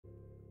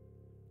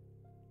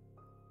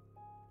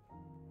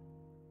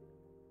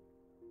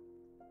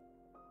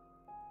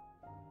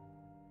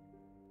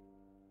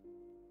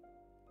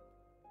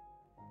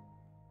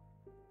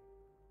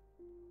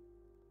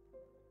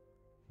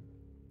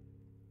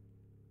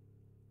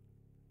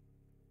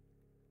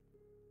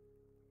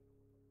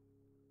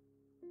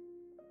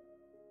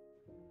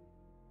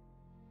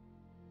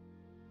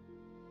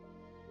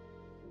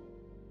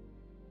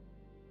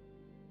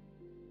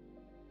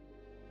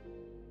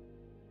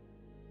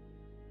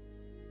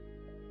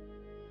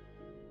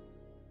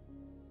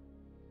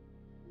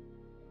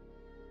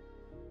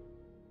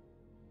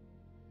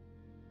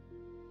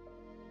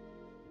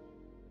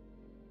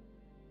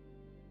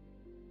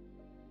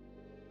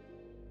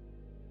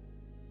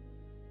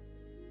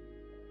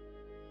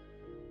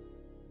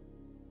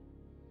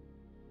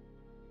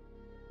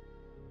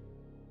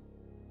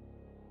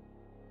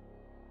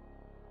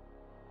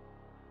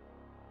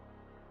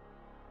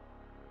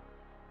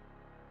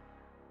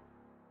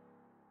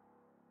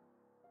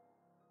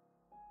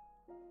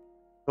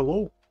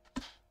Hello.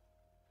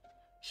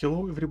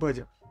 Hello,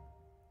 everybody.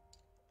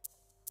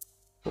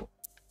 Oh,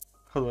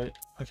 how do I?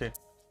 Okay.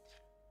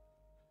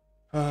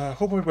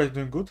 Hope everybody's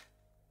doing good.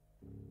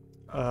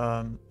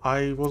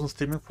 I wasn't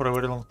streaming for a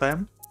very long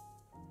time,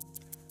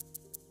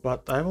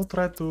 but I will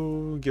try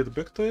to get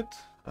back to it.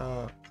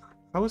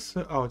 How is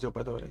the audio,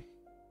 by the way?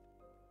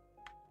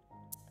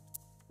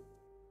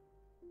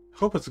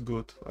 Hope it's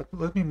good.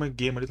 Let me make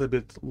game a little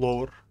bit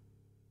lower.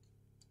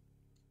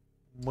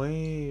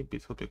 Maybe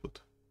it will be good.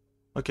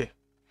 Okay.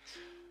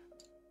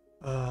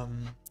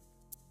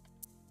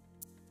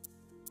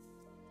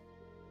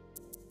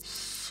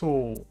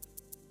 So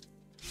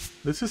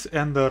this is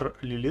Ender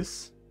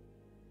Lilies.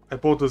 I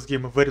bought this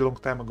game a very long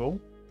time ago,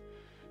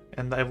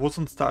 and I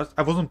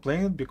wasn't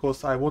playing it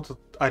because I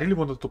really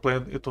wanted to play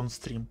it on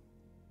stream.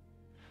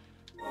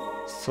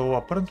 So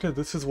apparently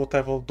this is what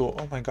I will do.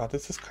 Oh my god,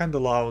 this is kinda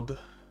loud.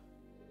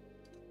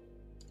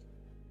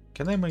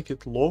 Can I make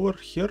it lower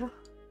here?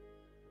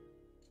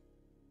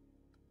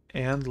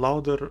 And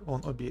louder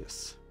on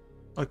OBS.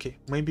 Okay,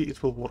 maybe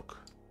it will work.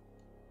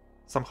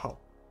 Somehow.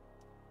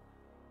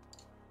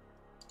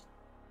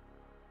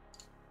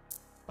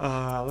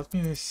 Let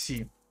me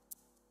see.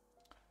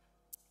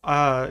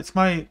 It's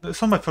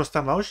not my first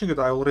time launching it.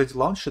 I already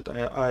launched it.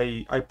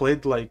 I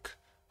played like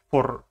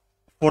for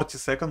 40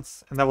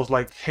 seconds, and I was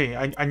like, hey,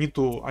 I need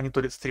to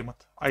stream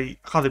it. I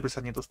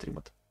 100% need to stream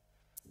it.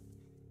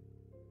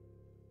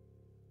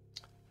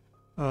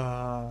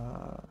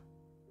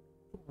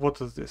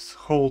 What is this?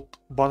 Hold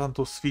button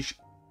to switch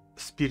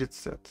spirit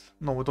set.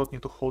 No, we don't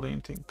need to hold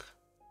anything.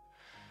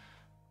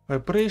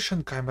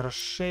 Vibration, camera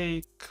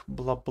shake,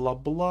 blah blah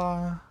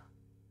blah.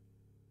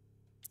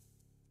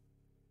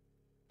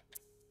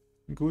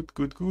 Good.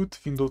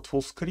 Window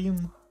full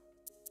screen.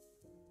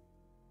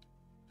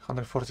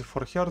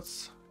 144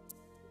 Hz.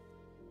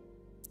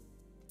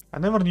 I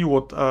never knew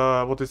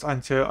what is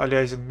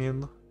anti-aliasing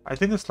mean. I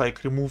think it's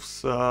like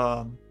removes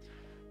the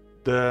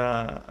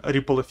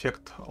ripple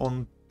effect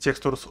on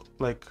textures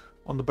like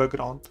on the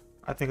background.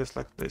 I think it's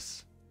like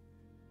this.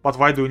 But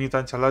why do you need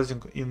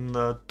anti-aliasing in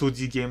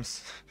 2D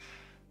games?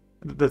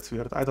 That's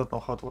weird. I don't know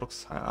how it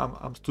works.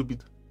 I'm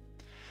stupid.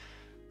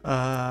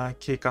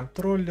 Key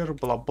controller,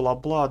 blah blah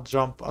blah,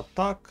 jump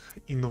attack,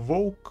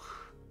 invoke,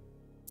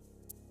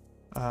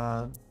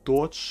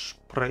 dodge,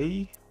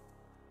 pray.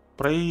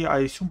 Pray, I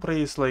assume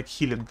pray is like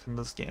healing in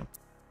this game.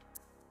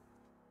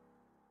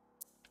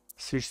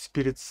 Switch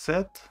spirit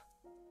set.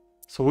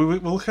 So we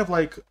will have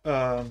like,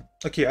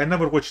 okay, I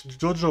never watched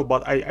JoJo,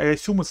 but I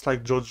assume it's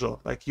like JoJo.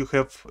 Like you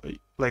have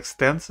like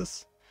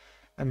stances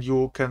and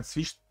you can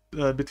switch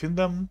between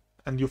them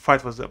and you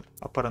fight with them,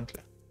 apparently.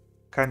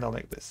 Kinda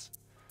like this.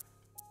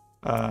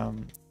 I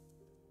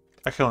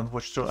haven't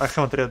watched JoJo, I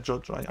haven't read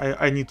JoJo.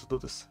 I need to do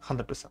this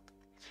 100%.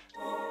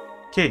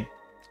 Okay,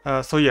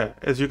 so yeah,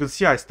 as you can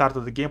see, I started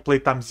the game, play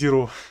time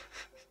 0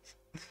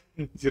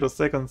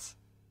 seconds.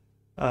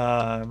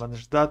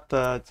 Manage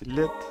data,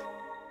 delete.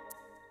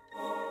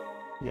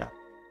 Yeah.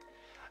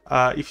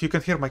 If you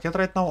can hear my cat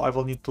right now, I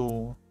will need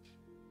to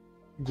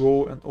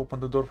go and open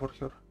the door for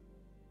her.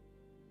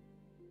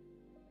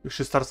 If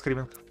she starts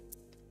screaming,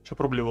 she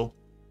probably will.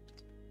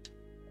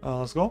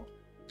 Let's go.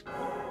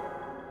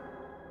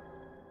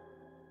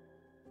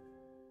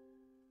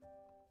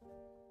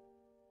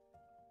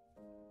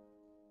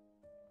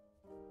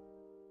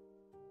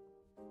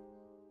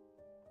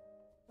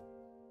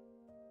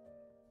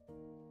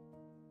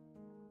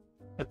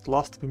 At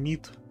last we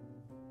meet.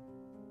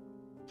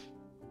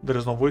 There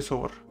is no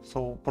voiceover,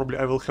 so probably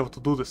I will have to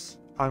do this.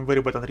 I'm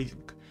very bad at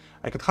reading.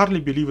 I can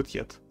hardly believe it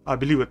yet.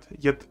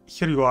 Yet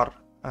here you are,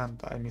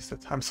 and I missed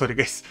it. I'm sorry,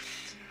 guys.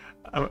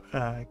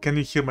 Can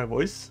you hear my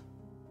voice?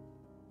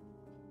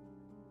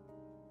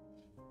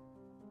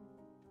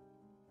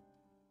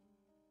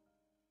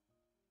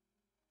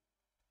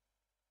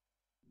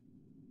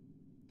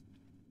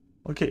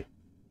 Okay.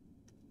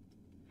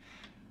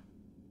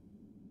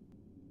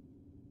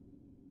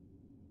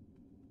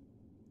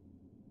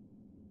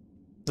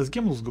 This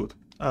game looks good.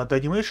 The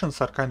animations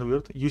are kind of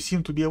weird. You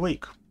seem to be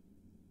awake.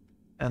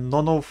 And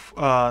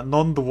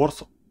none the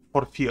worse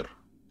for fear.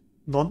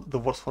 None the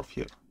worse for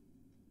fear.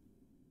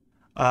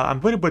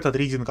 I'm very bad at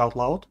reading out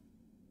loud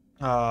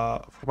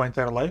for my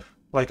entire life.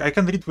 Like, I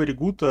can read very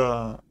good,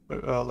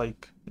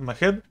 like, in my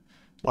head,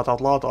 but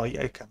out loud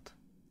I can't.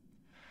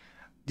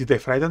 Did I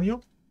frighten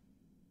you?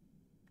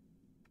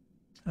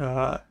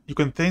 You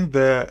can thank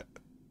the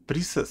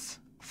priestess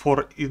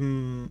for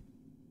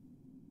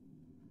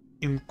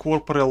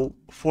incorporeal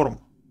form.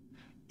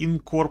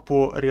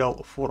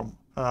 Incorporeal form.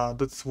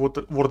 That's word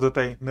that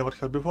I never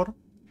heard before.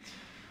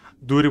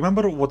 Do you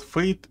remember what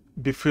fate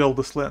befell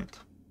this land?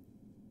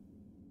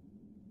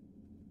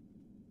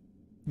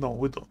 No,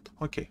 we don't.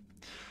 Okay.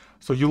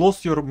 So you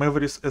lost your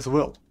memories as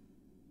well.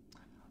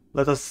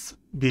 Let us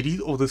be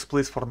rid of this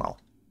place for now.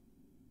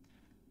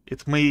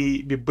 It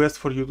may be best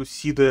for you to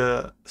see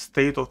the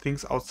state of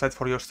things outside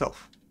for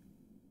yourself.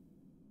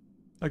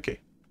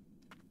 Okay.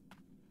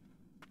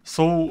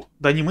 So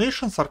the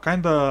animations are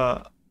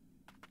kinda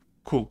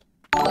cool.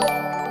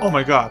 Oh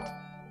my god.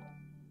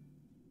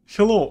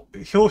 Hello,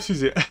 hello,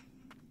 Susie.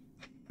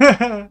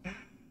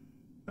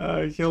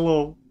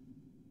 Hello.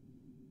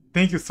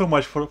 Thank you so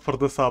much for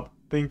the sub.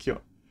 Thank you.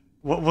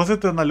 Was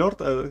it an alert?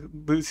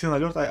 Do you see an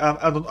alert?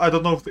 I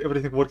don't know if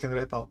everything working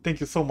right now.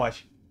 Thank you so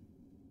much.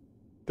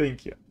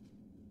 Thank you.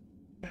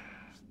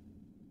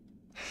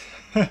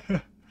 How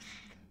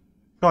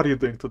are you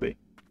doing today?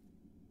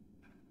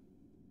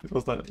 It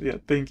was not. Yeah,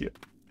 thank you.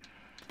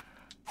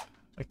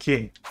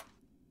 Okay.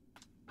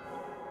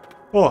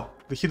 Oh,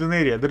 the hidden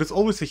area. There is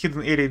always a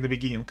hidden area in the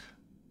beginning.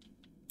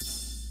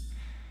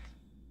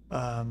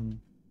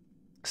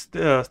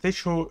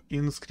 Statue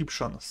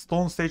inscription.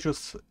 Stone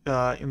statues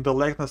in the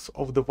likeness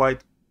of the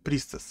white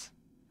priestess.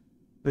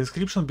 The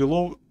inscription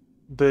below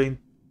the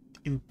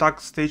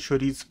intact statue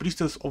reads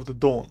Priestess of the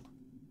Dawn,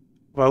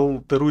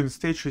 while the ruined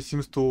statue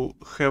seems to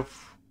have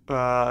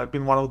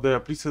been one of the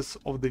Priestess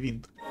of the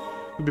Wind.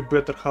 Could be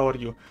better, how are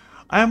you?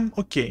 I'm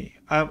okay.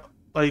 I'm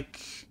like...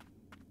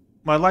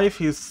 My life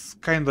is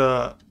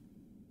kinda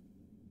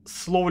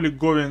slowly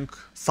going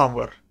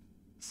somewhere.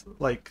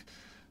 Like...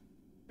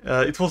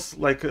 it was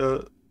like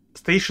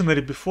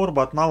stationary before,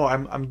 but now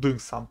I'm doing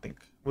something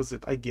with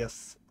it, I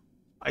guess.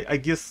 I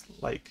guess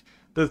like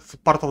that's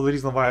part of the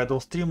reason why I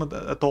don't stream it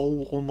at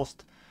all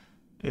almost.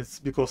 It's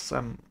because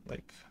I'm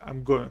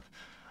going.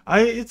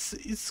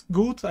 It's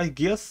good, I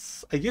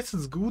guess. I guess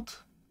it's good.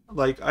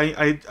 Like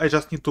I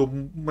just need to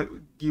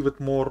give it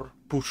more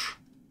push.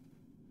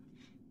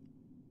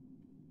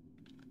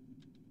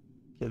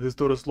 Yeah, this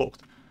door is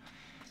locked.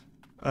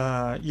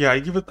 Yeah,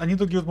 I need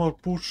to give it more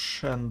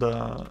push, and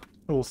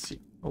we'll see.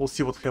 We'll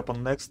see what happens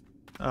next.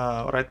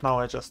 Right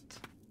now,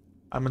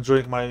 I'm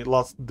enjoying my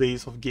last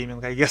days of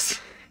gaming, I guess.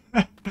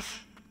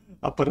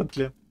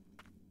 Apparently.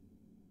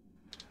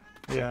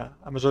 Yeah,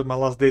 I'm enjoying my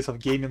last days of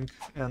gaming,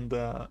 and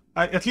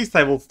at least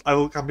I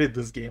will complete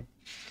this game.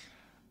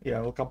 Yeah,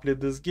 I will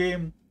complete this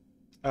game.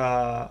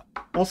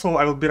 Also,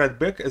 I will be right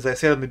back. As I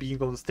said in the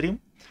beginning of the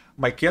stream,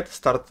 my cat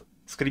started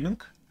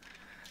screaming,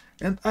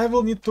 and I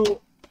will need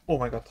to. Oh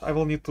my god! I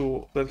will need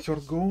to let her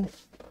go.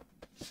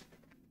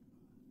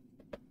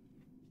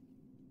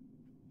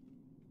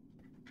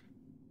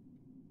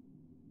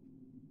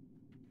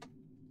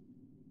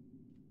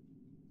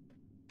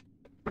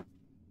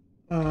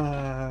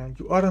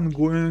 You aren't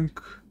going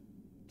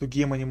to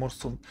game anymore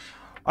soon.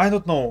 I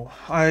don't know.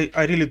 I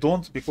really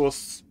don't,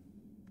 because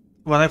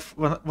when I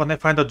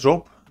find a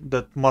job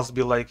that must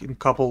be like in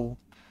couple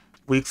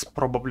weeks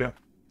probably.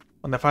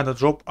 When I find a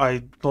job,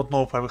 I don't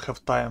know if I will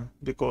have time,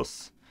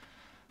 because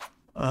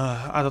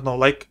I don't know.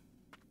 Like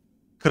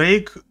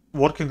Craig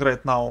working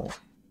right now,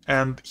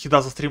 and he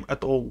doesn't stream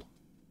at all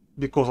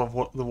because of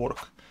the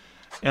work,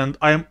 and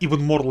I am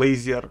even more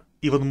lazier,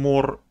 even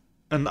more.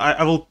 And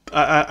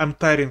I'm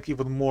tiring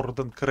even more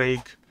than Craig,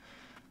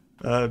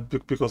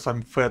 because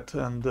I'm fat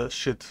and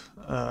shit.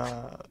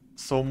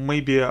 So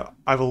maybe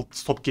I will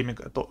stop gaming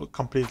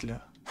completely.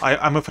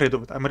 I'm afraid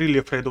of it. I'm really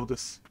afraid of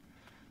this.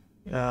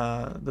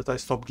 That I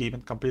stop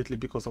gaming completely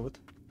because of it.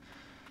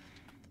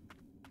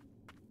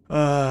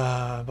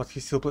 But he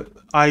still play.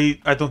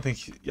 I don't think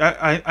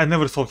I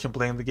never saw him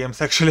playing the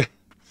games actually.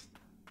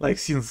 Like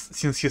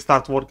since he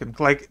started working.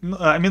 Like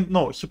I mean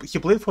no, he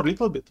played for a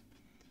little bit.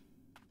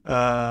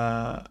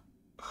 How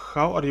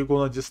are you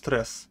gonna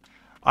distress?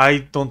 I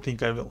don't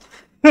think I will.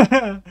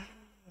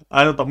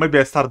 I don't know, maybe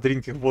I start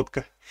drinking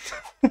vodka.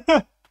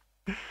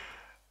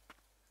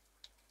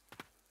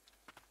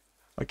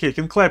 Okay, you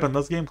can climb in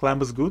this game.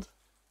 Climb is good.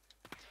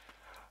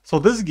 So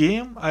this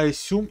game, I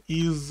assume,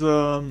 is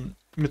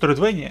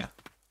Metroidvania.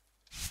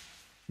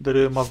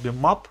 There must be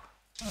map.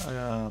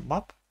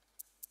 Map.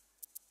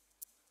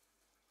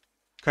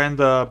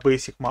 Kinda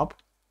basic map.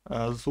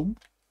 Zoom.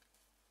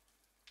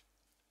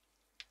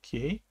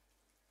 Okay.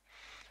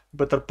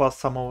 Better pass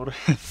some over.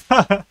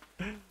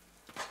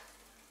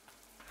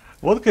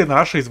 Vodka in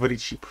Russia is very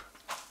cheap.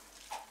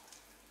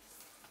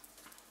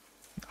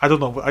 I don't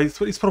know,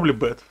 it's probably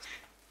bad.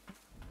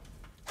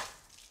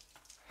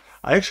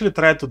 I actually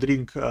tried to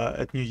drink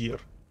at New Year.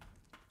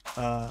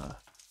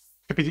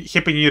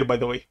 Happy New Year, by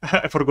the way.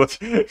 I forgot.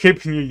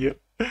 Happy New Year.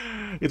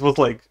 It was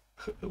like,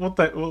 what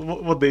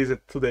day is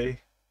it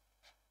today?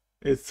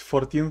 It's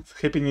 14th.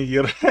 Happy New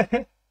Year.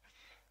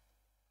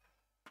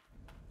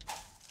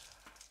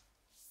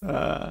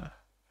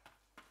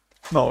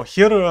 No,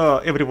 here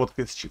every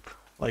vodka is cheap.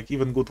 Like,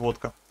 even good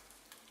vodka.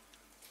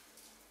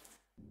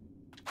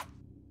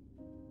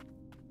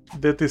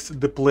 That is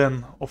the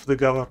plan of the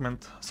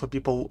government, so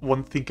people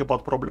won't think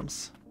about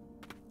problems.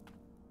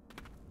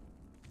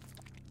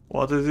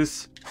 What is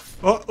this?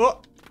 Oh,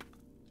 oh!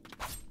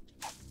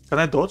 Can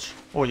I dodge?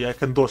 Oh yeah, I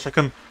can dodge. I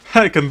can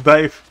I can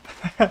dive.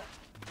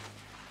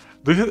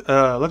 Do you,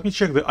 let me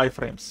check the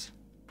iframes.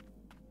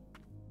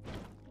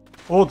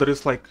 Oh, there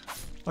is like...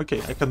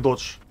 Okay, I can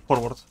dodge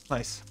forward.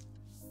 Nice.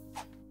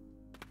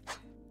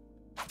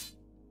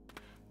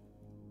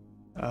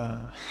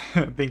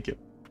 Thank you.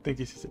 Thank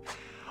you, Sisi.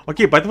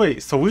 Okay, by the way,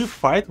 so we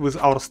fight with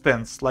our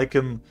stance, like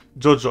in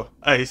JoJo,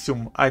 I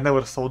assume. I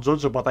never saw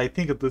JoJo, but I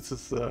think this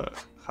is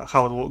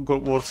how it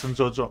works in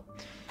JoJo.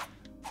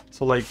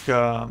 So like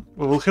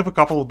we will have a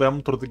couple of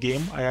them through the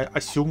game. I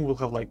assume we'll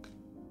have like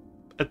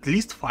at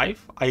least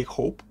 5, I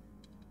hope.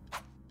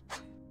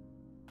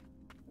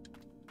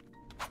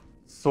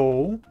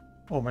 So,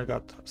 oh my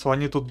god. So I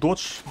need to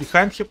dodge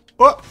behind him.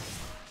 Oh!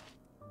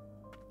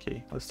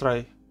 Okay, let's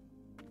try.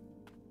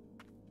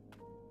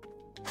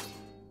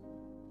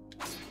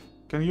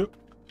 Can you?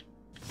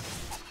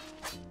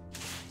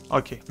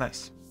 Okay,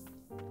 nice.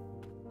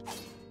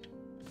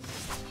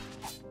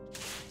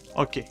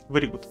 Okay,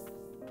 very good.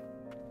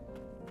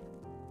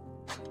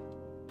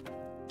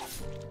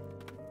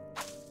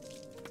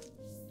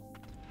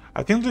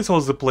 I think this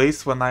was the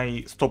place when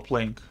I stopped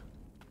playing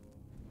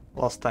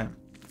last time.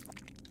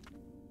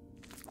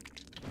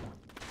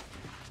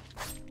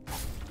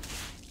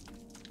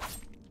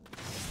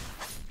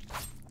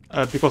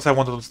 Because I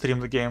wanted to stream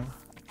the game.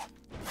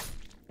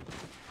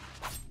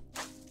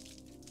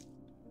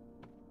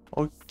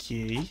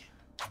 Okay.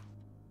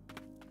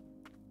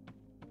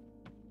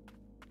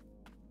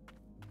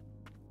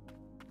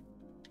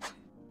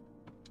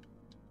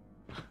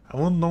 I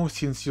won't know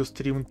since you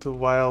streamed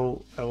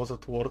while I was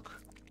at work.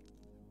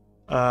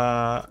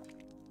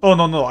 Oh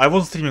no, I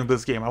wasn't streaming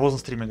this game. I wasn't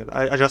streaming it.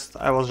 I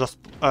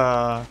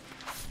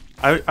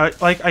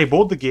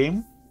bought the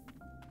game.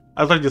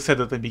 I already said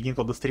at the beginning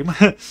of the stream.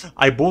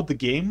 I bought the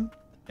game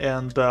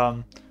and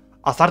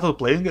I started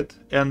playing it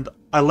and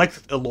I liked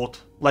it a lot.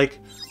 Like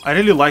I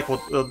really like what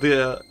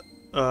the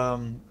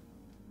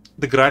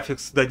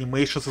graphics, the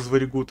animations is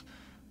very good.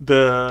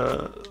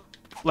 The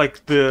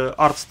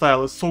art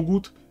style is so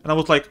good, and I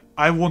was like,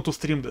 I want to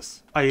stream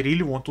this. I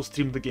really want to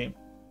stream the game.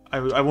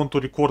 I want to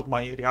record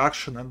my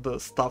reaction and the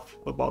stuff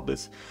about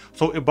this.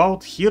 So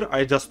about here,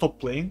 I just stopped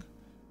playing,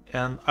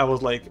 and I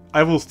was like,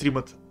 I will stream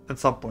it at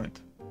some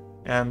point.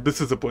 And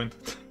this is the point.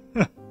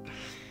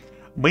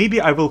 Maybe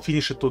I will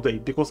finish it today,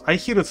 because I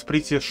hear it's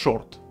pretty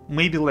short.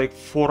 Maybe like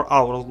 4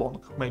 hours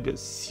long, maybe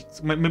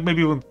 6,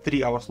 maybe even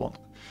 3 hours long.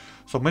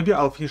 So maybe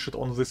I'll finish it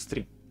on this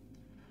stream.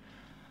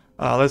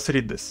 Let's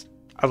read this.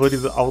 I will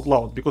read it out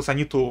loud, because I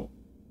need to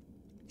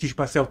teach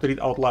myself to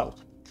read out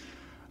loud.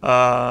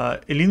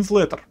 Elin's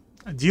letter.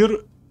 Dear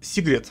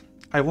Sigrid,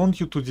 I want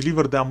you to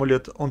deliver the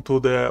amulet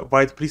onto the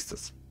White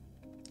Priestess.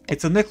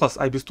 It's a necklace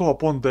I bestow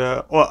upon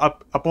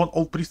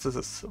all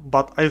priestesses,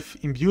 but I've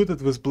imbued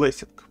it with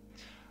blessing.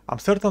 I'm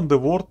certain the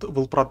ward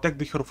will protect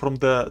her from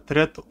the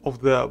threat of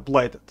the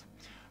blighted.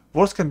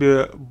 Wards can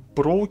be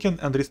broken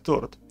and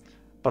restored,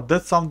 but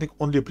that's something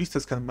only a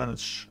priestess can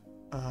manage.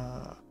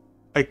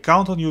 I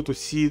count on you to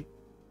see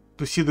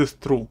this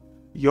through.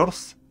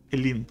 Yours,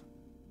 Elin.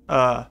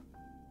 Yeah,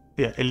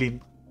 Elin.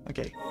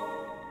 Okay.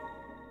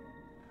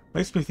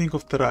 Makes me think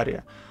of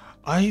Terraria.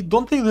 I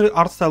don't think the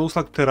art style looks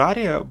like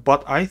Terraria,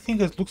 but I think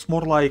it looks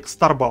more like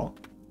Starbound.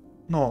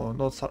 No,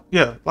 not Star.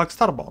 Yeah, like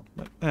Starbound.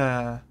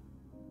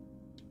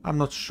 I'm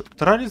not sure.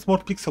 Terraria is more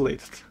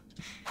pixelated.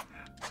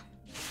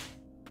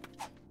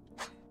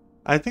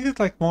 I think it's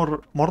like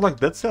more like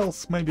Dead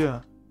Cells, maybe.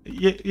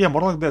 Yeah,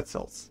 more like Dead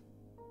Cells.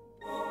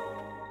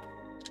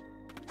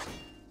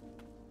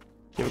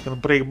 Okay, we can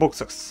break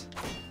boxes.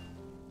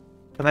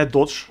 Can I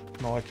dodge?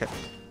 No, I can't.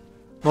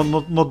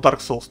 Not Dark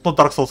Souls. Not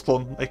Dark Souls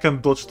clone. I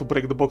can dodge to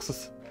break the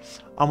boxes.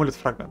 Amulet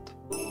fragment.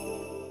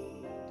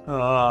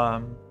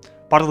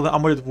 Part of the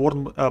amulet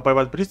worn by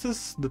White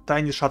Priestess, the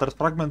tiny shattered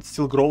fragment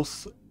still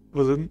grows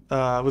within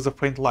with a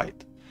faint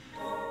light.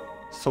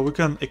 So we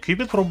can equip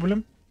it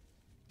probably.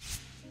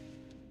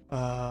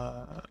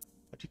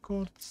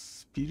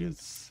 Records,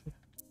 spirits,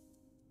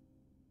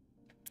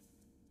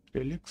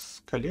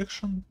 relics,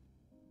 collection,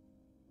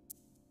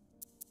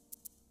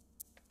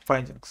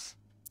 findings.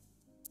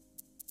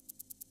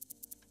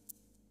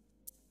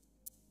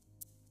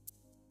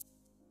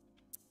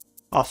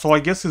 So I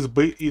guess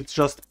it's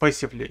just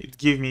passively. It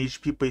gave me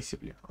HP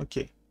passively.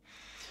 Okay.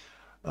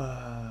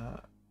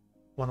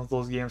 One of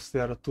those games they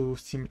are too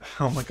similar.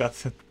 Oh my god.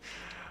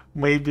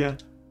 Maybe.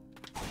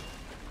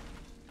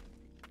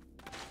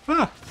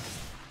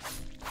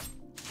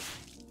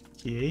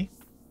 Okay.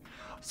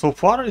 So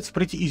far it's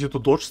pretty easy to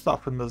dodge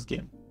stuff in this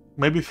game.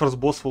 Maybe first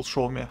boss will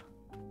show me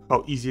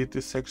how easy it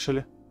is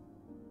actually.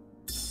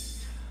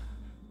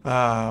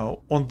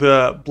 On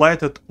the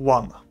Blighted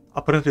 1.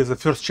 Apparently the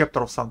first chapter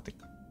of something.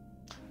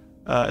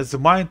 As the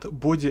mind,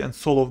 body and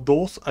soul of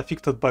those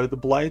affected by the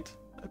blight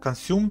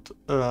consumed,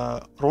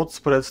 rot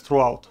spreads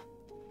throughout.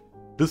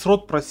 This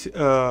rot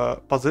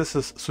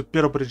possesses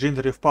superb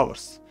regenerative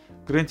powers,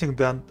 granting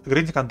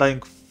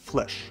undying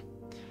flesh.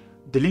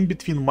 The link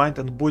between mind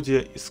and body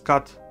is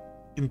cut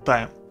in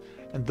time,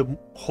 and the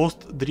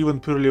host driven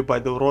purely by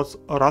the wrath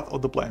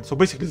of the blind. So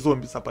basically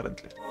zombies,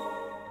 apparently.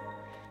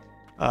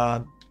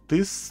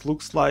 This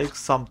looks like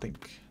something.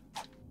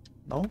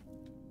 No?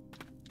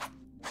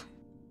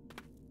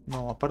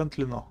 No,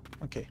 apparently no.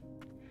 Okay.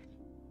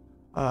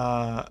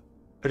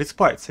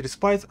 Respites.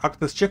 Respites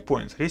act as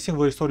checkpoints. Resting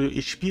will restore your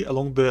HP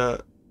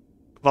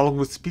along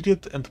with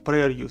spirit and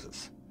prayer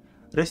uses.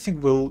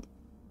 Resting will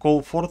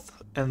call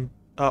forth and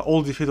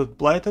all defeated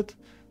blighted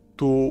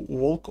to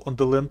walk on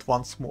the land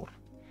once more.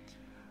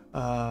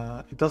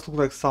 It does look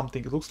like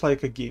something. It looks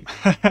like a game.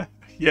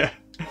 Yeah.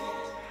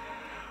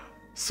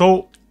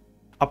 So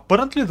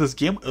apparently this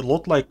game a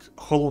lot like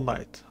Hollow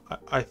Knight,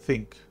 I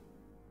think.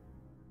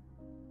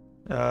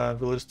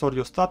 Will restore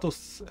your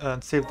status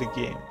and save the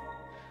game.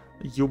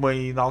 You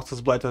may now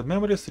access blighted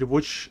memories,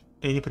 rewatch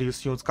any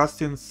previous unit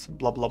cutscenes,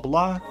 blah blah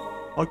blah.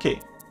 Okay.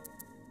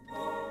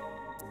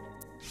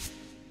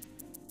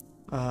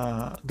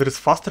 There is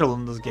fast travel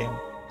in this game.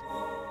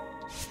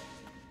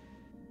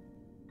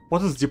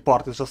 What is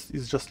depart?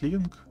 It's just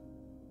leaving?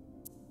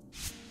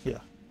 Yeah.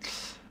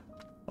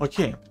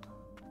 Okay.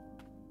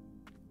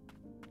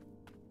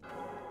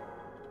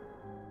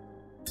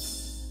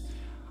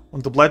 On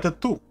the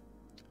Blighted 2.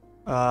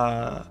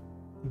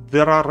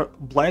 There are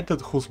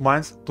Blighted whose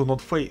minds do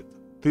not fade.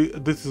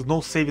 This is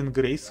no saving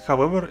grace,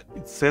 however,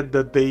 it's said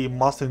that they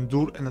must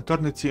endure an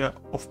eternity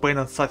of pain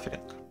and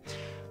suffering.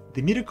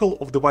 The miracle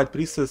of the White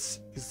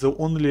Priestess is the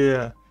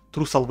only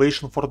true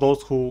salvation for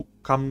those who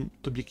come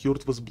to be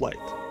cured with blight.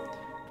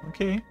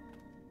 Okay.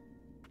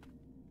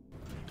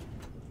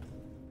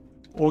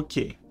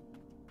 Okay.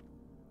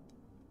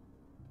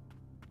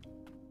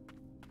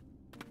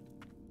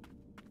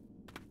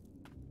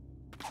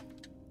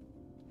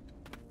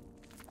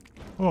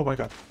 Oh my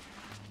god.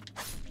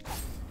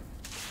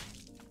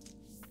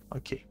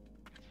 Okay.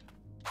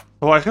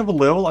 So I have a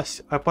level,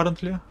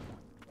 apparently.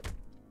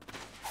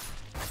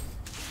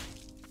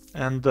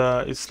 And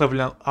it's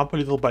leveling up a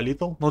little by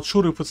little. Not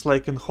sure if it's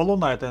like in Hollow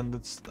Knight, and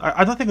it's...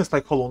 I don't think it's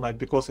like Hollow Knight,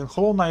 because in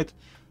Hollow Knight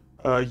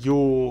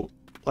you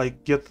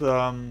like get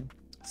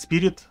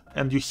spirit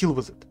and you heal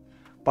with it.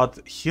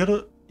 But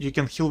here you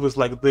can heal with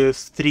like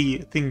these 3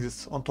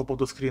 things on top of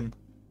the screen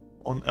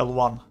on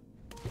L1.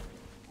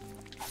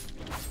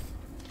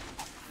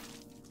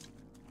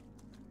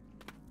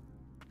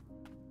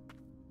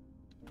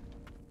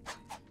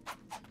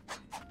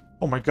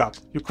 Oh my god,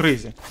 you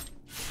crazy.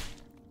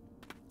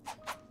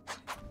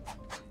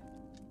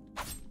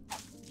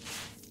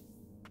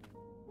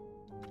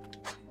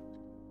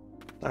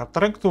 I'm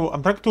trying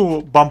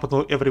to bump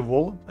into every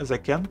wall as I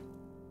can,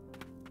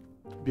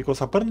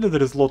 because apparently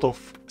there is a lot of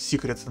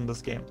secrets in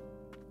this game.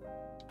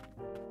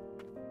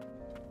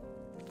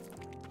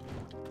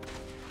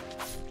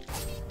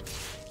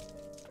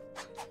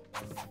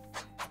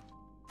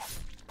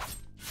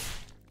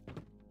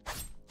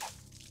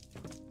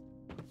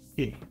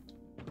 Okay.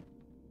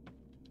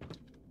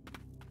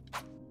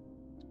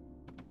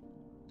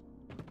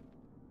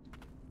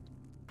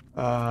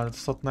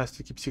 It's not nice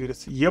to keep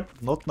secrets.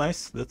 Yep, not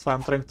nice. That's why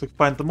I'm trying to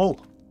find them all.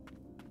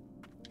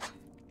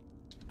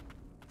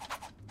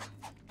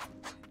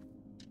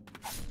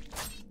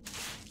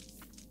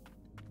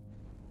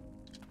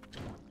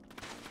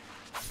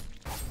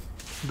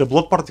 The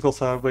blood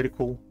particles are very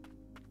cool.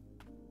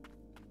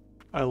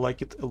 I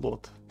like it a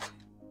lot.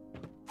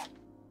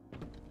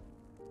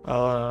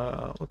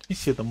 Let me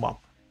see the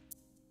map.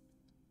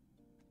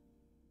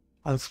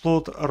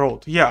 Unexplored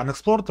road. Yeah,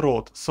 unexplored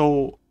road.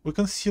 So we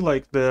can see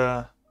like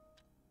the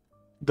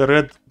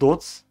red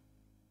dots.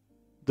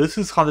 This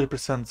is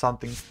 100%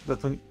 something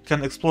that we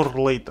can explore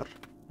later.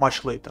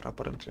 Much later,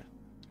 apparently.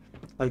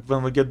 Like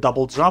when we get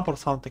double jump or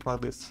something like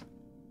this.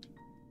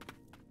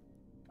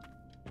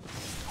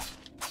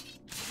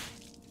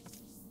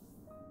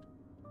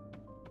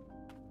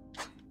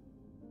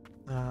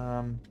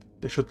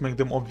 They should make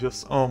them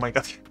obvious. Oh my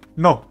god.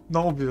 No,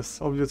 no obvious.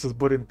 Obvious is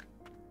boring.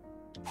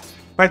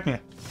 Fight me.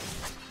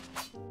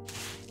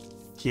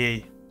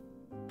 Okay.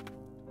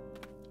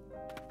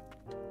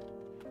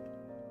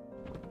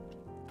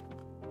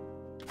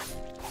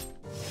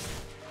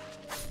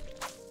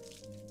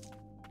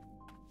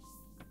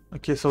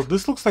 Okay, so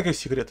this looks like a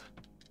secret.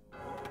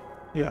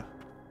 Yeah.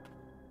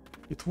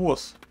 It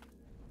was.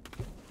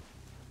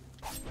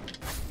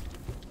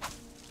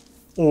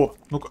 Oh,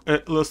 look,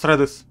 let's try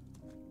this.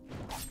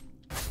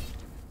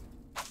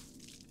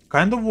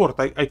 Kind of worked.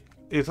 I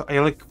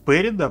like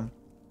buried them.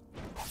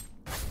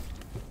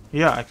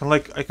 Yeah, I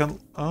can.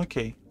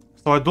 Okay.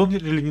 So I don't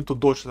really need to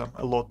dodge them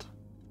a lot.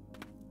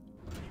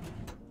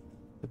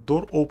 The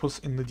door opens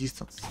in the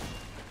distance.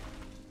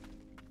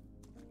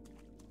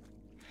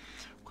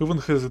 Even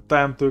has the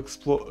time to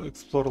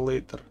explore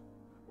later.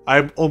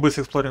 I'm always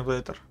exploring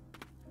later.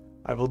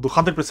 I will do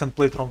 100%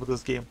 playthrough with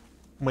this game.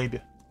 Maybe.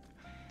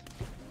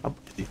 Oh.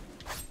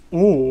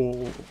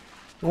 Whoa,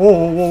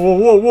 whoa, whoa,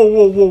 whoa, whoa,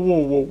 whoa, whoa,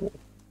 whoa, whoa.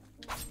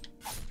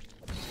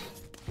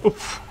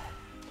 Oof.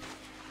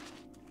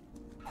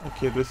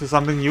 Okay, this is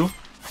something new.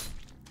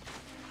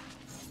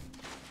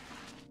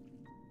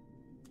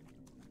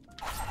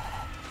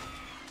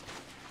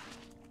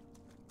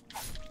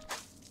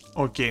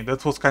 Okay,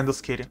 that was kind of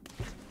scary.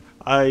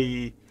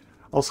 I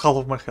lost half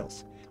of my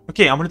health.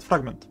 Okay, Amulet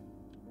Fragment.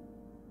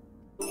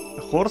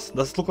 A horse?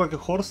 Does it look like a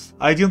horse?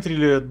 I didn't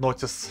really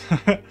notice.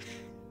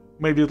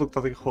 Maybe it looked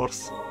like a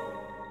horse.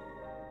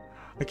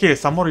 Okay,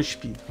 some more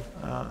HP.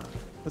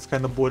 That's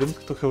kind of boring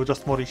to have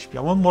just more HP.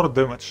 I want more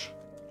damage.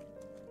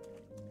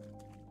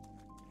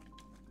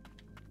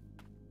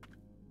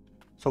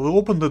 So we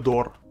open the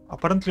door.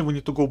 Apparently we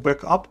need to go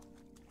back up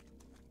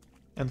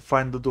and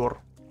find the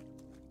door.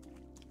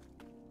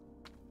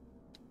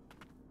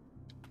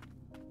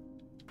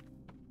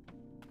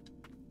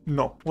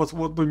 No.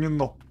 What do you mean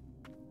no?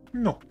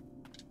 No.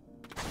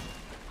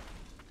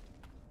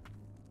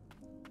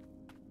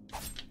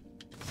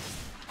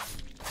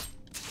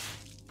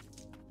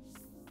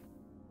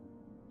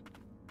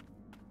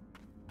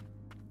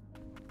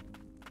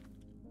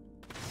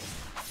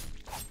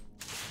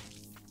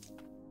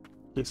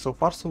 Okay, so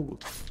far so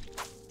good.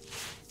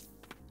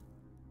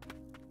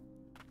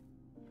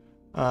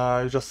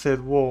 You just said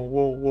whoa,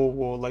 whoa, whoa,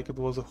 whoa, like it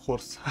was a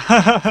horse.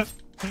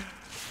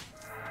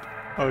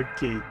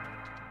 Okay.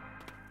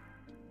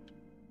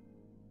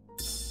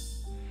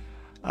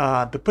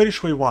 The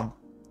Perishway one.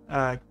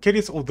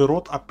 Carriers of the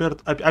road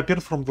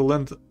appeared from the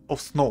land of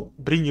snow,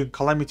 bringing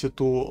calamity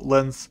to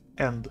Land's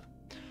End.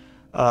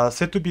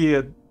 Said to be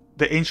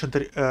the ancient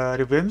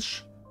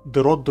revenge,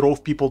 the road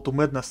drove people to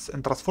madness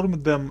and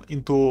transformed them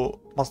into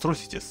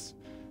monstrosities.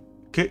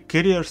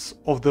 Carriers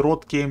of the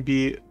road came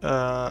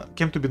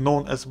to be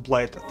known as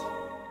blighted.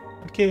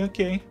 Okay,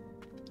 okay.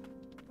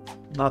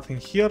 Nothing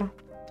here.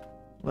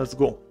 Let's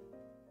go.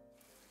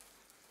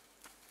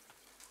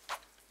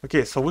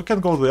 Okay, so we can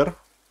go there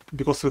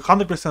because we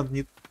 100%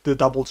 need the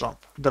double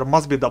jump. There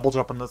must be double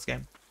jump in this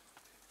game.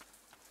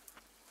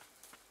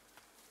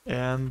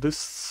 And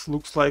this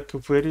looks like a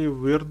very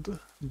weird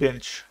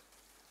bench.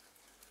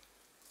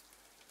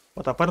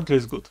 But apparently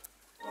it's good.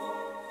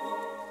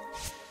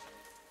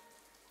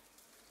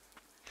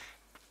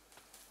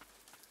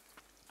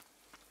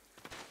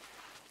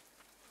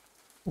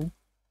 Ooh.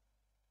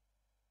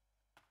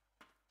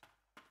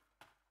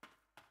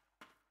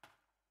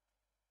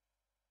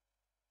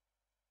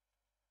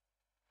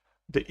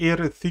 The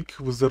air is thick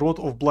with the rod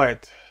of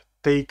blight.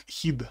 Take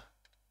heed.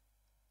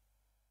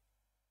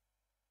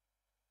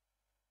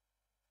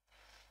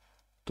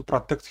 To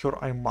protect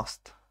her, I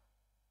must.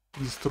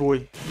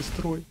 Destroy,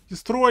 destroy,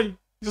 destroy,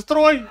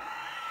 destroy!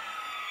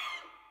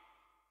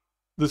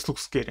 This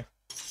looks scary.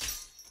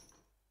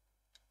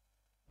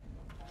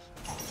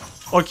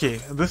 Okay,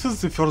 this is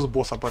the first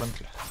boss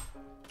apparently.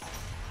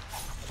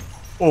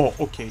 Oh,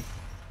 okay.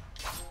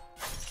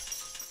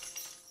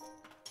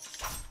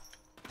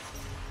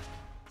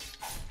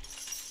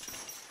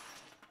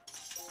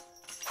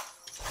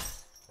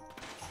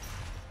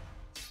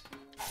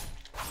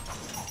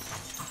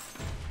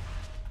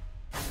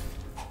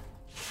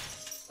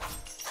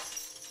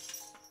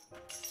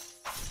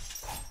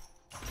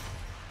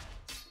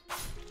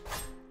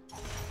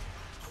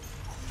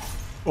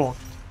 Oh,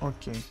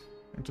 okay.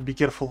 Need to be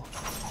careful.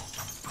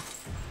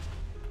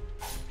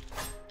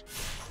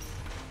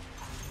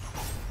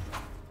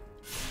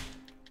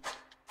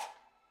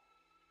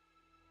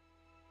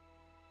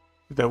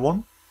 Did I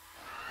won?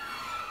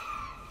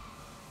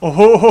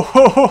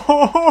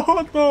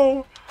 Oh,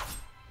 no!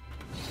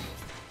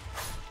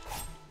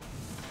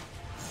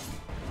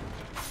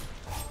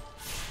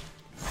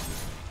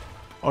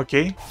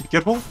 Okay, be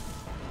careful.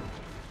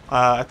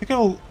 I think I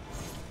will...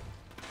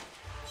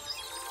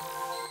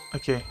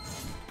 Okay.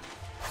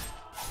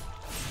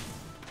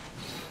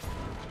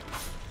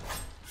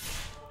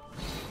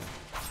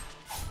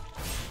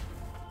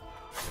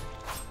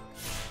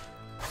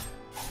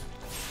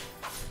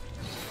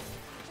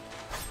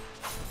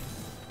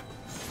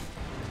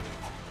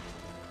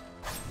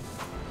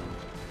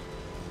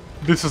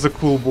 This is a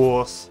cool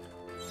boss.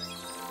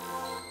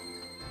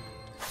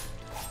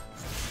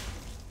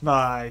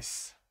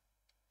 Nice.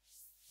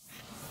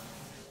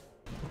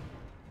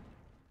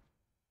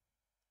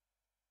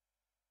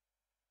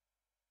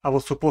 I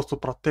was supposed to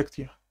protect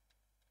you.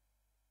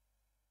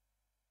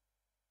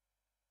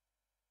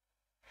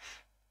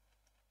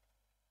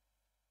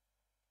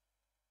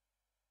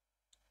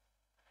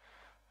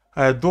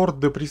 I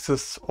adored the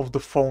princess of the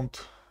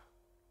fount.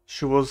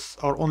 She was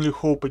our only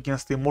hope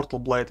against the immortal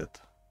blighted.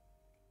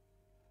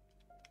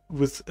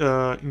 With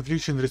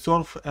infliction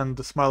resolve and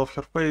the smile of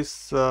her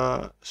face,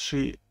 I'm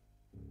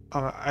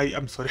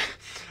sorry.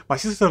 My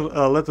sister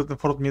later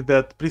informed me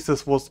that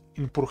princess was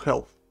in poor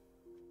health.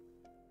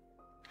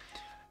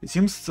 It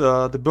seems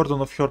the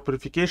burden of her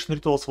purification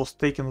rituals was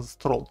taken as a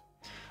troll.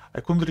 I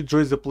couldn't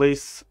rejoice the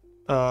place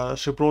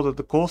she brought at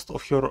the cost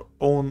of her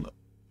own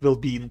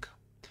well-being.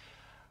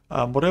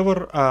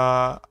 Moreover,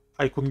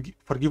 I couldn't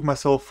forgive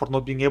myself for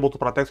not being able to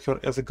protect her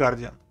as a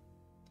guardian.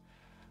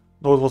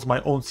 Though it was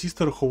my own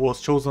sister who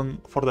was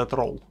chosen for that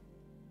role.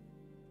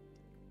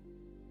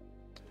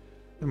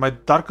 In my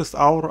darkest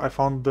hour, I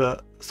found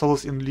the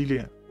solace in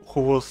Lily,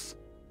 who was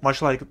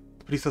much like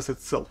the princess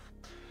itself.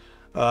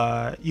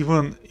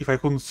 Even if I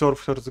couldn't serve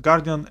her as a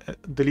guardian,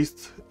 the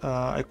least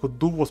I could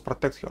do was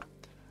protect her.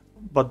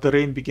 But the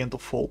rain began to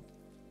fall.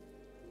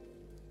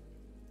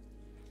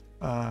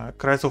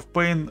 Cries of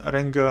pain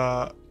rang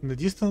in the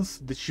distance.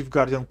 The chief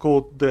guardian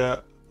called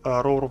the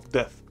roar of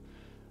death.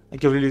 I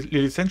gave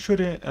Lily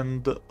sanctuary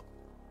and...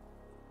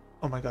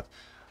 Oh my god.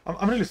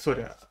 I'm really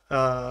sorry.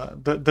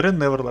 The rain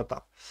never let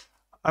up.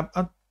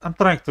 I'm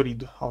trying to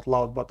read out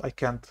loud, but I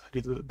can't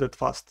read that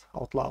fast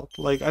out loud.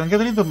 Like, I can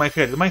read in my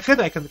head. In my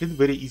head I can read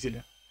very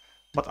easily.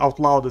 But out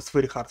loud it's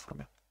very hard for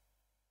me.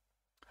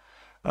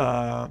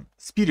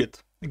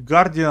 Spirit.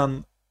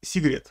 Guardian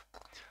Sigrid.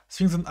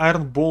 Swings an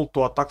iron ball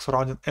to attack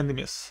surrounding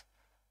enemies.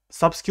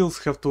 Sub-skills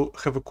have to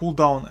have a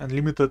cooldown and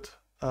limited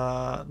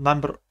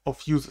number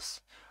of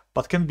uses,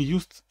 but can be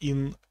used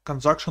in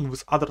conjunction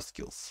with other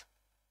skills.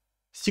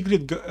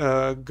 Sigrid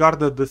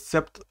guarded the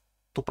sept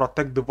to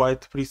protect the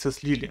White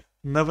Priestess Lily.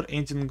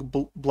 Never-ending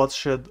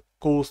bloodshed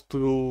caused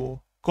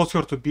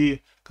her to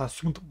be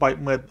consumed by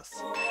madness.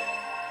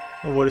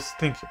 No worries,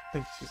 thank you.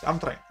 I'm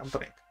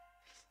trying.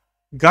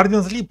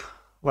 Guardian's Leap.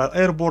 While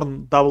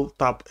airborne, double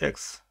tap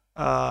X.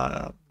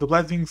 The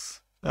Blight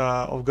Wings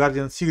of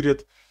Guardian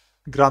Sigrid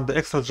grant the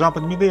extra jump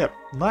in midair.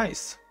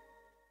 Nice.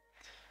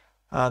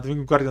 The Wing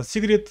of Guardian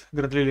Sigrid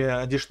grant Lily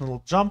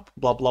additional jump,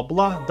 blah blah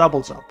blah,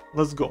 double jump.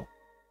 Let's go.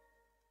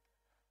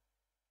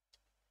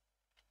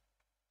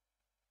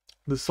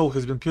 The soul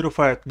has been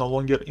purified, no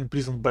longer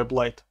imprisoned by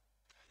blight.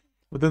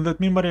 Within that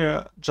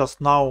memory, just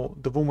now,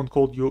 the woman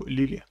called you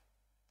Lily.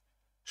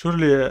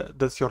 Surely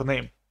that's your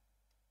name.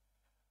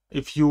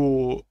 If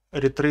you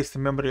retrace the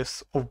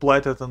memories of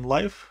blighted in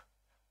life,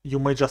 you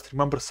may just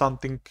remember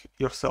something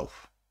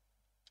yourself.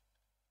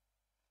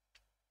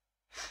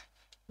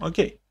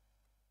 Okay.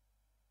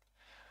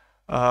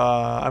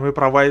 I may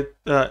provide...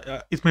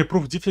 it may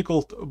prove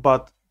difficult,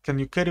 but can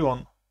you carry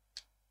on?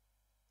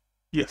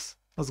 Yes,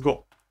 let's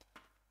go.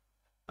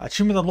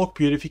 Achievement unlock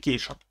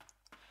purification.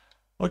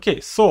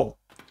 Okay, so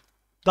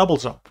double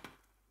jump.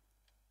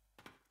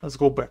 Let's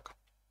go back.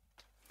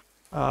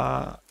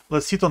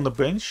 Let's sit on the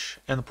bench,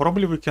 and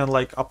probably we can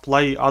like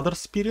apply other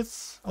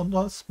spirits on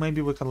us.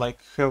 Maybe we can like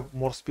have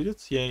more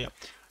spirits. Yeah.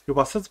 You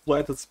possess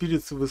blighted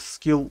spirits with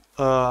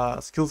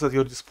skills at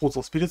your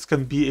disposal. Spirits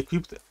can be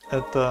equipped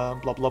at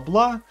blah blah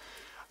blah.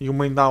 You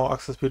may now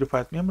access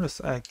purified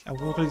memories. I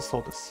already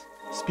saw this.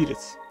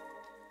 Spirits.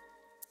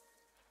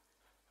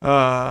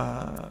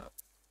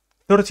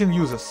 13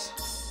 uses.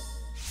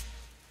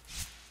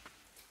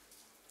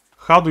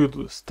 How do you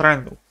do this?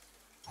 Triangle.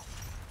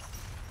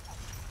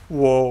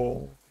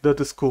 Whoa, that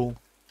is cool.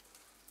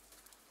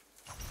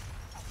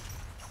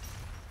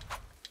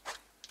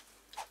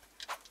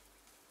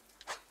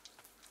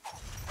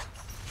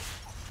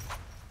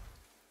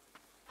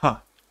 Huh,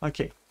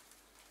 okay.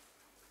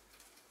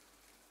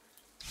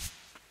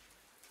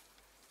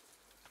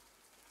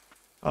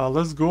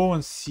 Let's go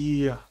and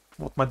see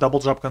what my double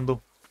jump can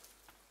do.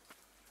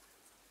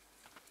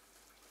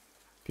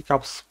 Pick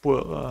up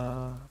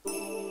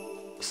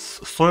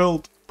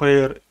soiled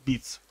prayer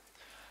beads.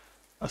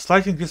 A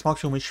slight increase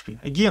maximum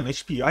HP. Again,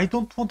 HP. I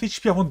don't want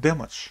HP, I want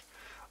damage.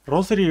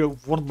 Rosary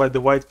worn by the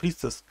White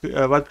Priestess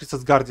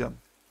Guardian.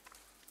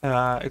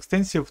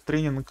 Extensive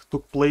training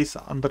took place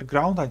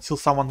underground until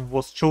someone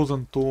was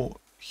chosen to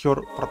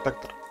her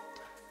protector.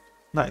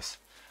 Nice.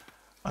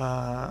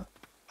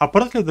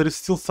 Apparently there is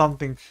still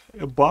something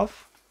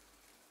above,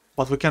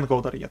 but we can't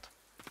go there yet.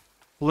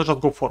 Let's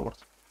just go forward.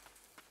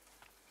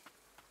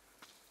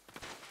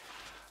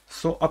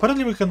 So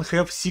apparently we can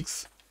have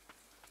 6.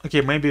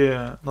 Okay, maybe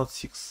not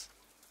 6.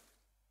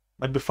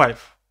 Maybe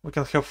 5. We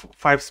can have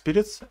 5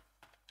 spirits.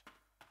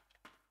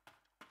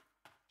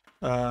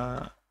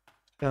 And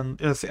at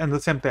the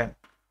same time.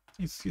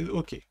 It's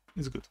okay.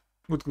 It's good.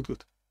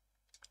 Good.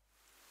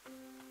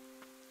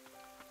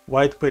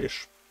 White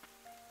Parish.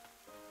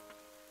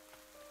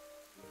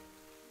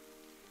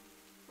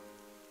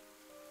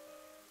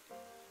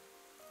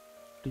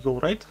 Are you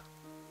alright?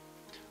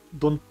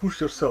 Don't push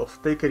yourself.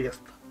 Take a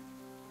rest.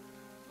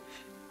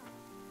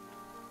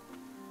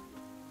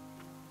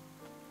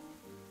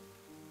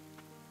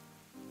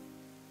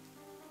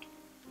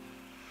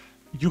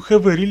 You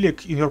have a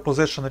relic in your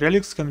possession.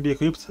 Relics can be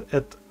equipped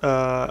at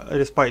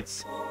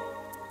respites.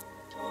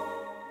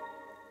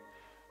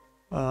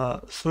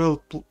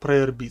 Soil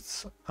prayer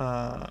beads.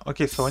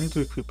 Okay, so I need to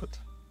equip it.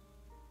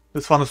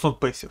 This one is not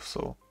passive,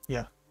 so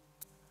yeah.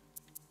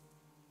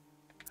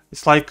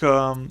 It's like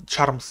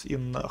charms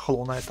in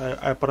Hollow Knight,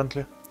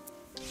 apparently.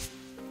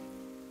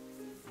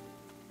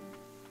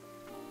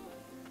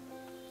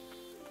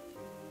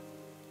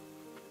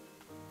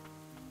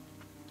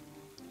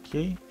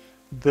 Okay.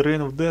 The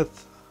Rain of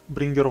Death,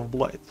 Bringer of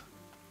Blight.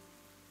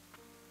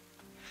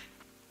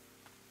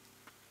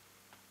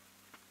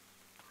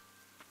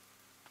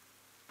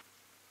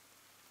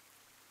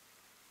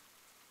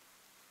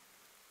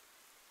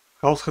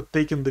 House had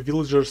taken the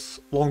villagers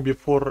long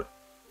before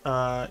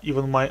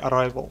even my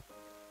arrival.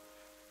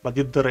 But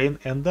did the rain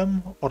end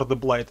them, or the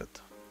blighted?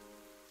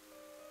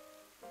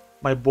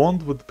 My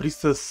bond with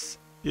Priestess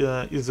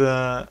is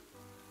a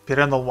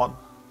perennial one.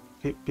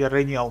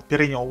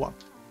 Perennial one.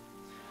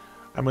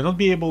 I may not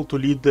be able to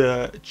lead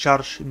the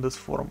charge in this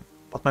form,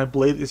 but my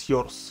blade is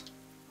yours.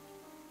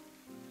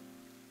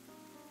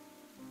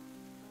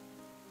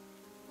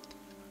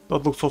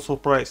 Don't look so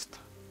surprised.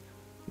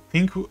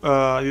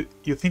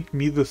 You think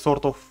me the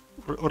sort of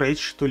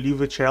rage to leave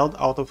a child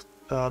out of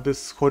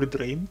this horrid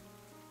rain?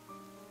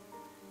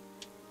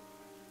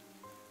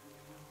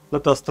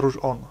 Let us trudge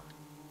on.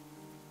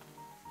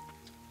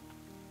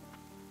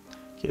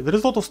 Okay, there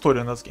is a lot of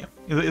story in this game,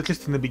 at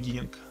least in the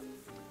beginning.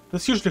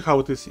 That's usually how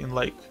it is in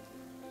like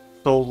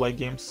Soul-like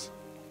games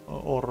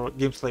or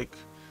games like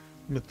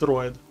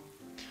Metroid.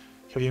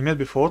 Have you met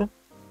before?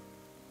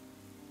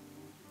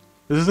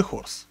 This is a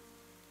horse.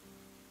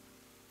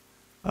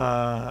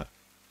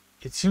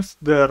 It seems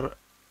their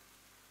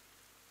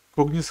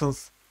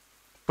cognizance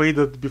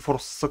faded before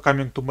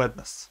succumbing to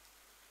madness.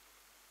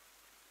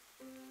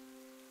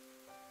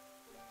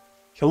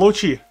 Hello,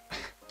 Chi.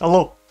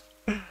 Hello.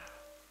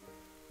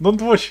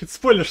 Don't watch it.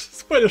 Spoilers.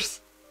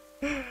 Spoilers.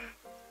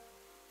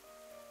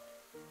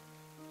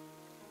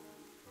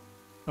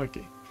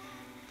 Okay.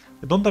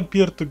 I don't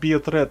appear to be a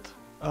threat,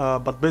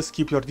 but best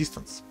keep your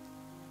distance.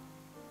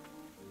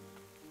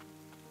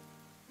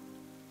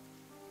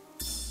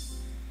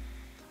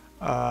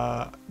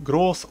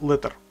 Gross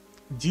letter.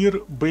 Dear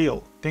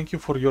Bale, thank you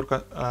for your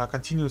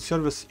continued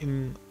service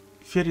in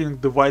ferrying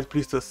the White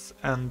Priestess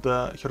and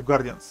her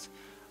guardians.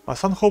 My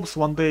son hopes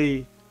one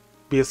day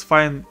be as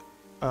fine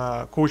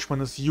coachman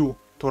as you,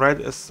 to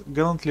ride as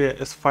gallantly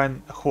as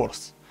fine a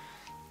horse.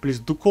 Please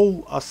do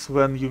call us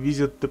when you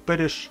visit the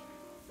parish.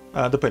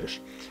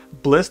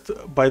 Blessed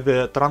by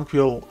the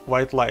tranquil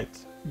white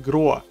light.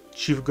 Groa,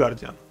 Chief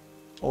Guardian.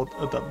 Oh,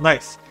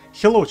 nice.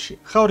 Hello, Chi.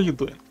 How are you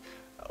doing?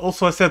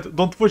 Also, I said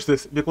don't watch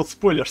this because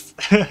spoilers.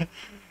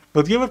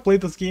 But you ever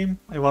played this game?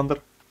 I wonder.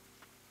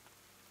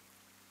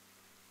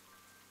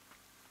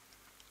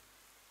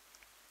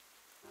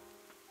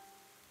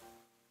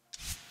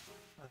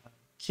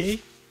 Okay.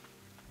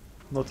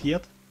 Not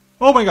yet.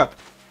 Oh my god!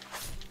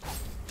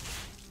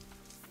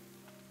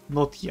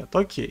 Not yet.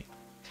 Okay.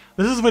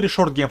 This is a very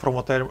short game from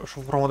what I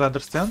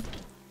understand.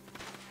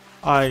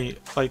 I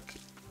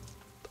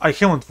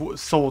haven't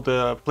saw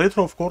the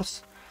playthrough, of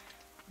course,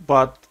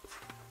 but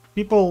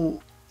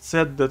people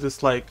said that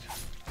it's like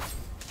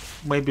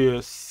maybe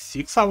a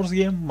 6 hours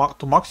game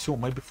to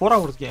maximum, maybe 4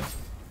 hours game.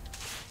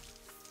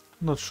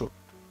 Not sure.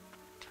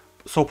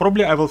 So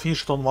probably I will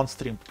finish it on one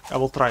stream. I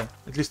will try.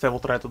 At least I will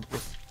try to do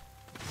this.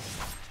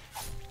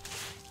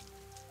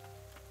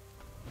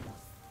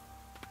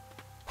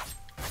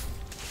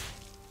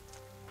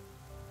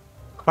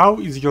 How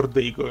is your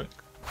day going?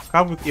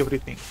 How with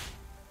everything?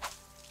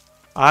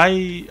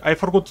 I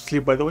forgot to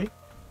sleep, by the way.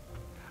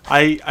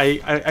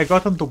 I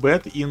got into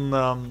bed in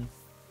 1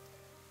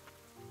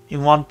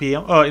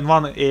 p.m. In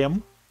 1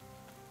 a.m.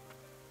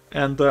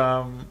 and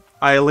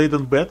I laid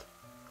in bed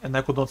and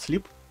I could not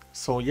sleep.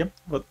 So yeah,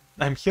 but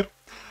I'm here.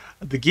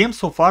 The game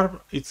so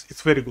far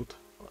it's very good.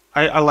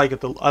 I like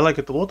it. I like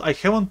it a lot. I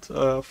haven't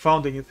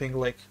found anything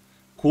like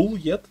cool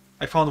yet.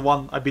 I found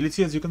one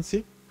ability, as you can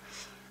see.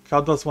 How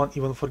does one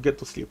even forget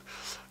to sleep?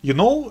 You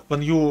know,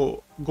 when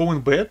you go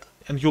in bed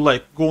and you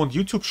like go on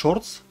YouTube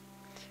Shorts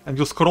and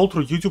you scroll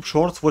through YouTube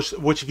Shorts,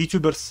 watch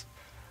VTubers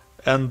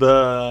and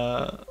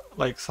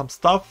like some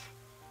stuff,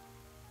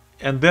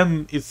 and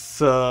then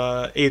it's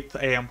 8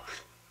 a.m.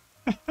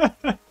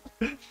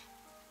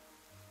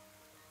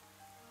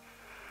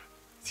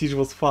 Siege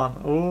was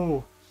fun.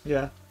 Oh,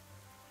 yeah.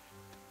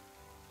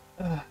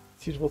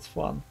 Siege was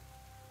fun.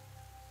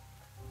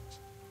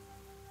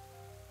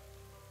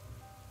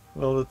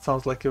 Well, that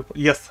sounds like a...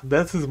 Yes,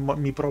 that is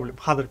me problem,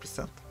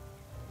 100%.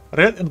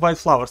 Red and white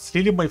flowers.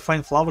 Lily may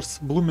find flowers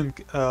blooming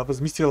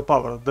with mystical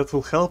power that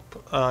will help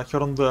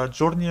her on the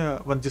journey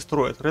when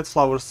destroyed. Red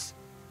flowers,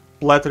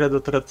 light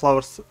red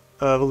flowers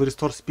will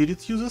restore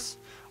spirit uses.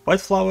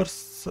 White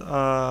flowers,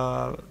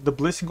 the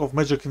blessing of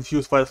magic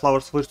infused white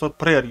flowers will restore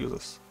prayer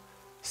uses.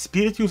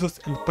 Spirit uses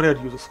and prayer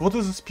uses. What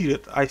is a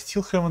spirit? I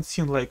still haven't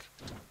seen like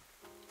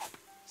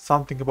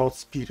something about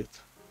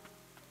spirit.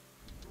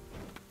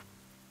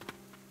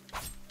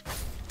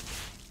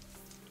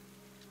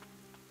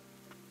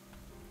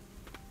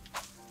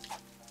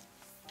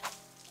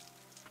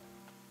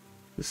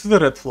 This is a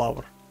red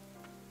flower.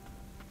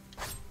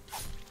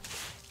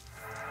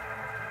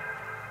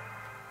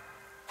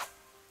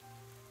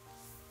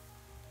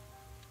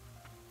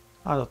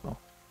 I don't know.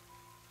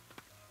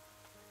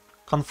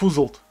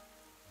 Confused.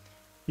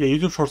 Yeah,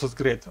 YouTube Shorts is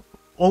great.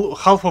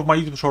 Half of my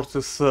YouTube Shorts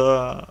is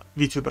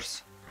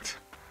VTubers.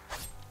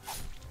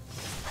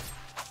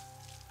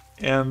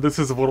 And this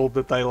is a world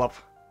that I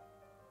love.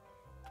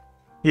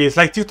 Yeah, it's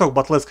like TikTok,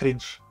 but less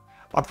cringe.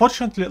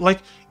 Unfortunately, like,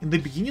 in the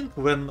beginning,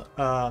 when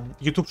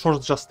YouTube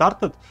Shorts just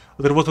started,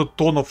 there was a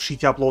ton of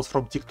shitty uploads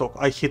from TikTok.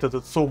 I hated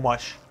it so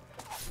much.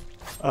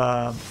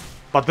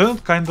 But then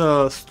it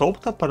kinda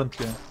stopped,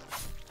 apparently.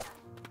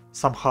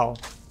 Somehow.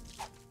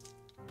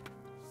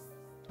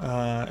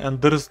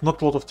 And there is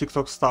not a lot of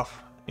TikTok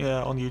stuff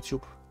on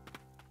YouTube.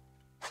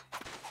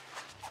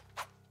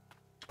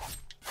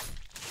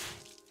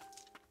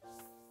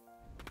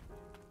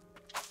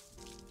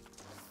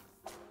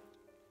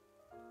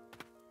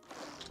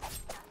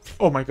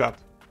 Oh my god.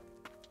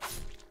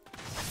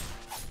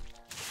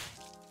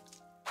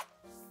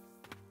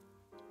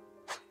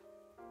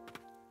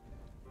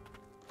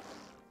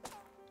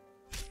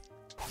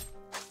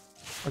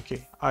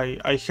 Okay,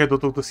 I had to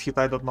do this hit,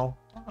 I don't know.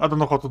 I don't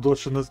know how to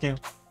dodge in this game.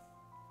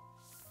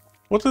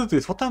 What is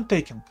this? What I'm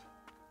taking?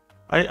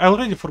 I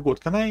already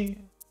forgot. Can I...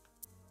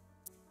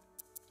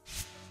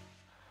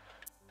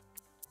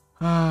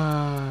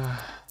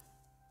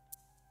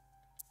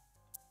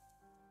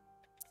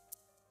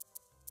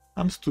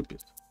 I'm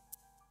stupid.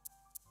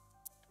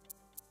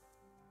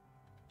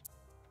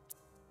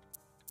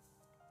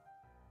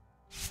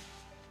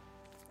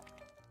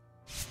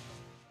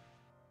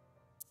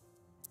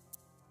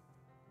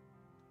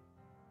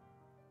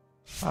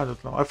 I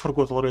don't know. I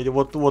forgot already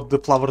what the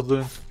flower's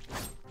doing.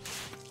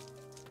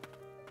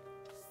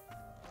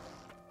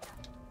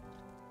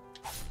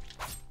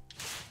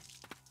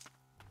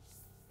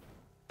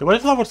 The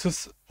white flowers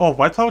is... Oh,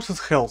 white flowers is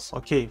health.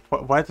 Okay,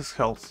 white is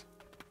health.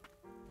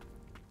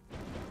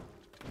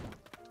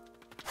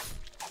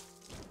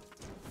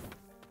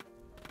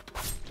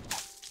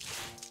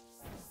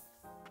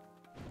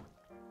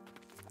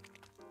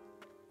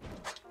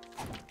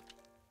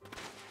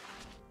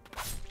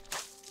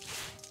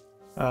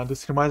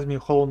 This reminds me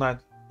of Hollow Knight.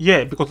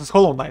 Yeah, because it's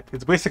Hollow Knight.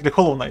 It's basically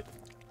Hollow Knight.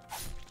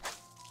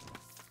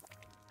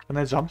 Can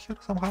I jump here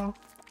somehow?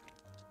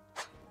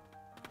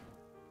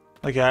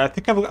 Okay, I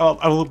think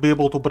I will be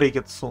able to break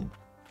it soon.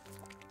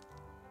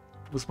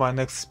 With my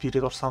next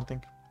spirit or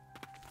something.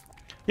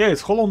 Yeah,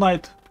 it's Hollow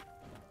Knight.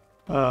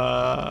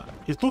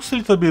 It looks a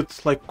little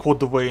bit like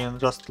Code Vein,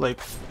 just like...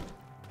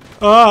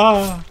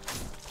 Ah!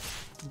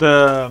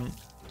 The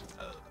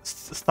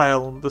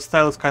style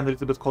is kind of a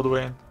little bit Code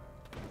Vein.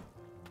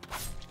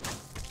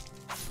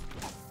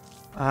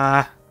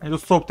 I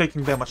just stop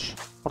taking damage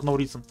for no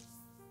reason.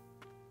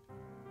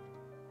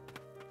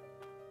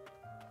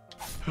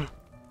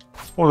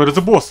 Oh, there is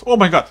a boss. Oh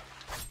my god.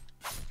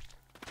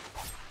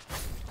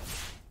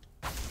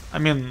 I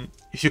mean,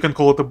 if you can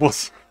call it a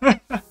boss.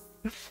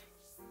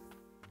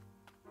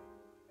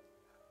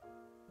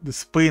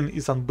 This pain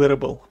is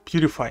unbearable.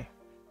 Purify.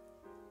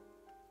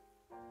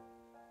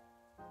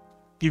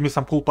 Give me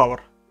some cool power.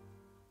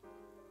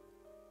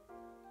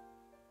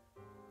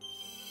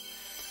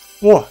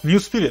 Oh, new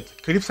spirit.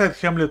 Cliffside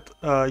Hamlet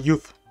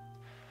youth.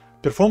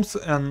 Performs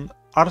an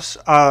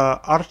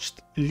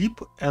arched leap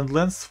and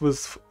lands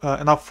with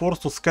enough force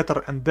to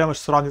scatter and damage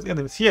surrounding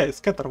enemies. Yeah,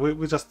 scatter.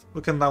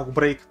 We can now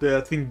break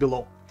the thing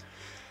below.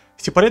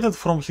 Separated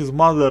from his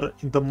mother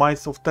in the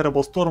midst of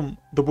terrible storm,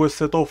 the boy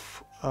set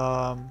off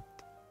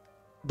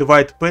the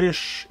white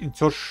parish in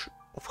search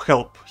of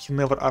help. He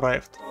never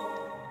arrived.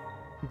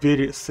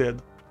 Very sad.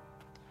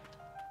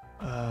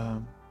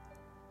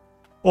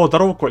 О,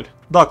 здорово, Коль.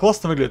 Да,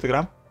 классно выглядит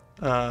игра.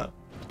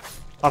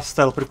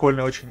 Арт-стайл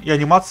прикольный очень. И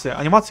анимация.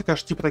 Анимации,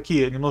 конечно, типа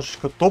такие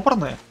немножечко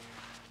топорные,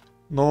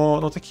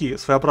 но такие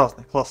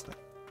своеобразные, классные.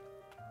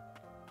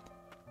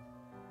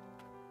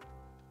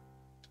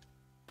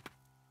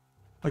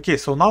 Okay,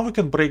 so now we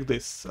can break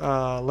this.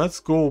 Let's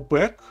go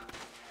back.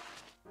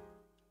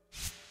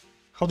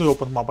 How do you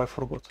open map? I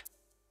forgot.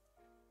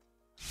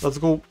 Let's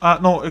go...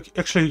 no,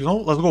 actually, you know,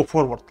 let's go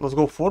forward. Let's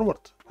go forward.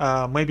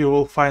 Maybe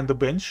we'll find the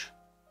bench.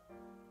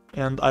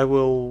 And I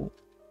will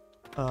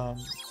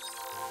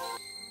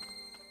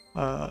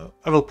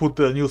put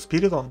the new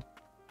spirit on.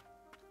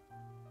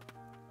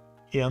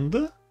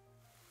 And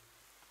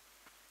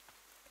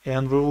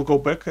we will go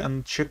back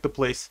and check the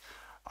place.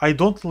 I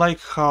don't like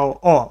how...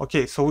 Oh,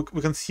 okay, so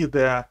we can see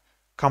the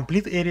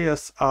complete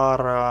areas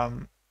are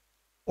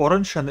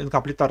orange and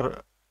incomplete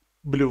are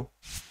blue.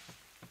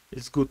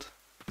 It's good.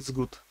 It's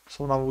good.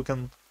 So now we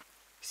can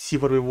see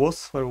where we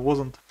was, where we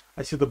wasn't.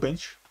 I see the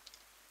bench.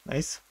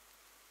 Nice.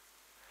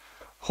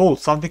 Hold,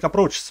 something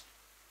approaches.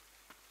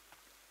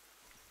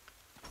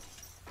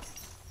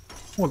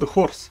 Oh, the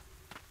horse.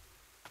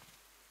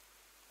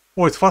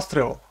 Oh, it's fast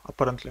travel,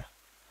 apparently.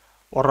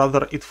 Or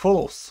rather, it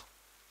follows.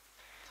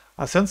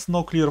 I sense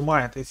no clear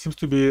mind. It seems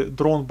to be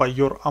drawn by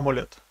your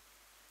amulet.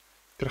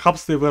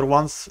 Perhaps they were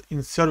once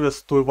in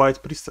service to a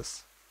white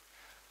priestess.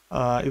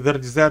 If their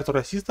desire to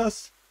assist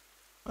us,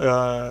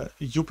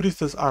 you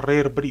priestess are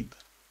rare breed.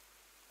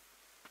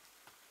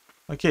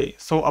 Okay,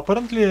 so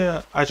apparently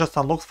I just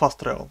unlocked fast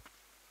travel.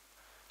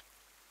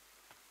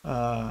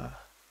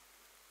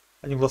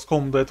 Одним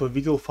глазком до этого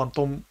видел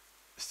фантом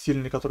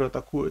сильный, который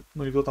атакует.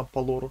 Ну, или кто там по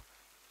лору.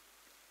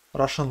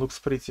 Russian looks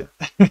pretty.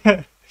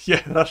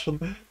 Yeah,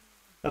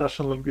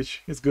 Russian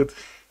language is good.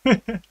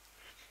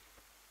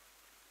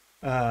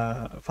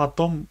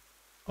 Phantom,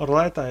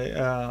 alright,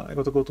 I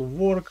gotta go to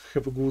work,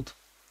 have a good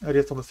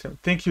rest on the stream.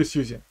 Thank you,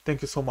 Susie.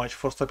 Thank you so much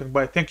for stopping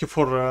by. Thank you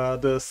for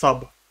the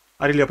sub.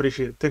 I really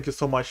appreciate it. Thank you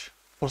so much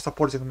for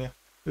supporting me.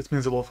 It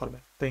means a lot for me.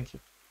 Thank you.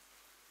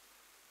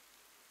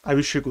 I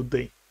wish you a good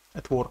day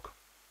at work.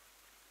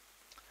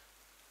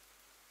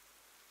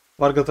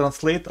 Varga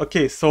translate.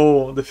 Okay,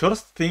 so the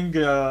first thing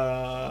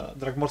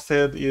Dragmore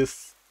said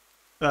is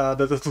that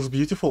it looks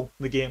beautiful,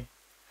 the game.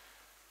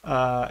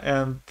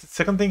 And the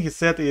second thing he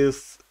said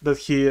is that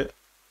he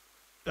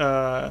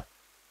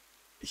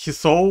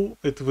saw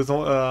it with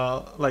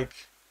like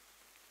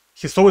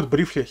he saw it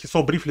briefly. He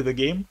saw briefly the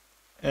game,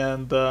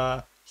 and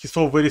he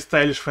saw a very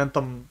stylish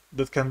phantom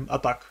that can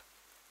attack.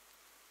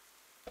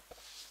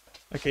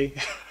 Okay.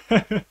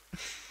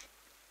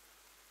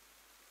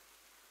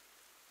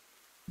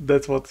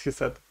 That's what he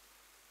said.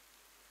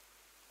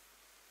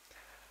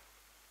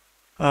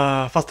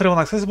 Fast travel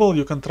inaccessible,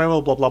 you can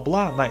travel, blah blah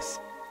blah. Nice.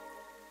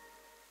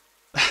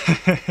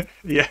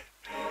 Yeah.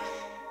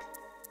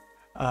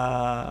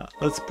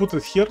 Let's put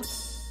it here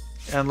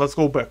and let's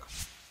go back.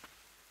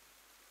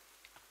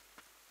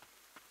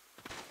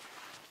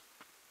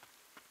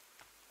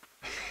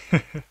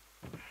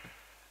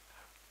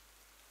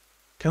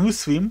 Can we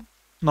swim?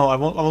 No, I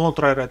will not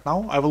try right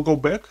now. I will go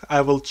back.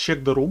 I will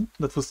check the room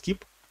that we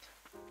skip.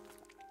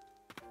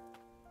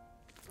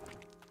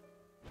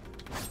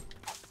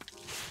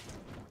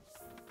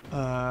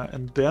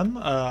 And then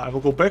I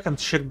will go back and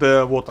check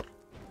the water.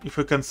 If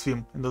we can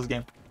swim in this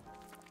game.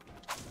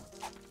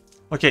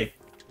 Okay.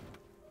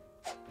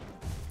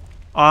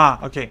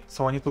 Ah, okay.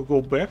 So I need to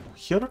go back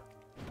here.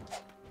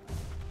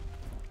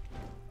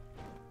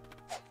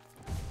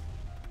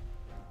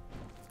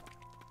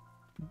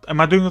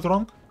 Am I doing it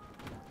wrong?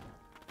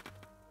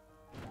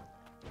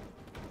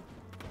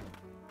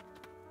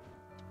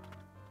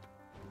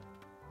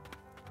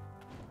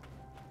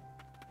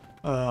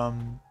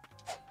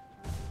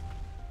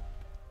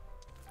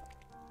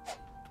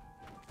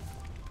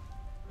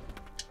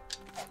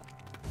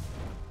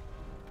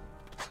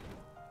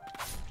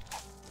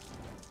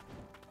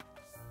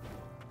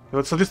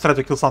 Let's at least try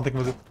to kill something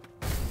with it.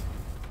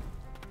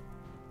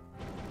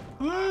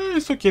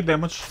 It's okay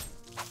damage.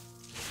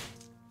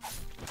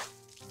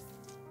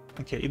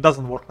 Okay, it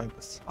doesn't work like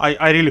this.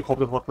 I really hope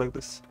it works like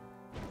this.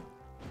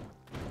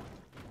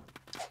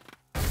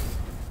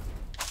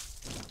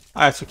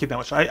 Ah, it's okay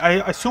damage.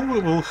 I assume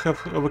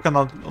we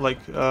cannot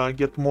like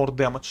get more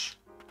damage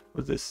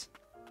with this.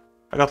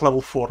 I got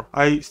level 4.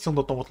 I still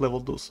don't know what level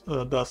does.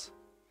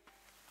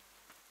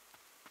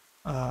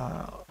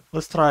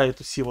 Let's try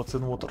to see what's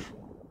in water.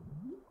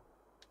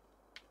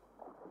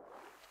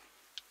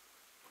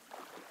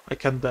 I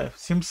can dive.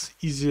 Seems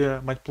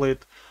easier. Might play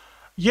it.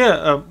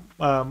 Yeah,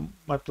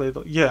 might play it.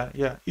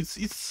 Yeah.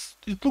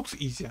 It looks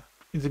easier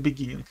in the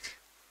beginning.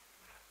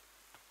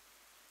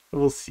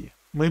 We'll see.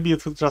 Maybe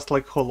it's just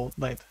like Hollow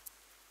Knight.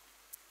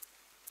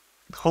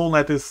 Hollow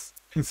Knight is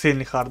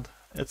insanely hard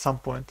at some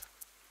point.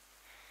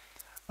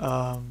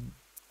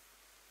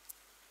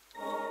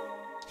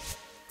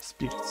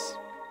 Spirits.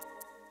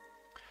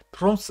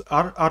 Trolls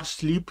are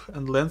sleep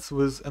and lands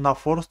with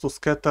enough force to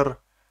scatter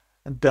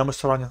and damage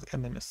surrounding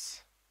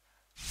enemies.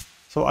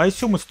 So I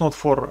assume it's not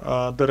for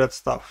the red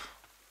stuff.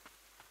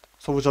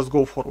 So we just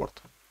go forward.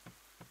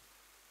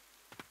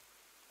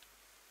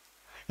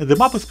 And the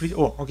map is pretty...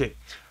 Oh, okay.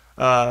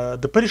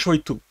 The Perish Way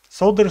 2.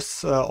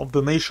 Soldiers of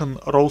the nation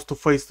rose to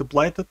face the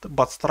Blighted,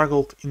 but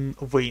struggled in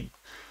vain.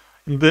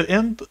 In the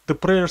end, the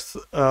prayers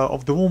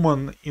of the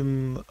woman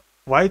in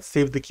white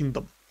saved the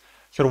kingdom.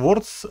 Her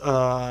words,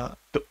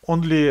 the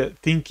only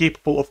thing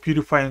capable of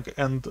purifying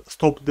and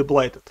stop the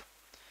Blighted.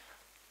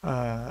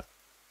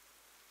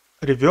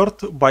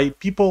 Revered by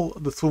people,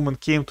 this woman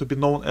came to be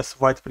known as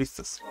White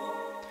Priestess.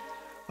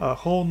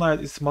 Hollow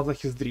Knight is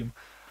Masahi's dream.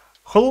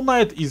 Hollow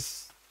Knight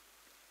is...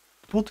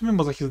 What do you mean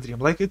Masahi's dream?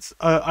 Like, it's...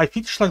 I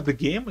finished like the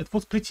game, it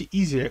was pretty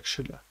easy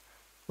actually.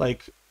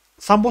 Like,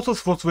 some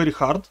bosses was very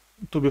hard,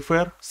 to be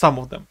fair. Some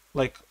of them.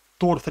 Like,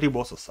 2 or 3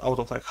 bosses out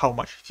of like how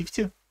much?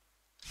 50?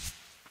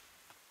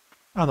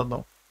 I don't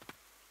know.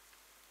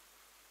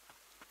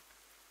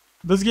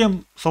 This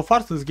game, so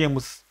far this game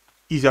was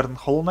easier than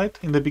Hollow Knight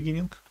in the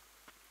beginning.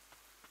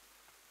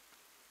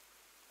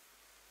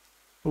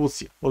 We'll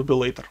see. Will be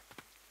later.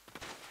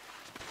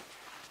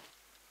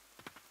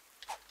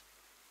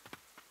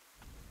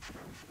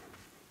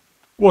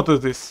 What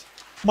is this?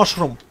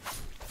 Mushroom.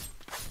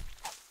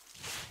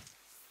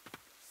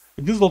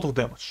 It deals a lot of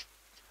damage.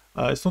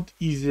 It's not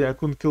easy. I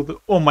couldn't kill the...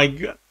 Oh my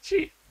god.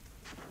 Gee.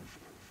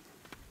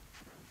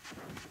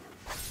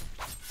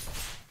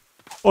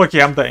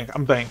 Okay, I'm dying.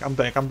 I'm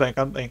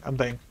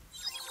dying.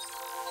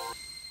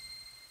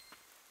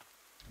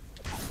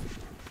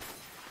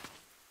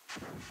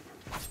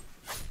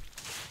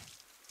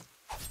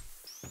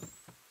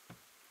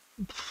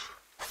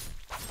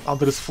 Oh,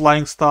 there is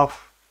flying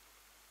stuff.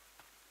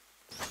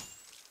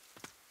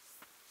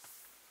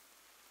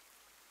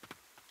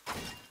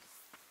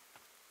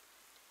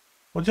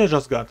 What did I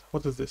just got?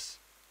 What is this?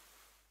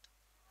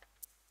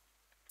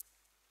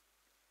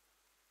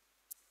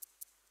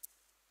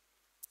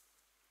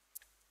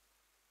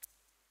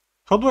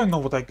 How do I know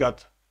what I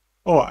got?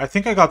 Oh, I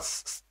think I got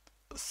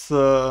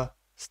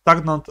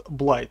stagnant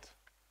blight.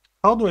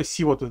 How do I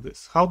see what it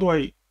is? How do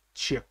I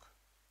check?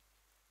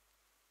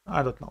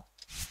 I don't know.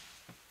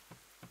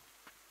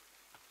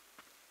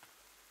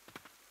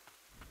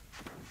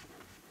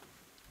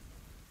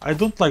 I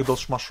don't like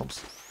those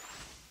mushrooms.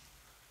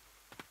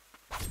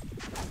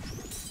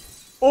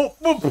 Oh,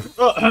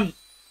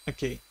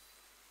 okay.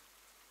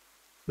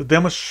 The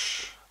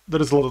damage...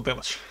 There is a lot of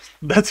damage.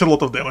 That's a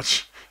lot of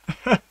damage.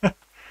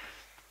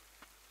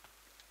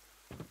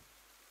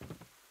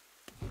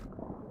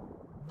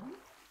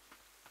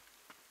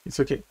 It's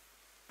okay.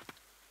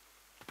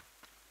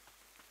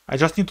 I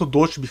just need to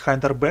dodge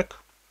behind her back,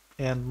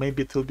 and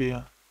maybe it will be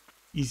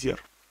easier.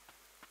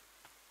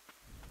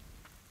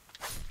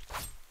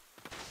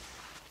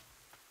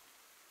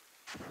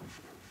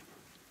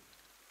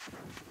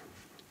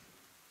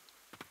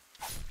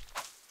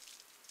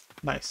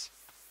 Nice.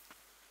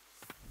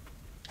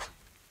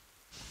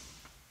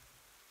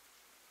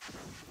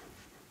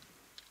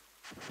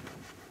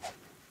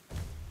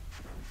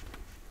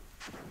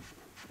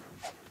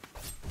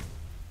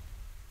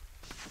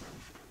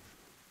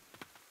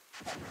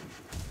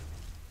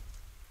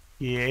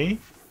 Yay.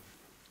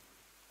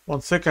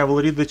 1 sec, I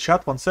will read the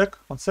chat. 1 sec,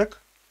 1 sec.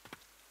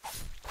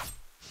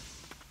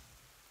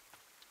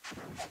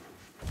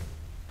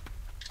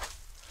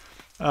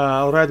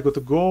 Alright, got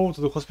to go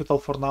to the hospital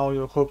for now.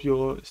 I hope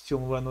you still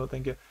well.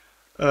 Thank you.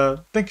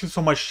 Thank you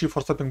so much, Chief,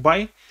 for stopping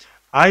by.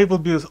 I will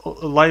be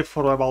live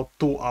for about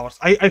 2 hours.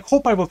 I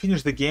hope I will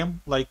finish the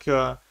game. Like,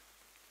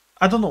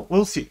 I don't know.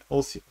 We'll see.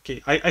 We'll see.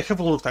 Okay, I have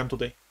a lot of time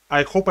today.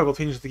 I hope I will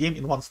finish the game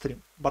in one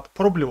stream, but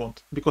probably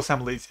won't because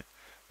I'm lazy.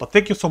 But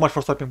thank you so much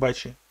for stopping by,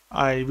 Chi.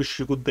 I wish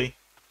you a good day.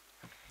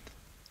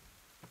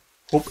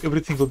 Hope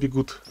everything will be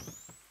good.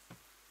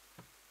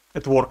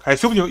 At work. I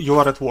assume you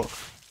are at work.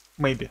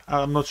 Maybe.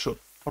 I'm not sure.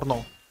 Or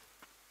no.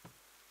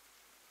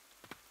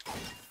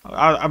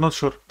 I'm not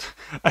sure.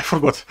 I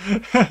forgot.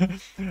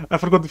 I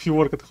forgot if you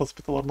work at the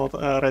hospital or not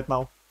right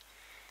now.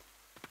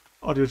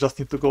 Or you just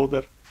need to go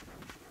there.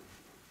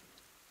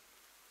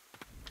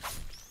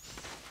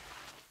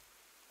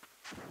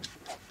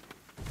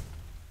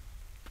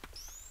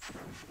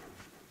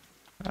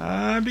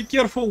 Be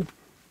careful.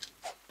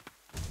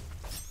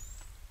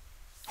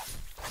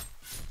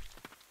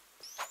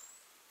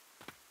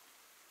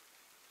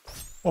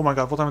 Oh my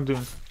god, what am I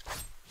doing?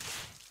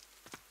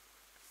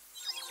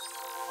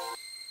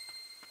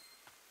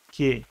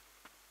 Okay.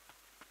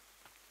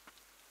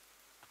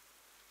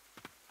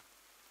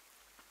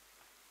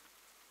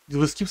 Did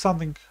we skip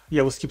something?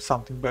 Yeah, we skipped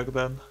something back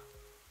then.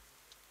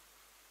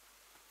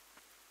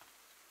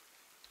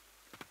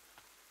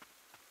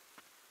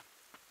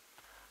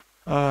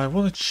 I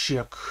wanna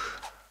check.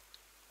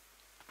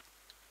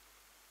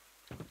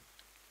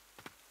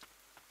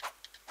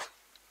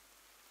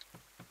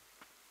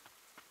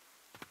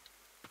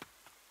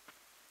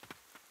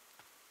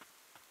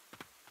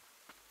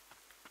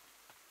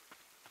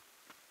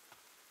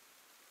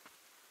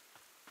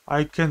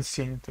 I can't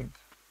see anything.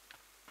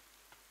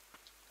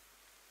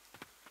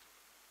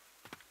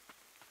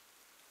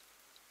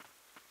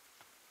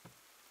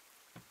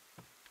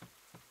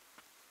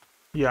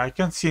 Yeah, I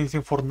can't see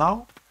anything for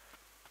now.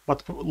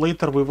 But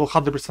later we will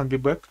 100% be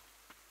back.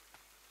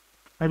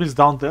 Maybe it's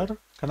down there.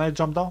 Can I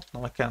jump down?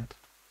 No, I can't.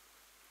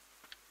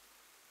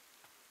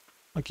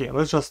 Okay,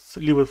 let's just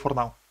leave it for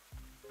now.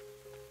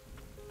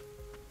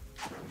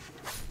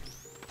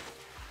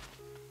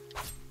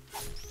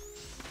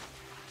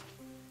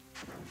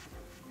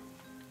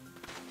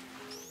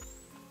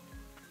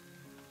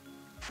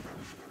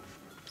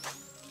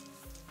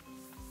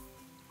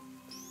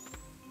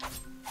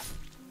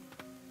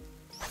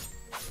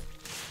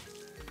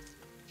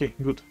 Okay,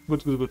 good,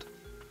 good, good, good.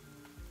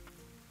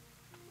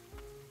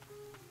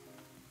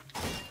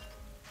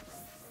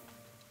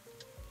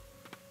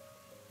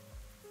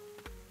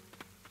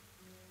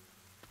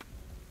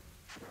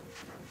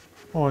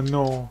 Oh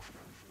no.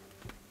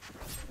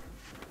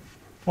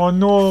 Oh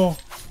no.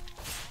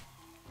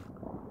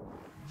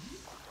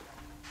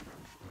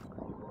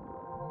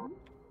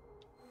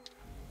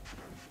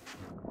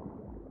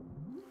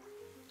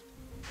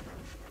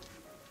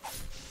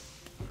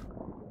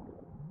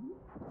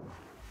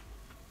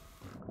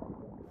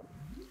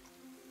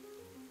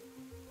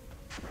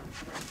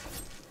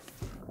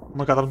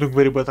 Oh my god, I'm doing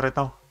very bad right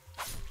now.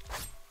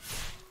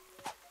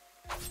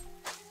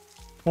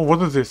 Oh,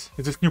 what is this?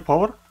 Is this new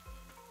power?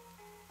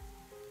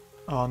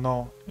 Oh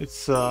no,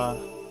 it's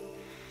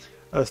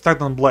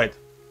stagnant blight.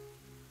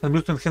 And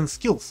used to enhance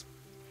skills.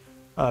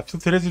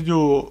 Filthy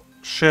residue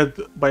shed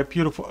by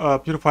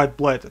purified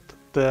blight.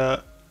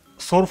 The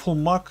sorrowful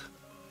mark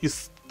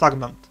is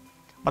stagnant,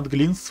 but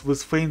glints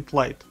with faint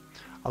light.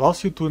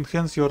 Allows you to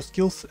enhance your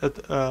skills at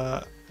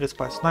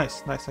respite.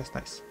 Nice, nice, nice,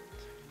 nice.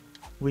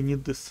 We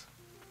need this.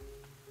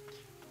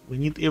 We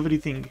need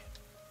everything.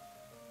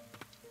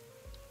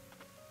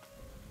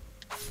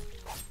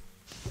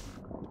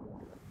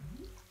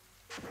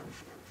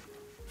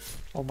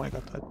 Oh my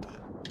god, I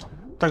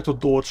try to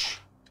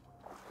dodge.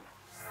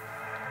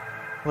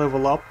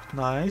 Level up,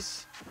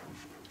 nice.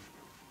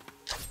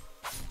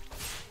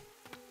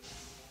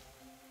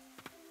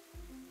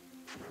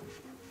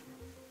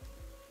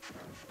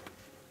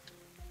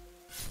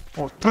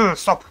 Oh,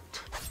 stop!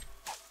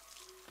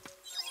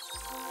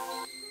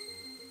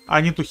 I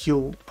need to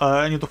heal.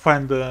 I need to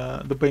find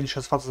the bench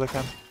as fast as I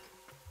can.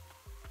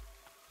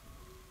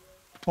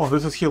 Oh,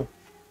 this is heal.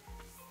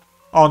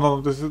 Oh no,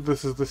 this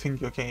is the thing.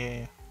 Okay, yeah,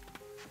 yeah.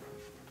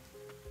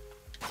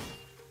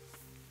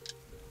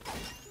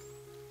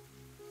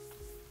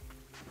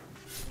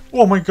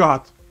 Oh my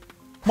god!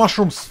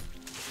 Mushrooms!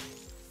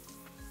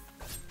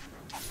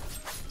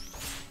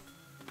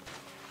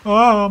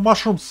 Ah,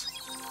 mushrooms!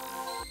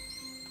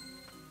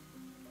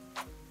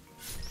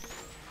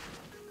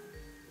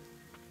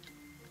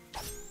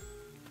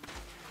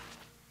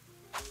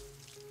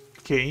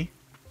 Okay.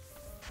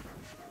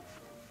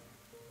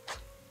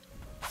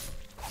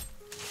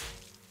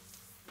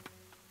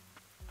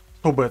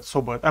 So bad,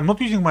 so bad. I'm not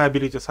using my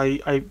abilities.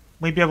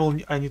 Maybe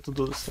I need to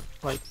do this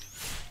like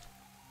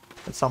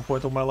at some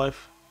point of my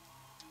life.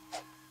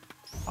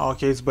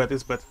 Okay, it's bad,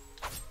 it's bad.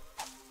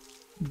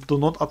 Do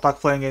not attack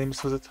flying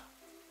enemies with it.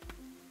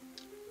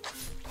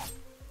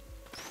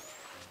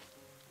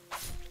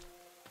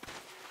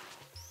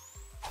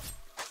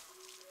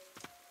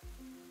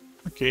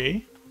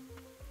 Okay.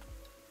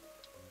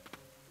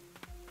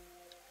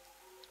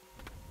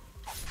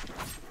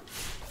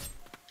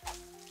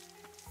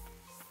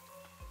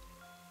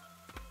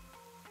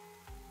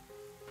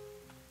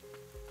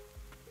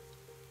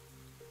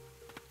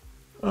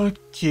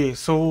 Okay,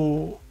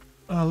 so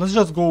let's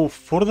just go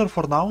further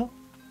for now,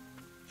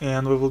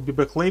 and we will be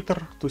back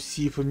later to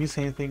see if we miss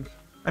anything.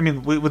 I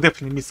mean, we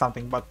definitely miss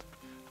something, but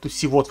to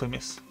see what we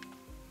miss.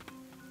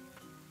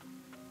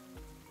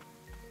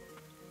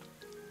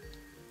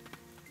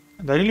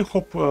 And I really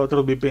hope there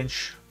will be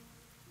bench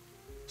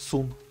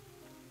soon.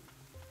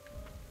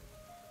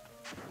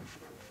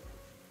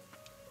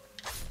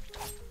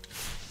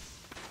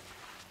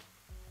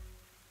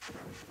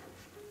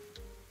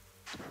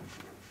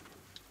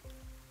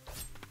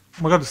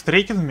 Oh my god, it's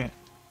tracking me.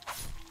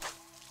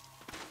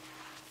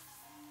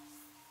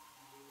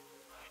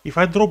 If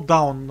I drop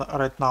down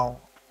right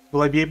now,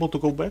 will I be able to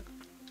go back?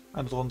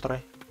 I don't want to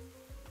try.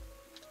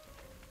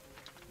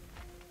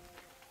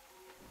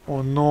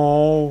 Oh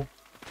no.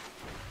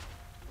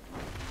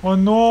 Oh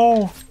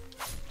no.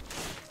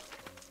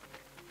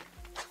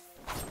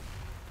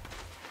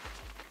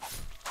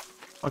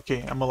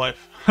 Okay, I'm alive.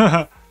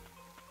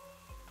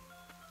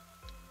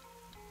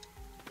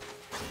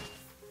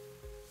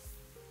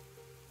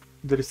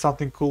 There is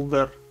something cool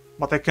there,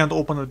 but I can't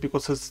open it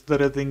because it's the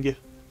red thingy.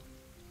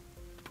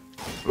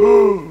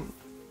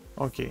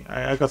 Okay,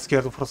 I got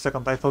scared for a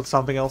second. I thought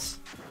something else.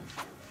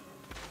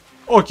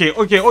 Okay.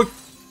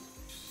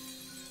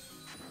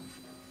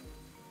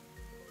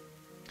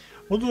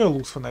 What do I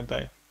lose when I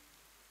die?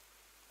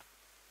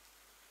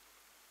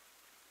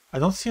 I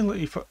don't see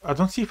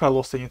if I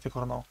lost anything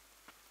or no.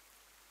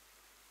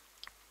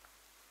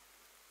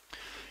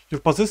 You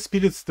possess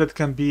spirits that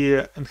can be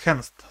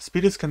enhanced.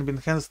 Spirits can be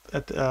enhanced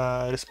at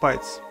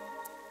respites.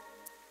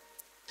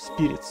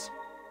 Spirits.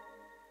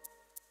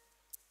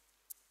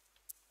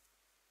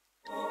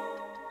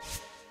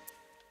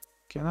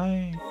 Can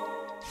I?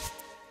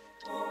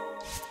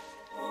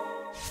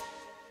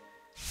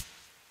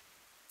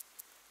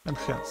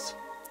 Enhance.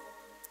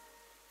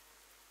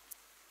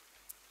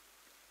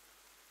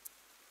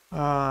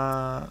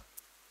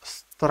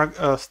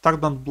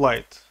 Stagnant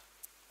Blight.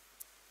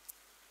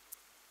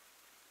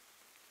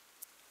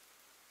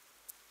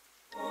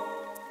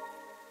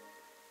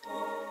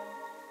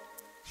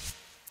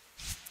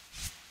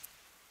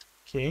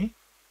 Okay.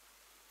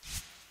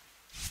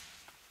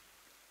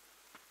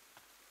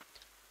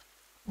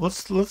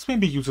 Let's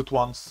maybe use it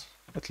once,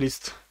 at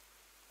least.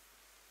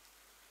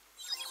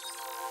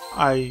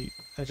 I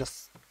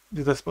just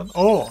did I spawn?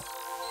 Oh,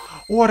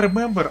 I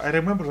remember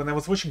when I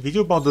was watching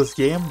video about this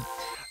game.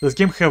 This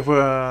game have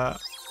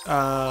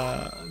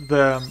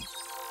the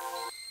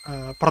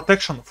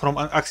protection from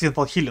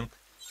accidental healing.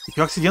 If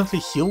you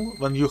accidentally heal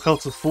when your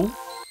health is full,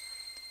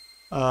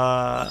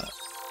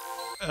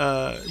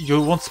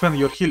 you won't spend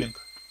your healing.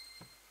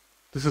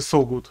 This is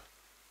so good.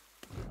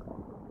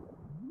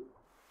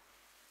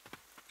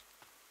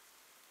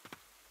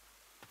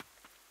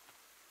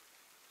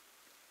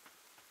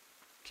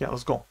 Okay,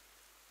 let's go.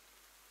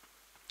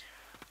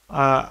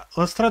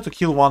 Let's try to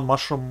kill one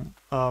mushroom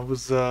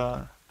with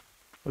the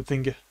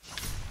thingy.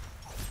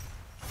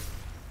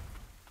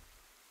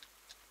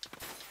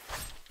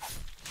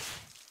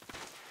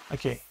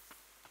 Okay.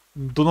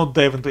 Do not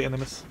dive into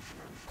enemies.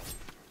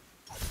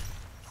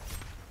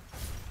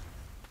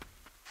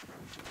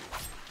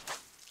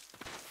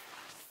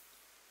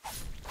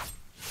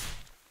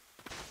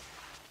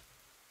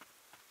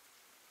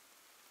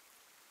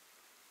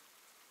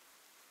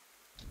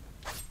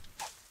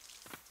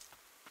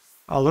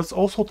 Let's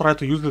also try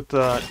to use it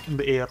in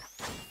the air.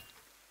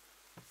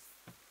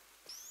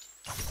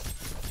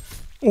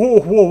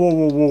 Oh,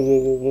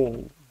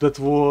 whoa. That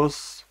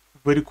was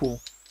very cool.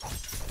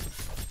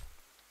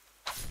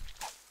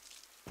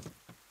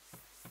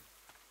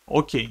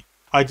 Okay,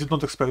 I did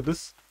not expect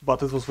this,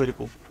 but it was very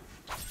cool.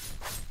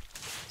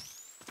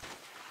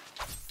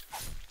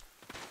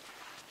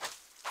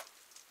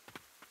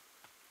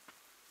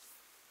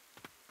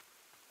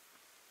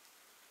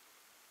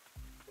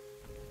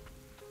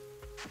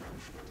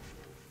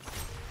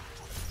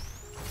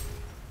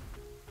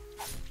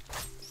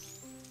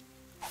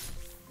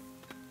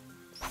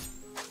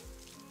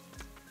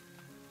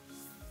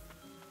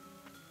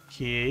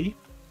 Okay.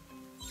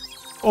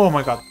 Oh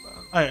my god.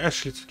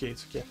 Actually,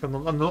 it's okay. I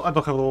don't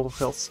have a lot of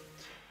health.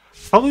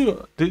 How do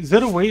you... Is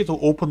there a way to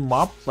open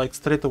map, like,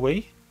 straight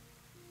away?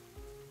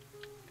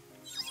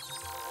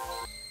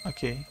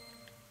 Okay.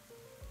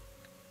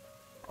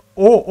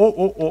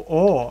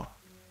 Oh.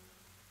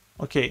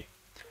 Okay.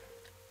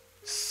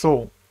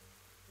 So.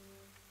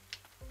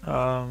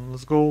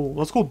 Let's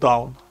go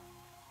down.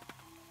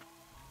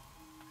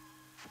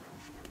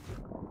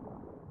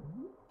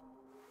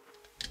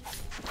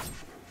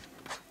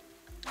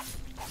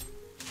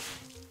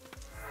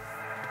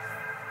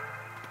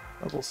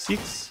 Level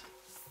 6.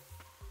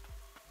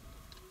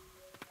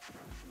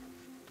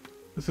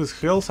 This is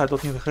health, I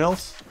don't need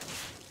health.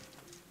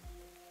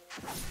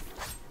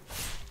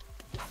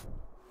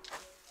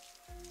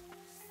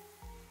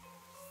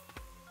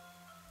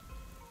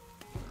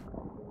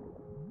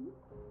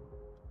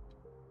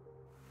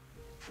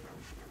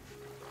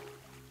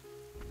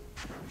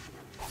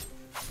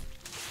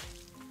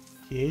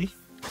 Okay.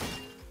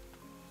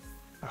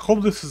 I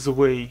hope this is the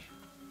way.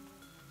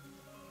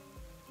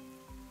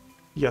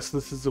 Yes,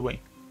 this is the way.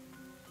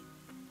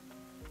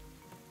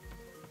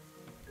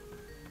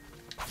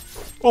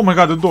 Oh my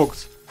god, the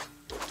dogs!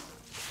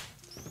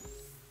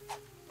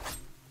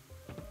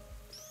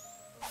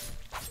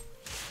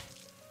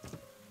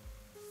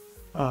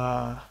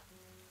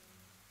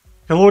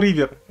 Hello,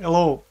 River.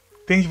 Hello.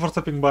 Thank you for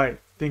stopping by.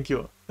 Thank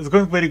you. It's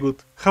going very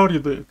good. How are you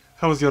doing?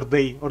 How's your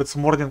day? Or it's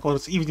morning or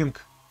it's evening?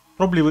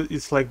 Probably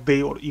it's like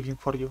day or evening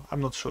for you.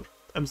 I'm not sure.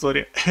 I'm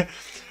sorry.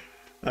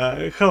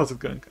 How is it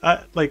going?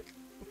 Like,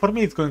 for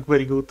me it's going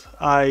very good.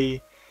 I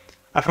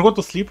forgot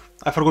to sleep.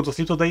 I forgot to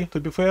sleep today,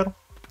 to be fair.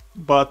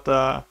 But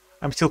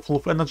I'm still full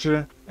of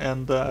energy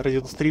and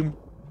ready to stream.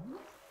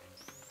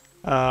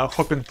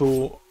 Hoping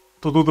to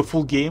do the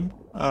full game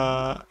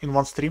in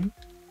one stream.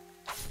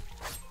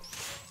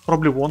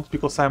 Probably won't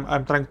because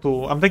I'm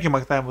taking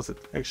my time with it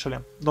actually.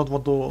 Don't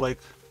want to like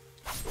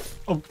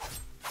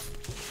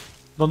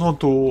don't want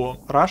to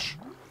rush,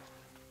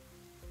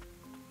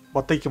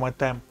 but taking my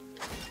time.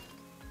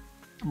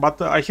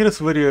 But I hear it's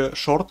very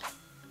short,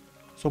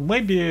 so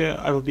maybe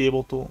I will be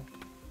able to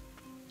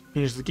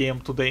finish the game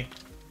today.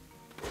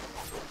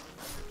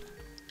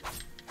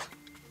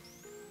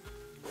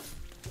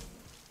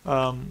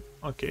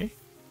 Okay.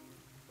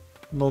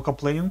 No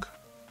complaining.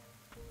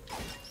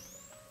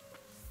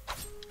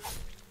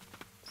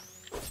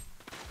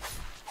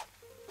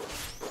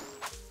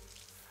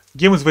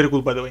 Game is very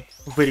good, by the way.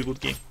 Very good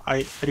game.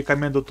 I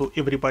recommend it to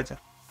everybody.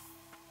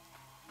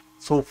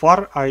 So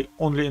far, I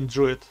only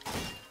enjoy it.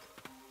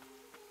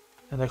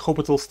 And I hope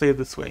it will stay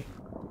this way.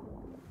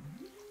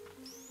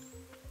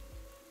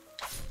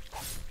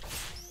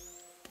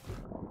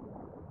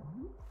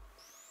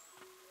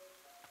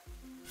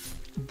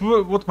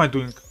 What am I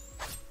doing?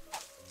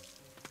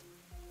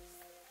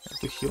 I have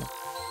to heal.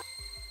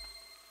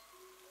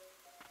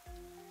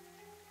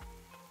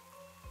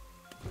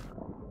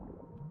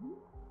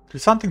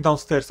 There's something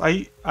downstairs.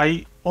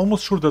 I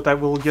almost sure that I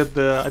will get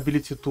the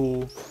ability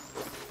to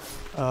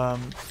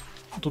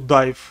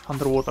dive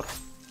underwater.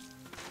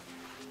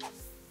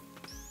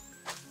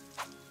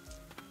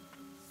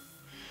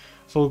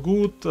 So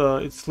good.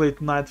 It's late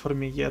night for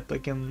me yet. I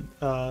can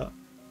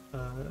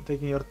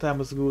taking your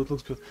time is good.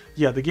 Looks good.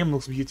 Yeah, the game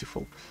looks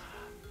beautiful.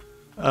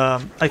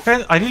 I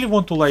really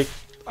want to like.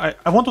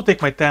 I want to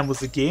take my time with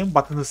the game,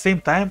 but at the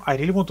same time, I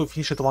really want to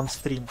finish it one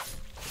stream.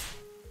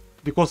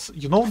 Because,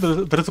 you know,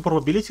 there is a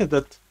probability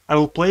that I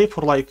will play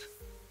for like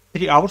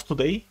 3 hours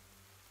today,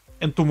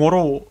 and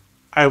tomorrow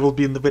I will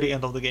be in the very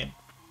end of the game.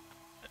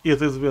 It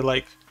is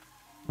like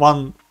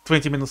one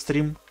 20-minute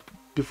stream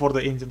before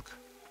the ending.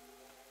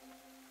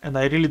 And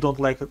I really don't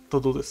like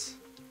to do this.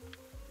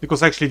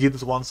 Because I actually did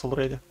it once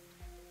already.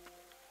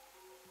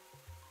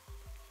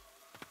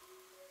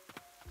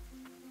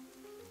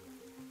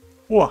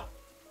 Oh!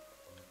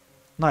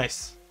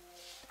 Nice.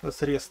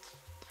 Let's rest.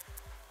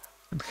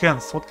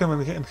 Enhance. What can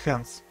we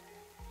enhance?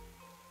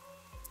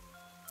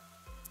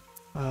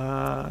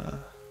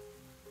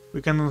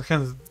 We can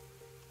enhance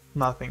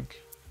nothing.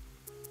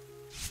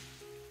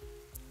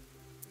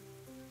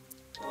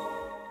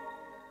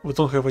 We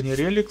don't have any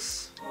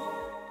relics.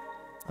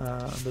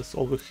 That's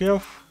all we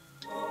have.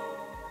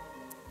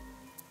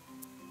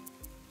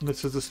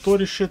 This is the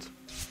story sheet.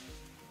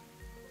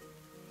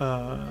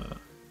 Have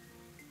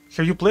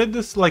you played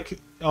this, like,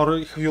 or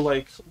have you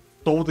like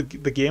told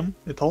the game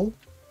at all,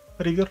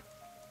 River?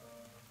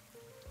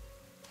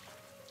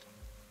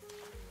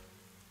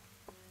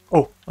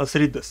 Oh, let's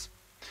read this.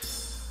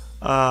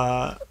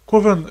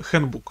 Coven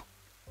Handbook.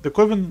 The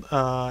Coven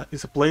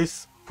is a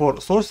place for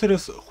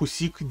sorcerers who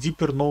seek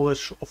deeper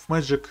knowledge of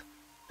magic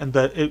and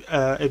the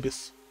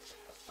abyss.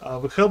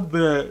 We help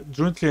the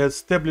jointly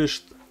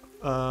established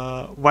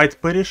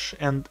White Parish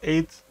and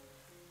aid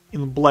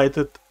in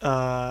blighted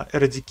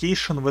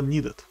eradication when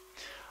needed.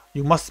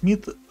 You must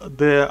meet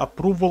the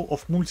approval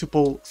of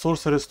multiple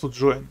sorcerers to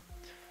join.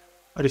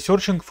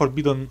 Researching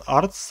forbidden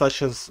arts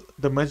such as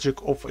the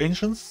magic of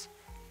ancients,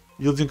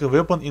 wielding a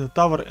weapon in a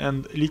tower,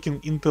 and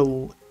leaking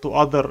intel to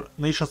other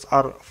nations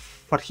are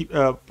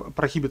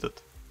prohibited.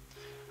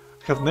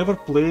 Have never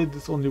played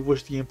this, only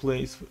watched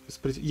gameplay. It's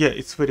pretty, yeah,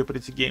 it's very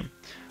pretty game.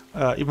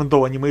 Even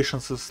though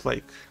animations is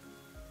like,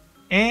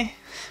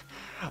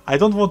 I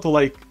don't want to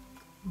like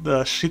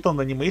the shit on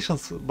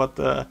animations, but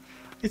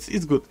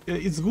it's good.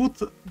 It's good,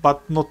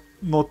 but not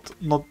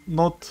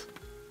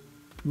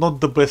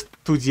the best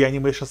 2D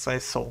animations I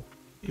saw,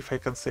 if I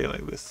can say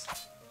like this.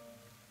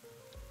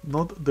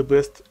 Not the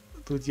best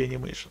 2D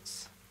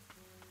animations.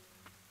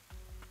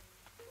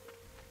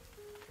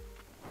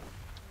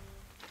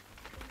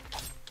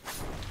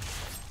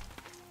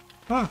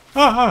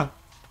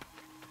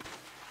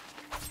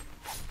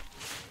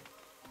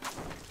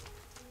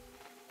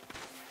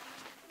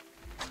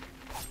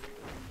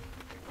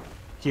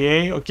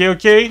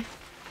 Okay.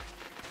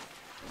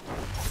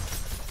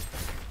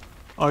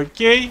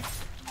 Okay.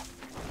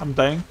 I'm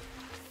dying.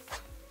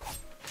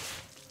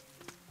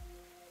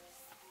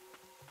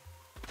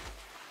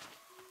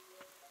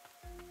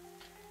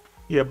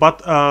 Yeah, but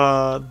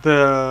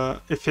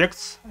the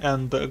effects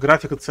and the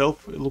graphic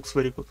itself, it looks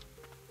very good.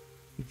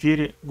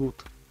 Very good.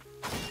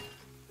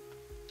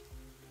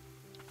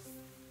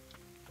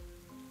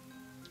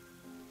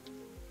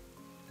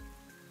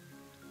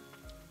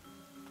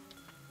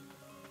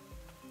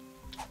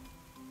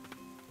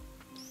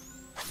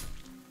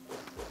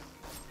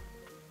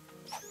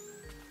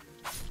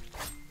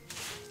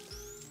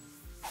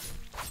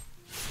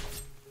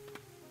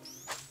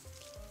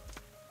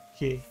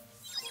 Okay.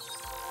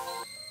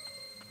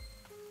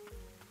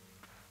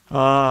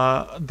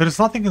 There's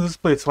nothing in this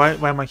place. Why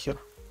am I here?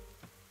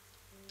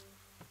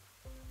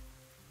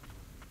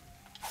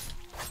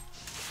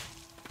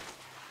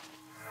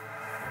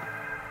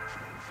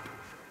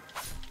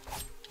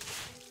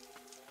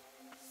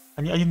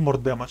 I need more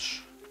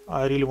damage.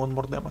 I really want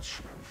more damage.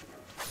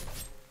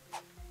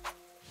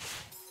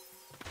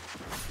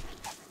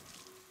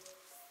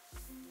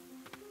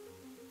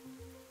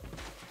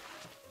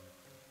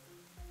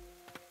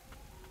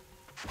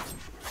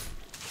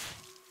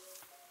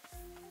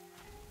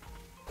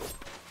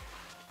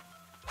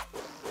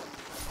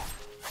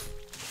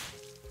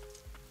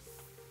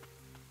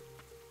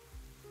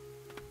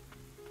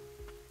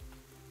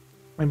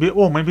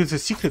 Maybe it's a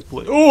secret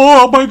place.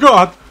 Oh my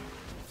god!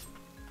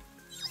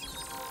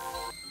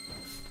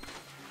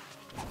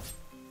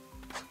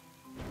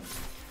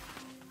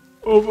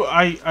 Oh,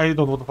 I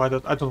don't want to fight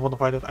it. I don't want to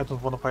fight it. I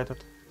don't want to fight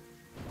it.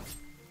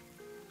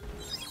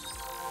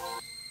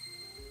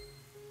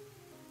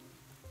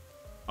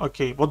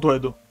 Okay, what do I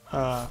do?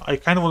 I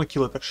kind of want to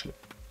kill it actually.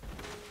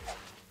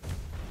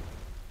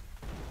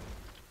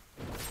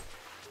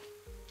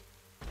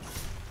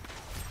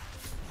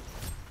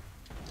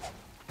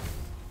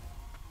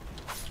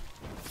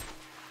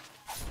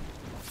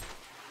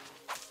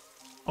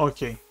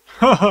 Okay.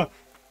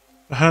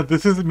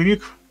 This is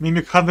Mimic.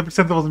 Mimic,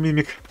 100% was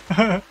Mimic.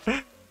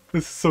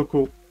 This is so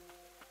cool.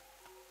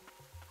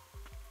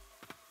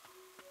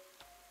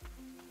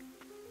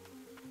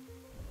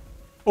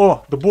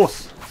 Oh, the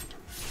boss.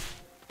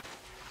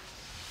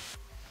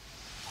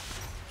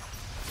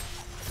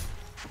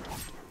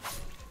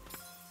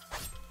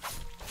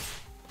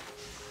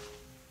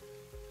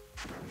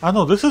 I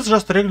know, this is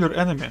just a regular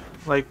enemy.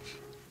 Like...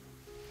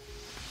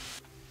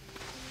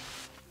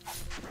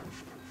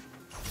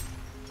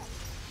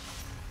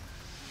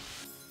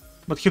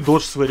 But he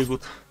dodges very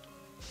good.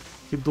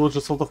 He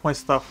dodges all of my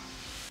stuff.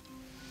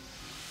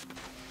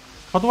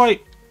 How do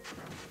I...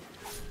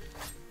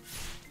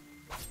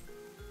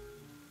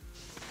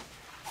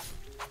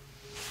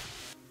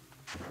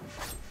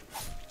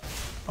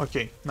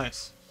 Okay,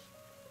 nice.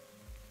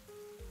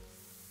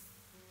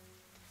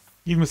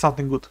 Give me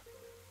something good.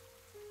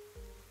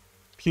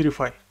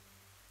 Purify.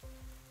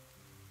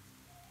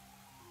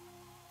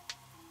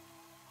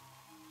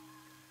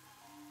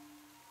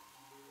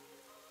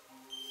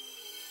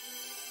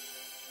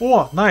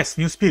 Oh, nice!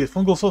 New spirit.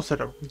 Fungal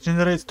sorcerer. It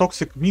generates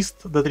toxic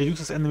mist that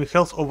reduces enemy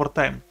health over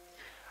time.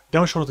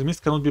 Damage from the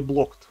mist cannot be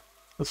blocked.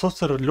 The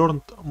sorcerer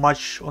learned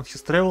much on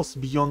his travels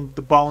beyond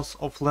the bounds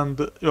of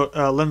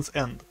Land's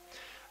End.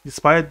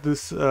 Despite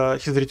this,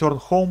 his return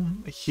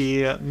home,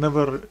 he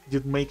never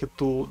did make it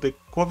to the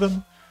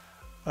Coven,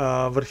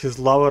 where his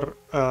lover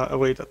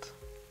awaited.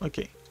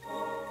 Okay.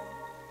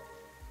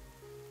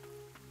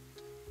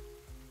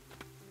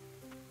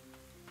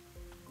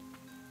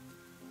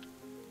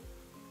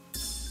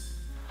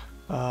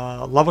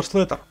 Lover's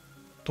letter.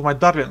 To my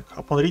darling,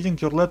 upon reading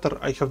your letter,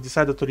 I have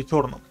decided to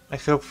return. I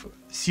have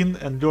seen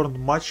and learned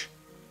much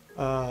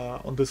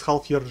on this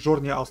half-year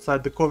journey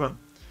outside the Coven.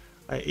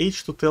 I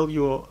age to tell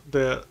you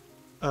the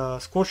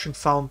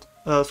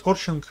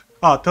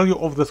tell you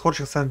of the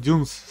scorching sand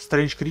dunes,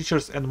 strange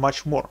creatures, and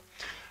much more.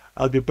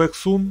 I'll be back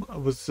soon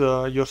with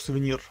your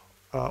souvenir.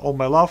 All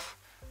my love,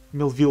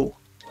 Millville.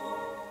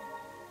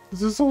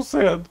 This is so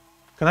sad.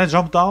 Can I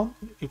jump down?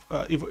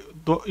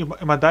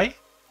 Am I die?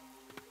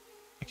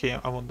 Okay,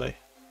 I won't die.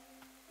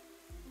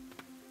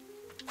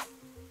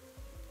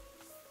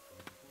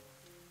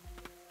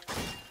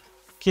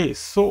 Okay,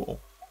 so...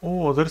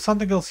 Oh, there's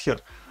something else here.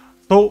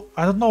 So,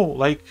 I don't know,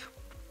 like...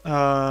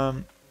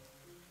 there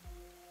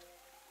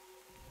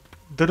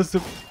is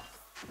a...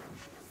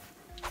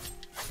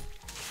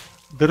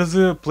 There is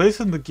a place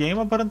in the game,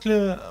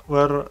 apparently,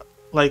 where,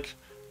 like,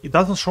 it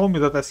doesn't show me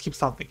that I skipped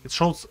something. It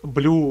shows a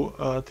blue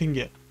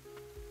thingy.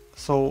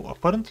 So,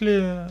 apparently...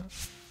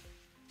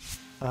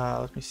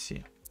 let me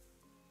see.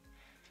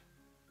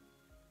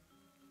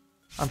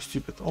 I'm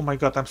stupid. Oh my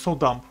god, I'm so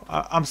dumb.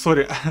 I'm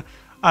sorry.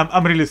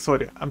 I'm really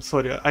sorry. I'm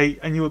sorry.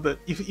 I knew that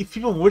if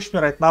people watch me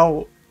right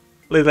now,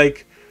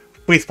 like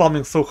face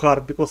palming so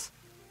hard because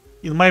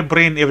in my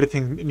brain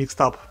everything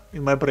mixed up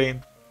in my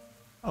brain.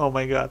 Oh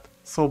my god,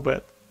 so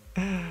bad.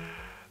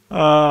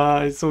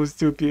 It's so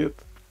stupid.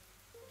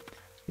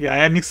 Yeah,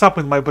 I mix up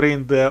in my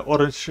brain the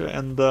orange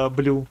and the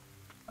blue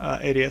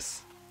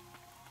areas.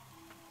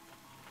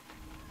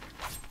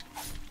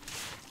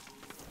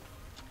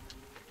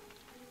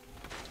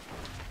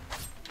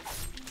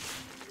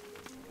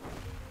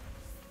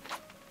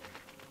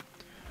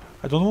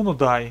 I don't want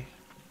to die.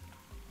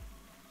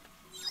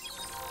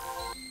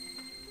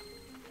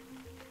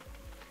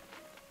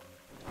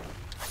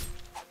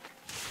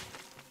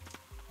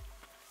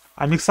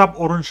 I mix up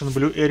orange and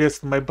blue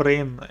areas in my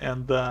brain,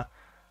 and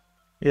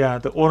yeah,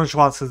 the orange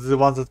ones is the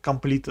ones that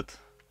completed.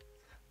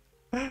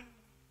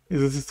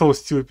 This is so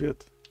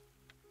stupid.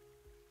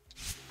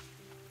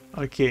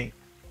 Okay.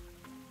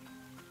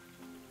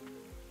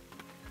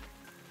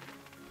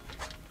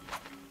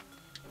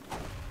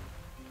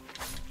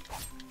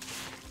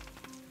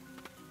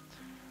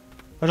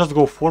 Let's just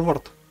go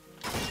forward.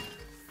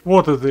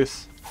 What is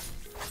this?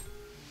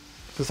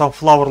 This is some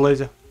flower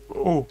lady.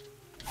 Oh.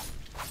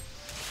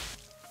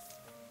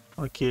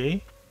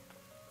 Okay.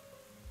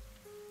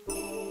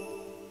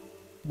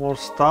 More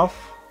stuff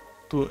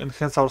to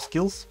enhance our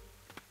skills.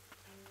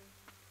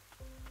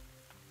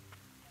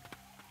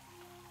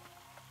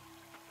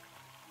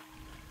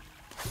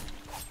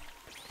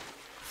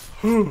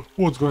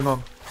 What's going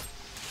on?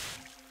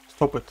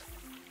 Stop it.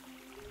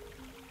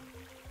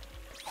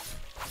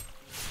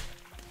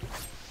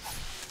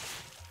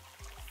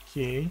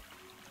 Okay.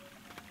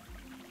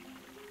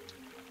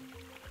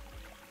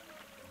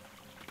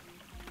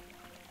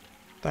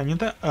 I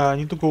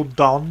need to go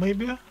down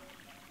maybe.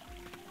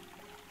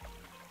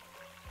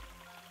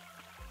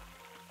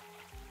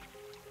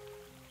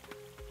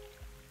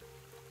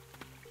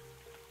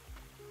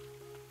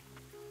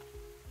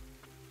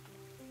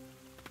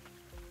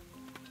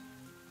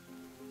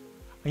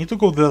 I need to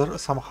go there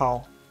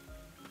somehow,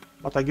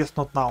 but I guess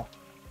not now.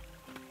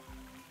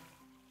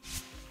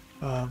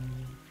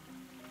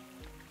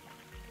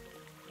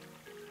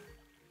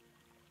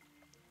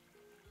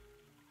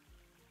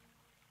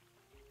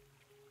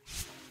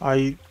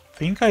 I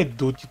think I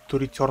do need to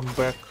return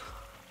back.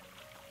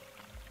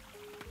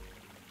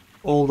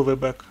 All the way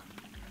back.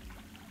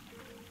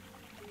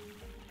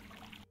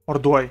 Or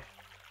do I?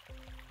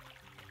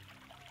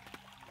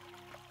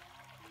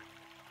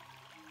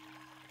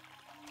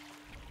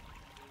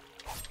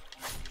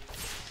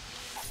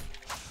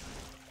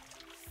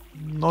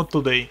 Not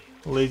today,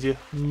 lady.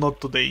 Not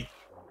today.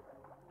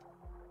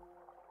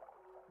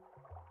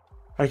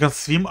 I can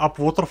swim up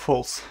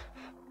waterfalls.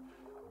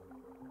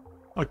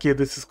 Okay,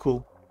 this is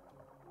cool.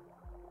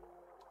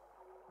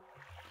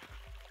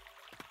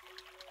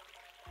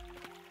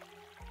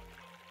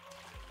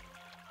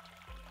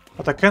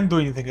 But I can't do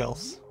anything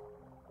else.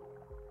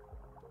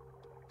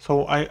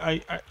 So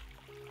I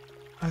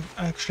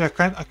actually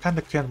I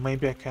kinda can.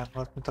 Maybe I can.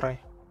 Let me try.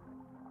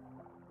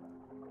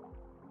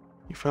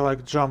 If I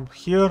like jump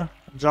here,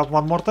 jump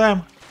one more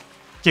time.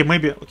 Okay,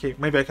 maybe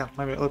I can.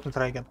 Maybe let me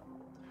try again.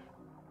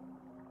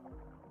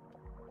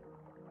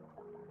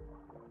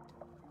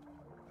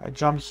 I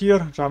jump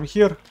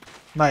here.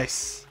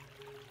 Nice.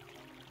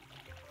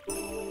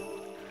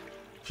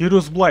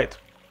 Furious Blight.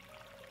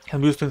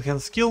 Can be used to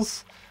enhance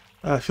skills.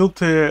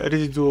 Filthy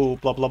residue,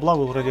 blah blah blah.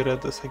 We already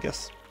read this, I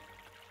guess.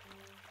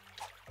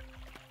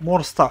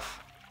 More stuff.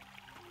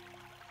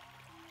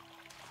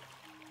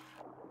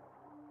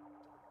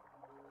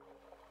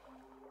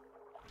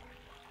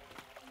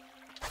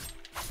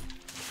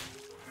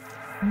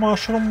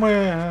 Mushroom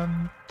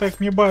Man,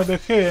 take me by the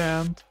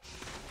hand.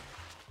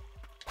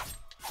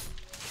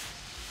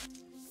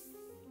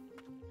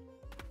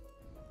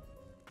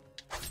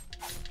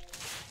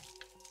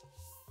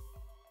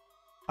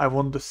 I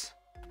want this.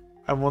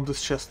 I want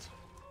this chest.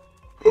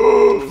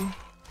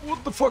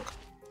 What the fuck?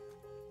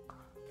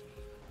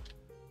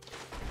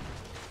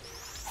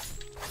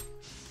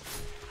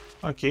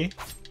 Okay.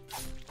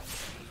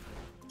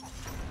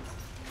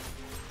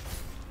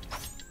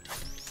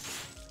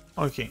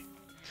 Okay.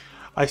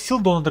 I still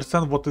don't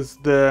understand what is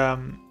the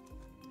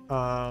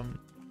how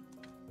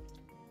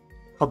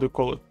do you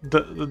call it?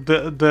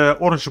 The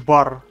orange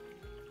bar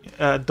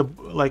at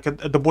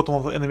the bottom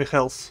of the enemy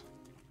health.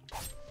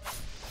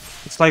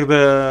 It's like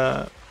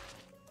the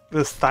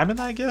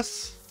stamina, I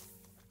guess.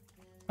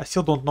 I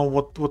still don't know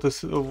what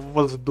does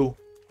it do.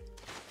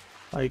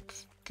 Like,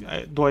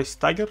 do I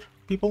stagger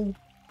people?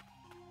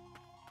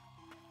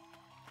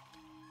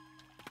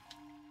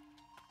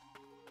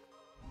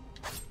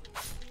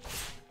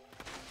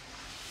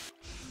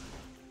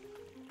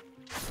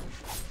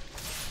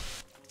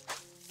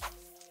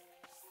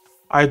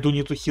 I do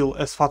need to heal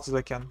as fast as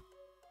I can.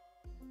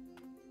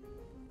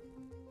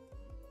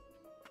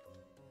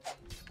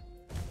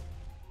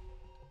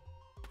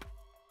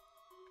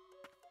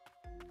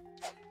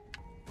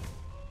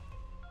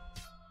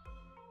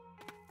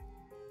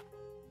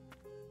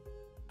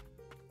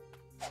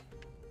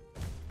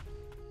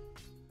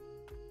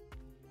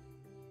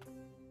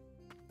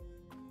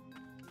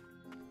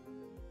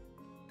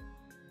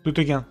 Do it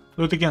again.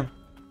 Do it again.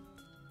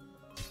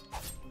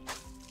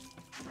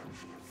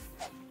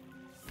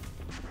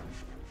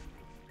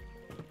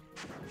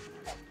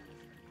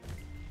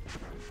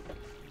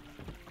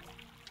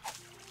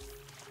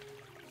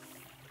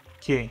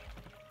 Okay.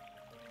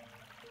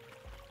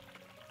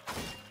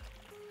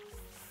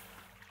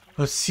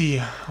 Let's see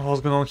what's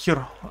going on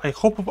here. I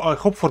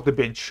hope for the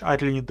bench. I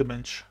really need the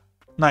bench.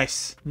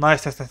 Nice.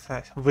 Nice.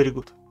 Very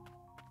good.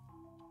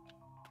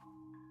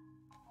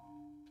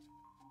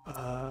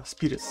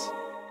 Spirits.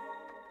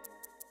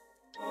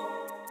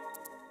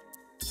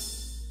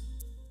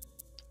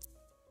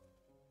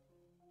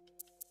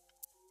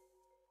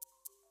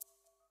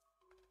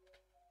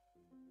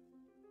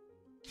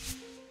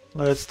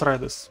 Let's try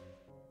this.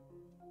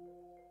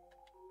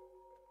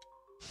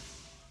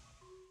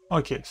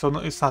 Okay, so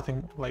it's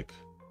nothing like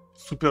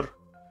super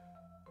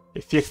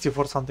effective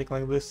or something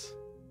like this.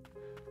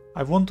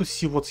 I want to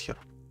see what's here.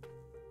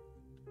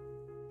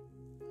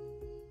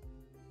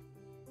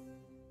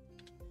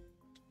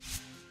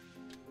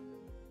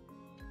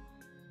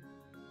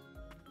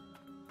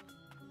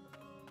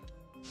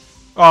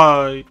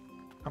 I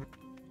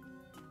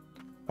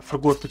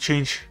forgot to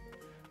change.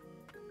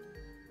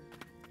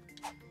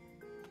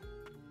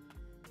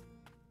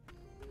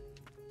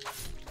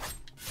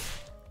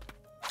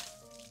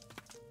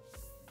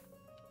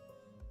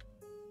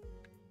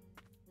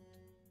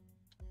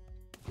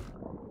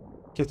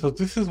 Okay, so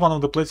this is one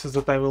of the places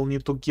that I will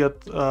need to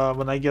get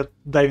when I get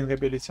diving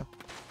ability.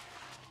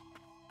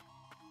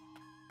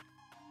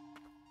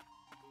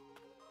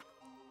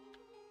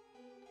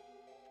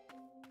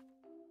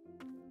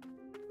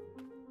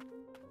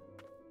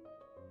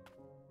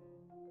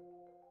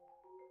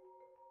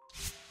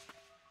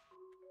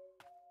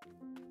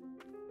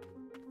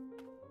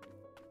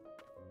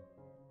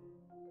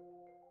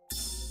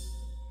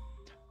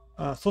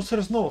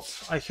 Sorcerer's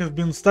Notes. I have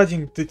been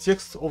studying the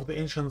text of the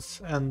ancients,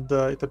 and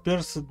it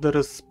appears there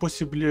is a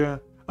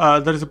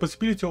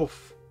possibility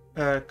of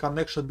a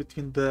connection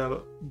between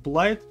the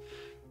Blight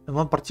and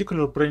one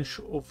particular branch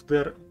of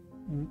their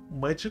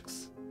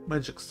magics.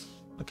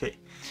 Okay.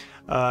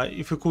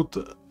 If we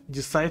could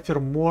decipher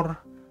more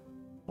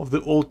of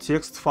the old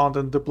text found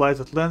in the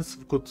Blighted Lands,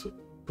 we could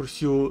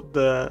pursue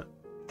the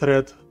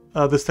thread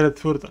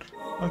further.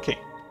 Okay.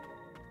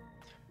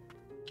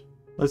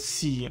 Let's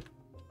see.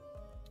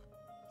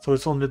 So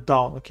it's only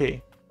down,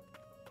 okay.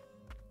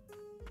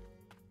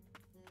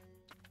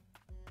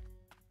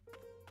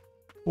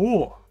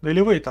 Oh, the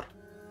elevator.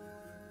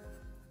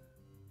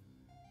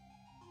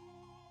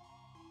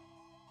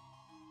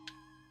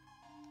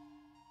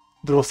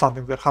 There was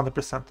something there,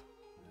 100%.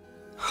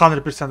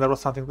 100% there was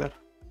something there.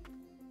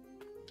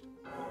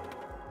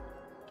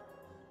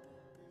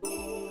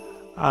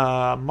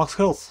 Max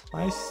health,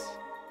 nice.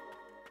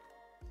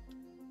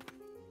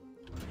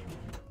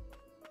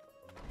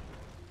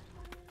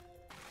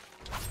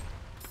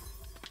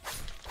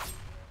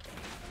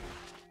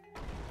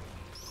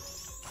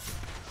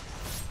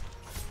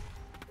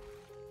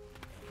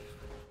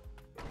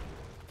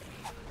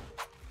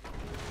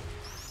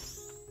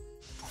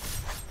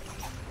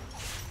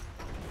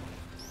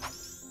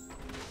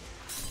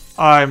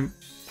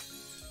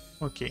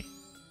 Okay.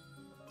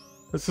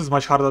 This is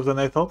much harder than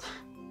I thought.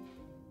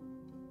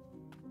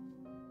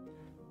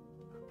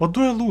 What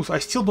do I lose? I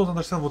still don't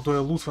understand what do I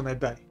lose when I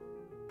die.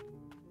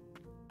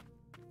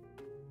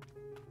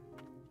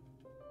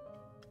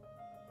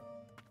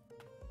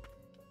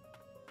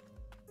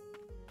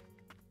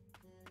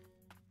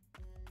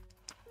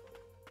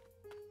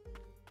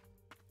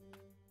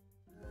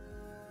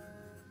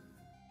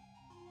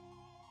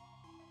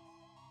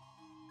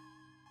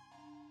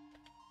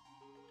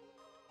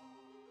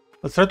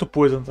 Let's try to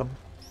poison them.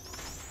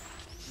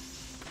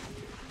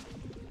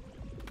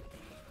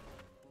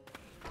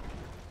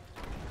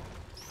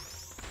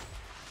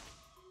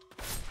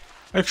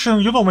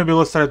 Actually, you know, maybe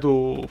let's try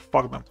to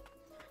fuck them.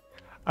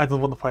 I don't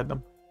want to fight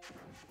them.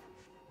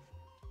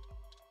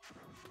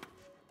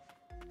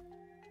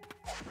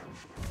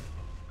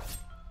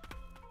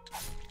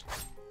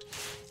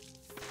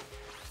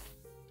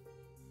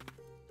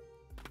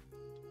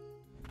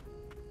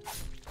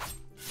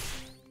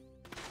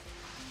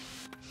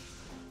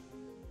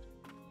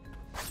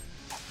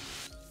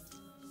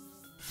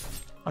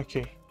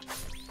 Okay.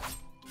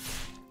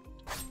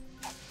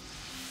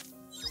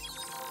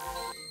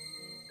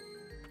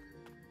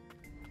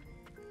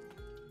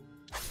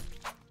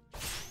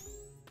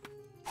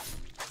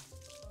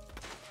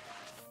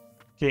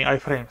 Okay,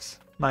 iframes.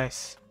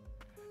 Nice.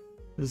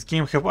 This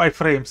game have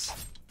iframes.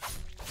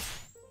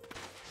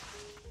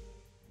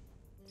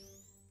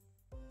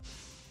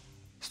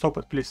 Stop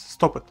it, please.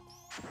 Stop it.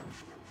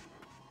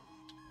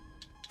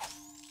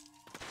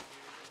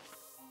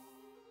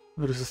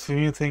 There is a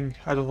swimming thing.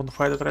 I don't want to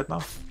fight it right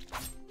now.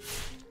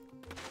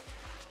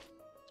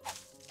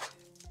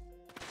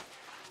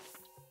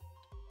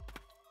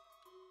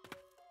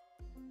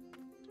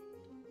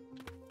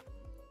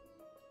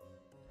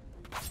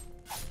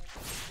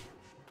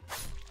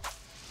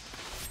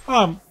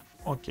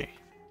 Okay.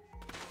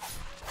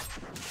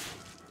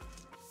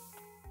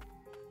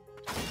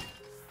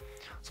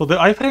 So the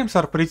iframes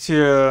are pretty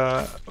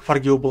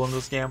forgivable in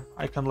this game.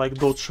 I can like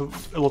dodge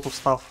a lot of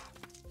stuff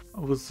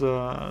with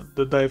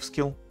the dive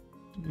skill.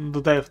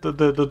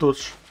 The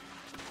dodge.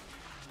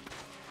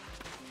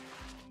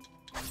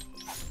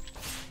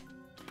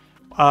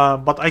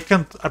 But I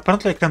can't,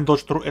 apparently I can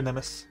dodge through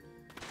enemies.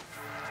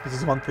 This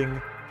is one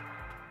thing.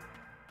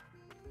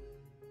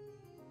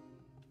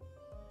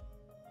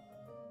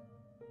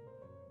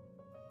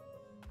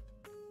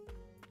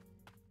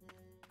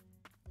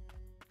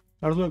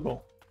 Where do I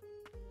go?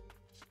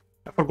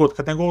 I forgot,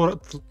 can I go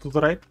to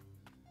the right?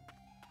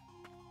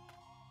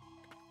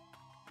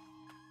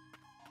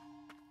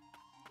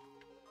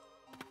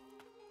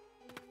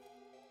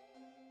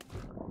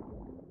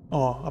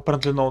 Oh,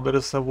 apparently no, there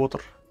is water.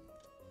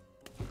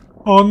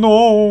 Oh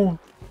no!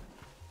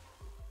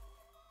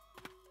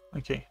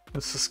 Okay,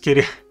 this is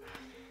scary.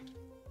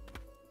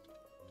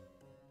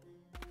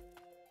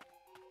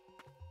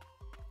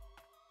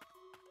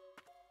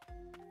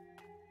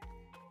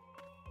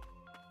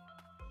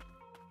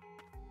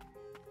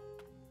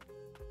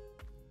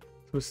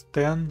 So it's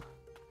 10.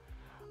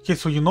 Okay,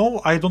 so you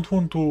know, I don't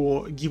want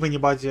to give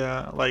anybody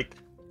like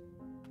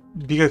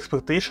big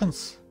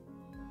expectations.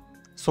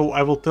 So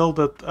I will tell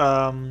that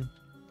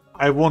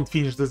I won't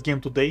finish this game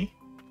today.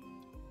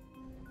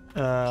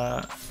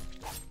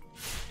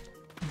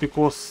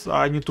 Because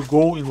I need to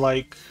go in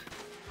like...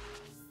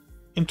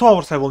 In 2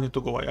 hours I will need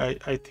to go,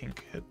 I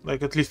think.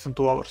 Like at least in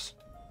 2 hours.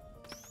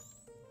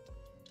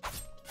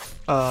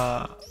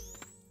 But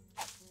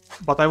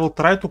I will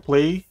try to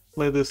play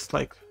this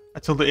like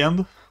until the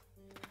end.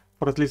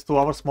 For at least 2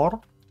 hours more.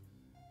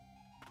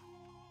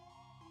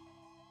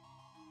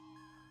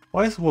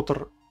 Why is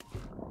water...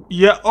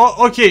 Yeah,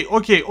 oh, okay,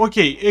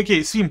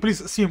 swim,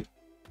 please, swim.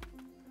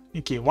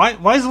 Okay,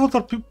 why is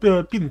water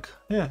pink?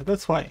 Yeah,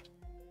 that's why.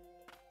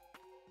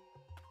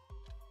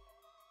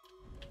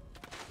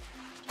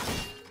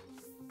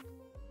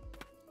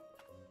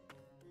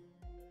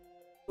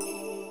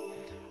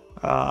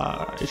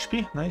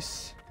 HP,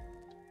 nice.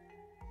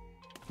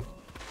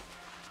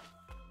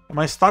 Am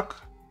I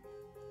stuck?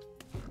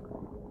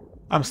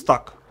 I'm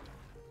stuck.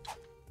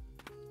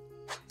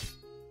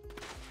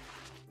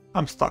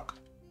 I'm stuck.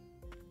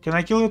 Can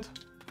I kill it?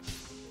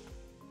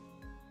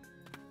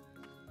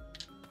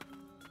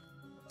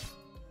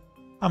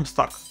 I'm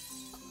stuck.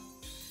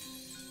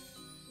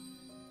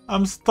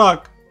 I'm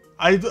stuck.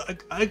 I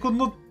could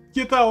not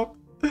get out.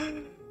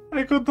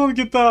 I could not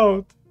get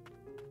out.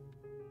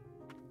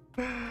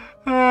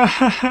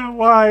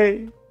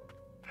 Why?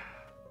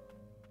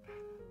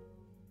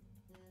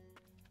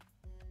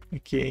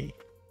 Okay.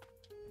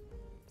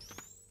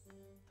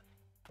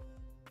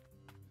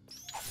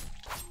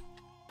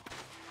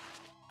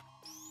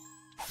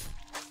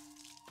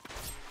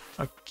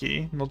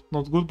 Okay,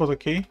 not good, but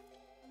okay.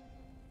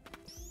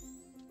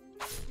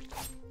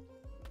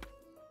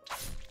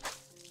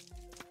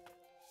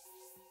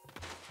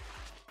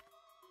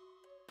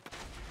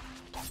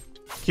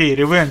 Okay,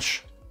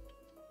 revenge.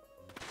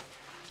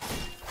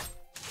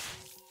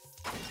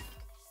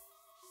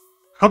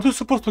 How do you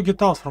supposed to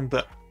get out from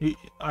there?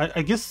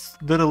 I guess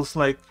there is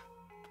like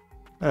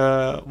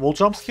wall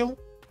jump skill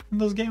in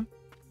this game.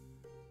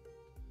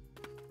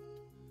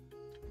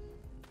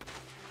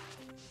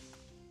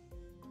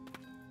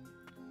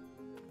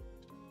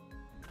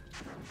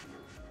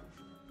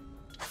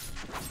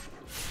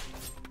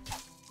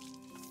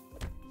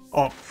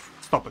 Oh,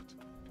 stop it.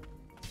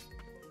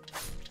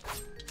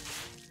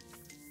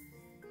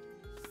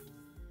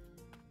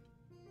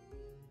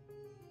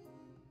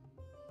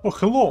 Oh,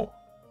 hello.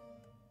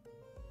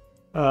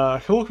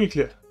 Hello,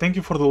 quickly. Thank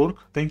you for the lurk.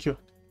 Thank you.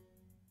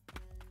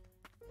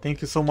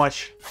 Thank you so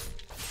much.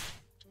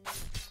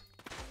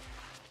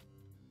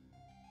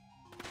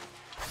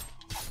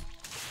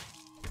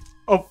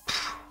 Oh,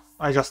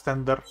 I just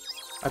stand there.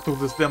 I took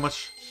this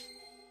damage.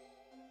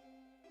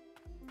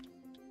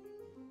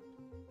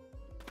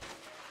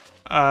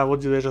 What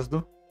did I just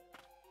do?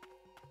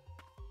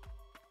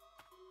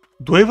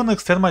 Do I even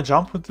extend my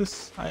jump with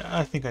this?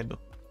 I think I do.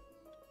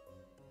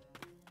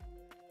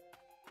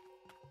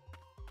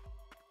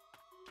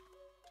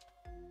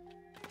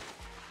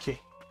 Okay.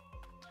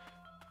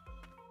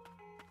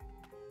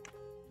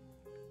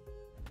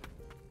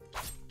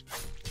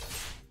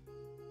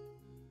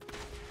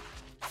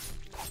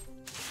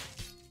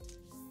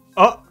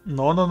 Oh,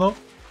 no.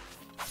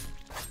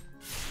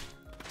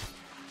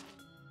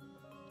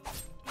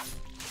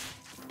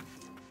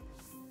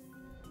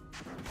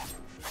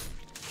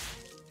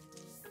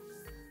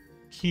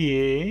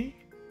 Okay.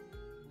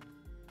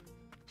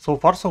 So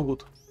far, so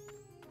good.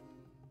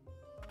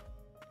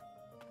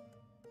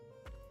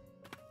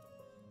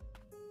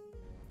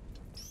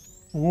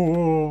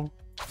 Whoa.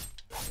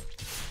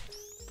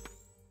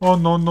 Oh,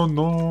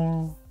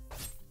 no.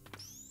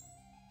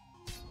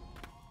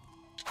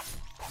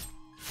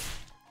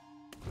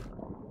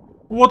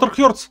 Water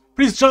hurts.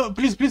 Please,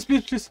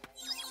 please.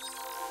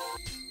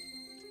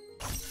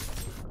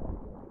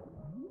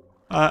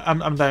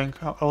 I'm dying.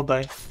 I'll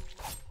die.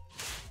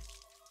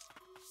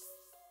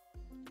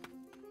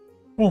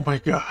 Oh my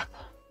god.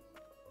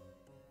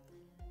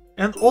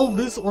 And all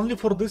this only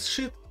for this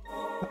shit?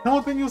 How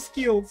the new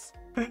skills?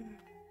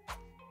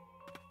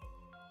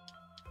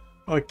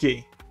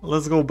 Okay,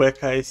 let's go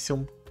back, I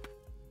assume.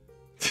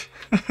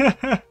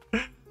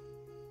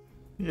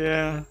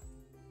 Yeah.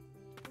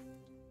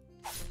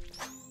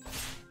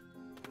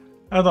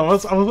 I don't know,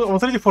 I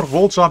was ready for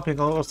wall jumping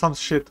or some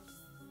shit.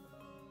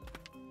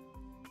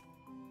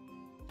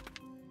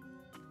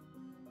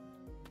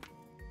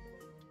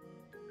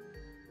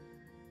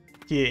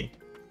 Okay.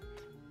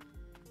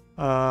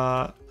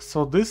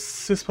 So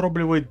this is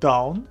probably way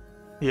down.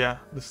 Yeah,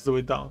 this is the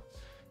way down.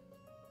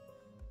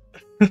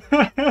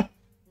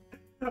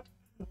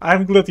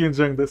 I'm glad you're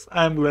enjoying this.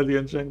 I'm glad you're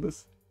enjoying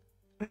this.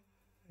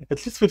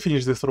 At least we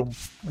finish this room.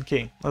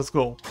 Okay, let's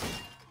go.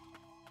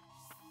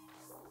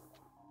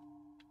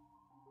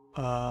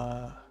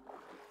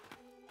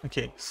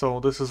 Okay, so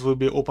this will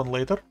be open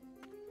later.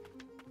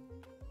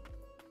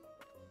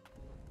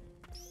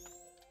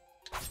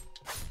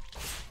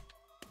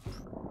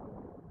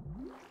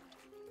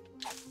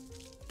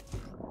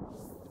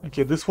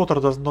 Okay, this water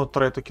does not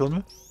try to kill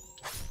me.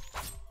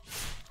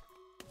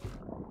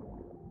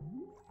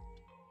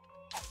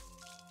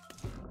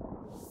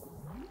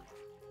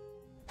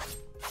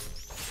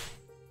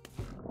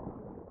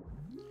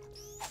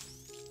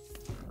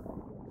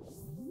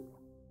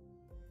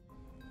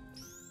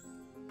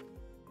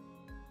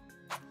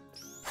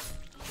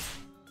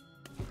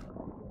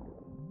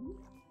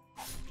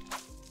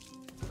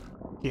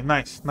 Okay,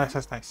 nice.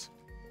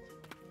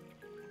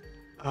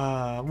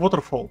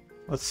 Waterfall.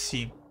 Let's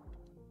see.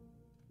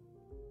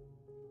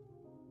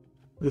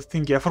 This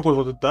thingy, I forgot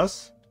what it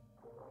does.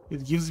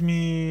 It gives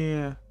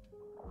me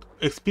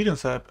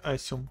experience, I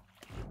assume.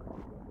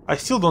 I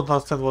still don't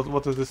understand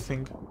what is this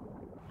thing.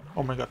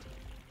 Oh my god.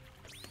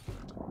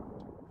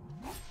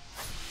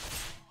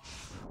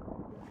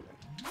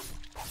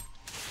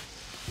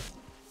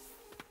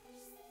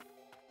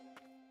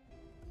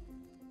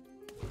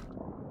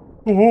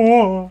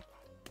 Oh.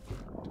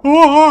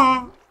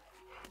 Oh.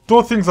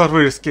 Those things are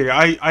very scary.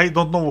 I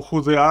don't know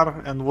who they are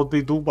and what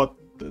they do, but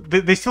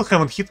they still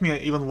haven't hit me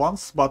even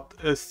once, but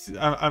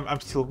I'm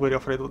still very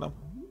afraid of them.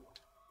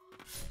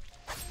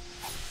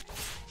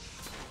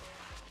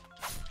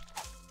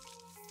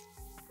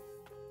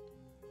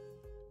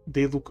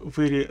 They look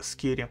very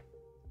scary.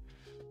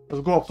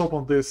 Let's go up top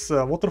of this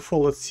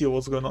waterfall, let's see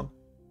what's going on.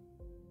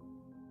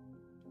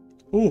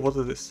 Ooh, what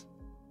is this?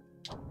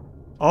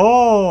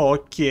 Oh,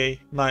 okay.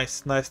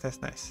 Nice.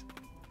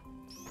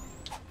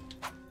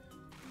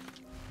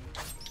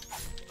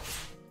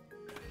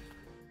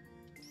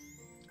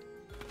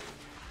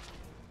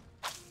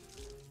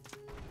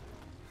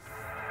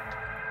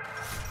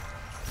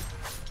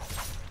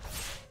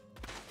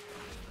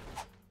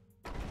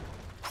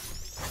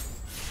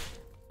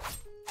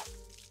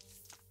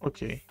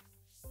 Okay.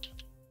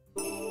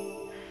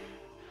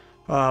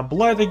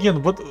 Blight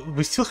again, but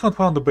we still haven't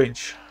found the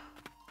bench.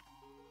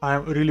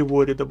 I'm really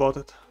worried about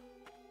it.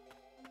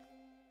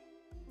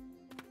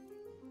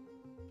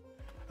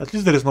 At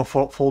least there is no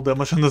fall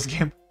damage in this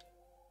game.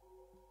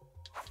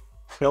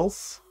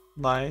 Health,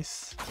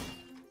 nice.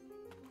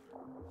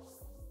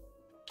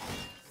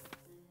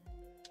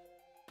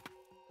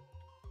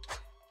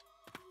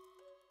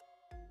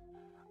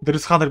 There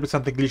is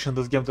 100% a glitch in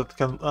this game that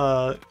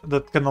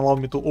can allow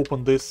me to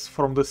open this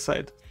from this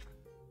side.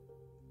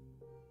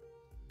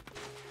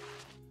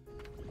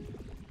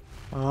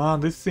 Ah,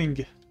 this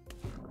thing.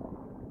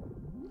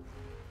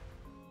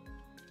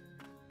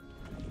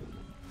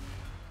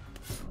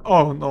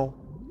 Oh no.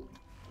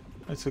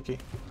 It's okay.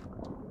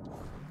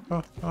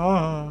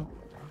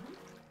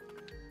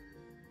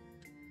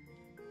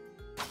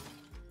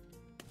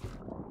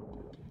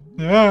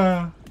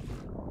 Yeah.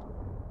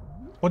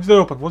 What did I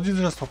open? What did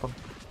I just open?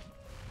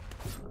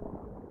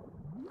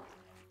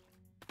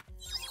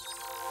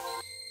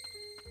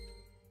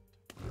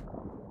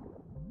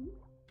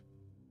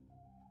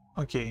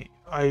 Okay,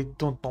 I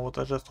don't know what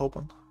I just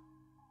opened.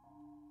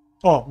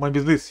 Oh, maybe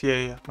this.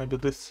 Yeah, maybe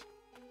this.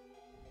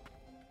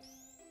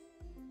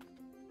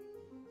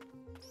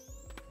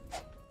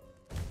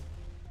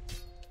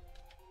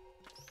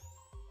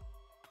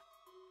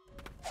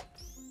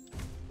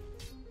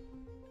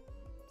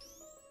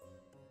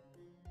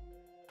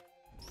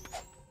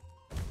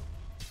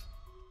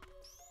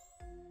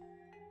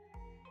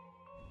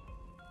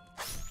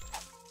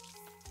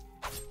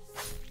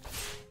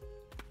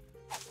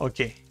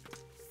 Okay.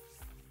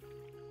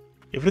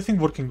 Everything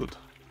working good.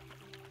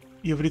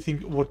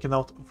 Everything working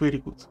out very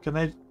good. Can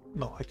I?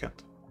 No, I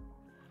can't.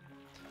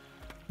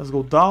 Let's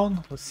go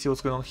down. Let's see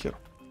what's going on here.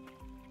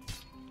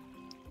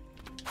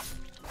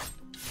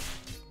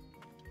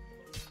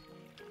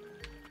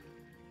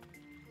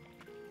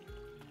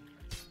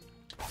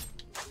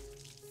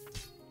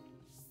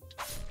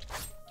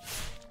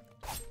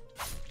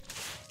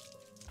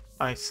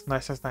 Nice.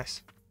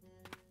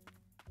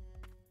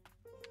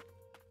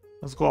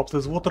 Let's go up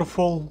this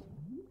waterfall.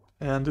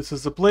 And this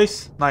is the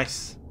place.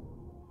 Nice.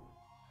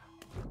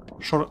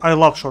 I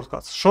love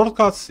shortcuts.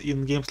 Shortcuts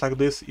in games like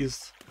this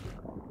is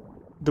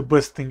the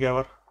best thing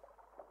ever.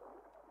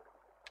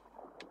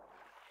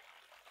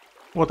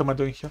 What am I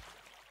doing here?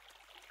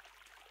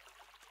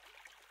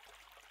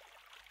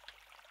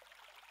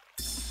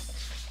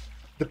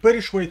 The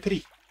Parish Way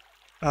 3.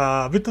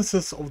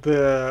 Witnesses of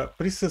the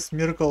priestess'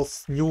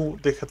 miracles knew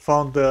they had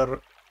found their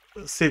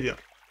savior.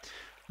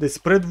 They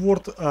spread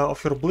word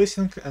of your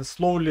blessing, and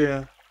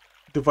slowly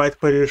the White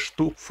Parish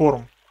took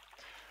form.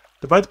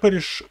 The White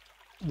Parish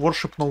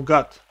worship no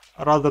god,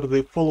 rather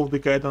they follow the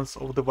guidance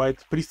of the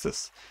White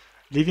Priestess,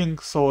 living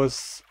so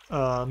as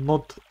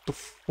not to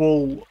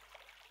fall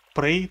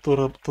prey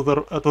to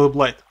the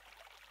blight.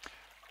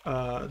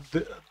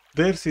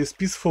 Theirs is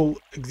peaceful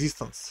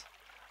existence,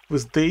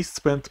 with days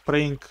spent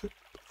praying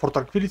for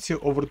tranquility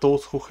over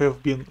those who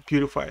have been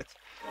purified.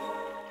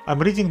 I'm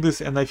reading this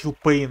and I feel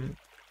pain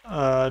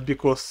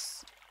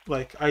because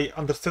like I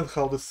understand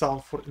how this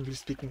sounds for English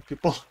speaking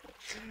people.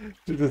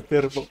 This is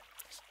terrible.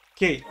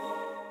 Okay.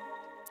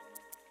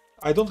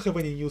 I don't have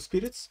any new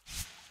spirits.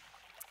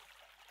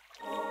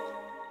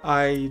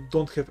 I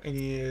don't have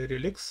any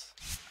relics.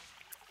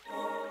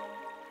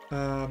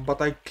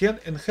 But I can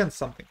enhance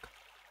something.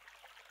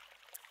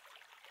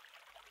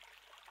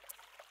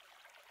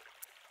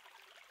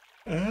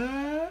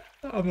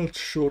 I'm not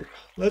sure.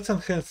 Let's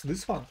enhance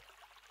this one.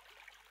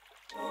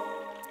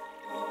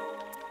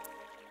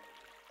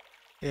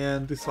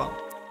 And this one.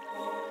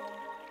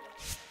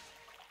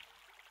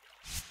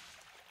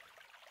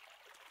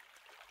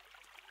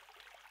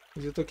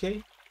 Is it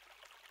okay?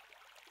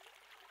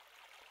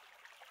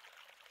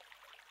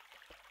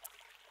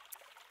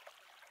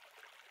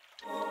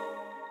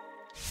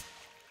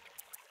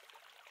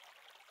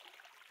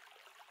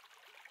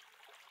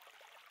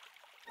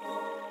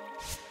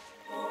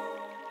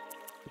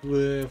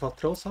 We have a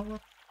trail somewhere?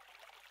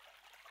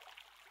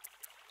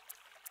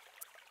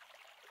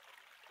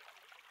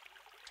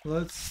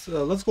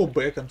 Let's go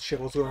back and check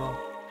what's going on.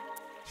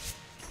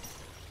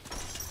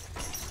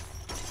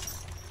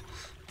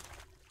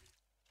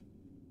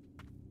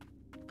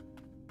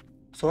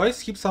 So I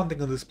skip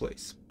something in this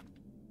place.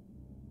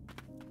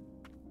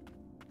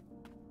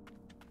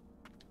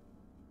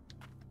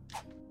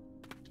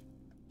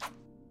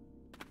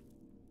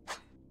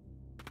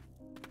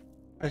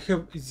 I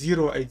have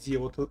zero idea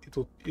what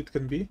it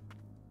can be.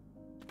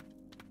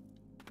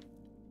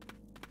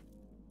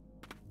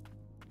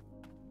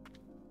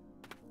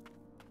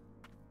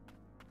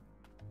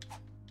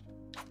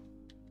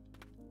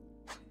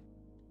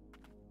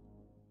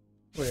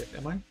 Wait,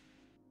 am I?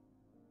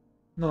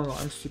 No,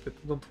 I'm stupid.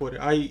 Don't worry.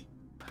 I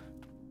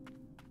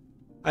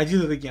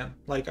did it again.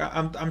 Like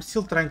I'm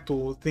still trying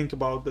to think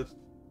about that.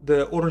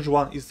 The orange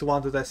one is the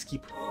one that I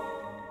skip.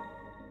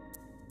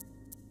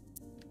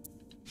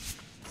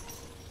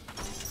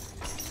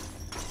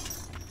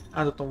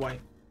 I don't know why.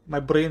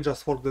 My brain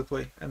just worked that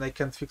way and I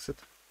can't fix it.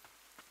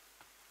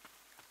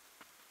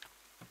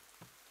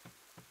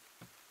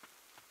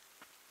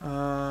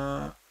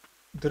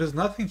 There is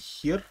nothing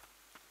here.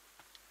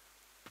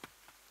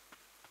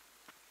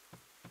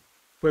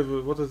 Wait,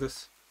 what is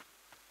this?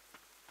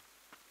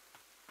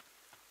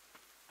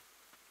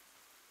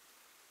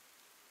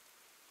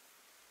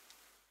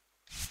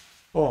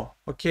 Oh,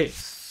 okay,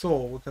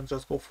 so we can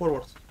just go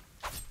forward.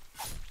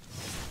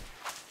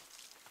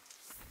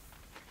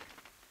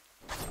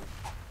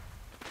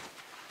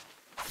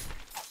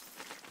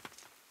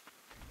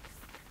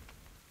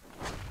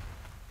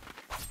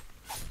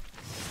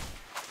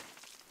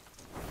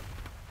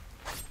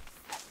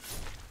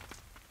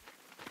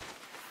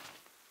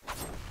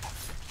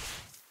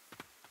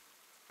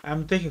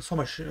 I'm taking so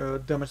much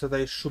damage that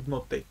I should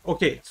not take.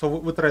 Okay, so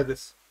we try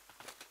this.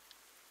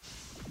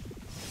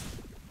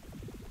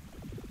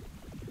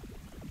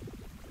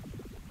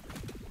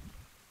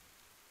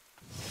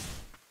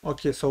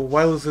 Okay, so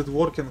while is it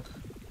working,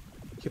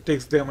 he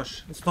takes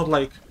damage. It's not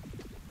like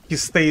he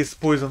stays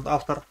poisoned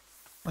after.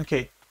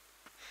 Okay.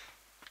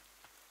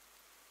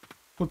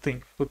 Good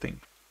thing, good thing.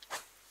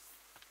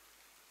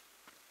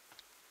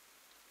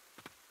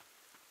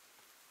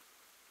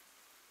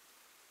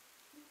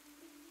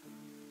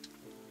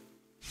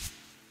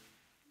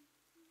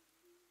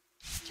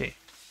 Okay.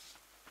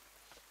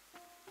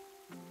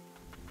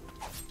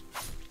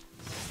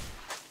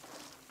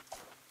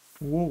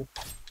 Whoa.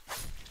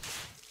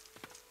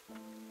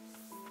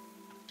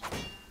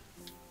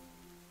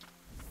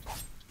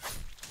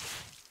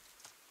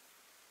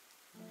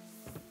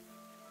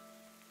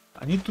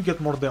 I need to get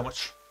more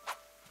damage.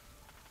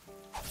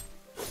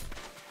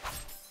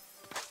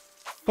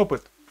 Stop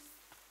it.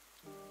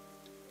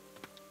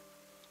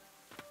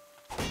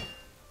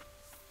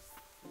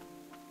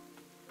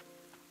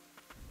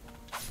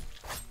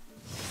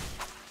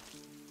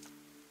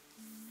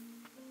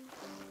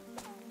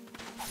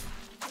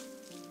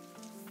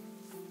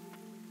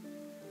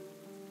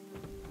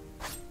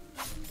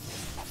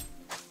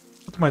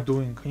 What am I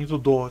doing? I need to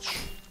dodge.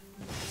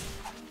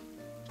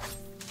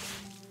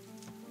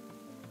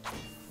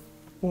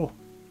 Oh.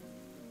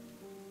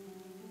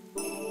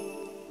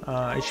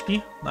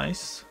 HP,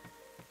 nice.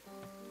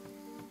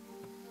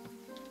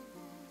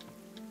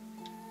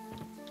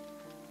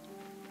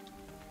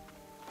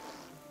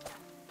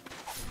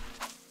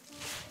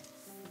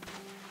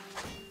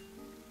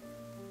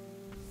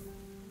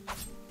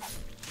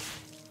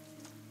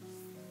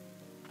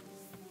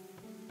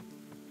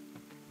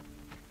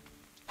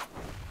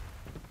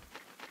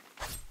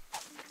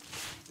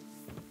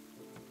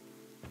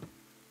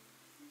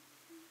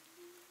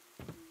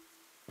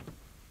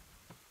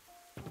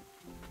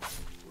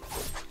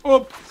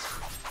 Oh!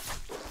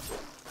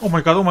 Oh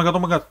my god, oh my god, oh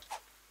my god.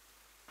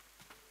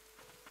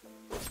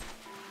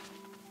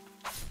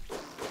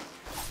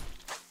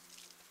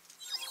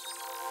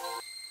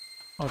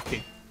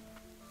 Okay.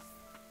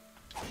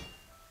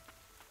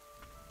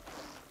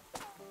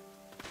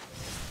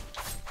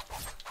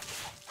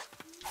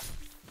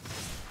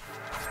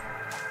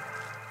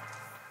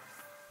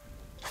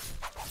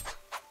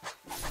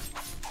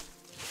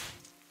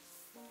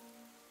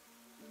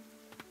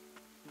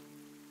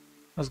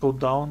 Let's go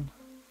down.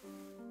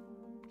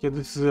 Okay,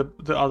 this is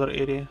the other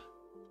area.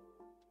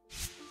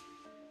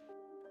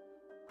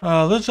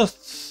 Let's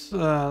just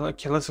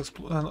okay. Let's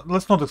explore.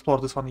 Let's not explore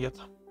this one yet.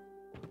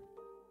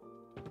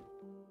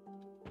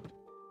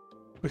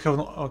 We have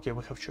no. Okay,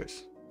 we have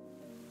choice.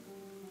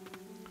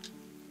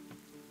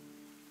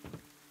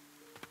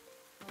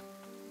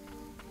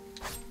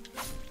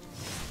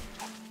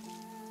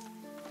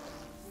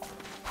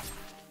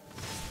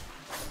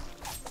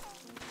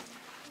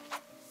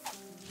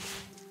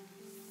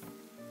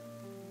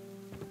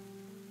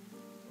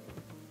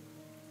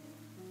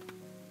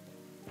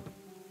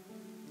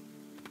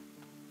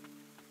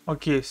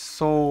 Okay,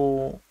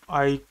 so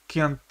I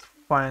can't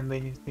find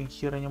anything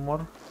here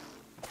anymore.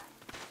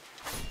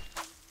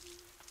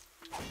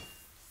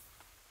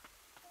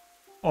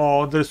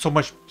 Oh, there's so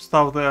much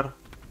stuff there.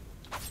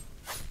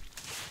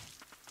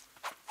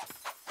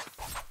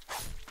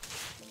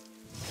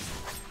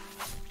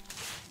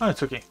 Oh,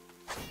 it's okay.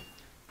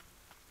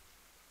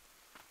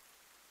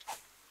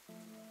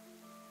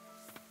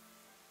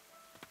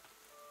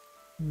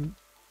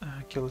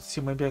 Okay, let's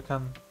see, maybe I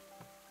can...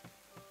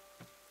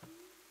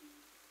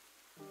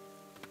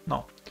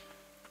 No.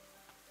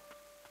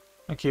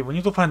 Okay, we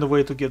need to find a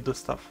way to get this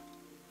stuff.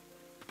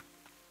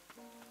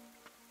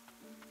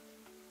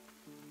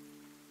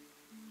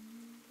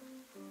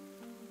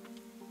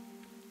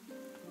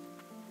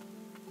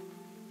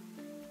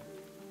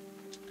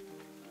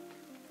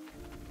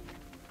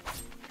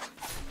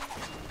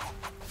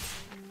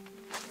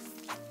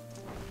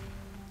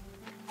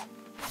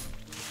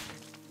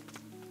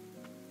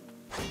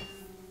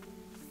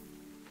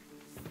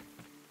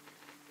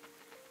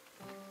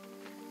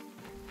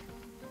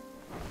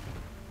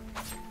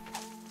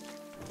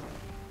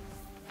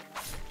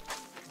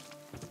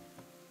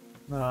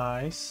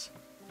 Nice.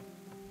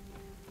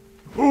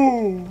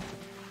 Ooh.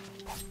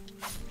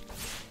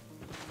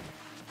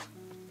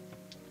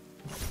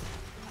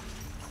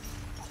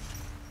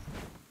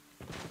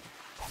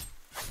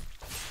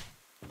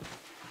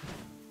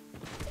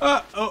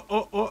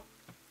 Oh.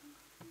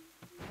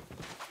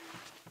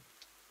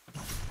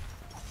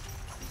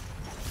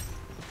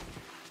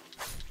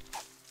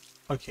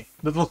 Okay,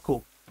 that was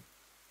cool.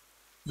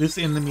 This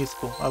enemy is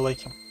cool. I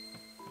like him.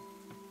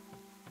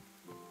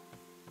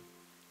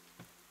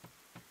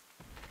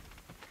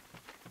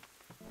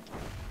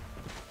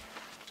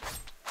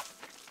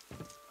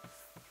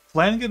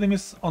 Flying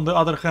enemies, on the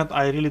other hand,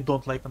 I really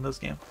don't like in this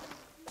game.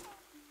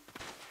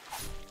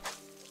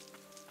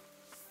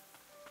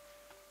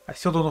 I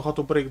still don't know how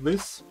to break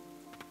this.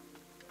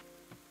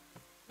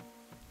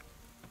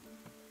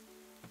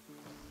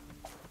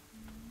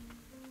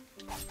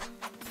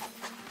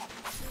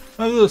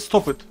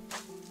 Stop it.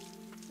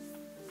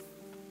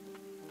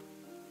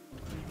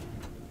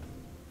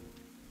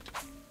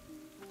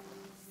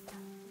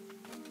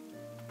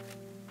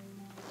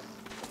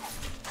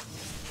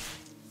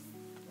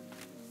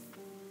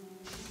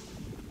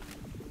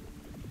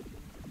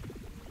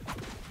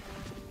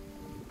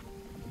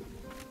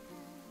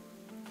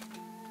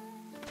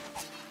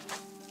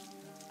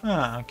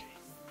 Ah, okay.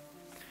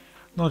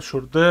 Not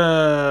sure.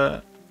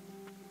 The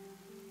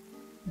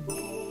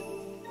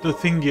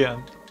thingy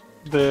and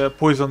the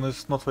poison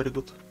is not very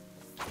good.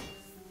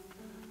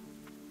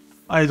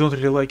 I don't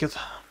really like it.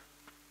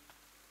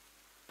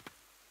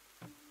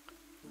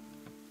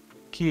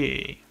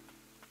 Okay.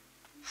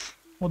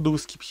 What do we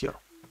skip here?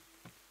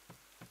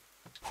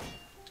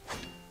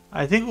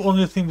 I think the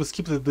only thing we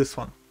skipped is this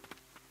one.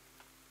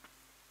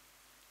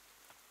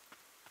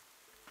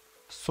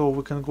 So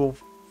we can go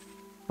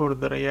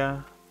further,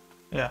 yeah.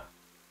 Yeah,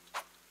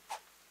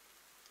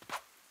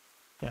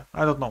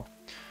 I don't know.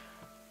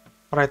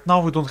 Right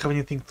now we don't have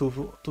anything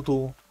to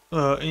do,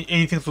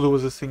 anything to do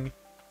with this thing.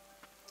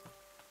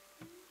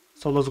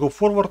 So let's go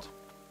forward.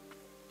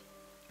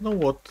 You know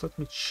what? Let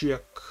me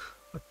check.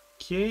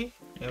 Okay,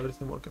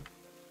 everything working.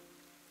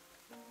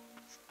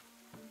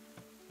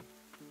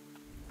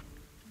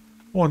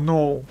 Oh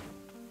no!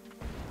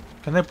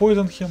 Can I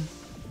poison him?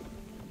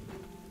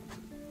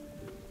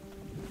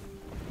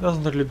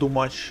 Doesn't really do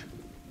much.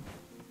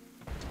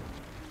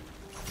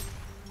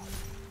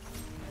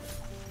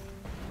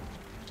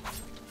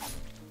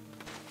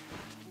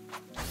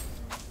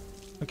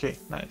 Okay,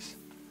 nice.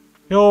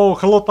 Yo,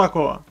 hello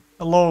Taco.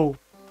 Hello.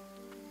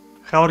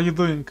 How are you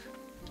doing?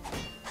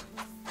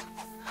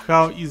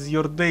 How is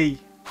your day?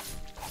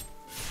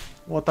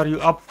 What are you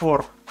up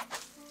for?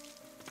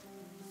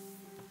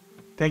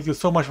 Thank you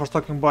so much for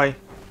stopping by.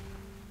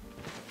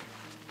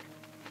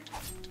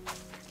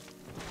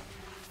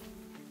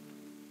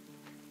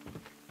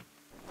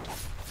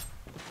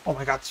 Oh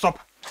my god, stop!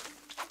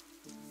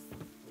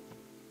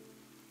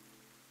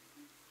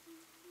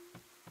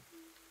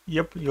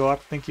 Yep, you are.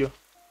 Thank you.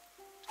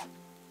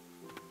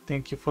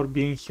 Thank you for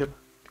being here,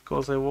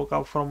 because I woke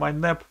up from my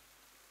nap.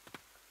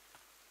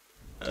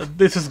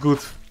 This is good,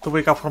 to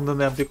wake up from the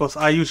nap, because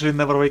I usually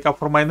never wake up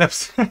from my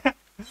naps.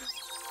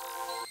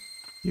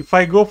 If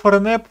I go for a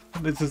nap,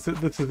 this is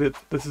it.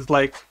 This is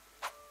like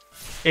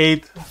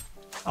 8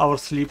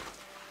 hours sleep.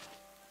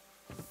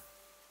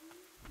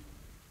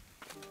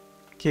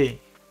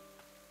 Okay.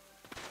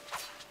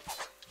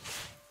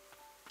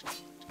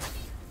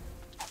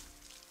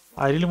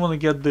 I really want to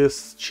get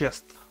this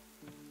chest.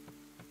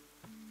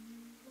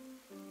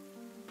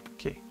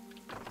 Okay.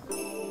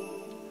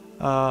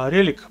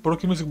 Relic,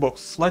 broken music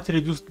box, slightly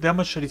reduced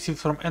damage received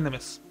from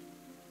enemies.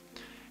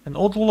 An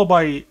old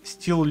lullaby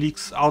still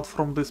leaks out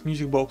from this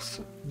music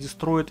box,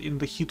 destroyed in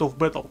the heat of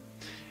battle.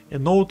 A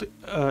note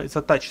is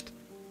attached.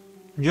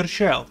 Dear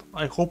child,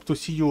 I hope to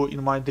see you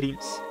in my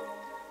dreams.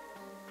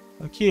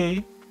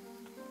 Okay.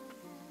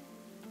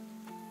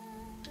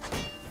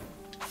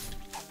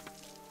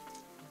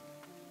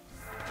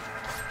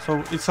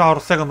 So it's our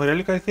second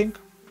relic, I think.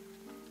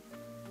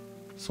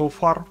 So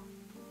far.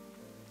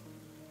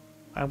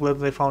 I'm glad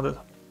they found it.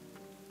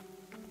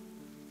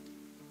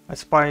 I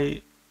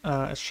spy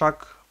a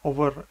shack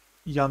over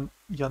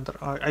yonder.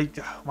 Oh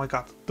my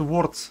god, the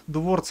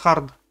words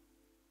hard.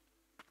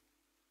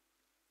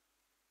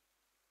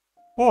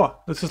 Oh,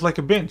 this is like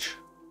a bench.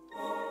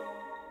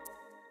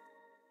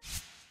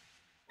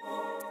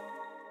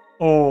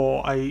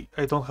 Oh, I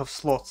don't have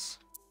slots.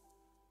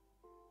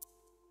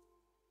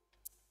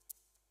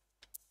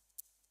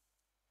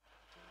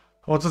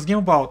 What's this game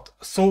about?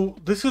 So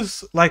this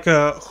is like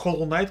a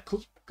Hollow Knight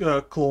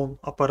clone,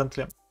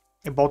 apparently,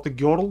 about a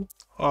girl.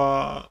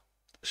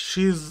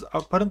 She's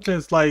apparently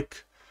is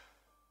like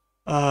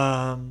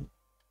some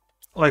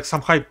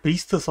high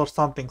priestess or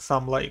something,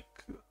 some like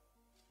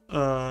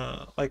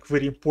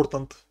very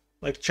important,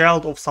 like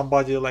child of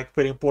somebody, like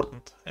very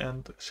important,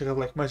 and she has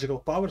like magical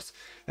powers,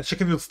 and she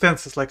can use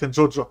stances like in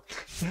JoJo.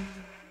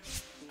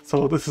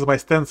 So this is my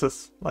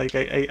stances. Like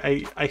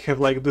I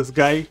have like this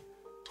guy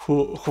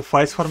who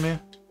fights for me.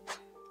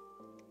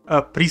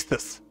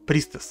 Priestess.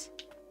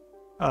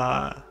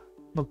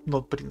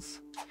 Not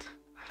prince.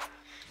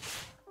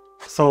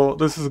 So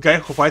this is a guy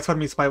who fights for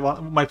me. It's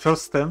my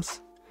first stance,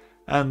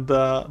 and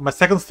my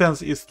second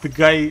stance is the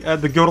guy,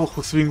 the girl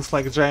who swings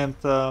like a giant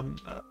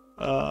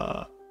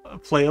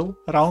flail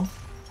around.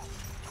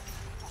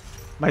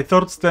 My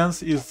third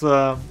stance is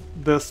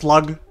the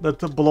slug that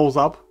blows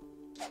up,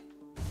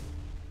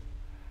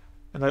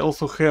 and I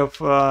also have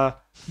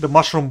the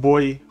mushroom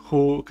boy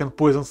who can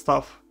poison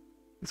stuff.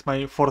 It's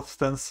my fourth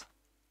stance.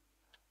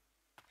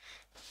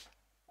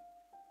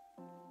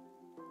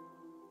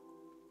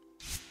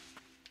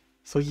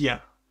 So yeah,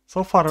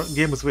 so far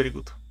game is very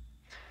good.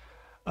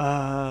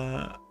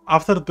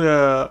 After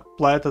the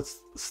planet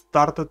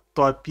started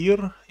to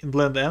appear in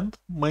Land End,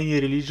 many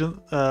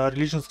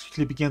religions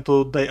quickly began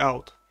to die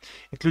out,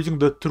 including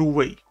the True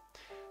Way.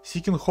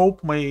 Seeking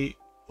hope may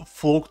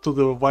flock to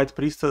the White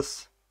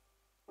Priestess.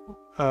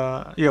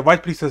 Yeah,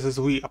 White Priestess is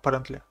we,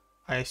 apparently,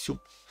 I assume.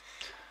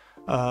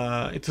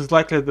 It is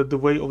likely that the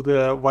way of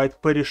the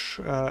White Parish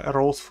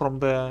arose from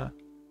there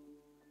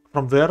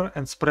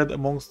and spread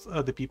amongst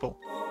the people.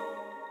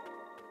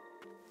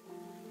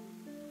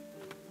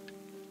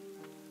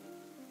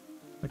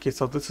 Okay,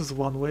 so this is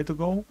one way to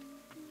go.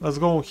 Let's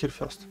go here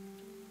first.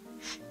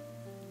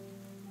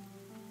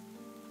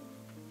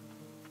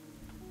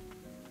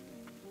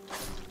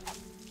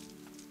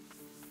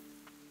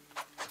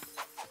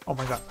 Oh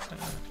my god.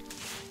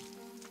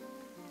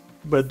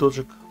 Bad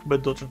dodging,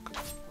 bad dodging.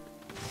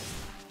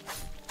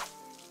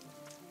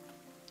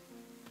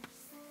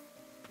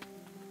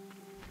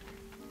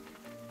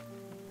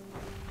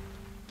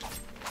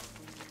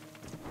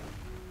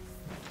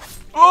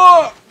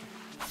 Oh!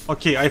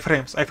 Okay,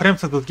 iframes.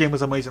 Iframes in this game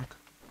is amazing.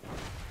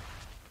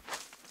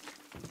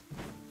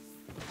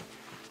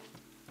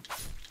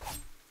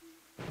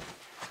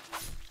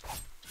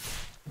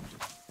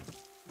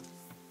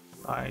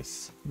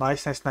 Nice.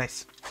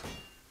 Nice.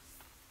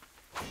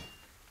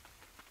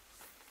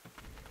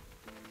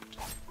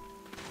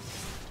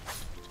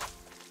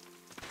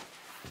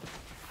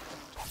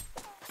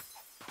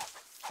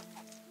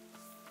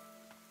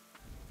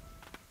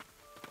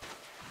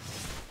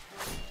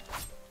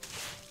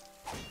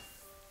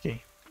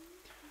 Okay.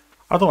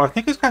 Although I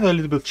think it's kind of a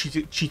little bit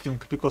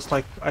cheating because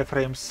like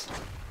iframes,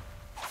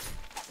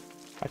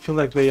 I feel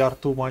like they are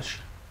too much.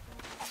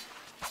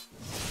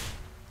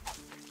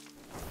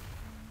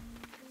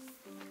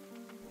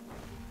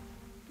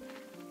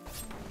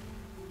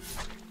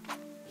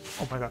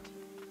 Oh my god.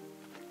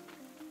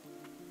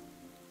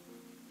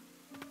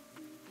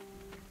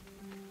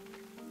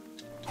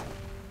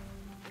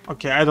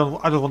 Okay, I don't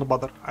want to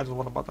bother. I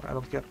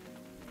don't care.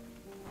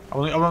 I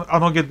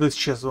want to get this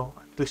chest though.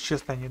 This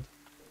chest I need.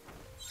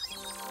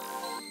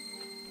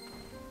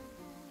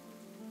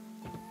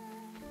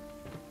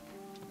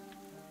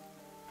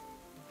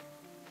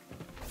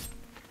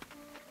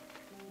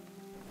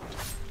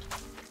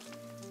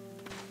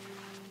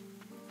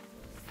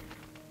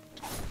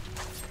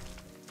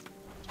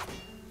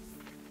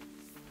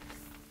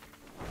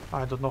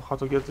 I don't know how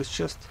to get this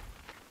chest.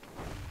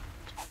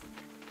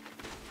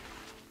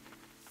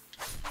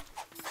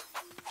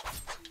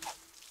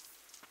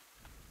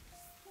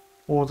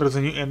 Oh, there's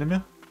a new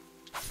enemy.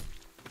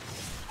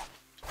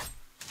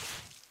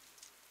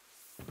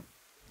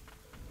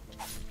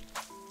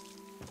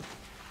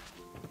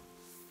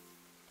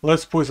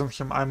 Let's poison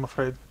him, I'm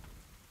afraid.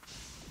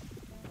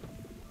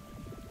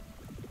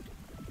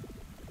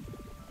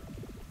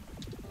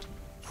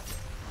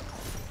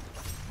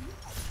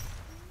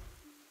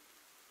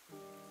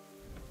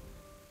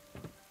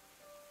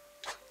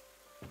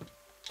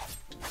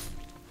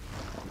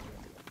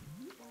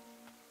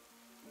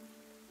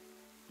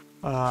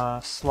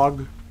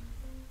 Slug.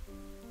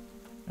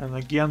 And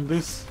again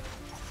this.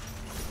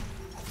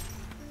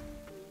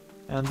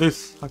 And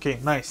this. Okay,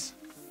 nice.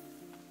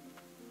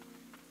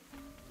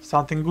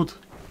 Something good.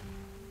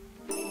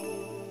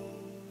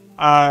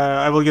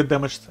 I will get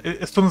damaged.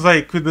 As soon as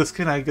I quit the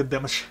screen, I get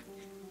damaged.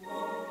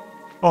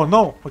 Oh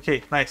no!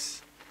 Okay,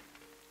 nice.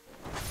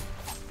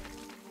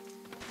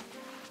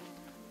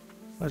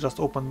 I just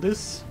open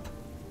this.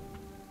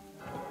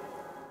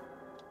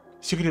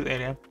 Secret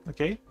area,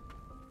 okay.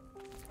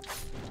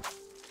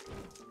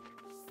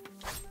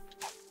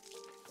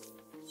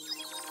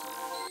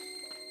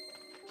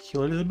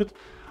 Heal a little bit.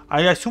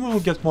 I assume we will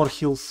get more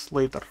heals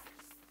later.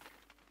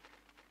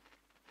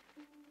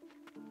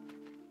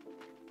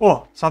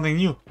 Oh, something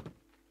new.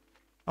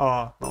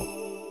 Oh,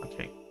 no.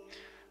 Okay.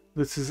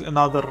 This is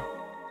another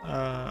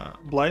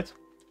blight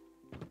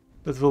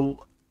that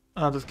will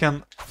that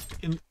can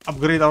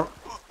upgrade our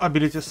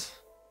abilities.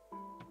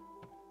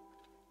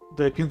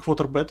 The pink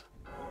water bed.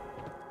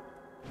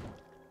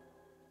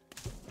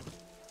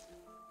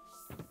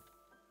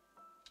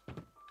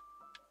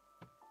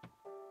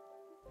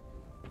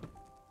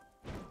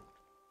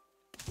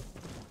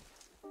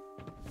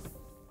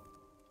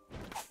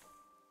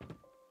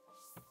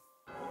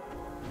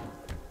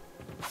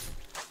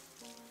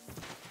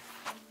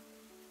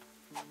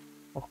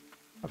 Oh,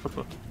 I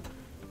forgot.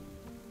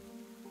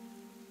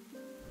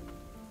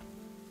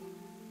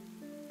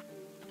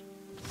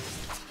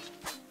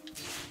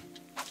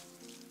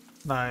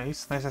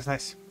 Nice, nice, nice,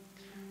 nice.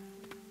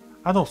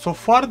 I know. So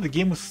far, the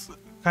game is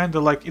kind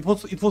of like it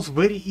was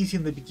very easy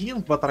in the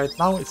beginning, but right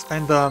now it's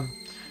kind of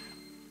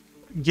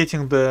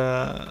getting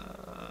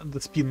the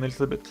spin a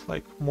little bit,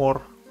 like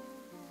more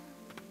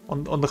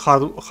on the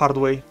hard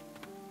way.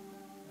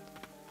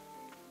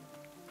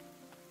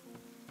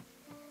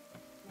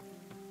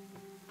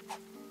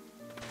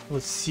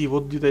 Let's see,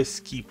 what did I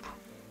skip?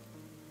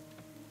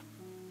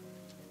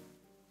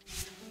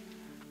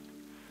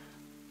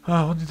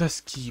 What did I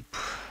skip?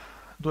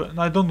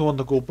 I don't want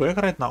to go back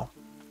right now.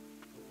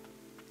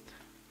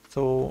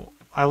 So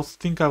I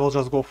think I will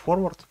just go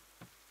forward.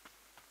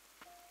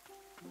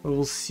 We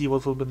will see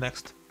what will be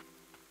next.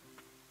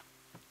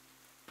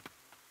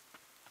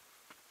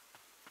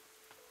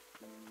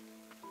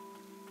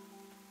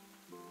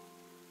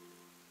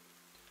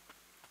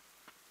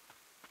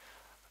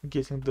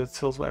 Getting Dead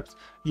Cells vibes.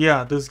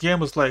 Yeah, this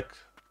game is like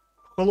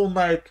Hollow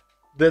Knight,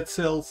 Dead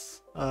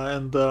Cells,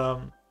 and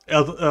Elden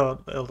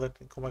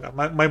Ring. Oh my god,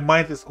 my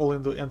mind is all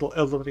in the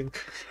Elden Ring.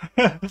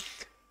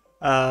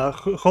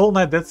 Hollow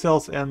Knight, Dead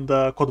Cells, and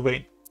Code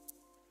Vein.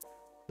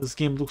 This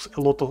game looks a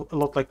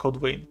lot like Code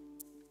Vein.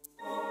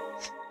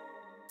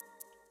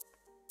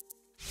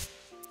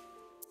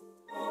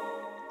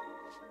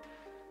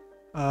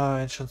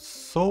 Ancient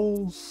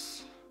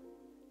Souls.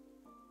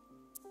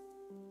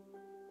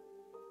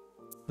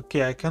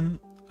 Okay, I can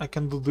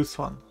do this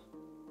one.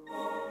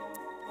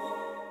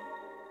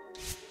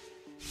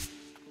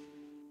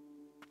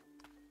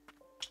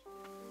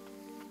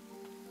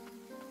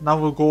 Now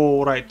we'll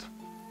go right,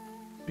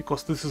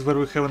 because this is where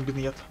we haven't been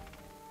yet.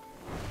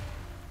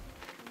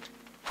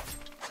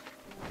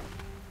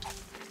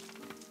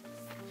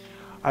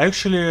 I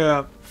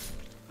actually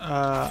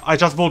I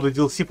just bought the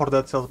DLC for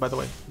Dead Cells, by the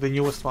way, the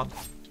newest one.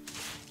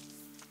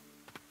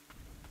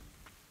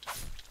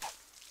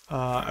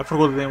 I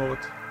forgot the name of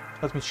it.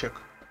 Let me check.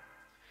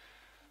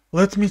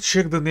 Let me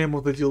check the name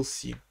of the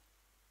DLC.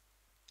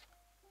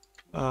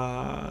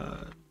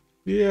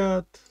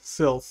 Dead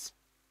Cells.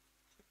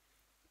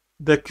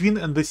 The Queen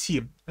and the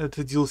Sea. It's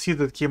a DLC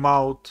that came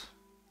out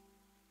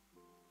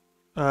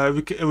a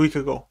week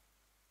ago.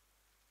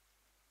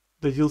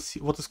 The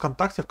DLC. What is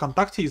Kontakte?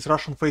 Kontakte is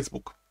Russian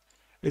Facebook.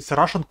 It's a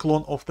Russian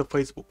clone of the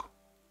Facebook.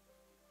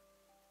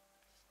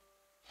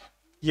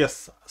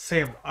 Yes,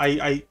 same.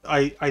 I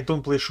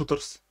don't play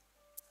shooters.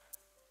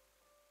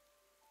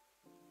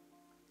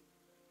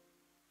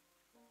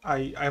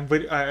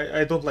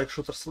 I don't like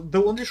shooters.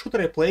 The only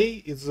shooter I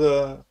play is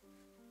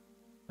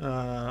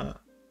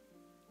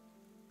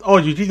oh,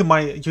 you're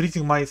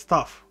reading my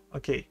stuff.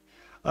 Okay.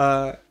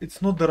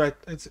 It's not the right.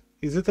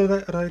 Is it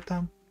the right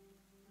time?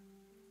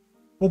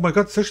 Oh my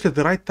god, it's actually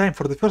the right time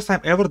for the first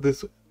time ever.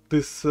 This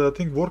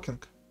thing working.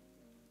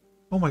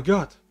 Oh my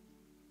god.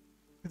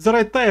 It's the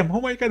right time. Oh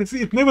my god,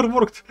 it never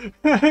worked.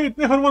 It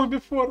never worked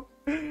before.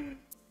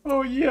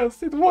 Oh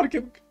yes, it's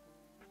working.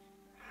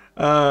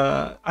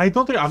 I'm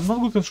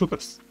not good in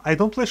shooters. I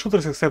don't play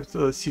shooters except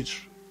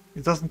Siege.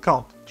 It doesn't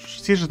count.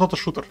 Siege is not a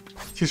shooter.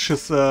 Siege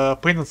is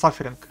pain and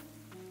suffering.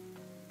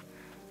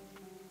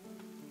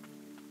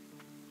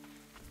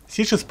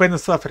 Siege is pain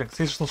and suffering.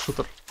 Siege is not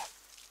shooter.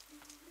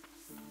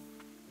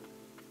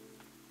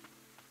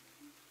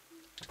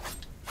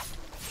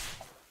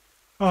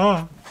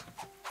 Ah.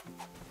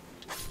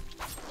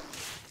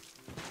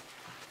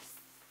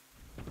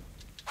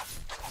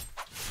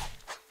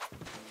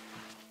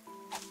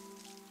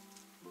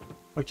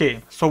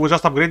 Okay, so we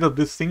just upgraded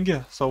this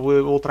thingy, so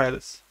we will try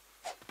this.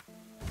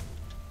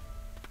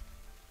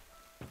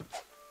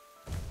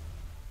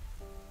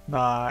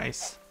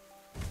 Nice.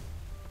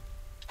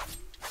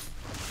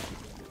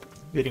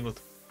 Very good.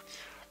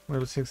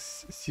 Maybe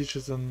since Siege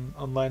is an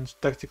online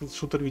tactical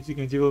shooter with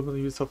development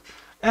use of.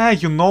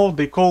 You know,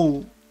 they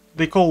call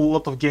a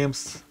lot of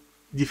games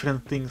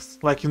different things.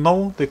 Like, you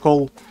know, they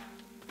call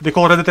Red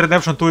Dead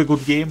Redemption 2 a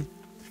good game.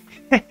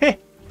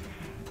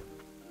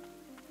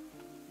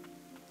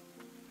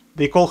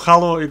 They call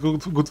Halo a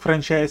good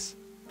franchise.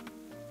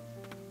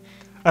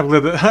 I'm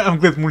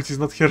glad Multi is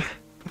not here.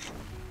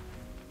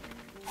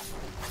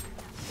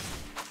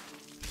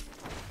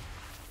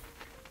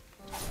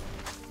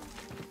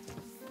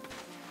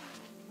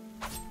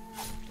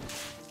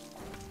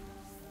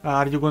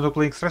 Are you going to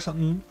play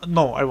Extraction?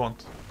 No, I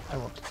won't.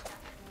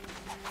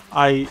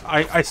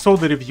 I saw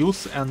the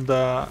reviews, and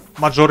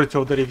majority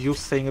of the reviews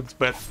saying it's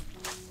bad.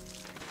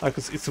 Like,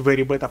 it's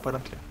very bad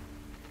apparently.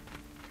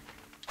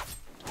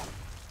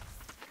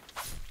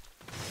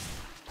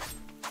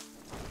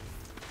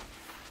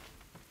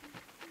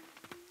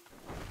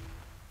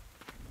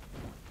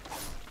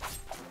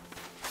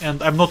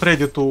 And I'm not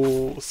ready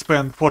to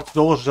spend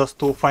 $40 just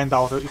to find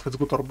out if it's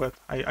good or bad.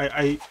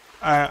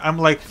 I'm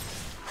like,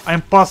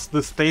 I'm past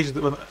the stage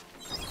when...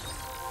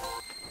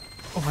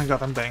 Oh my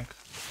god, I'm dying.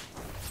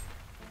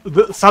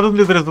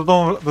 Suddenly there is the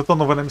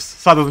ton of enemies.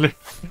 Suddenly.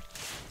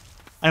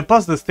 I'm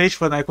past the stage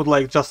when I could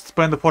like just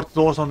spend the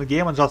 $40 on the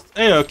game and just,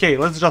 hey, okay,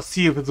 let's just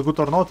see if it's good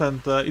or not,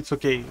 and it's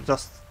okay.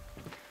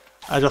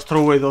 I just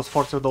throw away those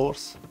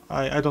 $40.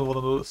 I don't want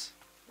to do this.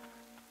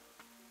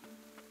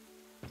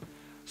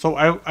 So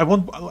I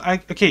won't.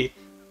 Okay,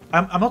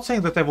 I'm not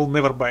saying that I will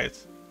never buy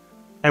it.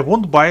 I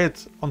won't buy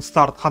it on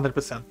start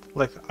 100%.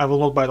 Like, I will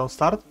not buy it on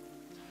start,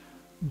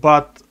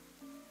 but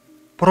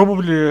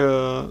probably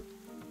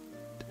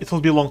it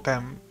will be a long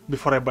time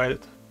before I buy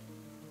it.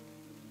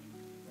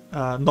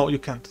 No, you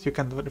can't. You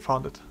can't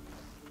refund it.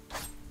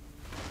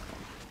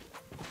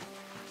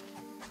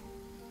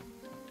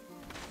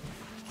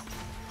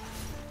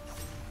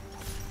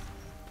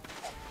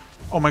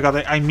 Oh my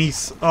god, I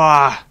miss.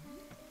 Ah.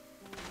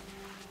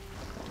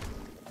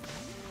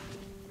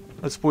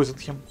 Let's poison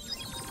him.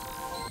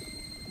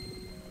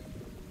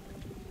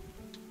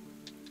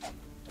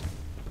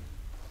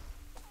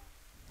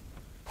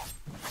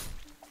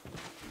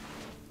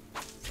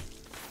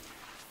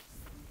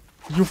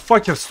 You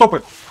fucker, stop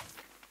it!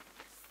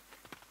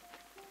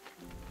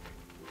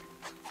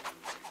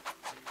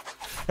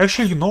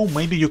 Actually, you know,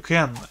 maybe you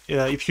can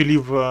if you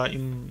live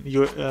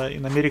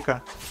in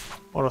America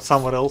or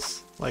somewhere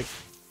else, like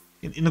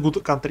in a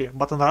good country.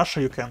 But in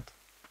Russia, you can't.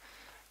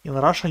 In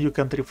Russia, you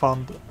can't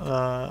refund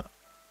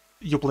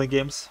you play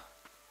games.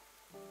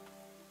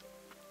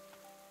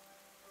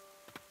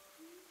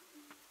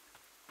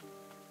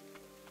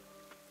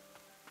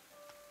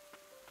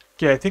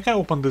 Okay, I think I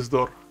opened this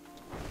door.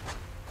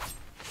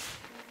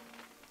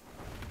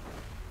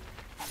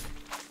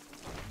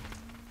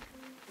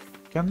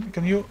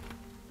 Can you?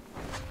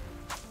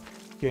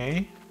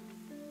 Okay.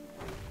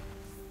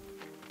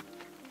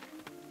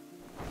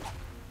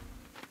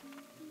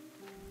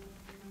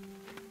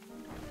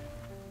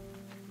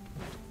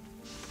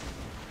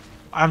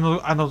 I'm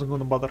not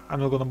gonna bother. I'm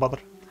not gonna bother.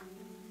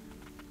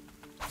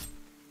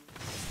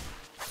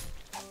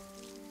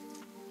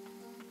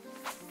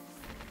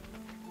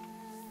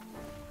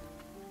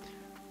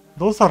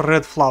 Those are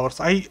red flowers.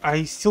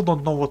 I still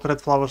don't know what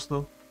red flowers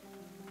do.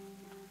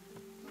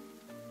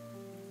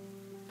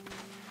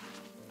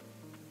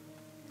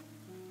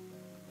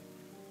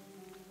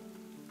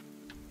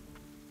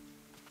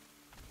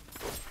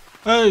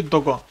 Hey,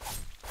 doggo.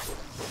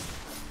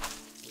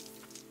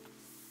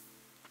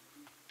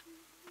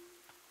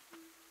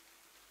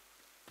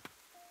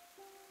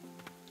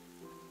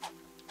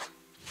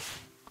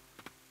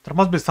 There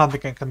must be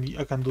something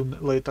I can do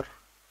later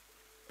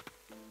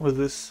with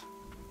this,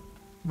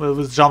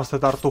 with jumps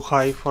that are too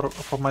high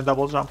for my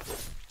double jump.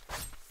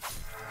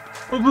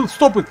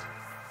 Stop it!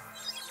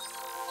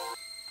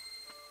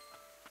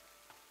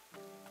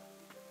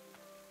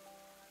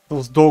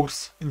 Those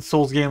dogs in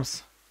Souls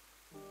games.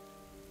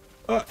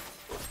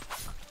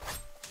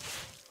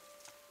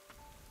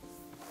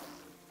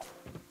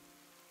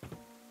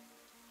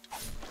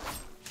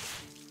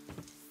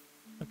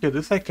 Okay,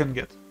 this I can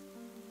get.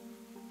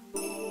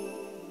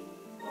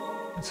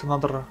 It's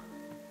another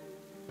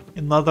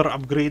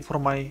upgrade for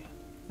my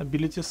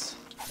abilities.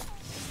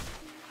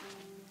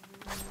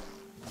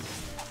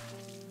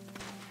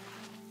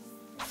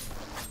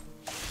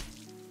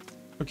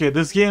 Okay,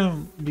 this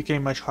game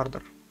became much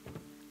harder.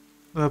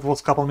 That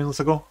was a couple minutes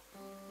ago.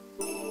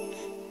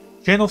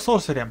 Chain of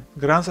Sorcery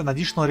grants an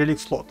additional relic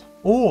slot.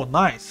 Oh,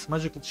 nice!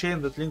 Magical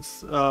chain that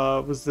links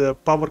with the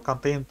power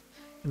contained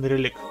in the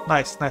relic.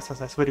 Nice,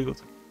 very good.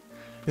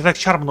 It's like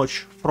Charm Notch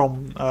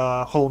from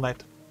Hollow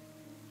Knight.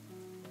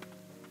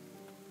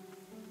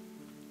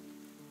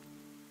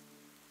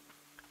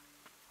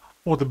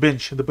 Oh, the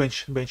bench.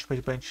 Adherence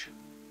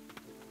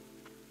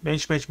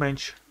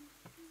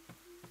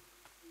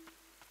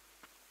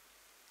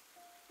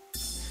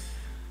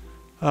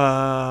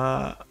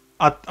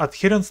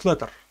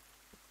letter.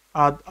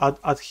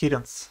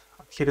 Adherence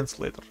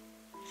letter.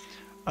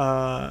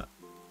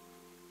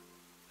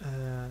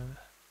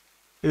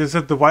 It is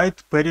at the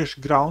White Parish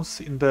grounds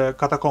in the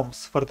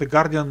catacombs, where the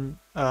Guardian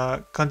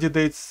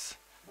candidates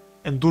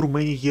endure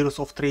many years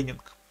of training.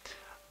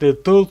 They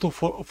toil to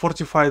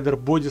fortify their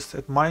bodies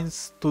and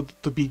minds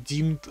to be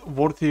deemed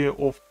worthy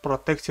of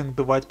protecting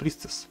the White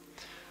Priestess.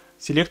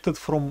 Selected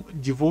from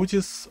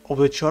devotees of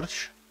the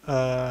church,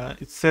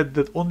 it's said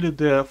that only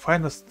the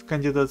finest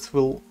candidates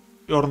will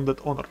earn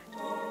that honor.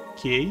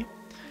 Okay,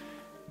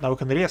 now we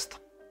can rest.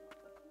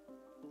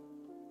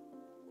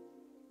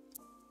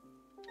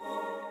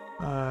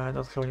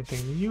 Don't have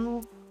anything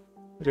new.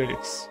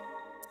 Relics.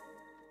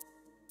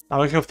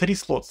 Now I have 3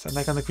 slots and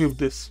I can equip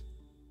this.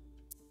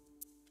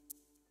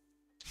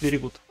 Very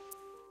good.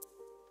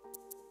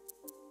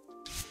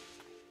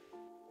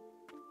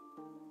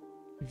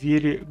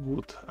 Very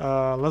good.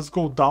 Let's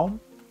go down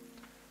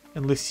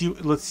and let's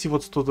see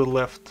what's to the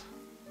left.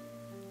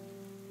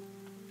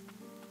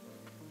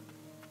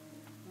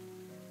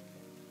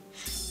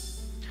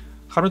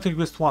 Hermit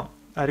request 1.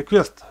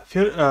 Request.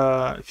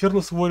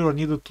 Fearless warrior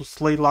needed to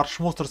slay large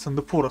monsters in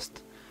the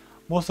forest.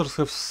 Monsters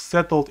have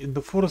settled in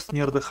the forest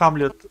near the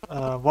hamlet,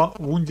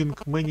 wounding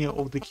many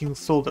of the king's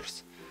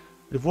soldiers.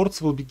 Rewards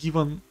will be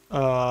given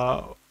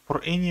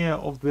for any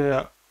of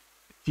the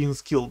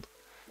things killed.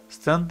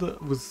 Stand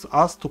with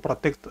us to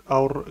protect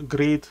our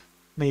great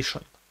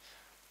nation.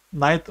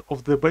 Knight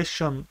of the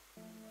Bastion,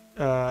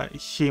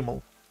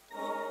 Hamel.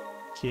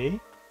 Okay.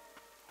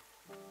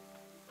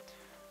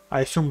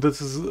 I assume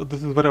this is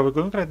where we're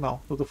going right now,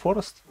 to the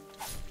forest.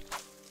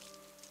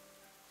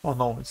 Oh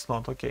no, it's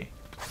not. Okay.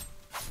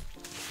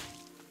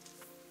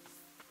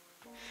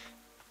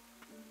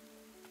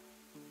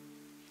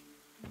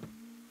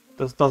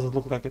 This doesn't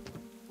look like it.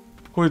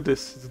 Who is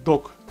this? It's a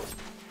dog.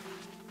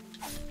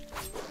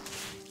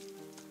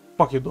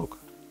 Fuck you, dog.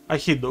 I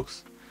hate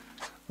dogs.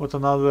 What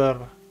another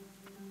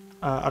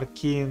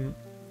arcane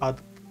ad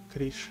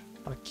Krish.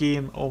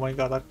 Arcane. Oh my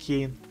god,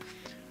 arcane.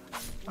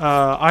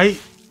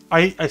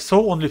 I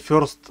saw only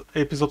first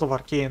episode of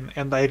Arcane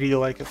and I really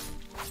like it.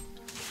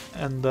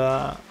 And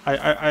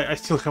I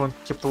still haven't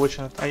kept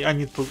watching it. I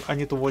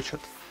need to watch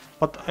it.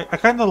 But I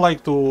kinda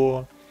like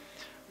to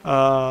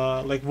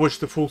like watch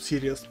the full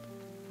series.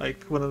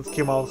 Like when it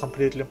came out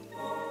completely.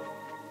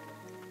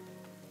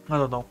 I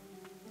don't know.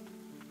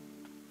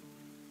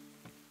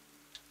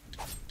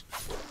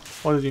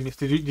 What did you miss?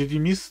 Did you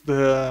miss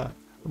the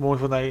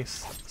moment when I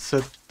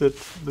said that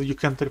you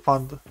can't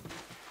refund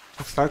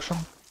extraction?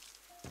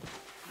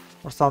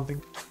 Or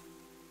something?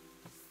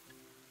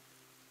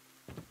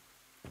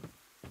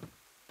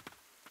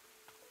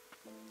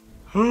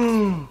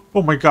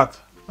 Oh my god.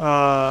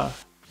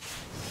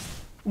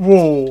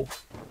 Whoa.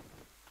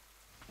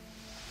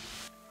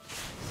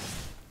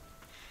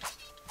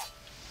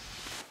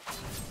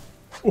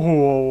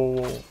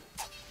 Oh.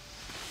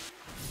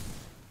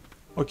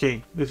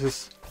 Okay, this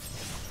is...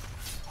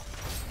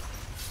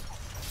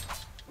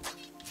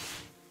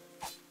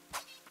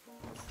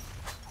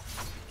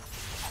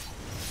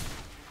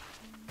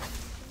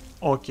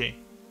 Okay,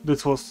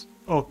 this was...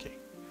 okay.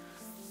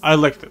 I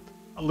liked it.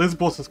 This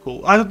boss is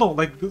cool. I don't know,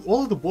 like,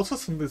 all of the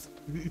bosses in this...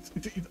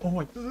 oh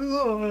my...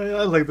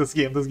 I like this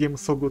game. This game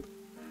is so good.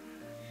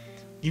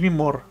 Give me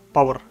more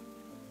power.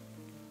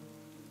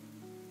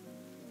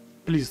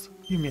 Please,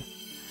 give me.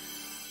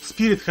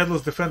 Spirit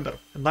Headless Defender.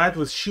 A knight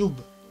with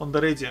shield on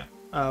the ready.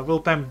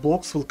 Well-timed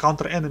blocks will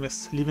counter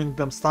enemies, leaving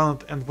them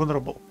stunned and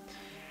vulnerable.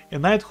 A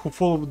knight who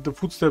followed the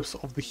footsteps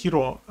of the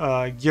hero,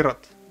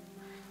 Geralt.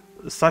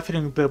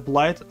 Suffering the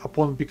blight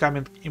upon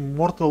becoming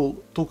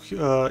immortal took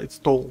its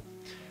toll.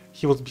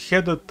 He was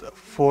beheaded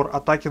for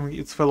attacking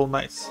his fellow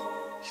knights.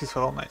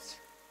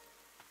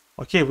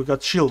 Okay, we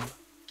got shield.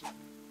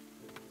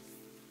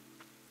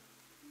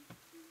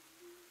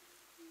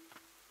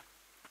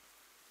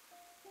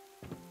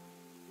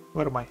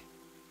 Where am I?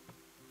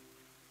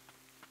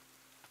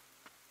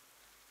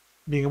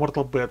 Being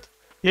immortal bad.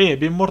 Yeah,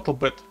 being immortal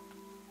bad.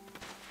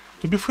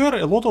 To be fair,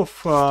 a lot of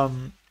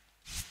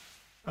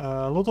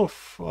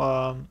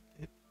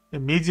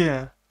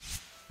media,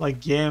 like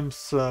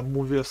games,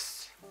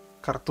 movies,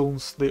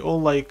 cartoons, they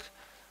all like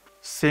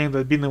saying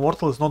that being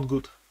immortal is not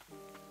good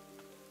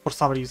for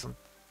some reason.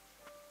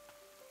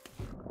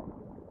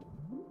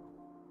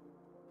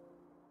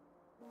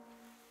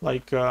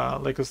 Like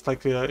it's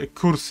like a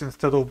curse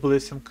instead of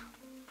blessing.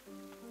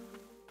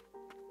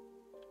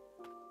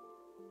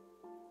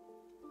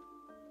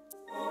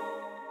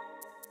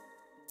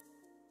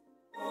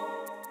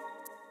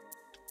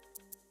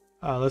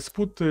 Let's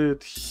put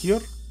it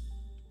here,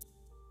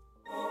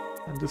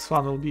 and this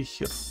one will be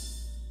here.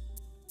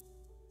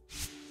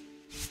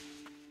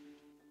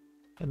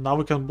 And now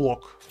we can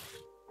block.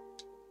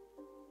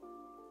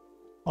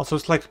 Also,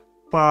 it's like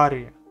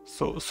parry.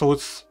 So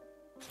it's...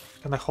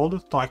 Can I hold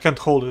it? No, I can't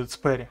hold it. It's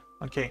parry.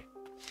 Okay.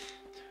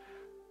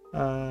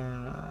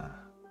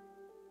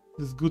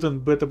 It's good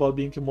and bad about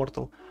being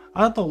immortal.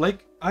 I don't know.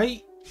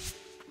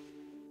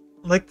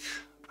 Like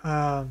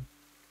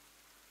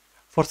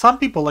for some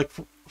people, like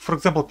for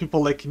example,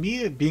 people like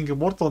me, being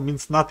immortal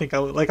means nothing.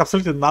 Like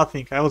absolutely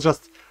nothing. I will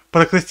just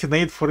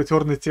procrastinate for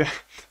eternity.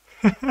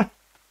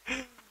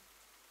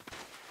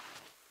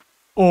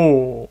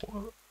 Oh,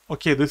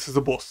 okay, this is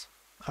the boss.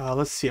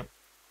 Let's see.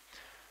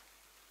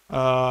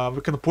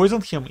 We can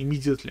poison him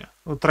immediately.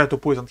 We'll try to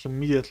poison him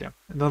immediately.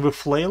 And then we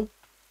flail.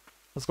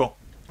 Let's go.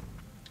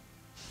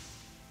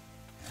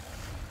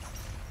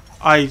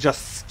 I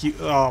just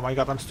oh my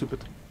god, I'm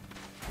stupid.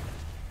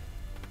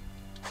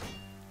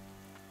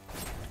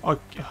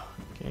 Okay,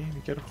 okay,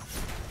 be careful.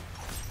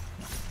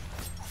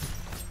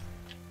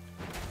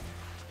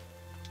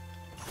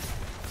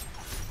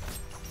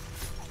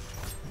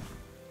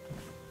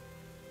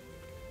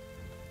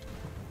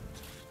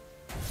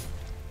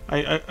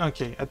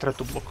 Okay, I tried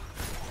to block.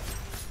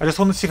 I just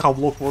want to see how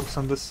block works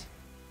on this.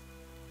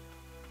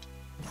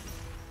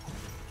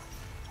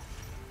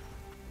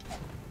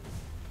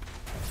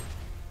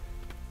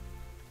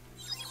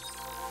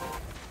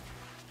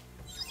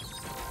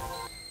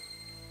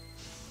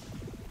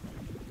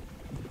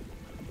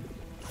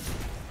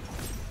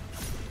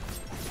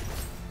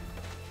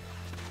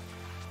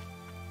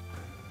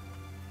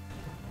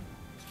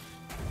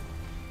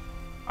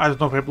 I don't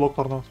know if I blocked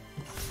or not.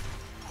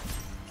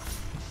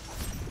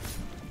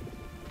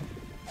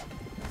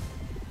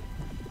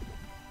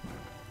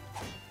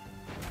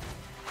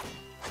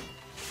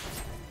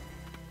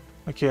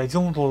 Okay, I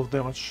deal with a lot of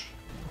damage.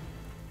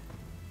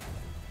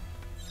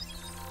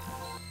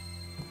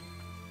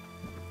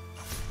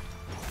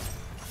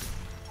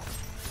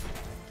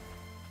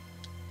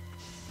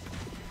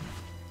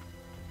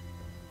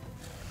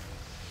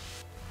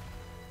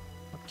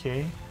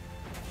 Okay.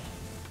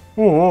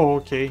 Oh,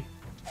 okay.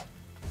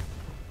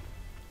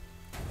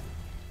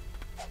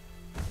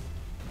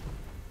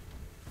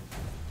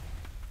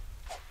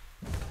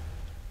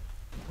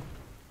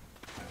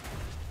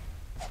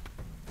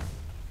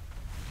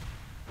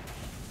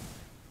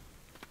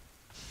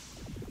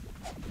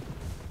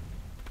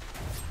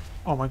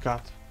 Oh my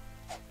god.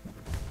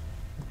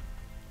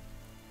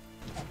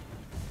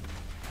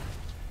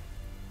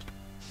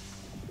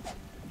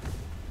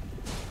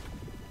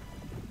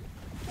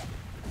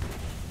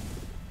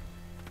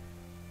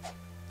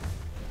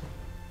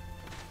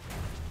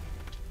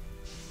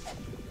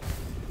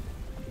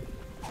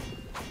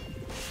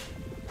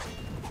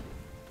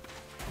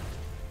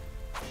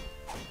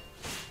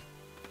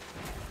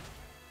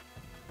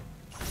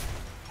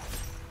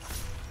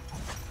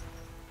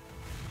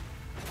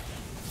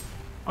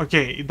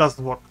 Okay, it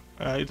doesn't work.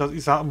 It's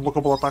an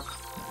unblockable attack.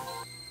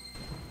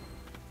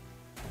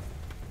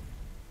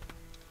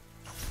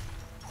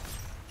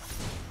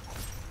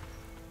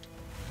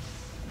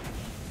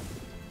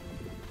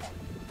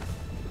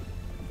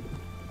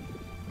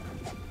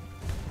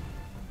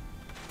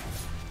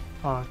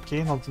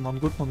 Okay, not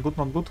good, not good,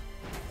 not good.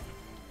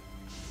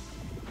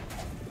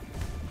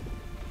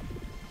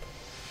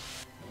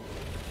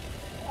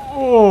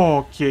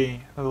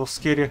 Okay, that was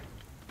scary.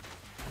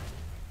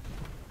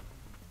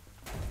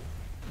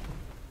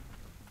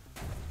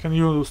 Can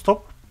you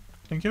stop?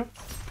 Thank you.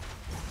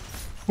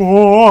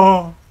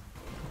 Oh!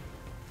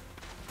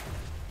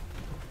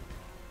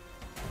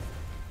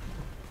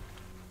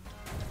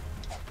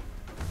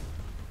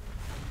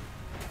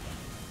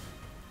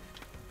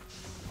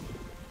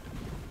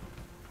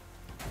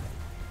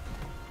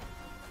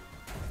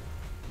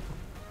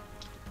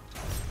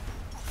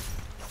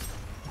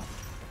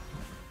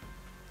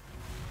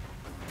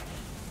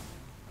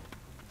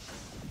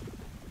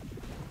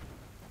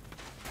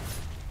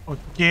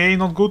 Okay,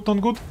 not good,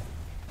 not good.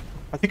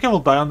 I think I will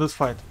die on this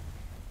fight.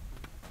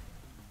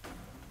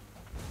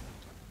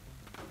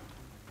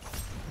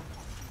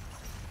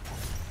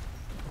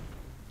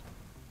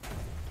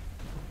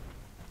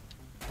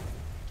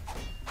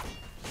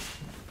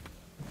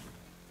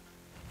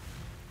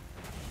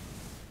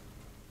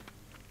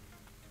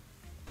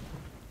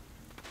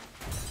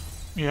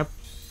 Yep,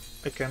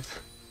 I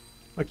can't.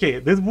 Okay,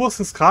 this boss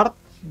is hard,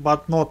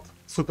 but not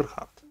super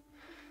hard.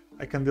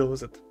 I can deal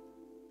with it.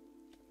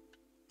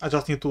 I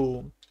just need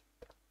to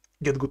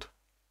get good.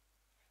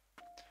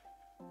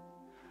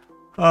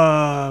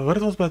 Where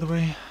it was, by the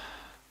way?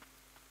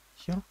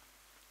 Here?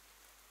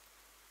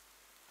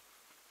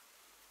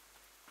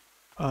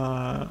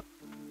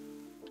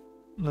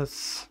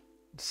 Let's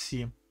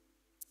see.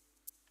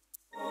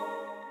 I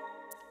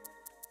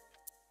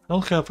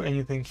don't have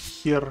anything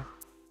here.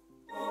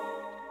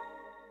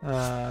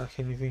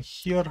 Anything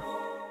here?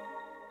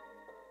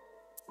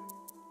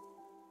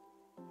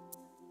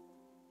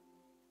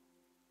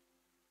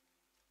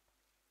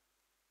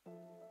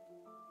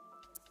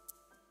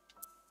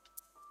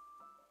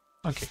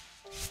 Okay.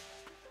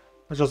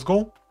 Let's just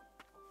go.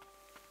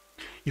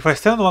 If I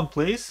stand in one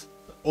place,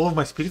 all of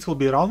my spirits will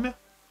be around me.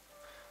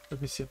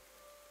 Let me see.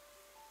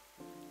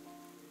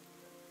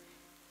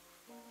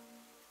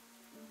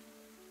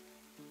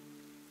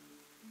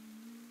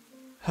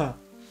 Huh.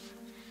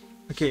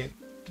 Okay,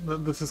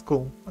 this is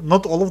cool.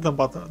 Not all of them,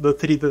 but the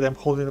 3 that I'm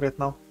holding right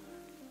now.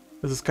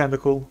 This is kinda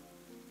cool.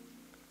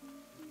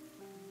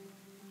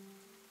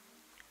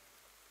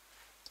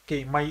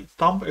 Okay, my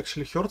thumb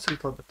actually hurts a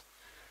little bit.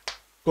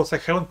 Because I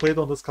haven't played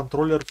on this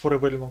controller for a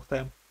very long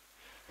time.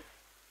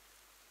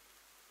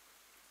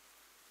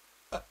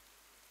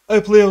 I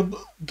play on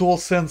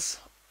DualSense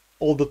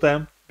all the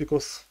time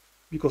because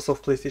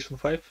of PlayStation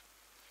 5.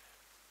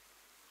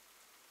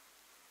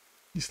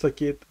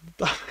 Dislocate.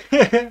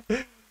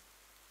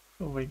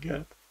 Oh my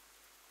god.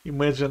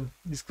 Imagine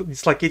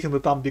dislocating the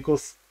thumb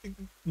because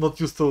not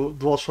used to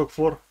DualShock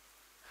 4.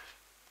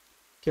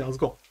 Okay, let's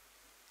go.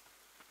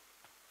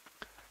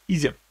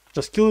 Easy.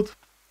 Just kill it.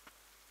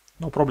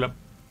 No problem.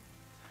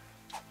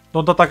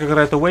 Don't attack it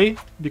right away,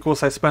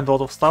 because I spent a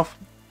lot of stuff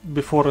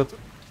before it.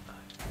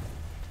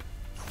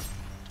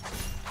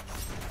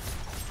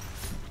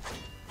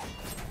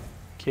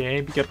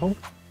 Okay, be careful.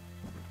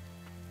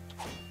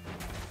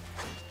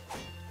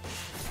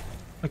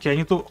 Okay, I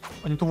need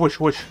to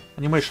watch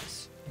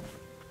animations.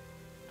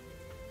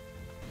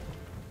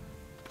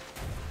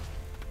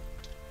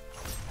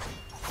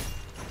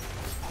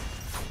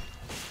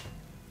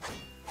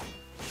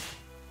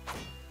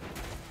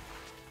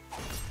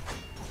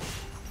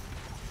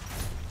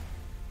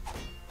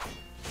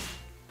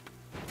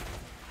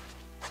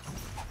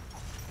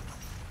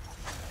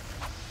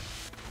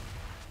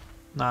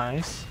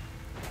 Nice.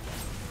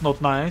 Not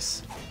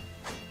nice.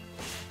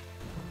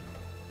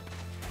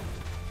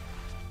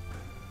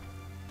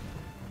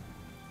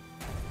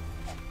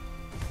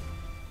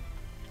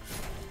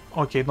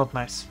 Okay, not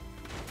nice.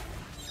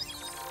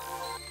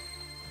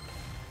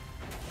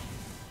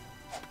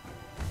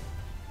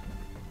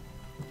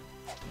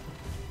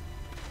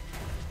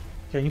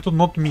 Okay, I need to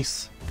not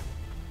miss.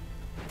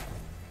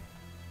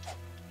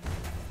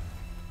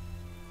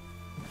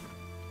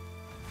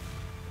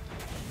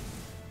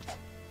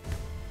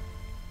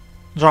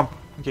 Jump.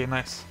 Okay,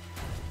 nice.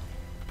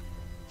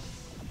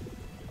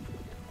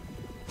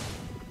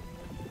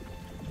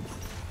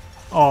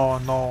 Oh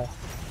no.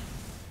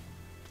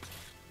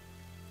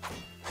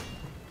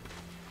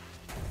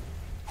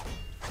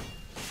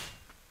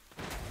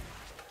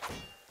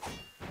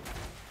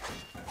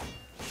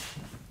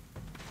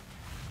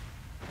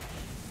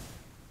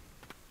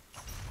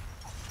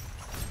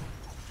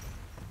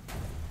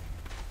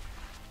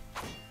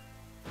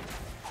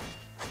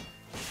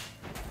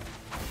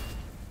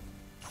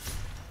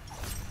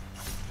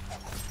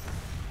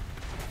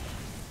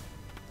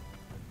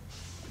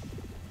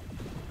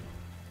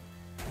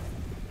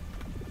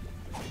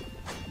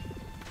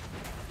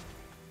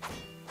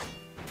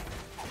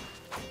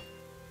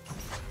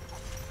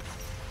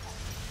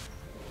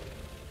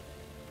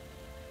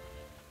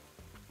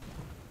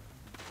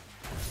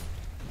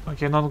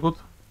 Okay, not good.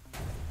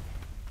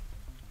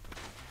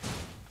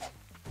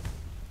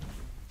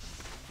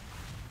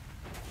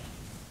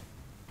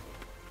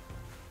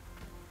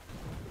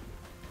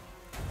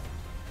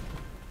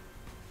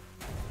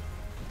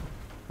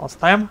 Last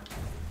time.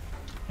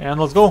 And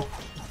let's go.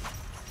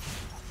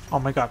 Oh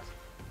my god.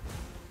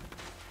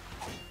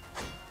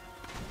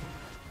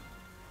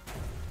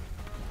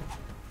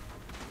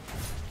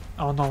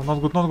 Oh no, not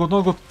good, not good,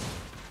 not good.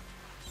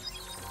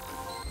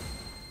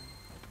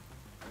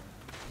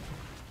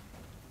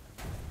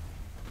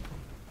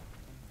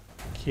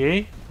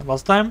 Okay,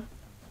 last time.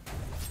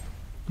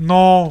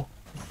 No.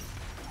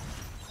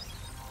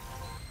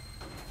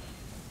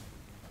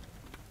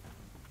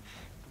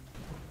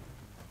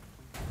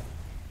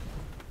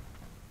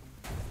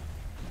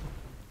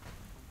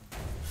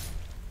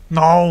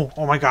 No.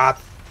 Oh my god.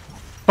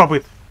 Stop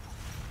it.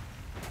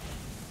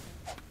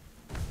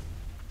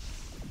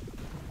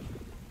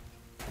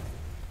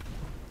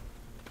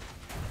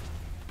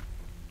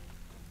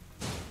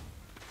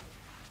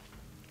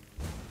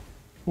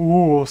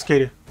 Ooh,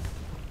 scary.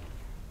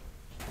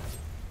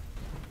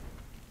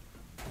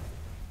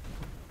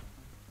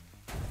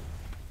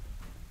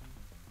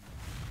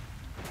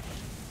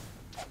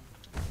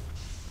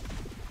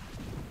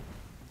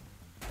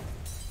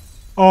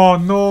 Oh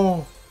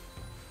no.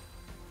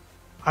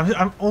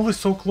 I'm always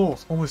so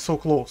close, always so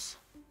close.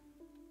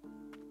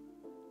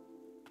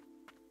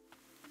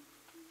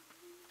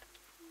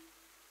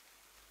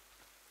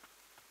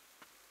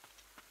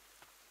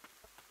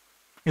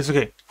 It's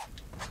okay.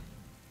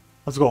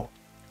 Let's go.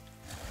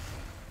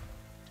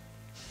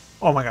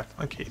 Oh my god.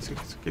 Okay, it's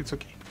okay, it's okay, it's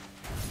okay.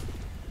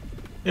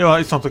 Yeah,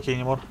 it's not okay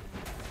anymore.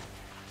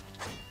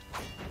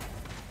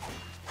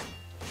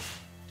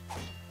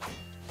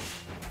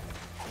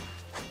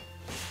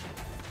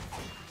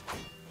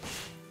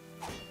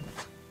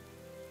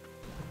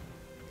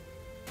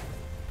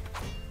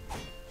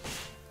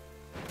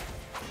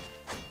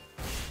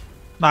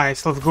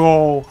 Nice, let's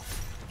go.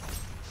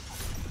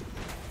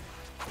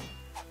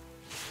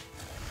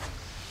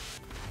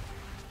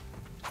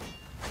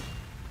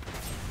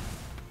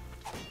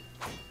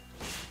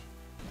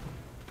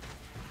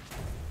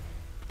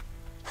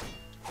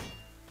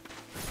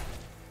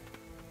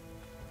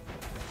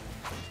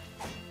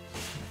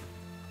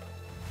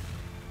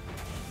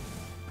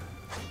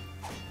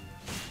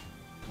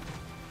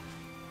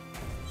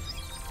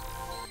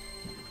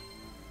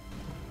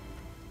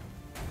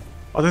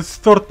 But it's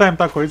third time,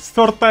 Taco, it's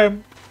third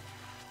time.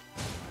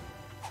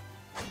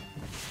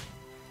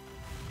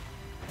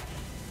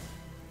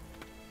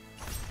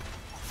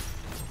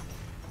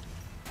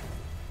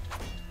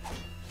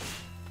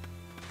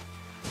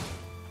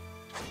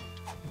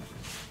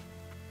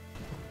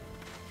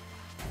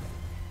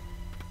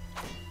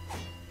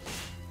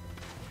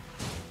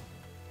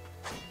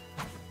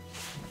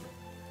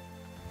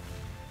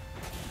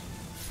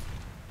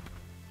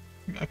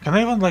 Can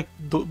I even like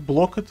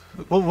block it?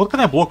 Well, what can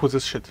I block with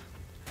this shit?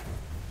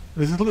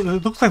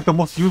 It looks like the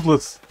most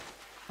useless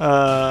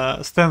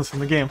stance in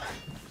the game.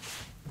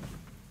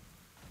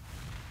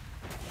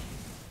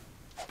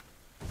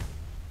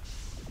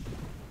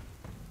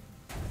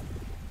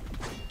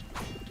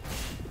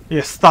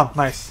 Yes, stun,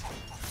 nice.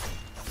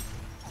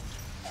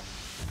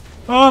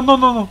 Oh, no,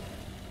 no, no.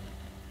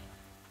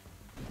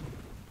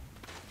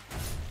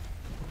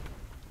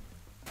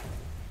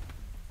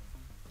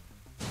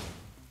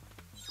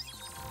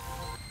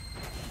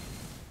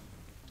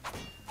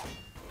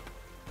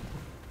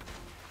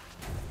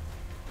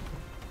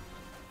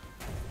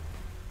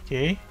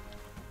 Okay.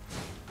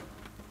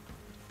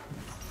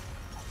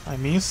 I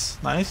miss,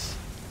 nice.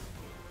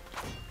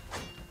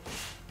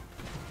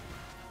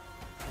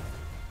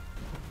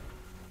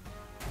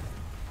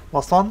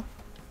 Last one?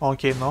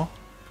 Okay, no.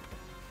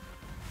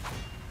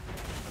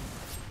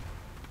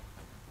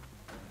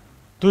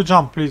 Do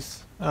jump,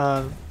 please.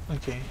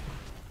 Okay.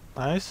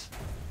 Nice.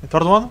 The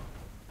third one?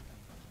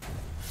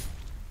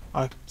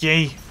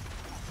 Okay.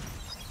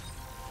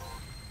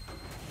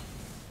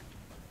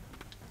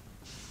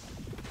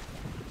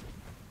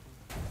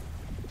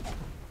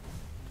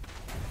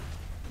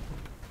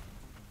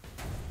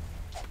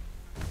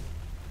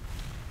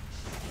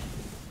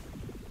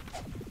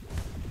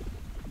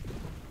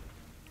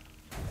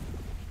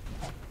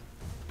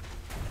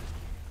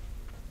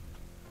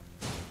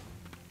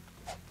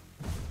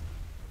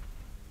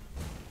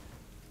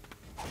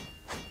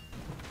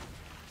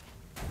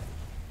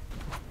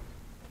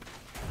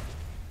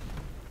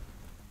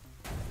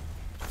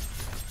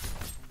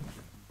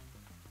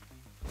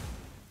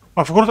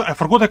 I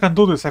forgot I can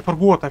do this. I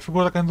forgot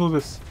I can do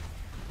this.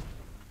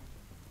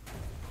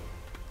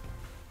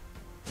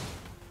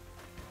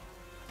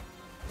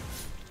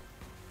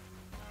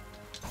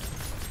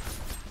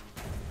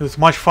 It's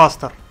much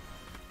faster.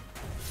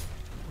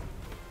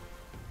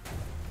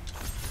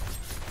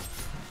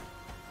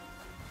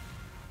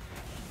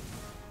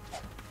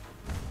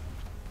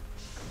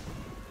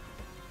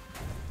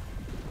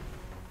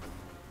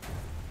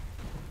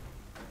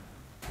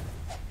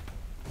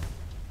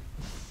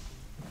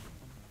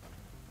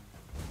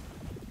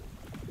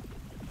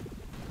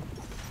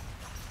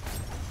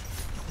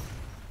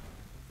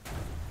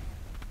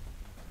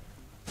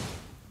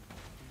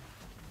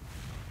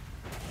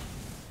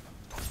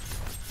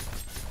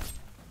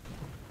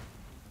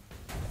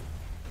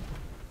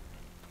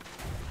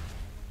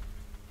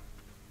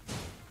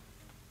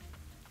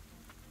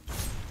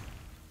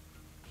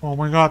 Oh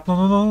my god, no,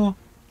 no, no, no.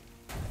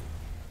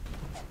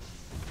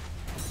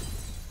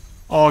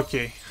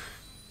 Okay.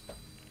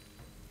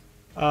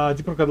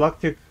 Deeper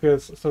Galactic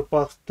has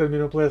surpassed 10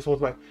 million players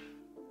worldwide.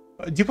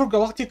 Deeper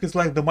Galactic is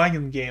like the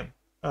mining game.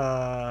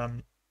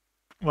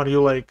 Where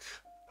you like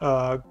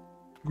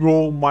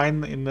grow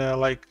mine in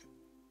like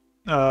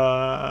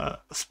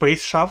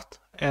space shaft,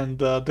 and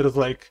there's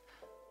like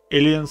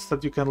aliens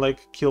that you can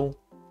like kill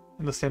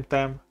in the same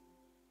time.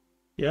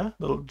 Yeah,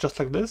 just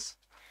like this.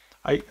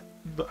 I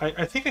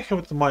think I have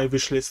it in my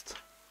wish list.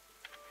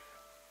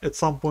 At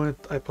some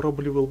point I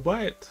probably will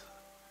buy it.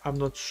 I'm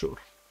not sure.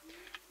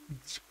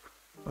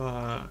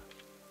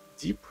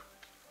 Deep.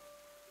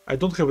 I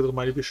don't have it on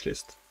my wish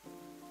list.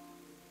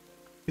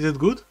 Is it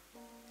good?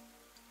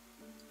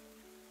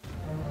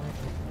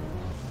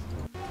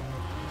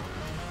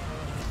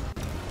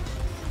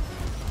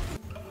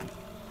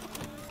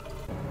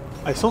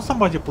 I saw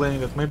somebody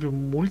playing it, maybe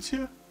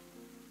multi?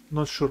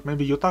 Not sure,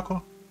 maybe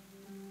Yutako?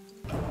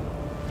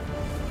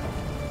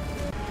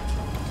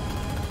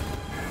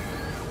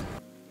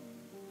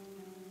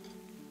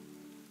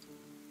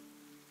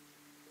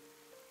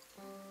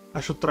 I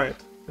should try it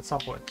at some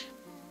point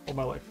of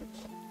my life.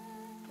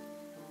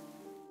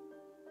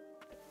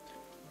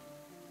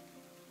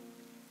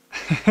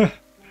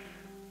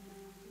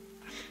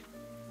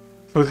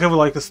 So we have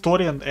like a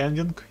story and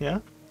ending, yeah?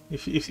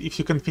 If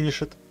you can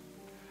finish it.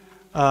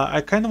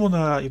 I kind of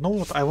wanna, you know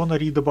what? I wanna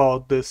read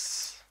about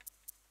this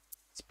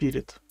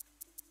spirit.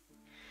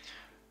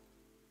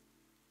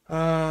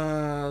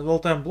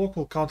 All-time block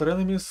will counter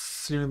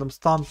enemies, leaving them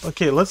stunned.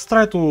 Okay, let's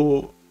try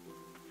to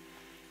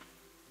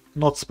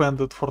not spend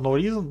it for no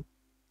reason.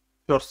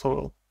 First of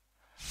all.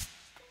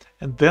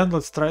 And then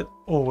let's try...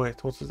 Oh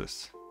wait, what is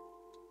this?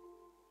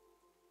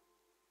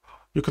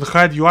 You can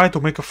hide UI to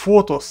make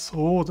photos.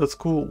 Oh, that's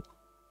cool.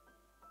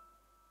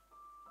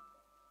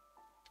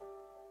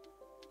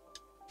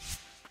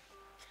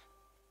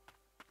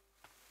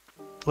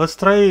 Let's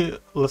try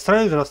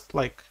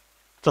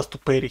just to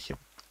parry him.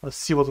 Let's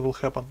see what will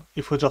happen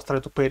if we just try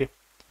to parry.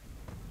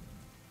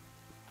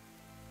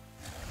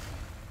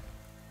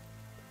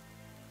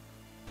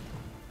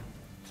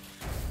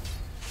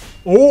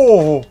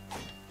 Oh!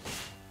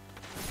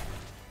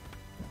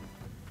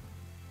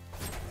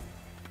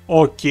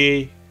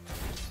 Okay.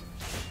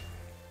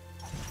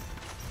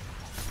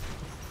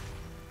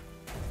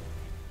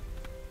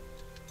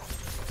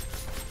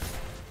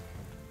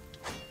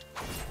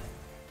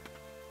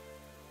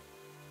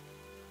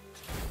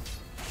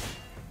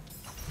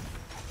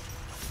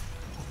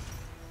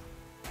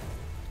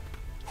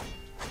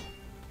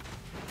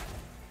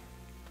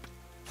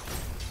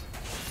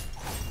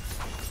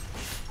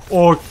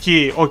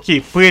 Okay,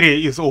 okay,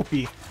 parry is OP.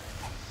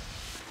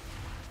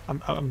 I'm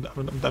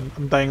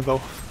dying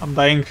though. I'm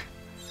dying.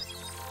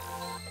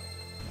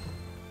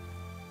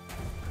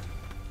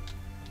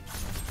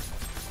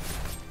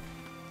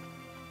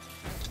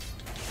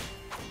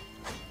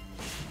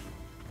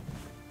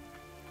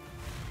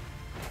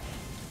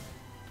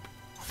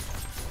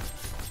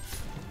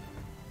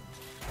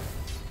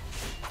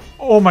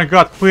 Oh my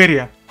god,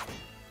 parry.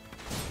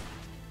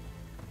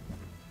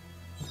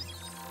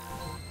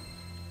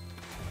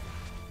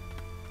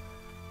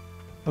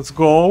 Let's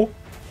go.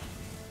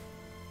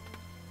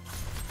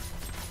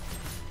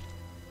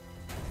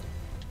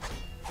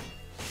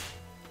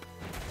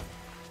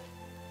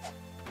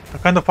 I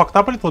kind of fucked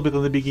up a little bit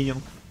in the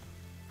beginning.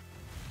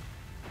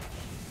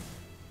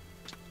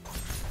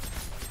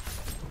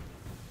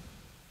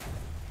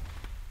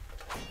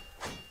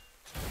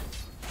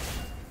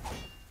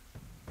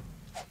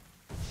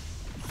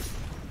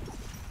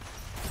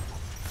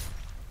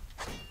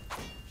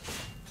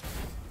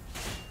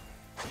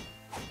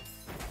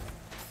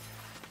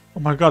 Oh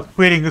my god,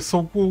 parrying is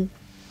so cool.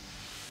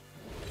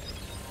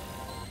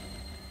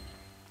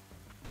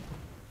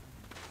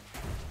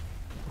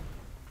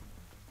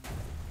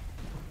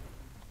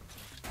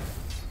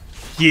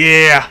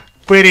 Yeah!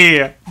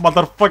 Parry,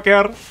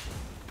 motherfucker!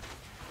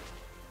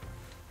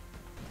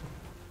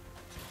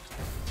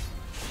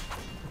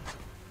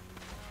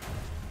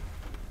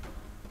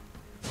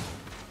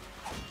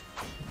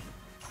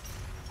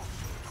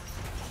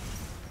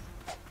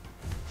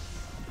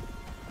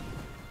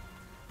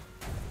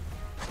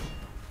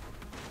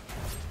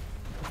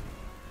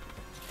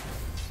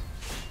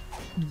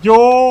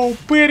 Yo,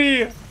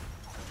 parry!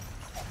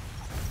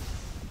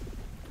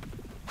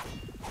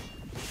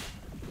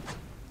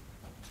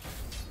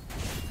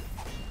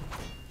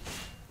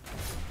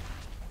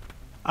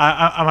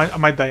 I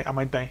might die. I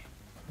might die.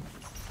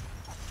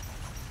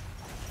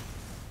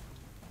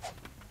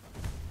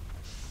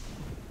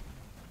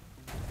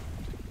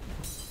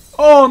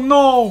 Oh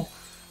no!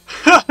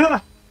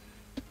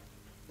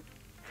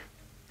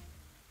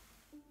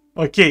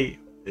 Okay,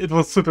 it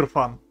was super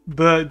fun.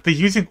 The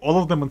using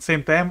all of them at the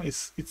same time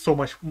is it's so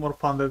much more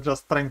fun than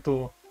just trying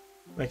to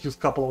like use a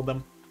couple of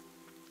them.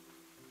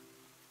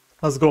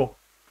 Let's go.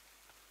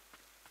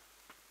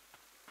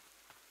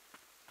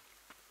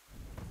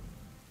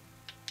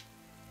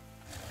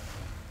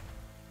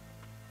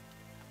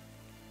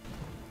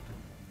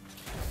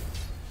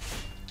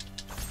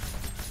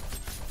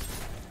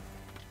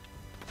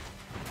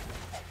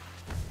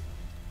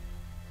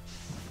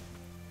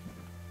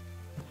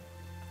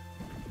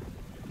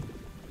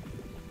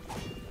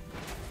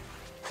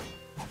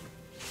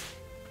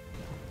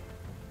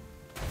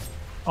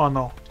 Oh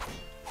no.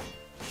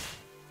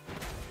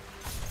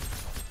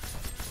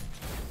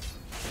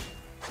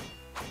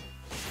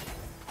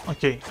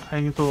 Okay, I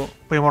need to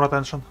pay more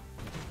attention.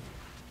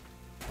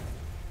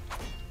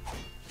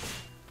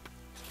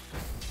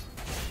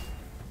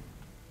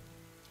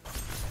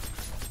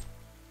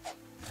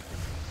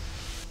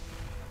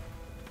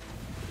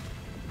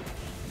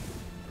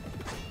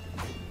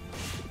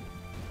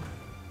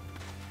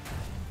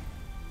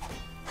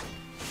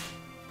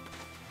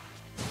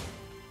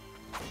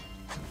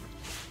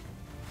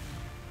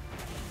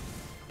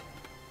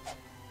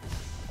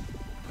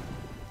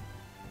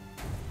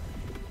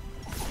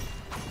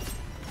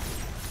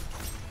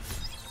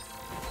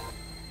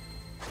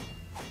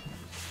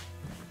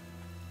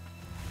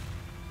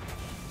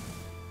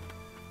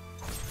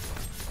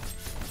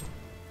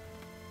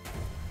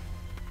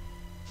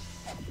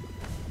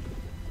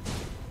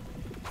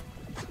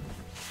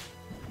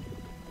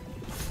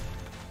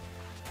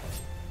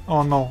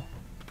 Oh no.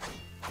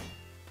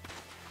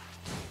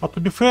 But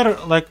to be fair,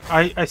 like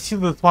I see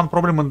that one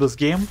problem in this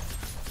game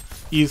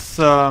is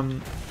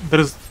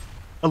there's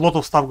a lot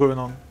of stuff going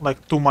on,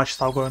 like too much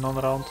stuff going on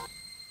around.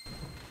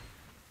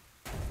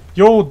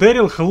 Yo,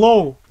 Daryl,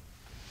 hello!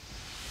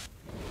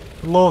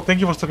 Hello,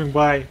 thank you for stopping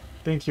by.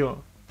 Thank you.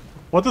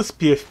 What is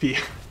PFP?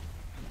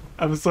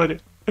 I'm sorry.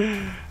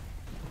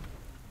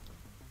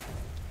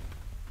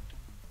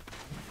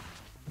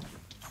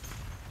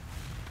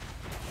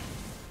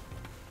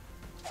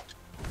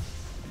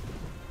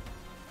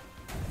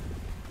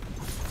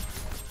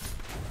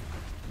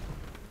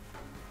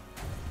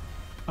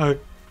 Uh,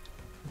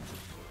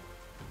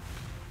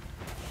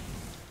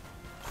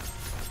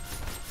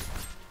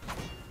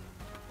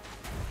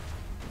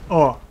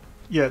 oh,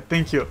 yeah,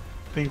 thank you.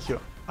 Thank you.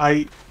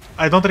 I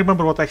don't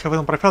remember what I have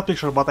in profile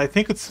picture, but I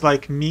think it's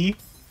like me.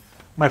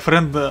 My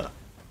friend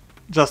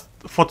just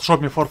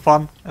photoshopped me for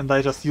fun, and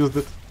I just used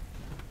it.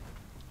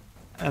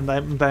 And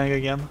I'm dying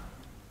again.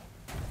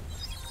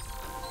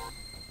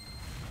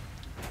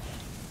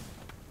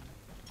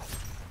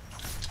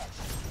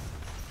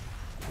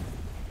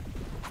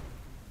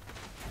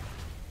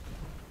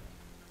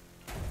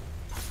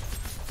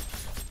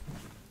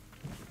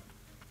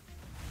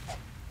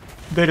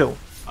 Daryl,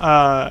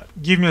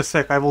 give me a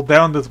sec. I will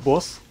down this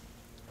boss,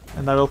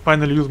 and I will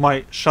finally use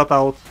my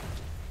shutout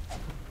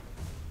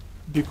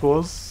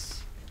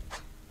because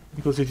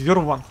you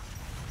deserve one.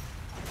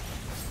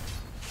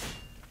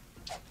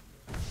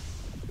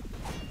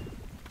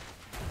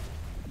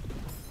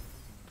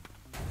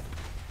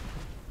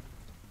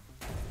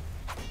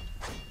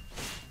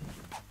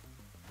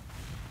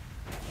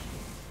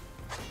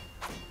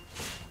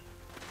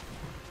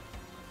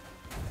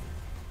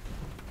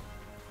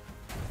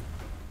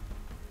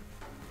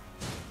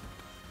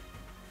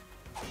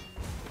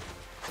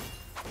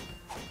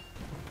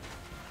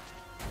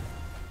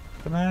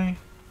 Can I?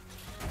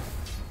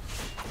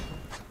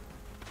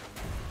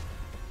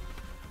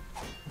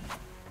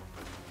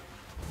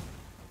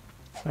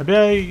 Maybe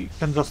I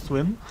can just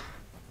win.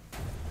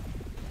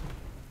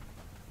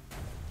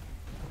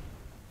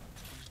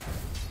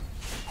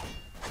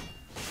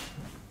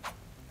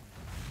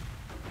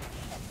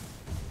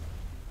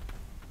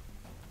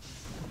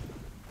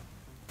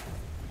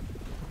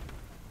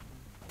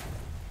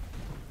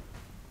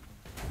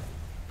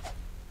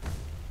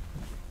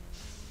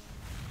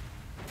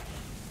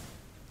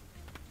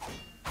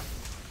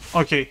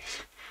 Okay.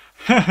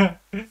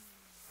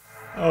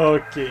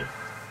 Okay.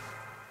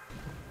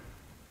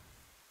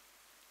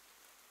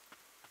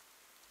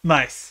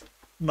 Nice.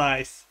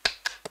 Nice.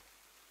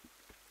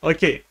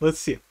 Okay, let's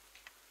see.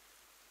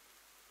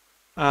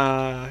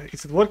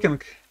 Is it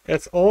working?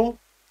 That's all.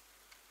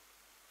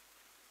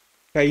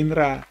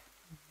 Kainra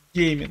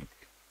Gaming.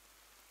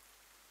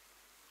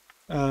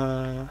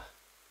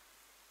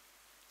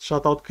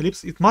 Shout out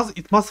clips. It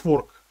must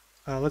work.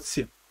 Let's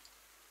see.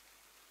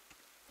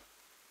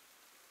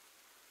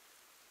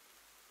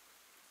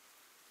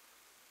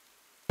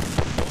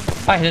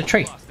 I hit a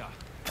tree. It's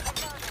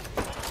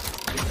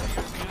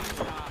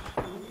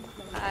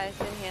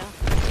in here.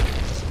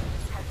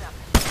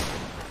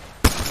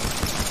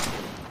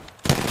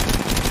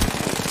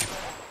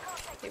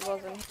 He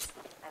wasn't.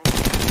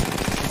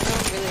 That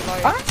was really low.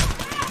 Ah?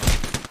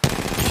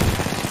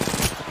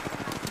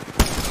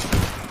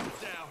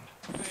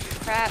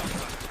 Crap.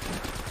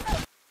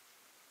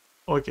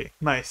 Okay,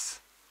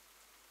 nice.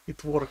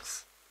 It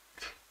works.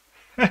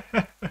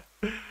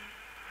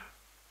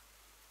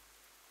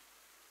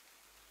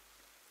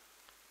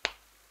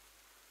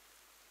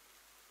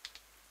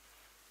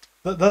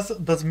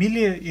 Does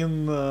melee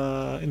in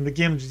the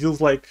game deals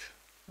like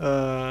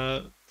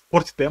 40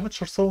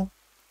 damage or so?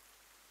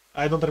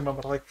 I don't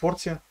remember, like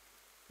 40,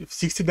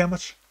 60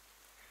 damage.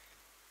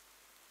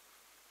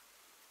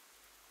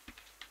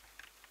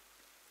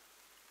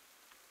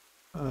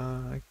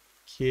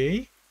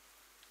 Okay.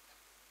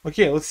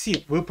 Okay, let's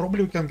see. We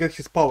probably can get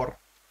his power.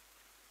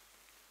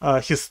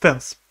 His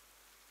stance.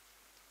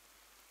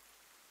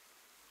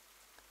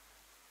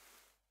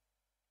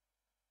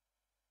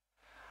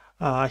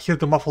 I hear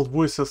the muffled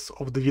voices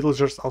of the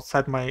villagers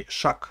outside my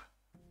shack.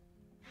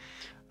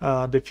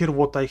 They fear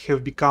what I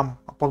have become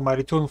upon my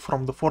return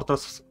from the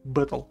fortress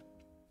battle.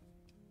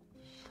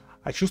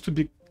 I choose to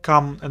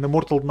become an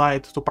immortal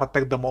knight to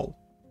protect them all.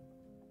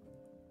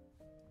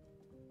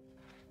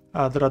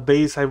 There are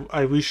days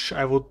I wish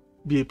I would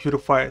be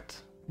purified,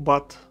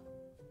 but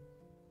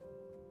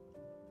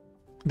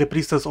the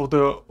priestess of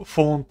the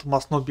font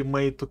must not be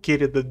made to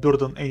carry that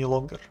burden any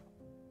longer.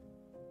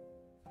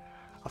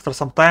 After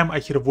some time, I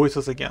hear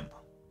voices again.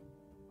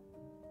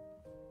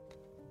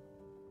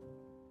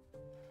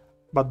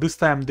 But this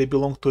time they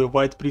belong to a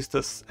white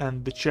priestess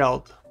and the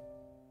child.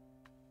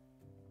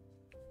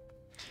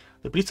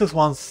 The priestess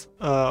once,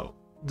 but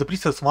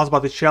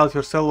the child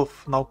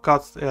herself now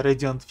cuts a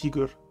radiant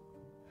figure.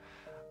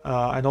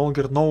 I no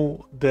longer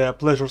know the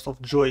pleasures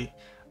of joy,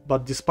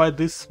 but despite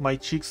this, my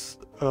cheeks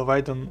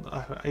widen.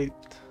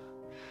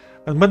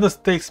 When madness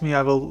takes me,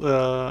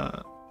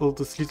 will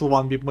this little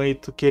one be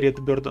made to carry the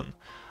burden?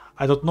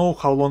 I don't know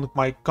how long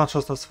my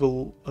consciousness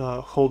will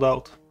hold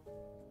out.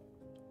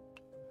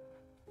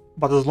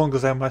 But as long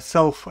as I am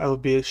myself, I will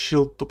be a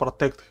shield to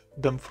protect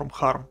them from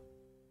harm.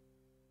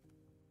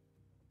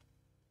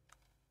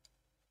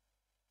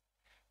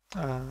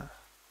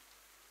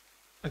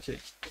 Okay.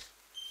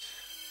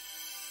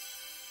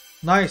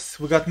 Nice,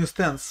 we got new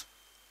stance.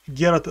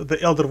 Geralt the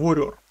Elder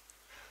Warrior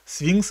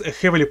swings a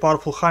heavily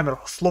powerful hammer,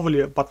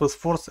 slowly but with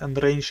force and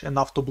range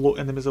enough to blow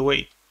enemies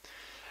away.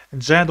 A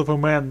giant of a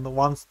man,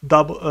 once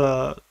dubbed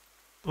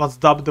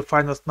the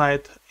finest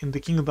knight in the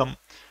kingdom,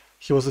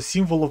 he was a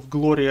symbol of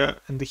glory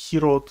and a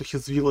hero to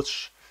his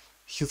village.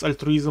 His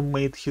altruism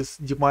made his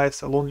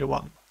demise a lonely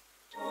one.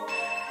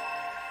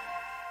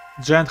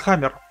 Giant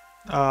hammer.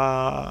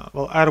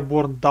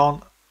 Airborne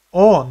down.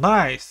 Oh,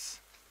 nice!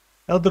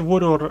 Elder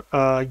Warrior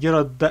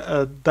Geralt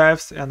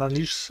dives and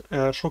unleashes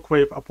a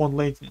shockwave upon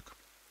landing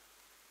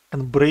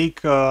and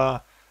break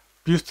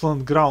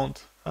pestilent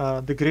ground.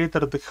 The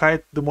greater the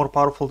height, the more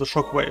powerful the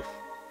shockwave.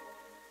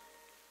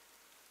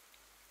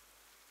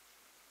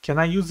 Can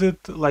I use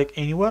it like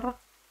anywhere?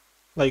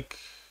 Like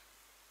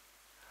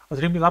at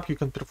ramping up you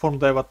can perform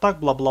dive attack,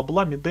 blah blah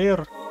blah,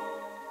 midair.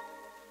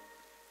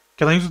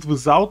 Can I use it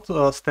without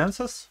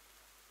stances?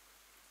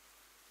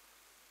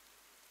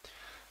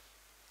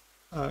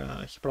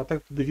 He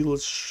protected the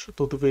village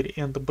to the very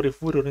end, a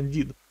brave warrior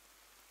indeed.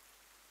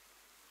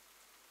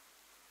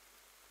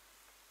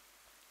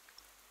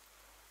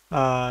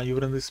 You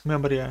were in this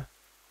memory.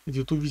 Did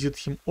you two visit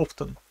him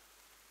often?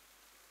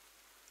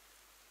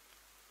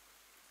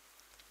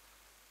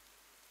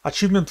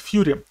 Achievement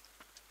Fury.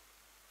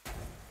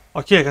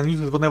 Okay, I can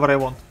use it whenever I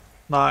want.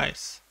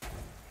 Nice.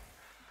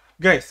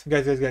 Guys.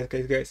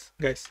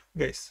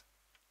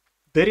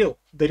 Daryl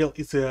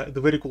is a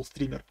very cool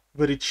streamer.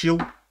 Very chill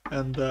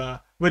and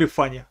very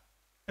funny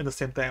at the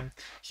same time.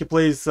 He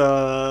plays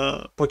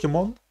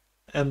Pokemon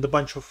and a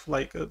bunch of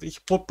like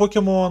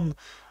Pokemon.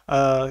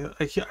 I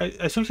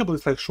assume he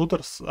plays like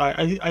shooters.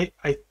 I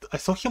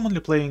saw him only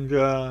playing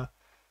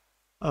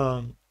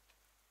um,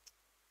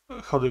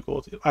 how do you call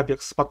it,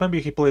 Apex, but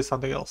maybe he plays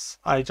something else.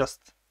 I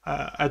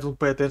don't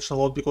pay attention a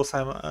lot because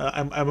I'm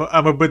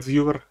a bad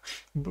viewer.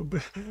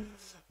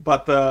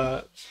 But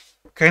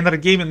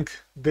Kainer Gaming,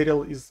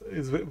 Daryl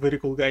is very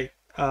cool guy.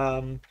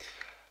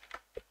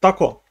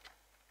 Taco.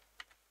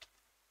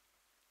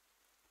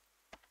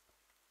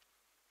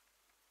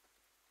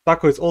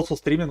 Taco is also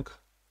streaming.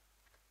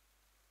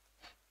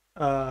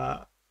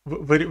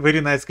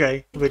 Very nice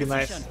guy. Very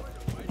nice.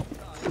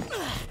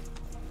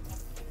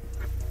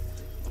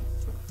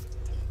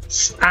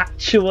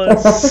 Actual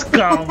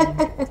scum.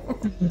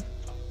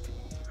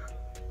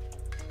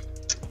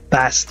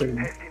 Bastard.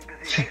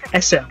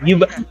 SM,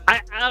 you.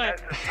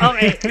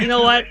 Okay, you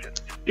know what?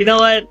 You know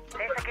what?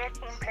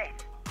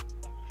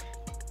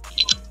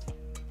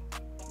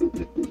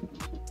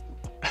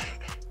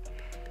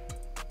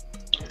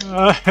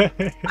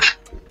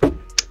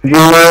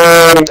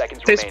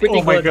 That's pretty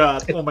Oh my good.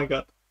 god! Oh my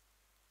god!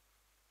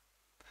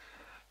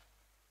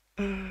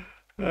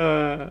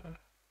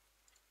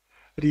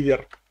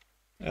 River.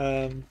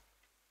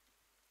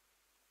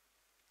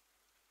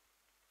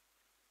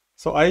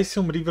 So I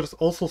assume Rivers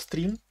also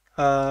stream.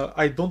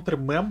 I don't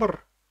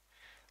remember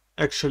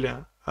actually,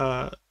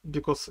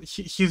 because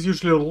he's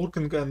usually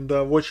looking and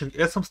watching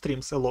SM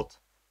streams a lot.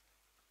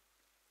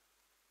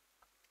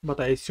 But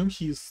I assume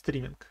he's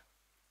streaming.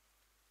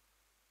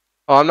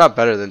 Oh, I'm not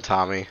better than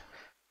Tommy.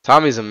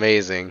 Tommy's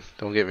amazing.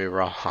 Don't get me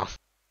wrong.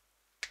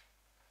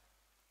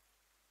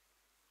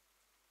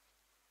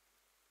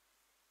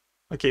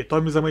 Okay,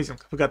 Tommy's amazing.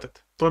 We got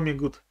it. Tommy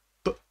good.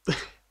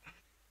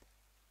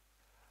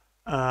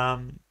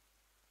 um.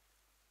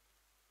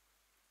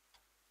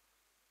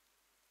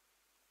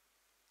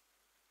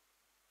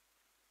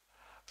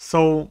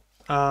 So,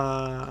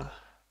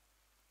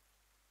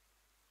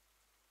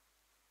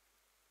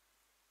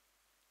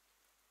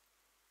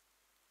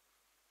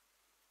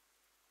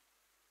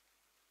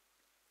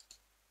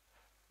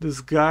 this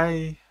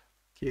guy,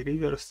 okay,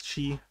 Rivers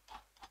Chi.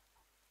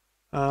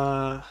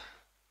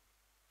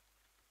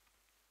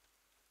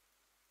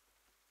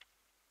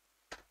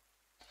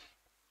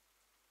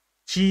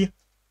 Chi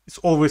is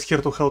always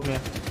here to help me.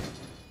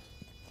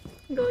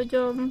 Go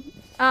Jom.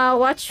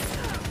 Watch.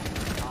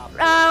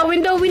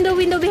 Window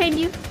behind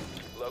you.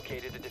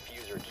 Located the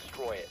diffuser.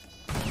 Destroy it.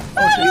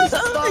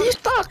 You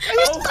stuck!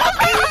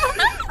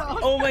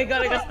 Oh my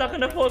god, I got stuck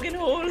in a fucking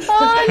hole.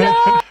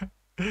 Oh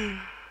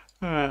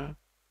no!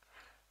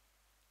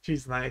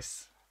 She's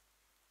nice.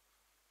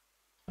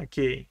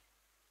 Okay.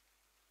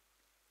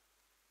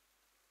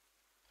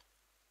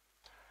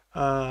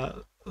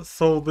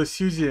 So the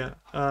Suzy,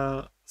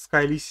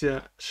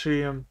 Skylicia,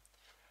 she,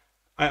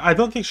 I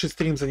don't think she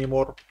streams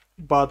anymore,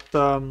 but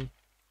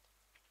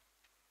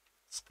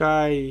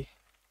Sky,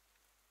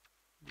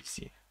 let's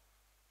see.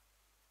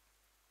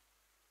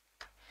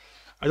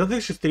 I don't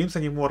think she streams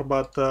anymore,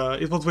 but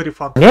it was very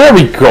fun. There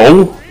we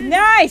go!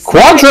 Nice!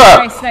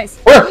 Quadra! Nice.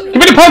 Where? Give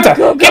me the panta!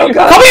 Come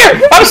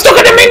here! I'm stuck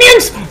in the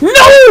minions!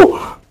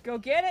 No! Go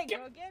get it!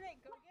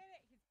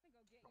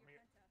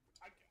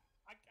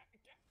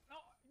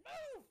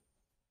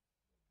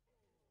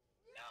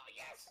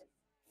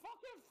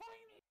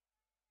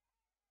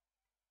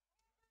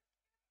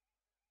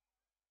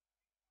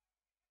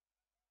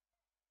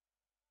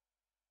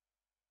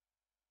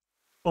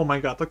 Oh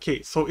my god,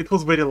 okay, so it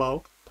was very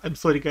loud. I'm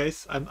sorry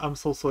guys, I'm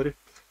so sorry.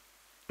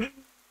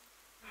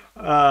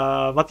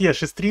 But yeah,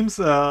 she streams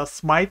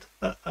Smite,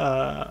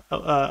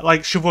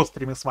 like she was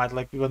streaming Smite,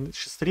 like when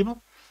she streams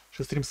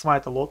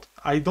Smite a lot.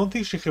 I don't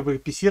think she have a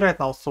PC right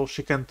now, so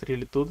she can't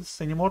really do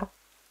this anymore.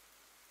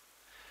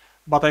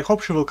 But I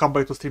hope she will come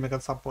back to streaming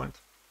at some point.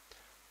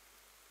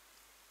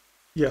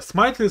 Yeah,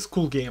 Smite is a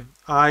cool game.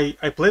 I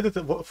played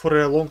it for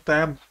a long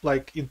time,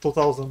 like in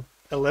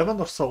 2011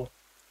 or so,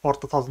 or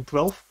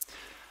 2012.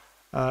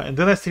 And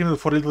then I streamed it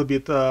for a little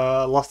bit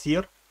last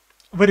year.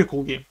 Very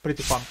cool game,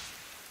 pretty fun.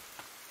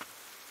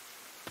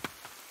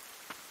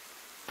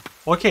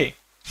 Okay,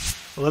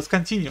 let's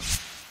continue.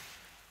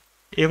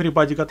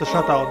 Everybody got a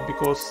shout out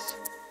because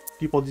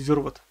people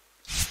deserve it.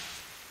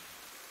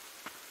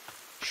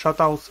 Shout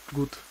outs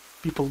good,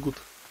 people good.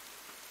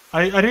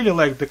 I really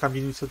like the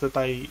community that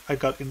I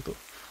got into.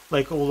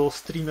 Like all those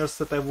streamers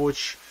that I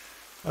watch,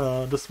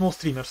 the small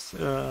streamers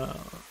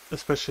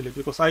especially,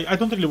 because I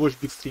don't really watch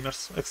big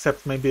streamers,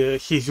 except maybe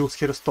Jesus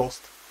Here's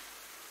Toast.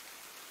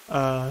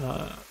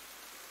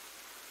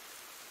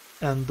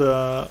 And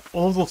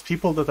all those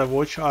people that I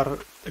watch are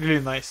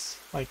really nice.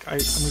 Like I'm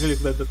really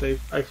glad that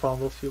I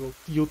found those people.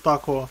 You,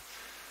 Taco,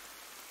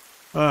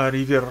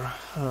 River,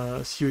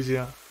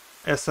 Suzy,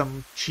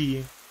 SM,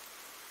 Chi,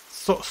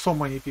 so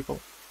many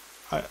people.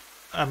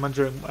 I'm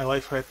enjoying my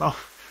life right now.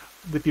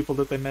 The people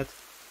that I met.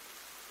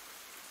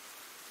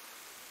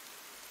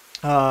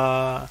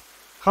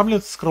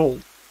 Hamlet scroll.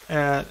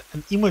 An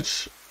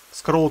image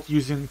scrolled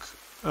using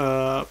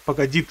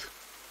Pagadit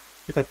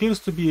It appears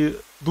to be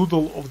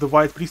doodle of the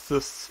White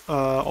Priestess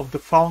of the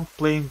Fount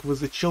playing with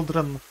the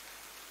children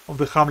of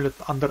the hamlet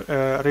under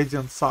a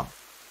radiant sun.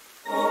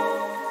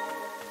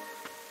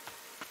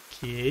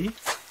 Okay.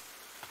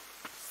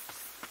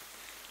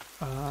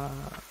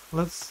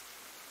 Let's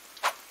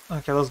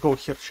go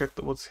here, check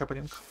what's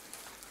happening.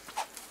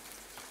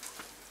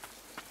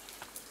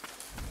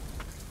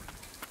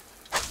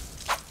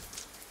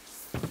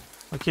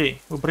 Okay,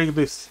 we break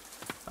this.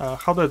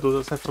 How do I do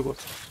this? I forgot.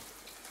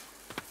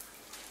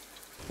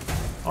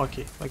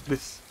 Okay, like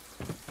this.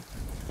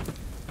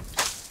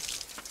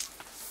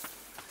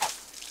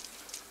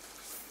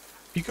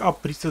 Pick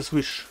up Priestess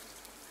Wish.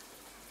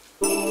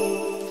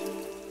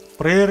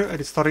 Prayer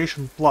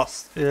Restoration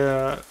Plus.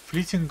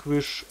 Fleeting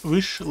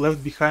wish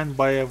left behind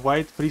by a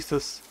White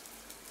Priestess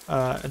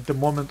at the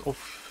moment of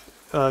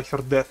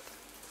her death.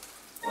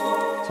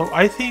 So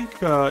I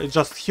think it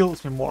just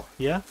heals me more,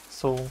 yeah?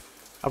 So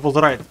I was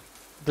right.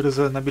 There is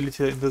an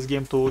ability in this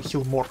game to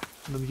heal more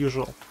than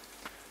usual.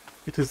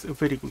 It is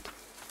very good.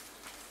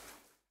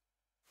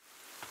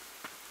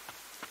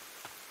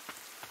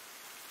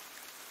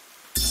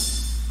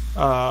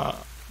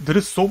 There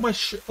is so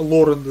much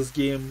lore in this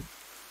game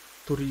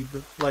to read.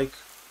 Like,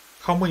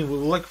 how many? We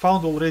like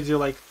found already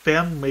like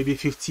 10, maybe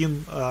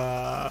 15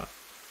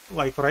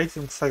 like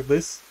writings like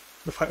this.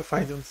 The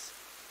findings.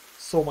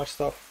 So much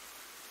stuff.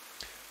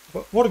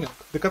 Warning,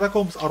 the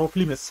catacombs are off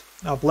limits.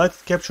 Blight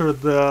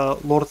captured the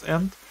Lord's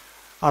End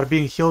are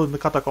being held in the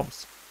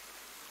catacombs.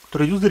 To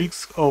reduce the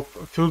risk of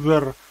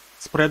further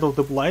spread of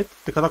the Blight,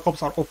 the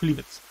catacombs are off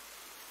limits.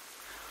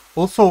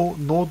 Also,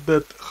 note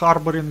that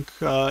harboring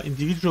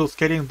individuals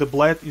carrying the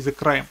Blight is a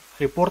crime.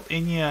 Report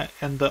any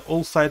and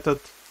all sites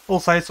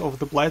of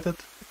the Blighted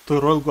to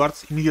Royal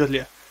Guards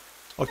immediately.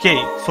 Okay,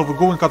 so we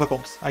go in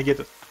catacombs. I get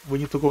it. We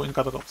need to go in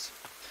catacombs.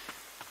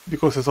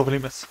 Because it's off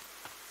limits.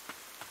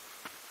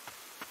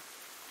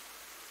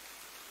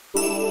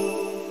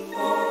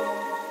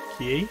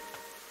 Okay.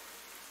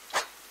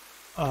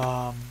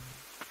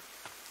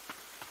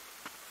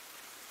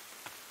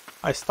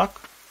 I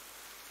stuck.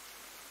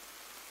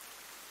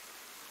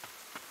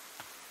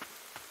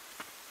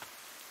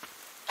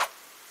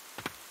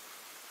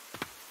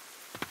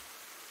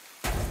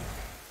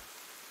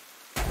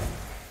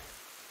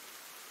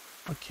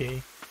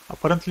 Okay.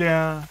 Apparently,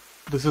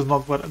 this is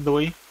not the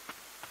way.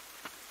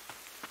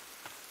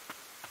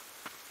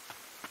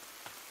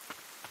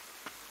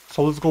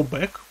 So let's go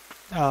back.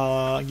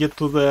 Get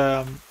to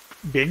the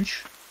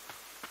bench.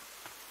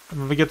 And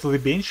when we get to the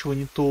bench, we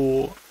need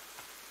to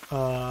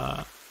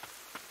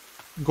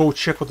go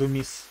check what we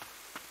miss.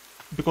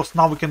 Because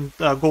now we can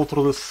go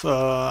through this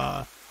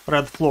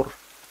red floor.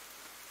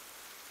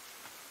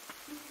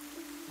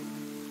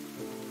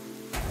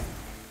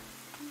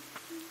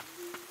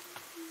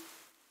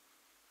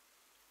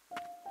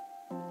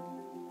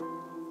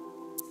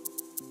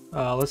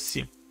 Let's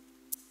see.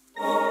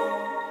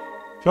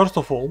 First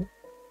of all,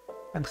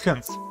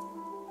 enhance.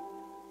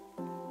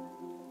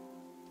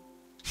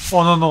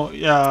 Oh no,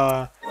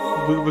 yeah,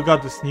 we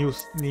got this new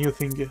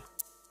thingy.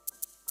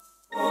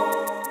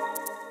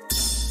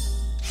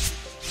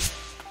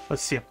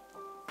 Let's see.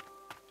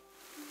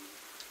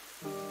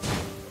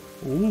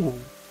 Ooh,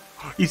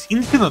 it's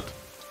infinite.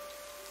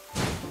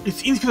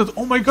 It's infinite.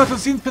 Oh my god,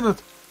 it's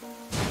infinite.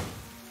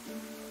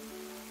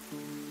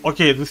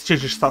 Okay, this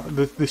changes stuff.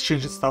 This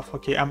changes stuff.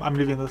 Okay, I'm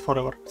leaving it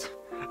forever.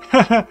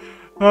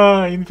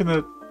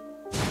 Infinite.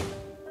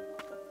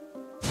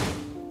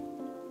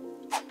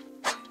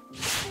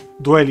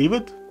 Do I leave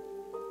it?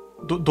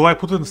 Do I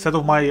put it instead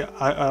of my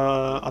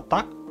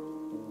attack?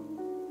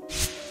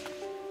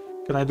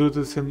 Can I do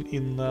this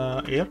in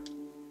air?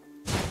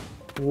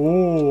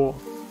 Whoa.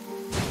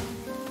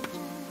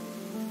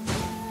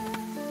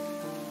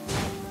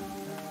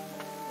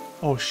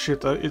 Oh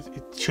shit,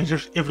 it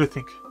changes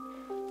everything.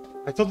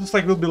 I thought it's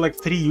like will be like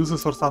 3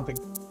 uses or something.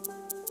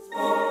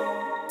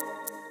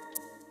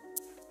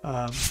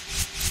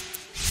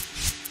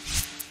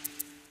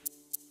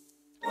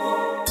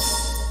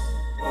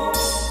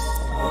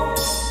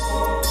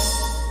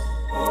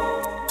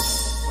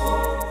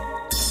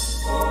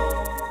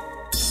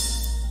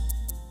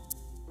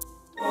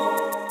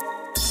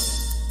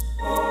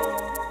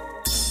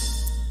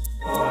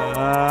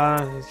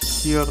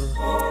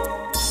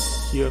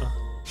 Here.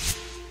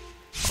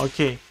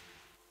 Okay.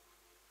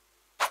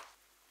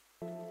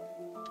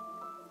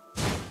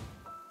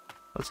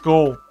 Let's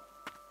go.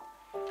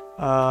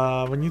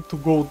 We need to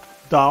go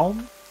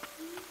down.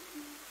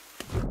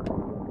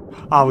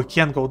 Ah, we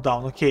can't go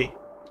down. Okay.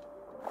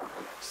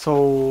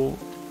 So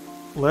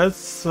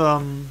let's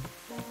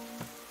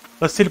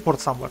teleport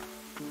somewhere.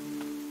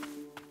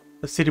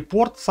 Let's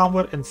teleport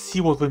somewhere and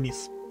see what we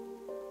miss.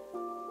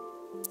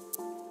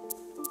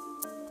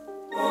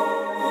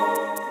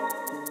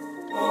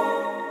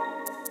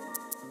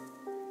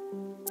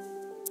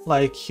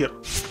 Like here.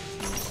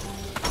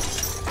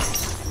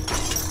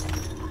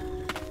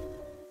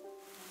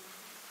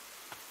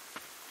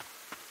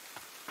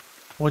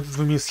 What did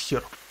we miss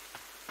here?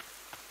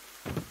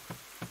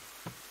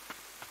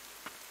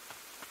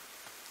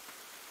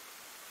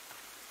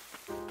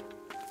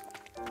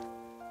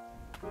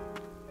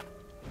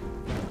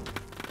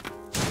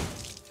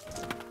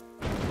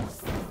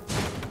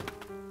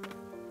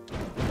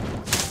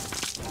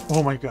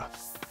 Oh my god.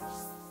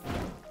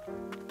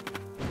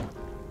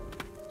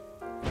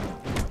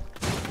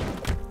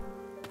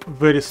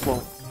 Very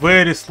slow,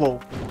 very slow,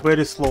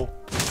 very slow.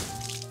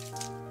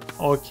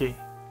 Okay.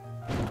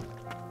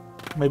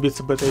 Maybe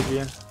it's a bad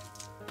idea.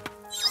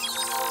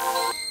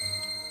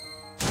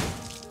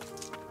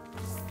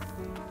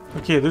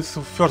 Okay, this is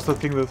the first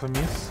thing that I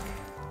miss.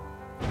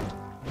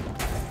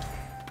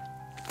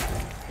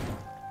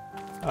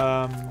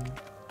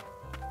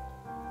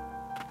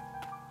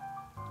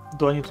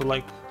 Do I need to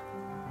like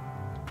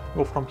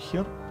go from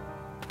here?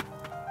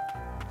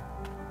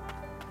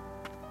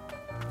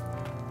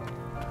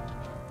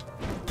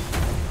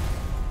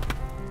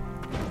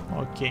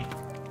 Okay.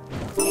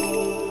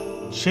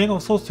 Chain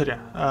of Sorcery,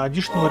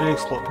 additional relic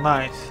slot,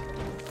 nice.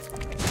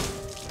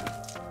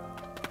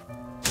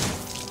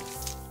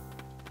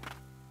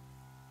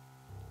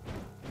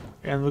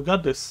 And we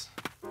got this.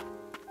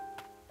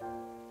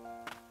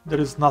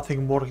 There is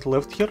nothing more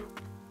left here.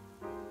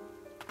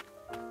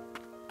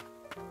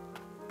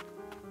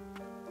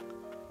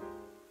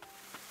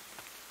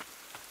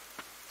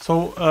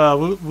 So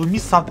we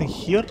missed something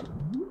here,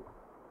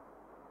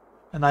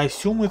 and I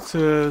assume it's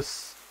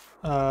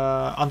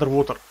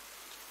underwater.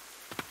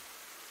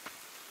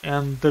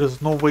 And there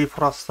is no way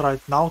for us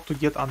right now to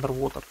get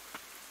underwater.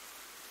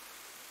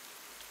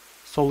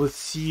 So let's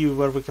see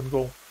where we can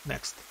go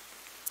next.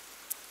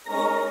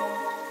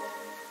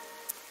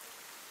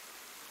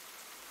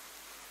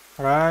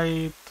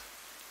 Right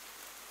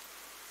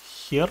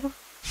here.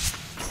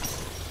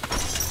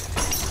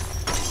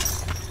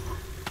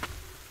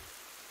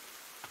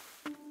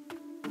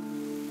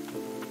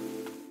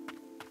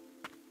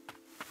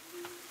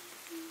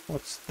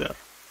 What's there?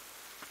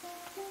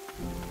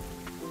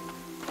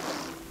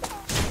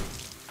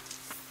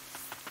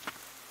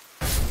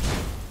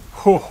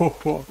 Ho ho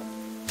ho.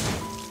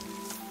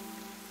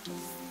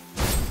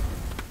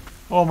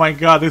 Oh my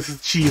god, this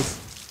is cheese.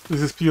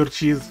 This is pure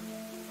cheese.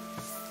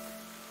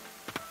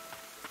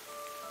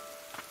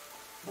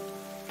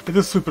 It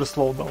is super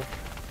slow though.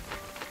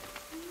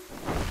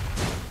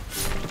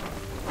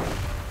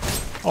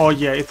 Oh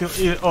yeah,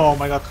 oh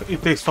my god,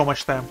 it takes so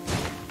much time.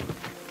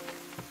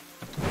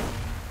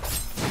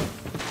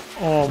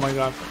 Oh my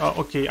god,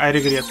 okay, I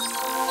regret.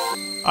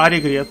 I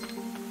regret.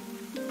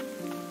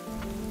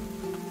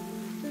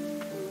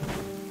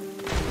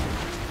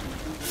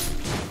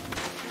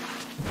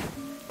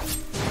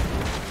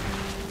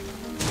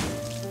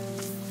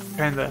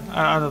 Kinda,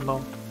 I don't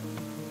know.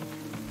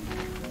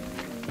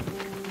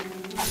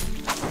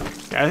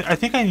 Yeah, I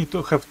think I need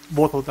to have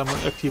both of them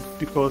active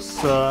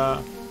because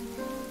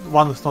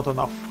one is not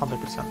enough,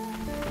 100%.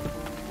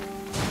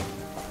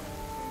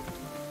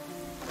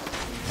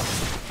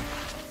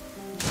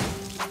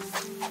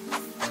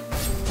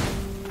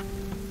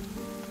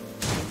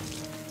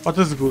 But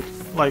it's good.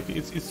 Like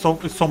it's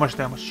so much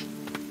damage.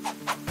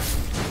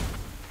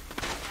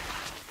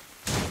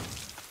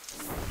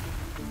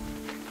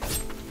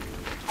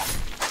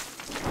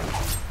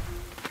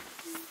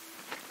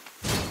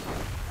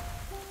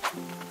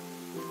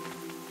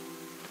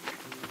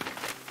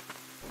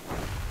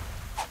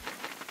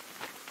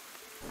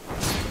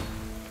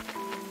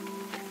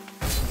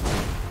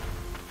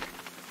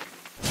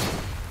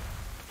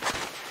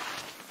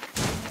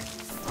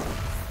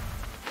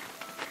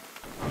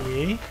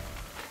 Okay.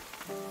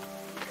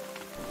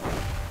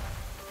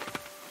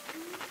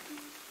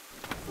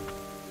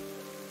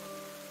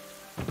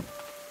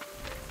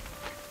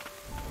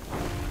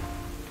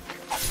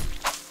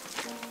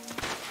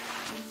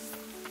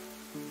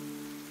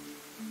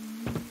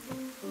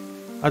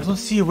 I don't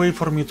see a way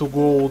for me to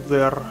go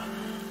there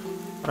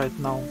right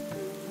now.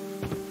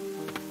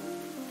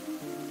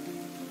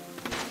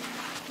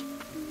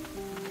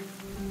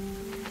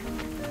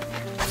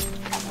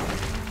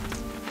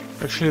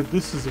 Actually,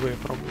 this is the way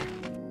probably.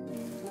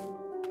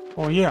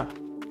 Oh yeah.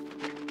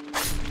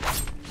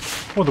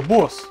 Oh, the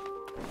boss.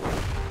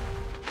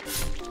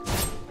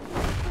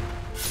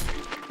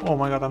 Oh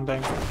my god, I'm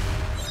dying.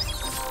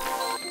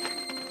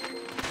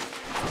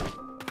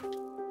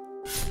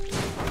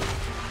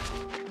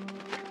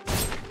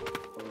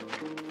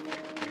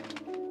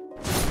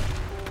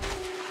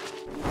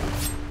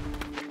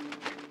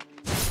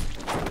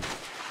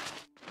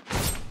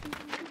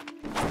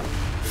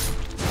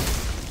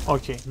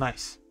 Okay,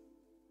 nice.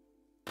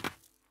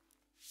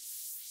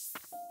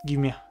 Give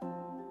me.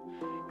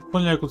 If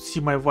only I could see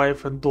my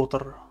wife and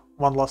daughter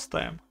one last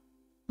time.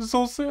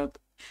 So sad.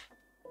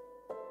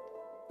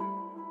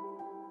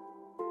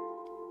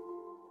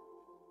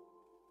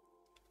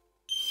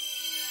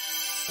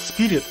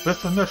 Spirit,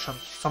 Western Merchant.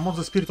 Summon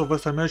the spirit of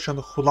Western Merchant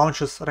who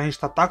launches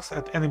ranged attacks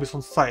at enemies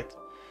on sight.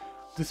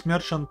 This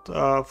merchant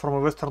from a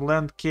western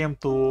land came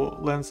to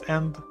Land's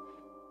End,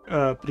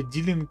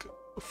 pre-dealing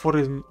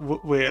foreign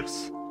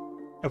wares.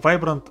 A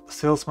vibrant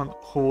salesman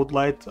who would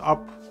light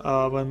up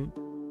when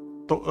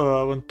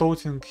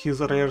toting his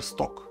rare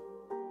stock.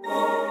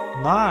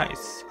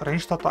 Nice!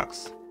 Ranged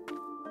attacks.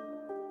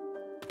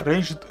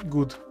 Ranged,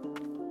 good.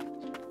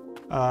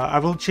 I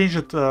will change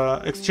it,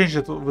 exchange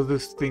it with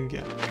this thing,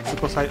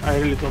 because I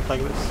really don't like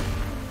this.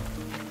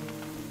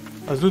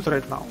 Let's do it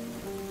right now.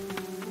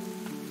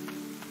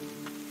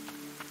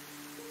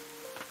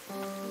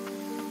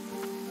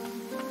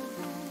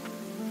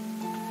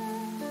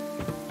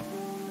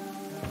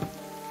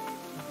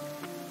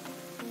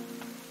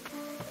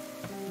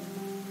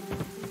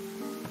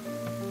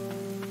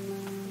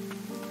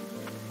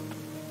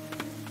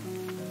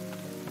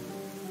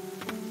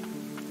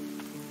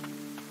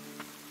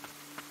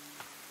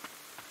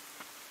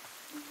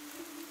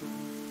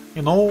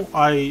 You know,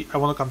 I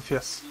wanna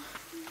confess.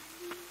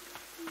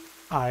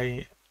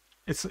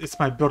 It's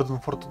my burden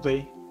for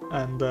today,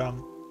 and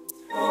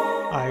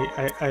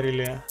I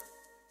really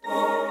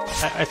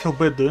I feel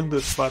bad doing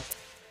this, but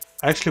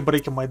I actually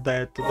breaking my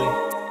diet today.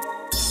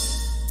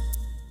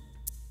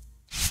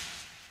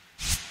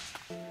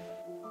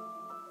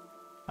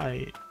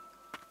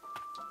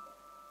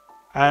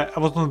 I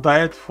was on a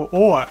diet for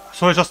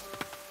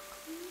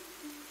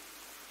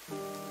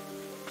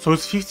so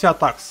it's 50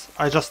 attacks.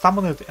 I just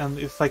summon it and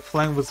it's like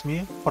flying with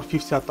me for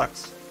 50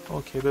 attacks.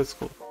 Okay, that's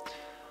cool.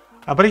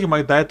 I'm breaking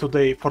my diet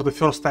today for the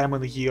first time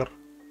in a year.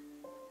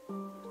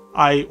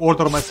 I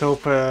order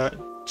myself a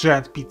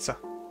giant pizza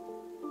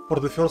for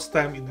the first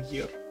time in a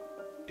year.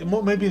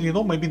 Maybe, you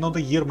know, maybe not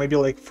a year, maybe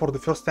like for the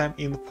first time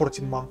in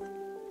 14 months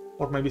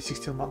or maybe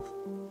 16 months.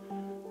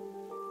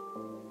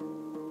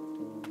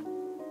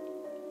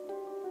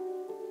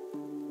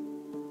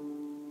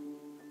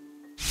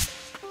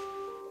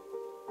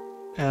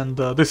 And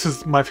this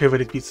is my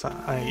favorite pizza.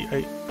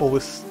 I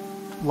always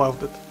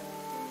loved it.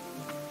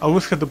 I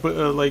always had the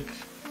like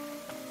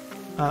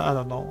I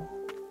don't know,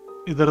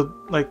 either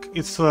like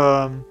it's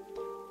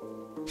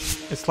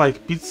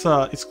like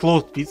pizza, it's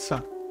closed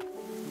pizza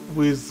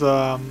with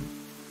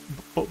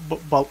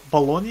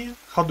bologna.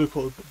 How do you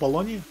call it?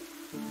 Bologna?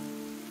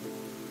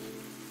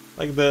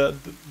 Like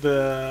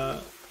the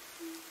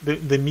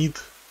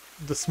meat,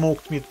 the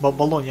smoked meat,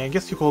 bologna. I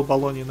guess you call it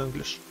bologna in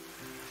English.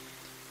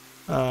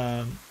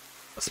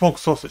 Smoked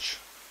sausage,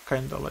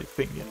 kinda like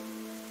thing,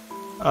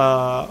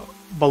 yeah.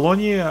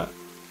 Bologna,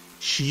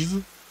 cheese,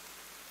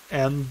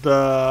 and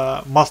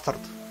mustard.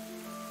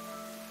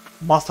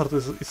 Mustard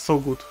is so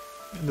good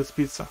in this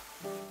pizza.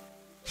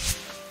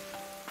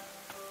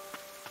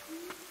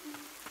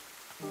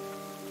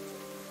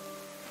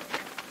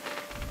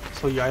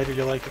 So yeah, I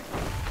really like it.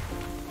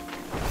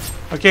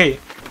 Okay,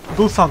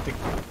 do something.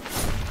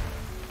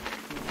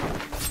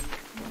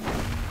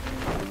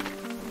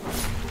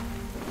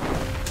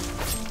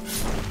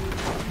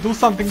 Do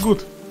something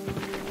good.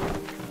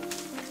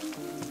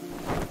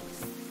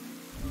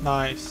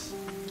 Nice.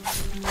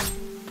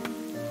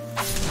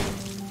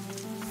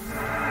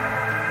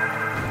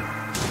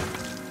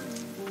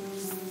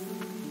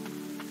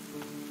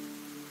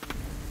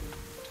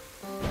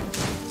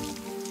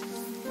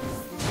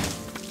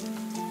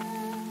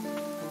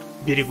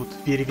 Very good,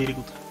 very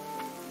good.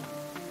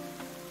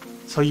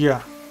 So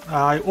yeah,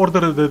 I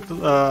ordered it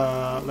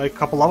like a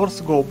couple hours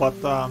ago, but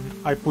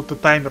I put the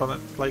timer on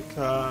it, like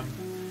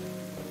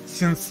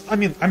since, I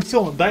mean, I'm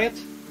still on a diet,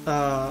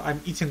 I'm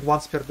eating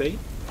once per day,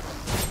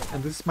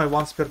 and this is my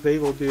once per day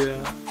will be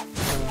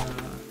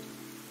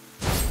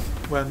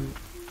when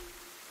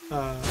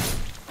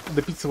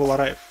the pizza will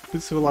arrive.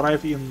 Pizza will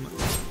arrive in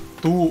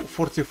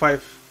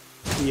 2:45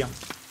 p.m.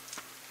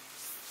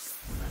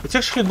 It's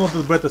actually not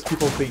as bad as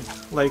people think.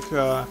 Like,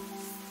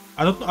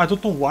 I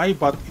don't know why,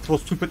 but it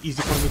was super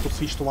easy for me to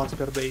switch to once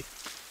per day.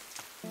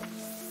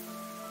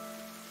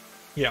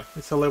 Yeah,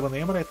 it's 11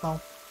 a.m. right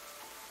now.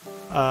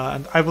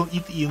 And I will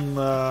eat in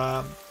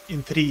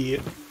 3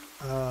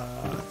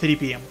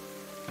 p.m.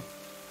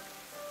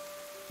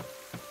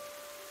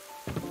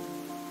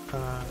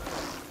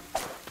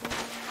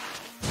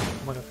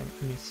 What I think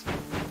I miss.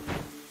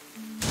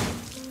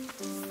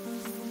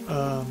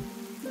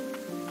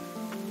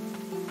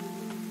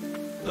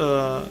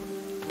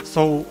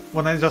 So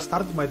when I just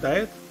started my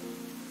diet,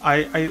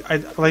 I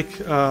like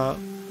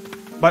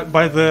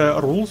by the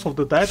rules of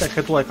the diet I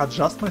had to like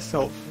adjust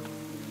myself.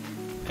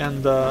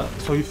 And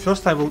so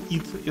first I will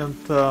eat and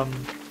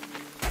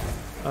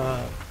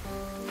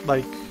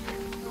like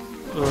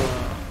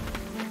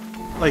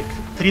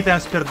 3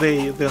 times per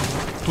day, then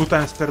 2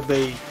 times per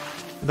day,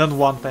 then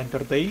 1 time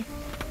per day,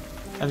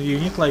 and you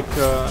need like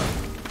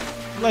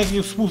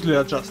you smoothly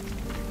adjust.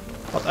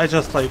 But I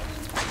just like,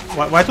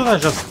 why don't I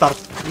just start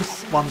with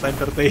 1 time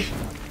per day?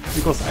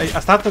 Because I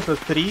started at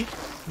 3,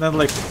 then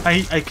like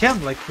I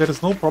can, like, there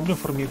is no problem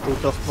for me to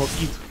just not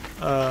eat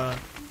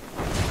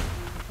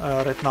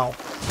right now.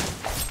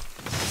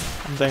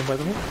 I'm dying by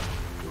the way.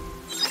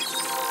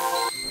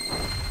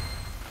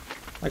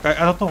 Like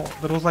I don't know,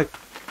 there was like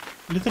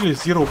literally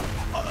zero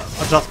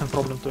adjustment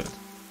problem to it.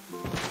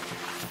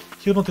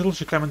 Human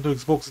Trilogy coming to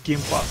Xbox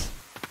Game Pass.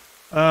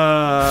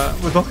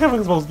 We don't have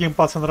Xbox Game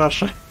Pass in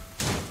Russia.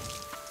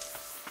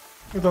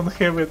 We don't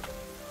have it.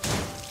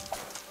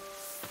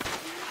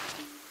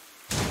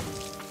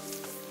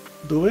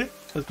 Do we?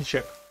 Let me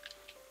check.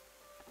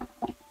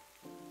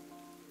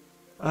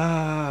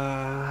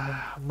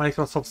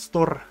 Microsoft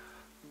Store.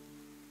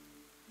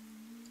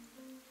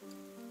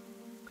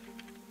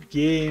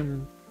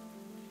 Game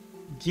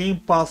Game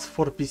Pass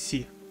for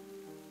PC.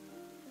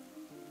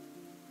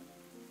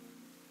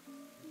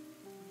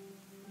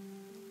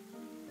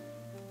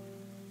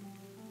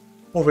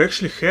 Oh, we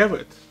actually have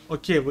it.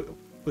 Okay, we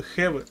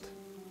have it.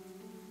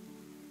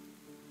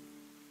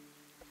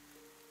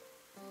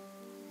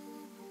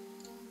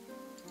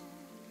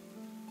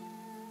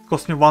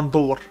 Cost me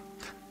 $1.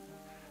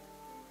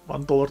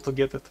 $1 to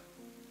get it.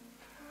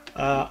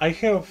 I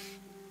have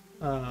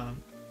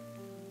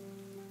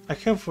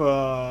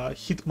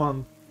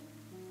Hitman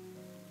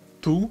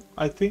 2,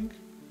 I think,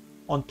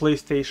 on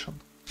PlayStation.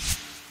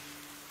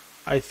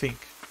 I think.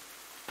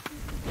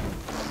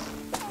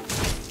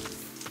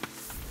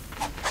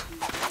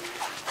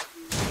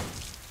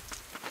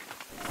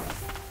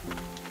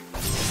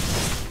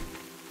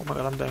 Oh my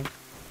god, I'm dying.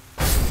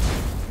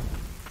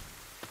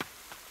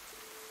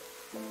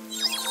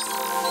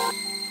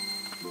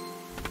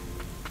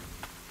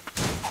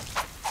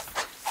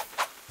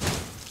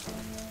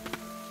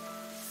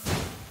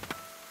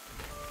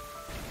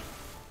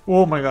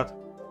 Oh my god.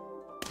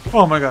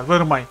 Oh my god,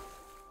 where am I?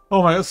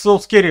 Oh my god, it's so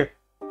scary.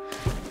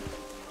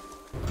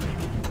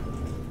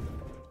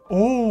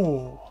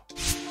 Oh.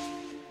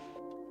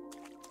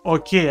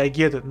 Okay, I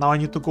get it. Now I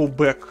need to go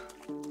back.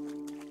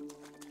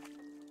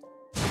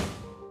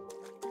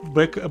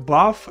 Back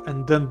above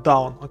and then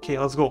down. Okay,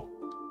 let's go.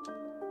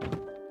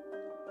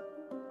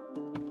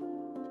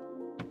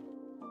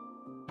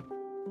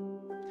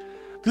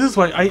 This is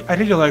why I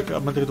really like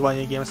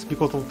Metroidvania games,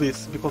 because of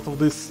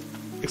this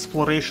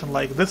exploration.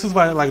 Like, this is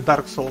why I like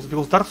Dark Souls,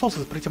 because Dark Souls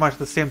is pretty much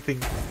the same thing.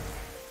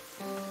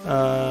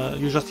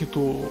 You just need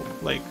to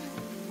like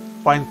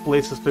find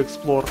places to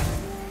explore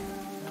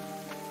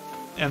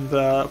and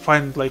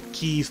find like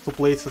keys to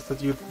places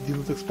that you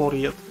didn't explore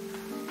yet.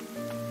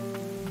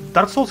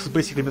 Dark Souls is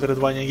basically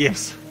Metroidvania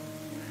games.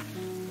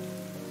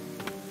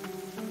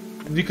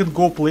 And you can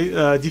go play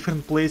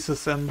different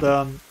places, and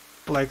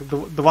like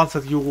the ones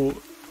that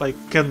you like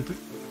can't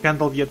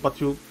handle yet, but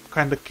you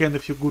kinda can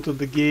if you're good at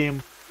the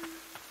game.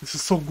 This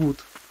is so good.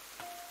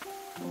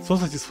 So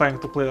satisfying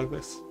to play like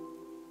this.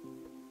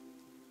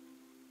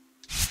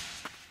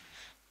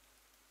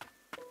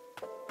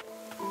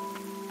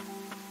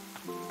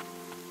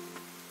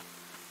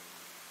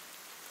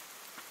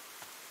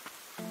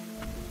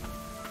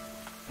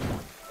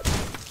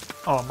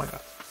 Oh my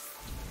god.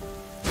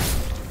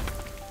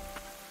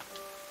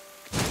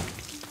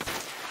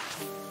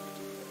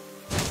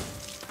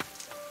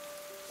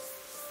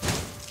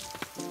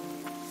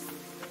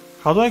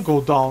 How do I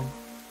go down?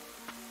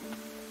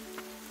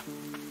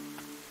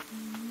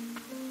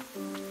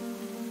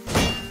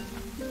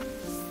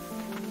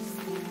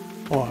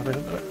 Oh,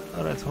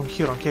 right from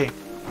here, okay.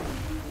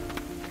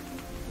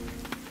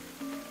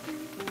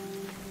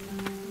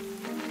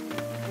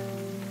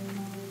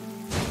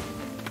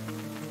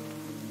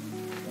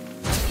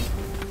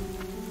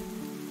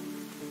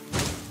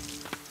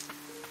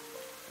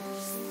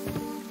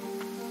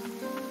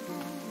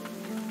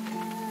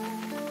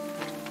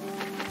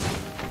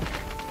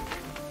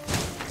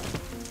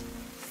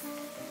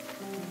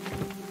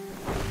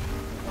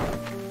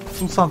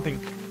 Do something.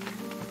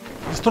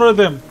 Destroy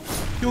them.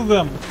 Kill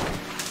them.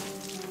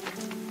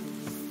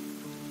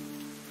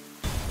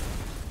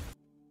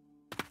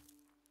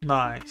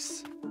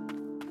 Nice.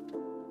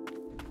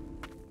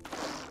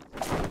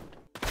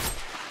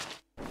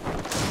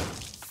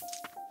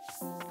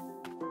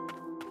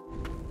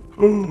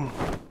 Oh.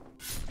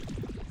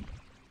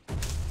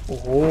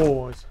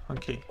 Oh,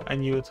 okay. I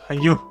knew it. I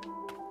knew.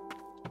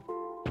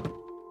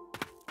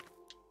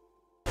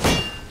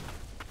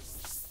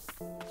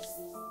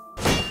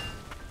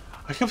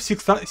 I have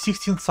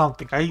 16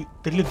 something. I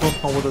really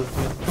don't know what that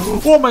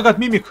means. Oh my god,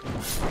 Mimic!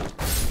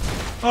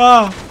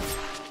 Ah!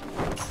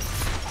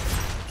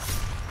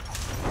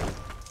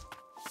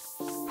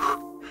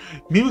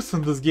 Mimics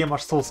in this game are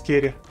so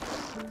scary.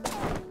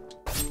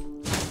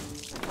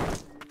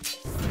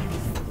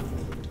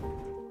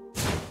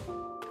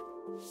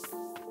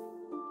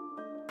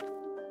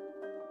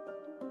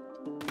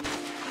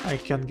 I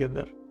can't get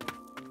there.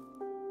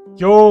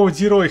 Yo,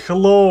 Zero,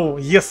 hello!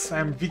 Yes,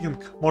 I'm winning.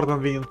 More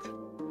than winning.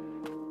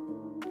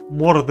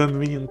 More than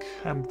winning.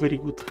 I'm very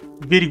good.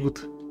 Very good.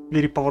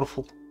 Very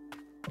powerful.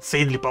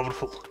 Insanely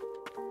powerful.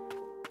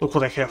 Look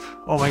what I have.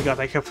 Oh my god,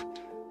 I have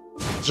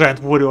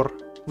Giant Warrior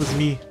with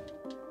me.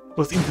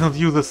 With infinite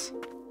uses.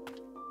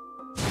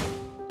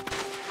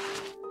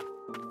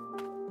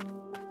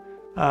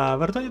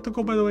 Where do I need to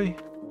go, by the way?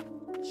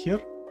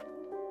 Here?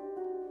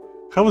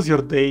 How was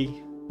your day?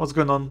 What's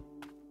going on?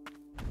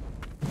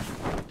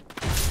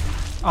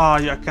 Ah,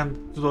 yeah, I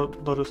can't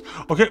do this.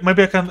 Okay,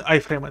 maybe I can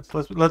iframe it.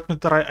 Let me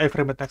try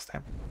iframe it next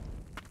time.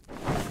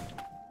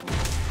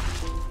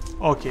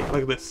 Okay,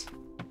 like this.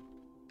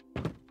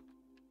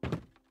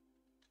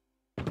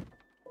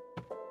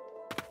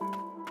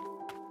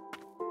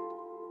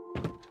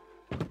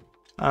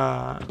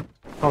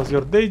 How's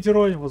your day,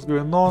 Zeroy? What's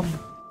going on?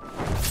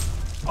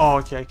 Oh,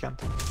 okay, I can't.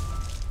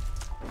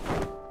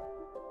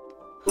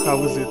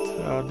 How is it?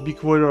 The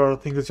big warrior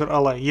thinks it's your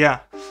ally. Yeah,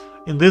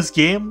 in this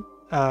game,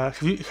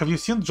 have you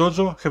seen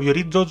JoJo? Have you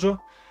read JoJo?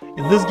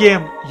 In this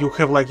game, you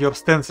have like your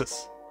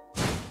stances,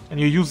 and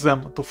you use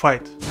them to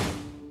fight.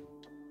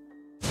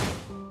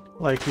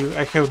 Like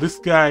I have this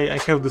guy, I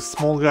have this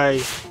small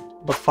guy,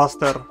 but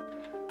faster.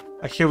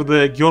 I have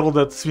the girl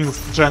that swings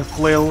giant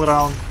flail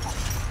around.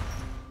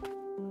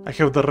 I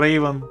have the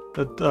raven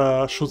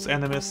that shoots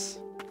enemies.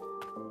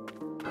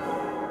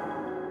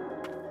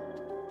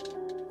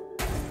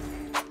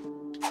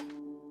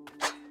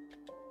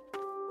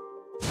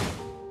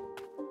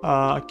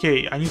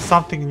 Okay, I need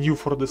something new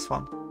for this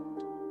one.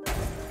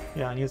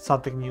 Yeah, I need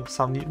something new,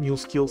 some new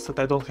skills that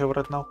I don't have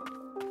right now.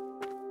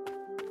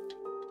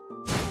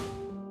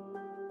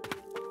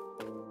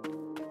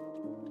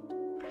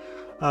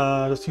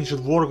 Just finished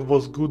work,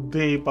 was good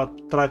day,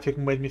 but traffic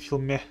made me feel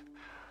meh.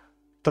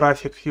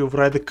 Traffic, you've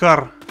ride a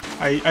car.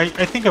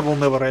 I think I will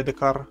never ride a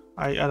car.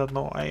 I don't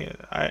know.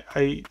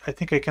 I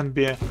think I can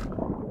be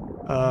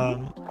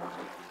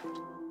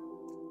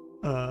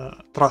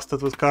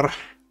trusted with car.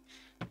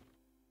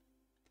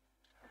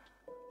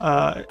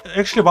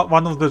 Actually,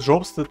 one of the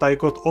jobs that I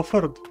got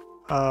offered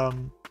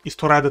is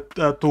to ride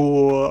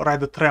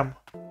a tram.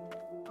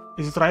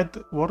 Is it right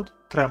word?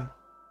 Tram,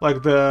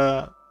 like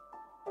the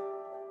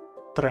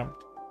tram.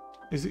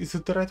 Is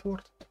it the right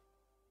word?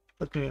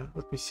 Let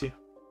me see.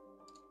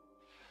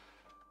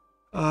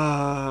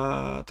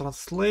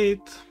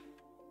 Translate.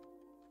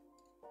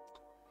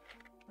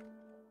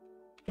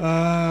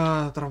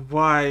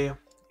 Tramway.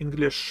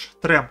 English.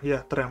 Tram.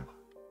 Yeah, tram.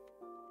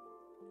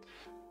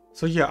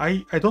 So yeah,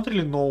 I don't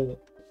really know.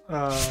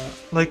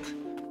 Like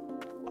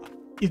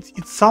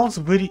it sounds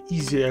very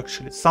easy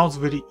actually. It sounds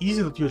very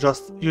easy that you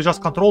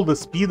just control the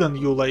speed and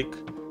you like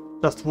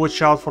just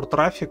watch out for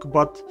traffic,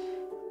 but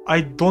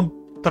I don't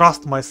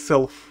trust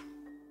myself.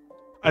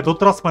 I don't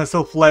trust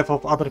myself life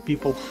of other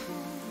people.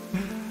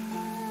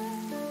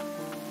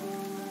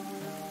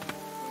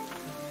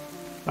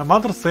 My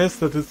mother says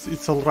that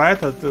it's alright,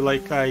 that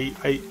like I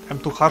am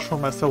too harsh on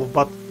myself,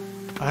 but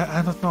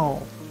I don't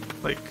know.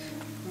 Like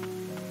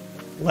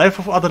life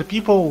of other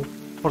people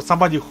for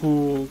somebody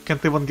who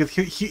can't even get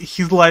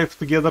his life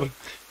together.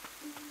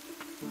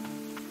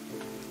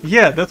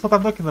 Yeah, that's what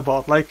I'm talking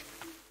about. Like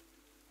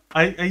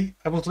I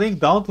was laying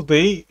down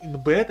today in the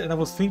bed and I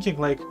was thinking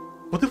like,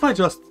 what if I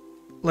just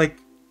like,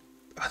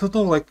 I don't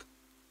know, like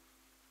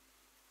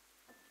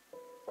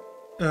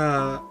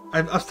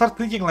I start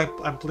thinking like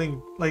I'm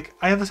playing, like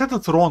I understand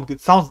it's wrong,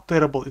 it sounds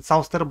terrible,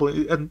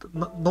 and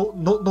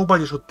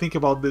nobody should think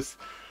about this,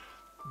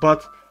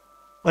 but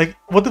like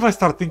what if I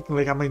start thinking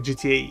like I'm in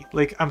GTA?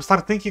 Like I'm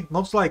start thinking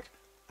not like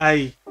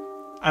I'm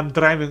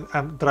driving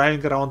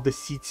around the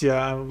city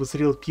with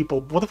real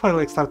people. What if I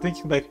like start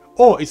thinking like,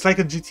 oh, it's like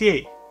in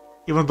GTA,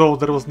 even though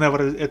there was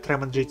never a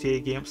tram in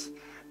GTA games.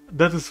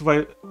 That is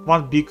why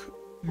one big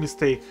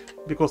mistake,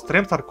 because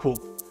trams are cool.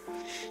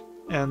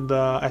 And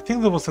I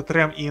think there was a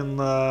tram in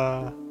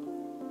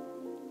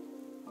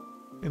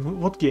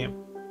what game?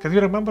 Can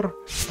you remember?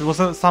 There was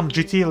some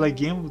GTA-like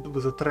game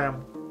with a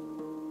tram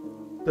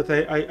that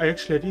I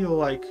actually really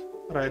like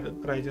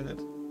riding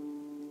it.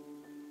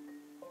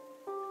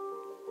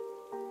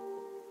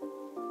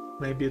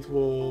 Maybe it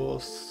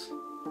was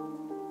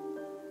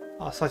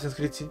Assassin's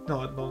Creed.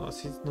 No, not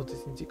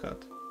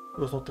Syndicate.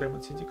 There was no tram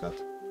in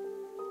Syndicate.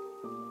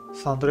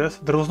 San Andreas.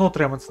 There was no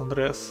tram in San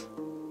Andreas.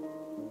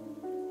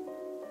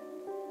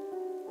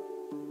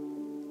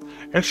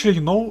 Actually,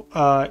 you know,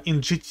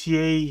 in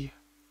GTA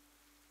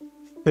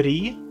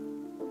 3,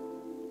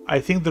 I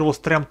think there was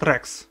tram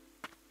tracks,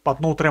 but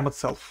no tram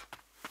itself.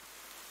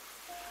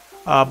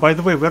 By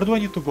the way, where do I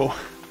need to go?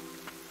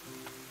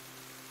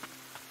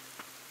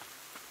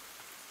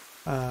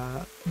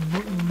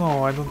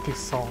 No, I don't think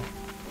so.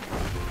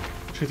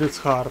 Shit, it's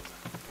hard.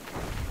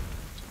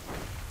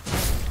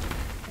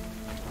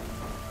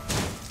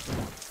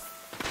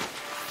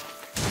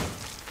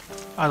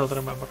 I don't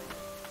remember.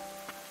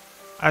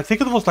 I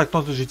think it was like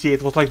not a GTA,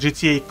 it was like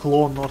GTA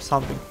clone or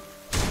something.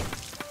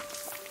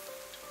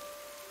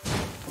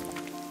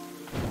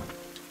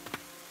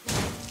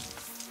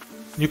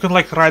 You can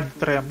like ride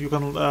the tram, you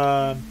can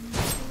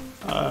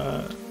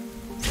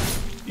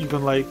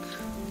like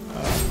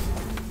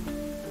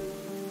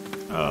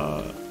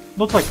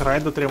not like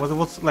ride the tram, but it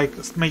was like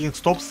making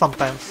stops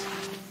sometimes.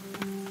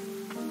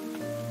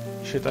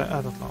 Shit,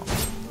 I don't know.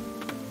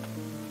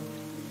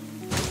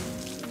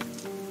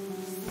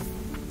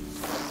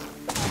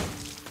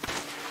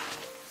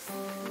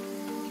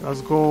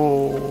 Let's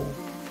go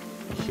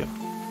here.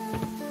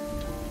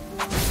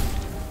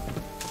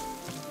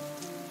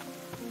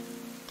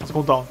 Let's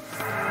go down.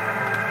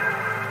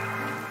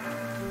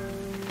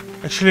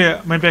 Actually,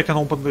 maybe I can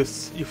open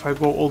this if I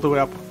go all the way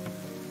up.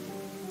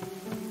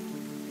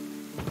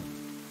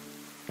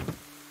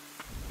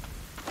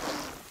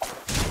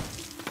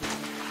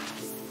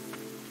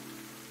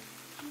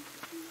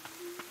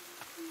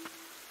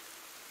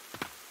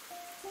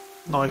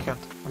 No, I can't.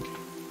 Okay.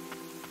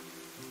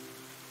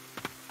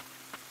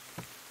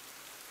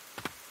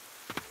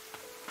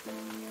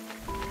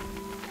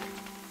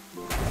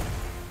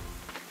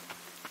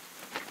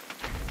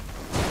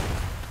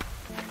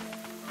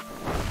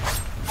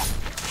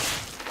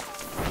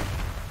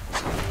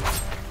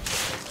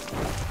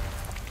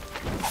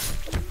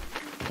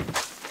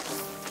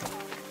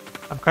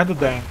 kinda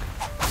dying.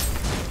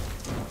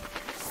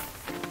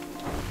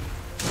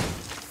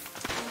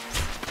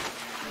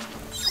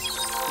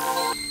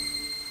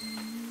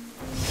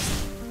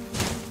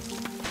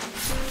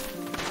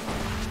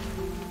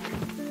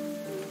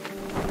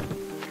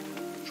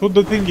 Shoot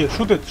the thingy,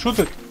 shoot it, shoot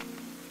it!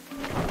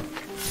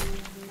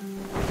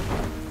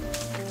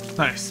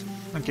 Nice,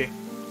 okay.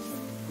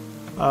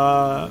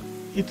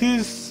 It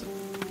is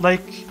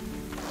like,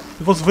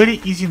 it was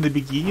very easy in the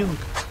beginning.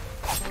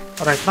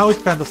 Right now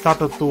it kinda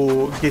started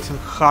to getting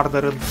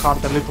harder and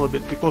harder a little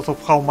bit because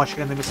of how much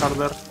enemies are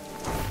there.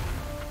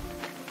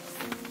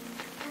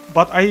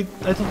 But I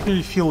don't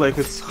really feel like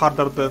it's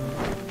harder than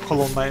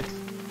Hollow Knight.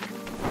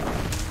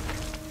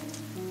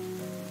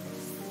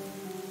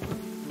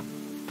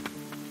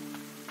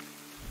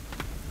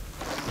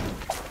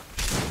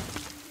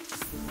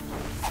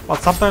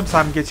 But sometimes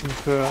I'm getting,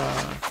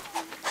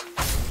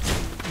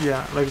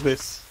 yeah, like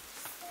this.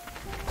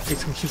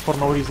 Getting hit for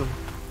no reason.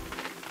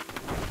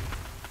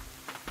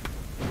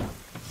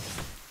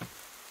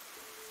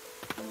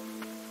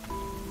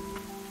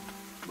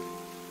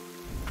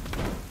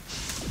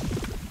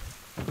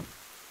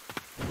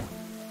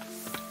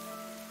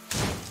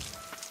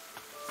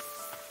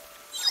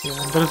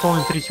 Yeah, and there is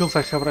only 3 heals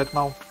I have right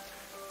now.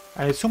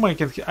 I assume I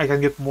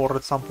can get more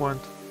at some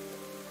point.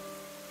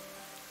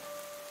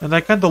 And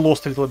I kinda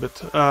lost a little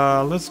bit.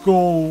 Let's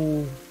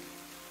go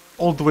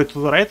all the way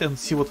to the right and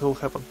see what will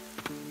happen.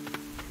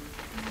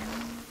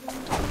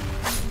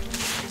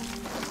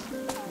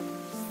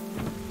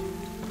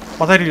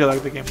 But I really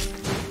like the game.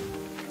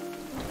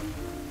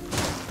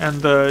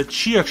 And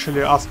she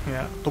actually asked me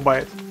to buy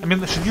it. I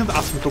mean, she didn't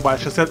ask me to buy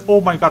it. She said,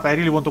 "Oh my god, I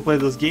really want to play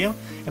this game,"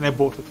 and I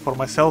bought it for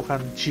myself.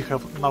 And she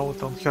have now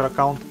it on her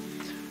account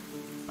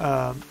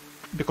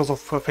because of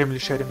family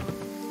sharing.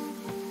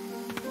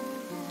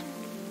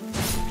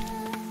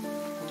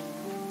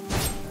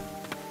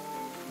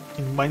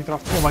 In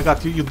Minecraft, oh my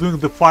god, you're doing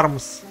the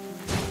farms.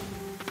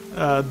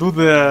 Do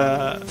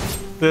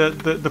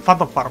the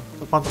phantom farm,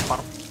 the phantom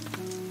farm.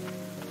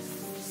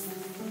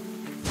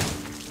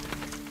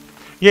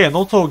 Yeah, and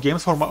also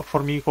games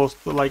for me cost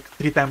like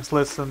 3 times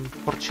less than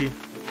for Chi.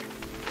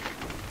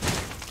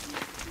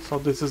 So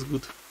this is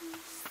good.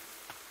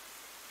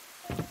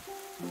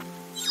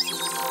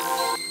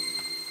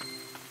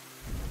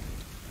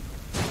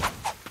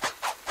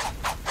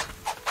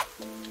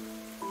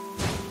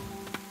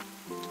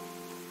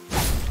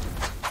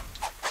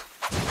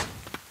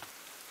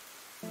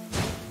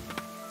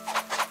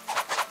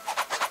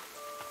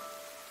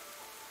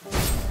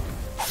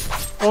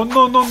 Oh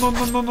no no no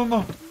no no no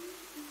no.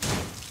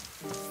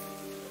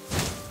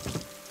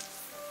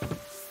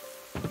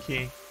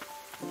 Okay.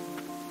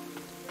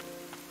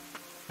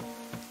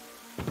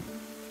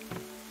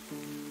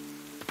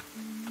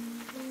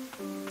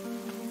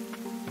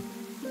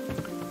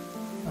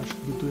 I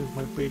should be doing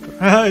my paper.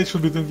 I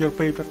should be doing your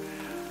paper.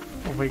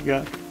 Oh my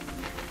god.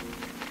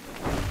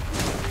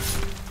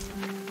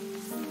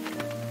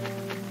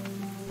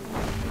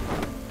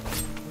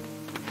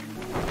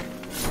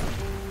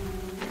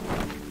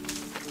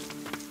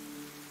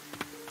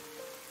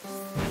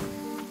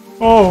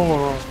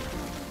 Oh.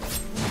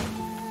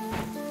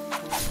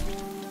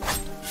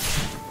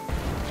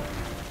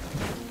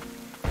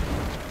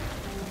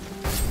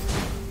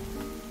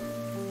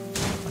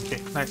 Okay,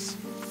 nice.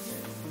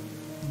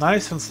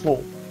 Nice and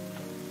slow.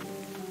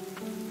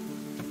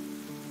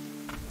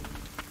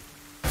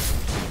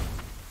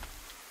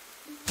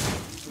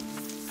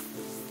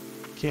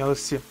 Okay,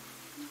 let's see.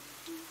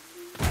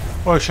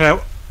 Oh, should I...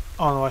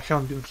 Oh no, I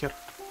haven't been here.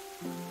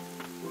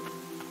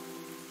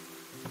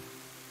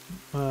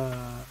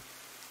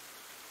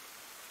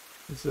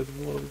 Is that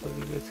world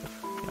navigator?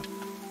 Yeah.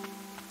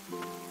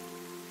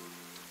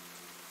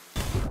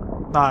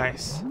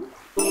 Nice.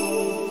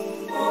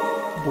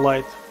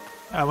 Blight.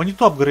 We need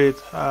to upgrade.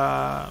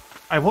 I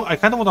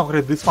kind of want to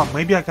upgrade this one.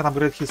 Maybe I can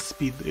upgrade his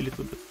speed a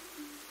little bit.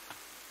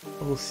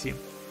 We'll see.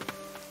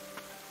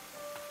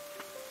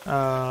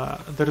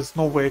 There is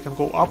no way I can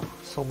go up,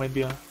 so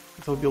maybe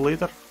it will be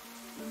later.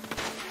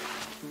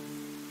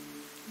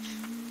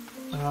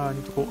 I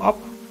need to go up.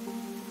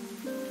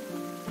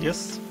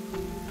 Yes.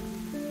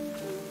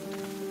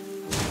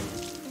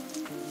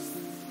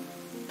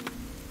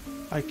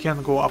 I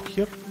can go up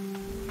here.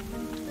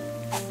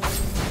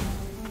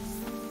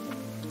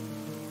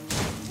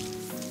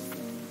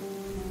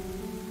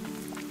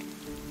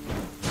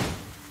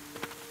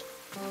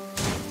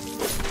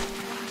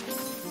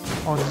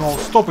 Oh no,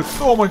 stop it!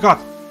 Oh my god!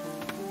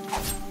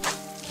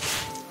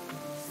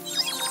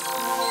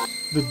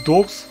 The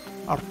dogs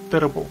are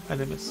terrible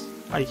enemies.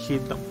 I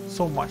hate them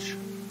so much.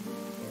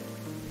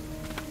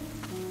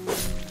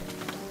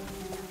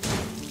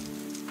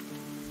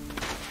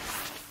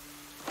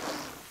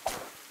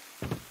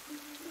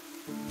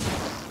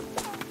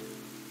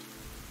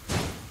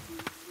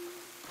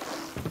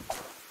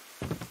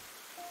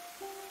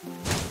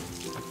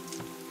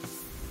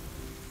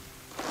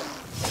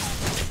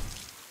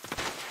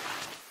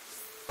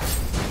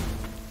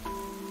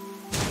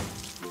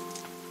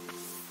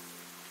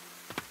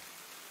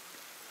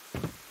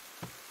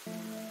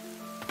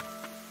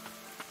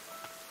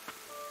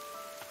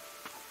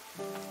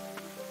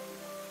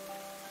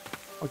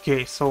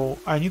 Okay, so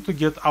I need to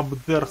get up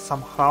there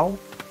somehow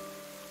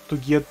to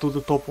get to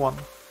the top one.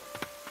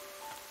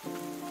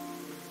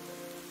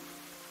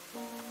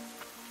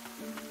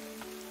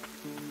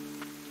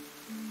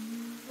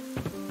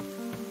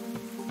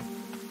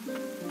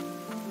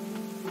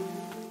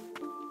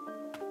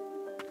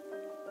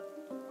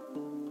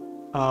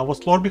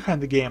 What's lore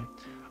behind the game?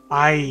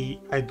 I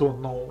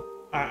don't know.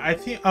 I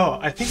think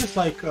it's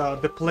like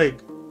the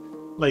plague.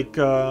 Like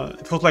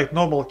it was like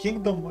normal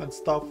kingdom and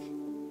stuff,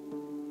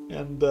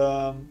 and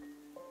the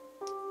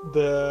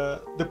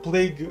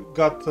plague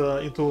got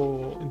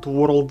into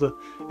world,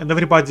 and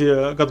everybody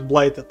got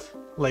blighted.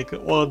 Like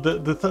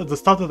the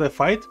stuff that I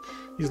fight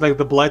is like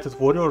the blighted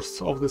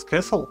warriors of this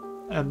castle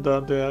and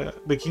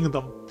the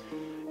kingdom,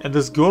 and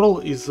this girl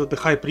is the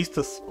high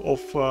priestess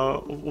of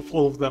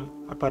all of them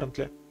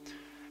apparently,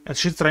 and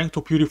she's trying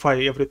to purify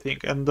everything.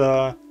 And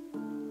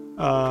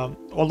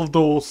all of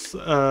those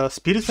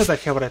spirits that I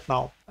have right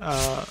now,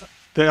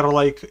 they are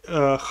like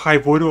high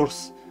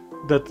warriors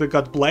that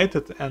got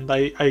blighted, and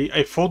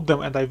I fought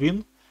them and I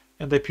win,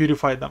 and I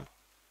purify them.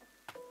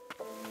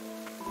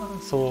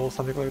 So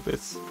something like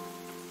this.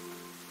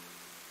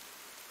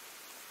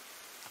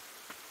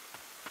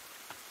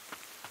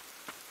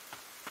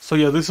 So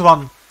yeah, this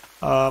one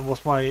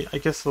was my, I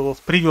guess it was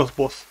previous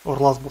boss or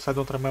last boss, I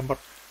don't remember.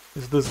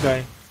 Is this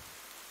guy.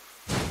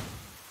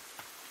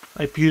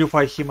 I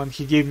purify him and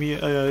he gave me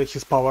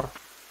his power.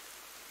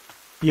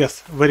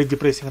 Yes, very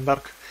depressing and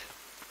dark.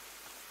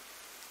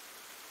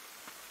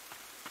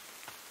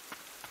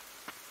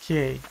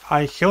 Okay,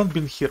 I haven't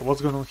been here.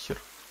 What's going on here?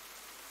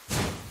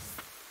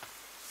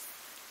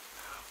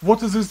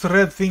 What is this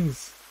red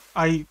things?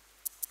 I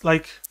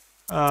like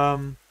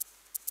oh,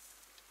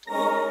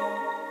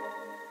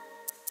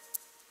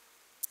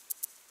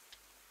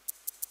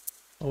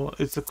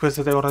 it's a quest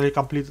that I already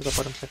completed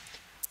apparently.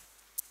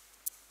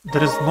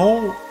 There is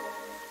no,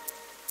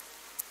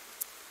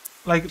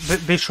 like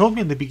they showed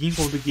me in the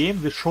beginning of the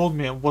game, they showed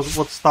me what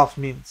stuff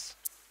means,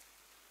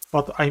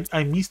 but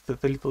I missed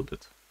it a little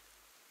bit.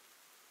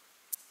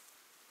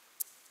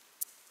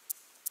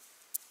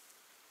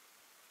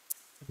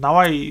 Now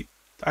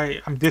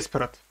I'm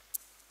desperate.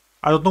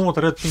 I don't know what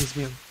red things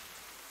mean.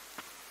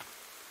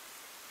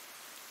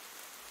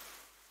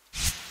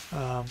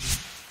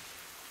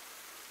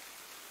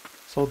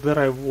 So there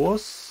I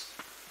was.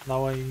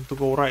 Now I need to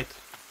go right.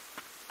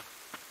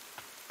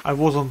 I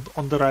wasn't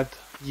on the right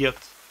yet.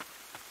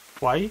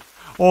 Why?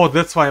 Oh,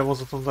 that's why I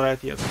wasn't on the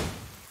right yet.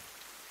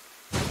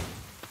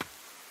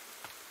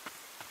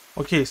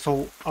 Okay,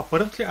 so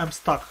apparently I'm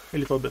stuck a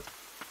little bit.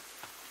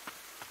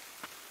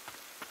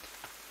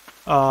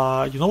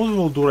 You know what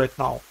we'll do right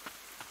now?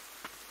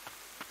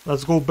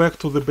 Let's go back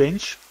to the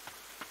bench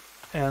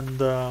and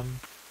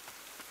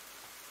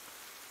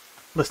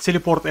let's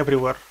teleport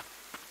everywhere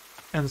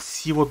and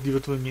see what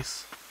did we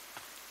miss.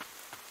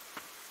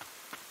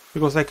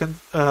 Because I can...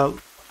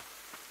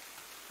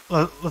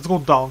 let's go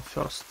down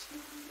first.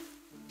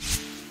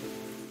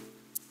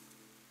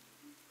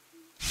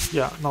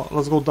 Yeah, no,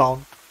 let's go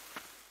down.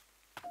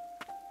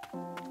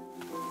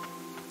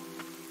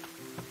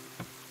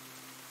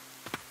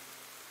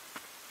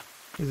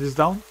 Is this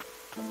down?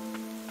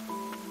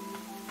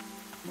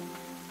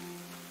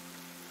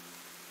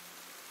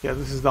 Yeah,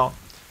 this is down.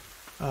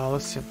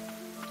 Let's see.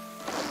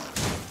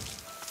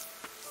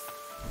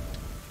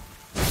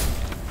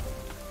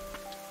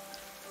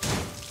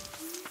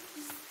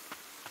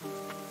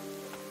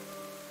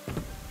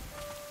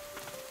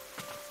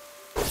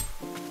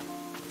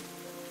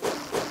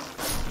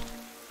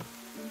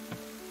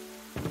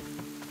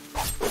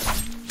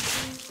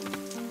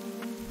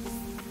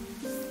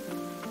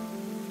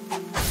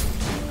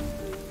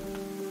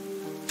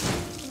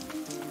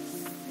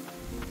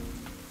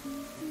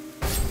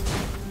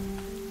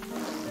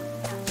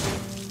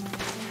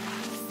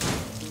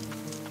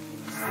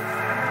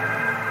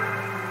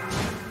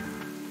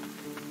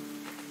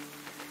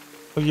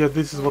 So yeah,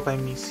 this is what I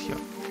miss here.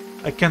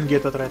 I can't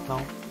get it right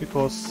now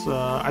because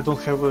I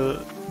don't have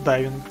a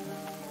diving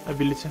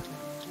ability.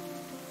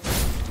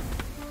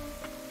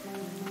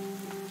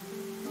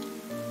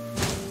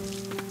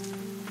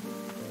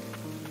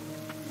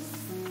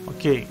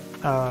 Okay,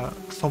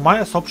 so my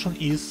assumption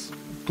is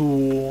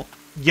to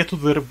get to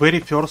the very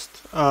first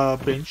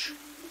bench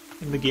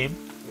in the game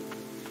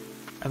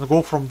and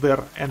go from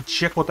there and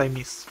check what I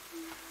miss.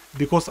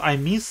 Because I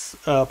miss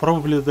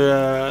probably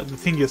the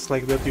thing is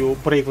like that you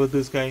break with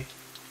this guy.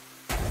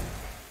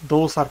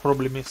 Those are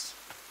probably miss.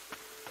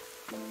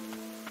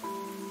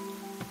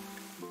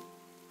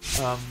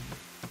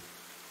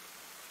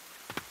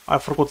 I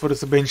forgot where is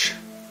the bench.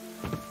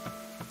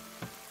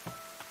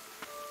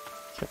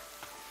 Okay.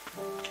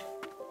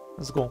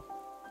 Let's go.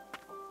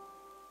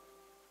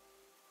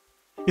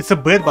 It's a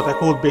bed, but I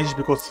call it bench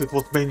because it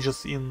was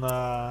benches in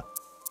the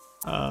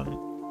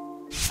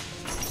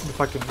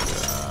fucking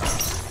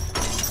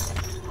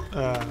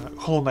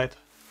Hollow Knight.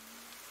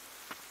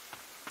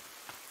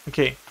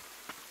 Okay.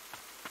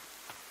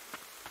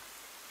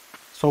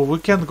 So we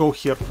can go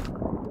here.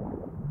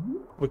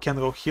 We can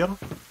go here.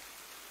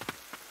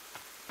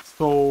 Let's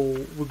So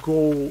we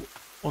go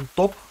on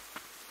top.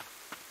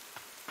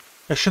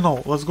 Actually,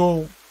 no, let's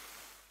go.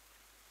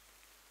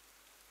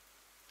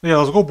 Yeah,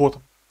 let's go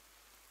bottom.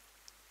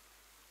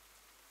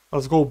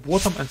 Let's go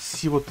bottom and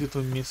see what did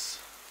we miss.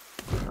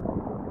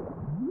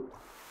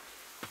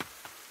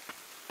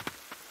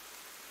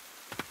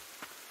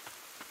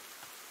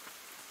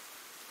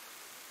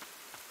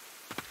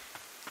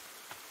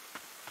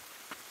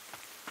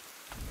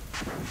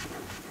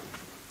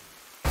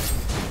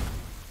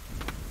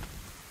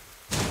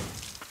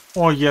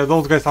 Oh yeah,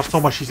 those guys are so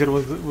much easier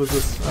with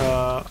this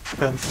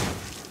fence.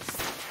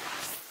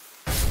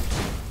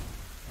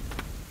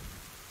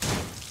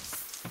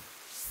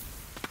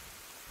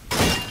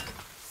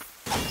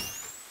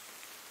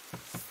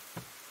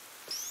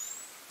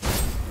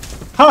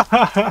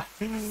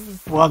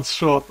 One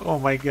shot, oh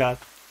my god.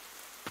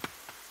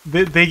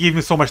 They gave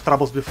me so much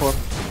troubles before.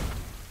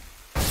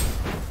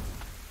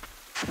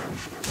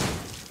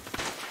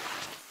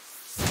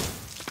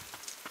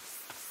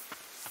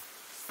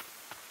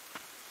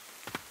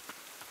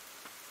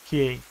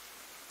 Okay.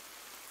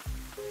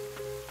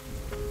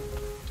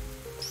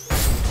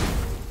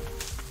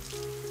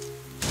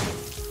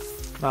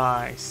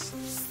 Nice.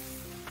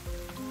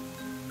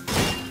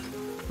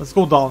 Let's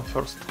go down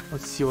first.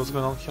 Let's see what's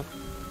going on here.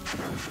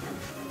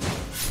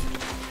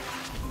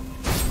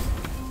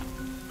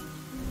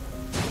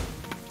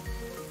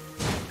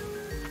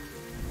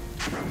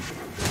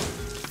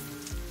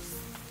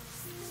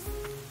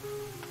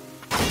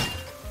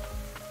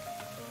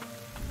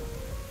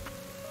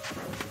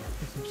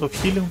 Of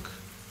healing.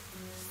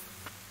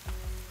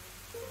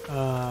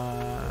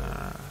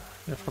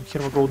 Yeah, from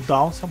here we'll go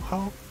down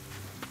somehow.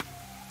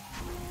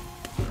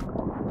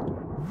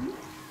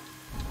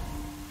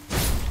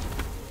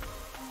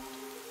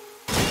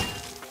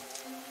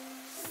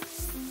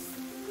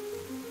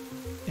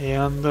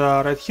 And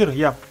right here,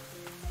 yeah.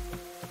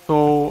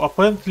 So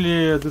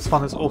apparently this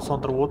one is also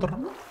underwater.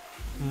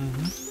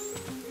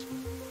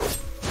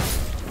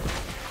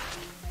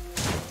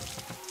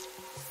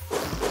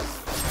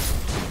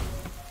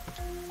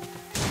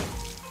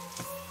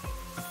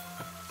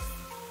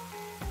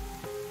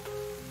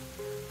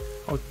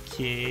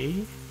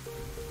 Okay.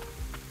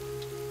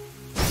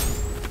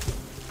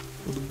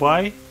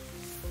 Goodbye.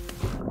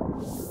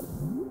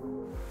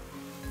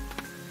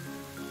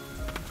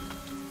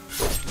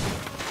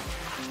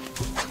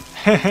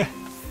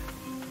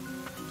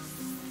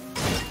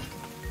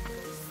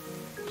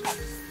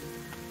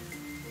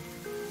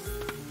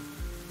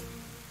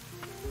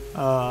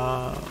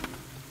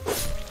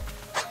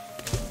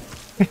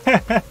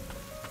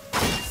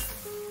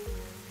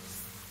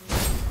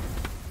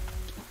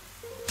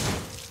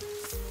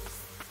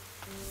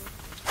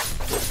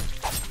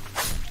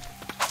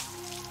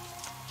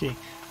 Okay,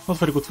 not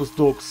very good with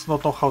dogs,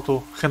 not know how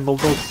to handle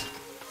dogs.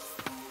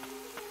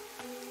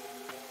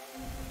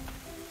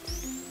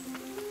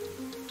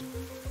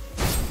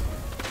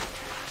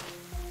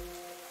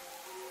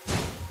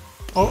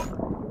 Oh!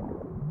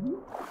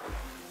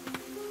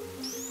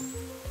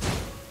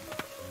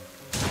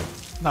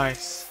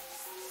 Nice.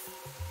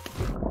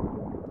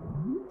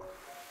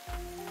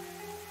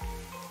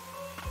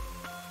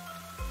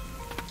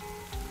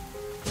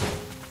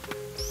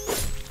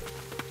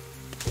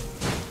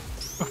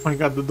 Oh my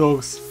god, the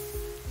dogs.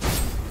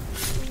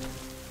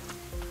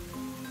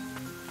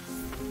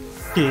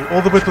 Okay,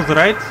 all the way to the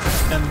right,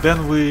 and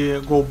then we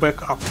go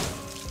back up.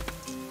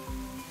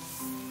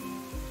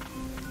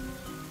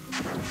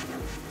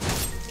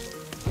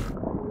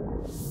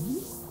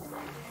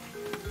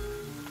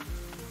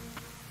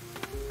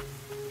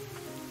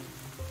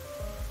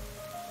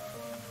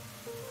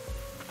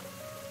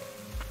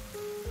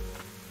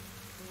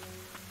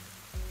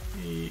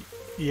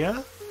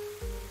 Yeah?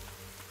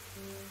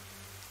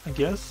 I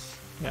guess,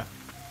 yeah.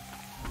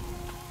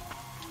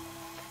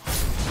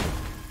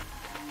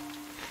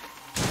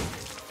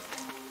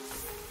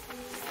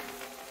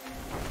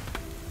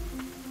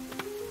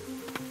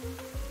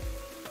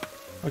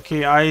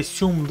 Okay, I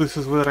assume this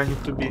is where I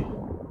need to be.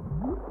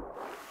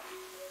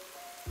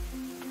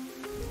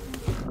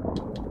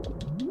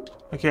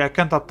 Okay, I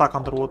can't attack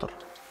underwater.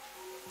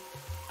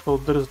 So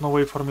there is no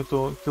way for me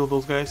to kill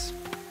those guys.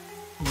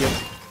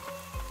 Yet.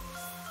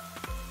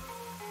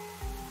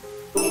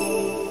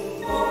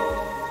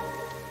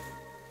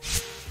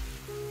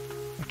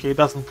 Okay, it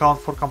doesn't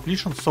count for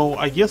completion, so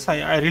I guess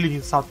I really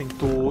need something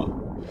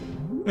to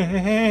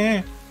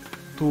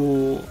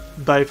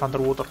dive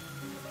underwater.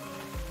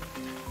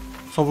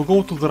 So we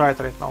go to the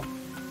right now,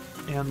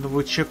 and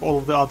we check all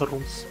of the other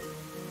rooms.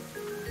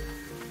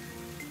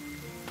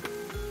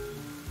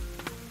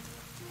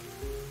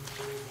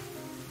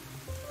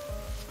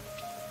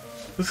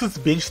 This is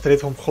bench straight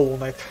from Hollow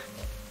Knight.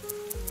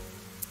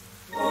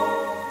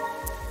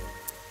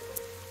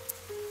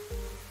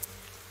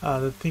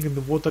 The thing in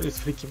the water is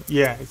freaky.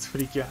 Yeah, it's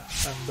freaky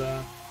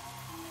and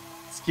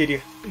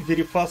scary,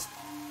 very fast.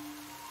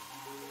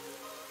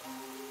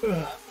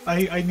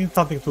 I need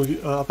something to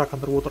attack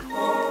underwater.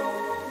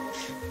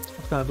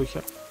 What can I do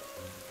here?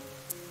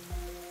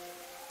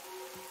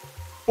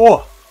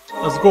 Oh,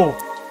 let's go.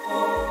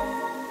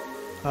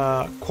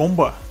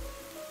 Combo.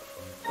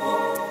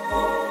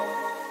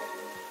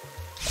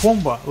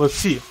 Combo. Let's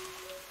see.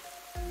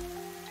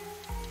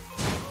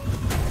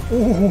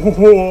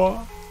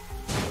 Oh,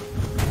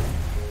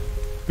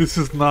 this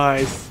is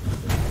nice.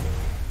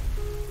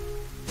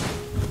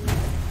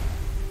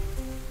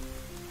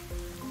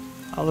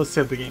 Let's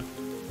save the game.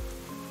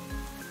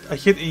 I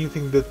hate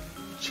anything that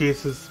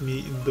chases me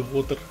in the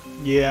water.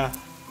 Yeah.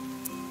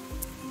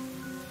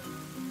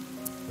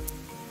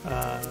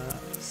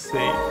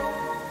 Save.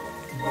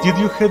 Did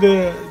you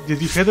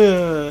had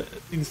a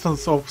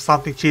instance of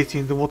something chasing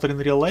you in the water in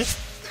real life?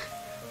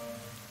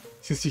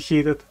 Since you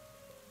hate it.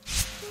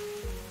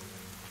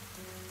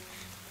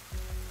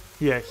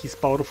 Yeah, he's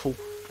powerful.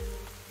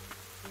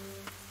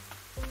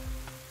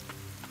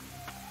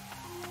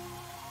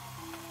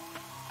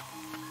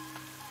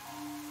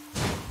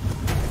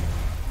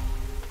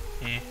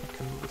 I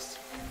can do this.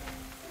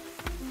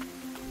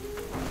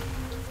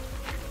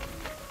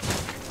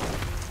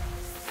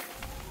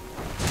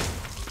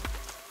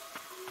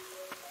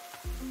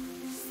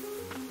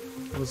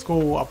 Let's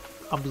go up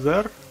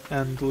there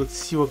and let's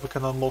see what we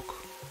can unlock.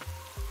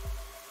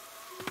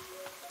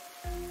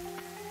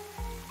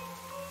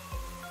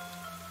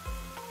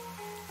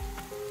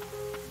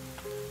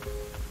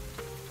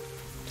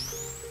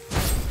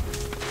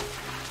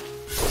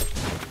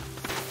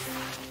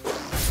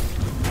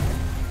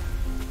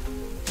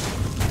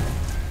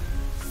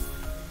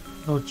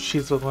 No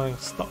cheats with my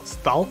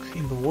stalk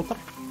in the water?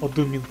 What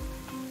do you mean?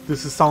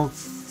 This is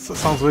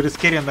sounds very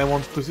scary, and I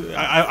want to.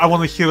 I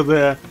want to hear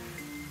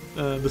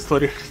the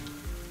story.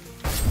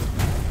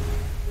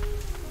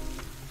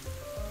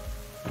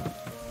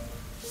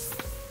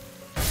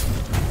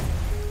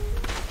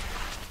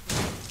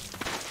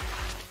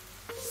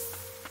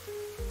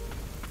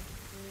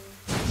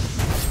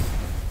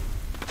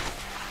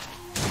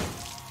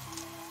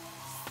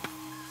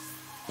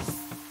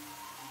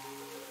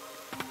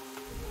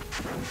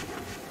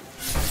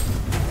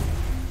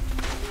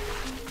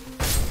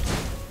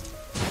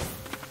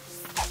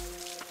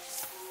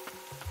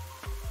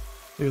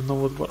 You know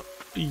what?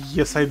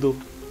 Yes, I do.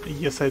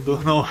 Yes, I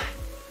do know.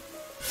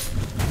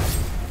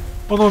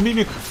 Oh no,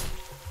 Mimic!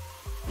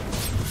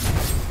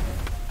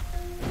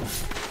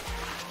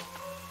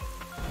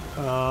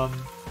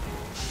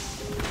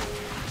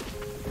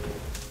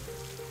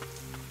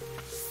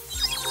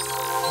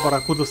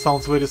 Barracuda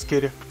sounds very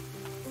scary.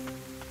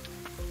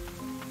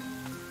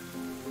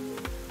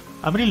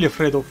 I'm really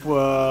afraid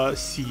of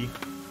sea.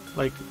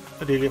 Like,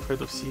 really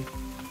afraid of sea.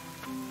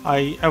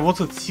 I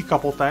was at sea a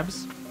couple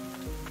times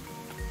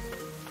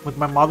with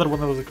my mother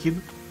when I was a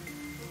kid,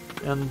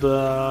 and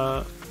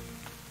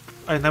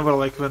I never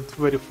like went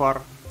very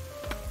far.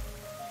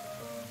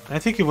 I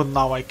think even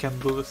now I can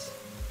do this.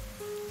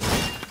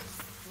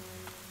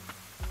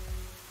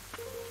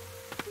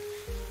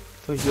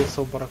 So yeah,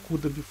 so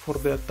Barracuda, before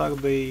they attack,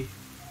 they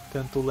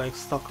tend to like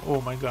stuck.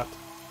 Oh my god.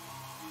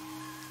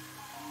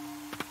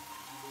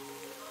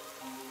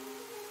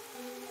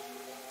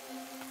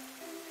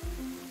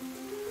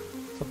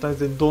 Sometimes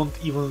they don't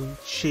even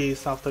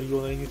chase after you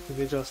or anything,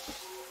 they just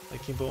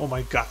like into. Oh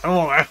my god!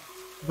 Oh,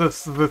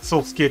 that's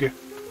so scary.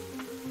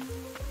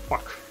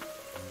 Fuck.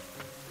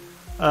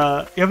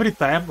 Every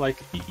time, like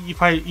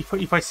if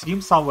I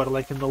swim somewhere,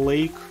 like in the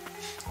lake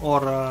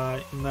or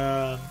in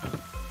a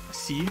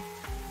sea,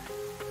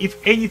 if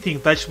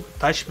anything touch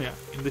me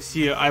in the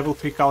sea, I will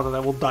freak out and I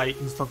will die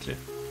instantly.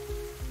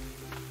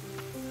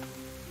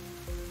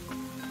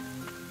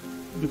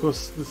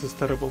 Because this is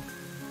terrible,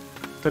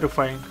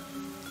 terrifying.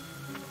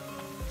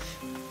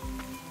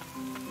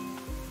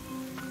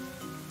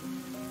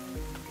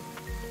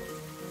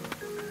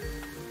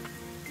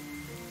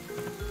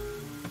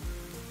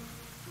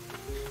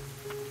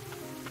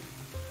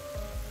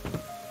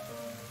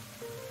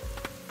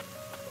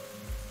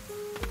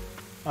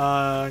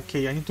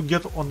 Okay, I need to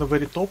get on the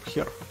very top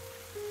here.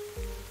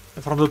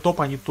 And from the top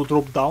I need to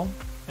drop down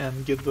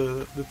and get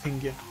the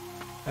thingy.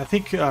 I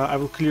think I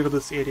will clear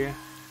this area.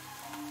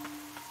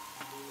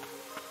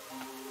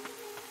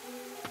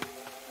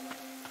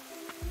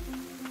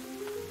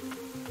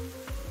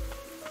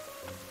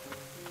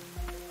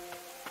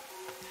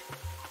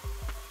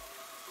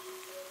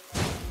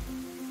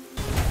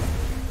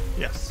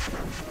 Yes.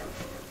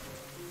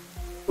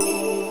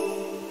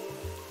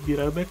 Be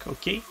right back,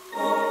 okay.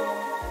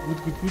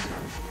 Good, good, good.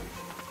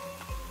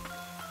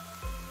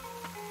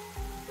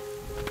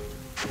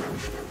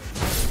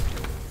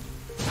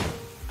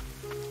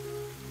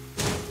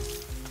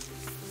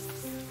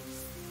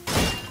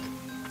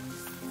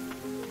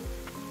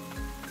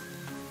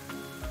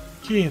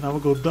 Okay, now we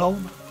go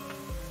down.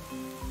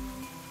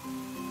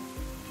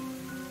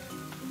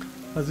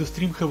 Does the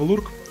stream have a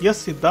lurk?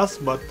 Yes, it does,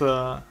 but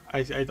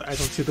I don't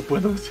see the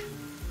point of it.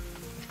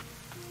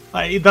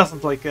 It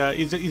doesn't, like,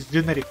 it's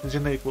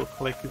generic look,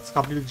 like it's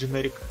completely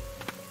generic.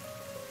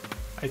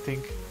 I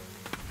think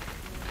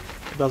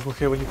it doesn't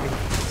have anything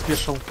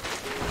special.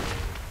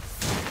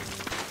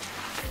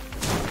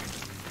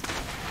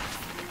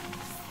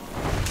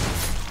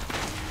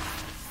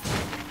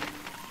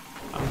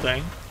 I'm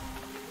dying.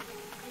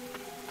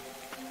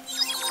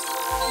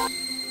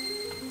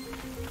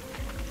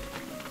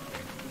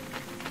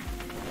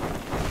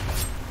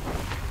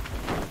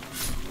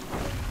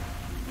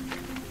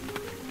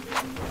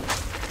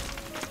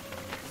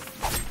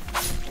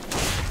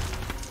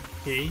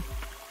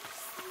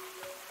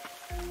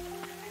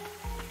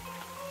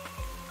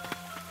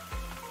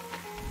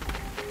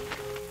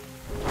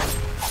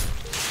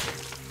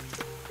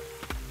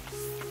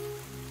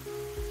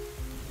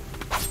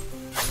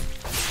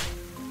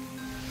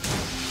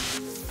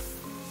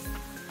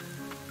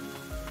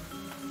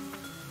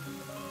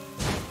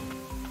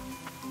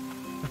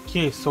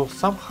 Okay, so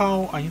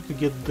somehow I need to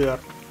get there,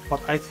 but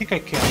I think I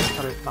can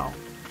right now.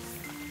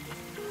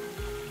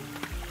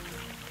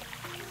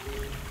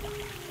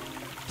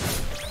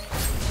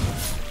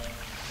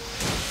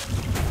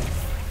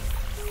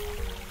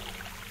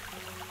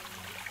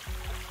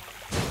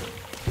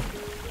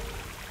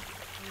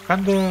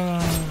 Kinda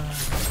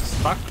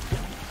stuck.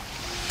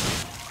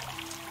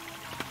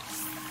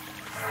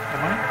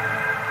 Am I?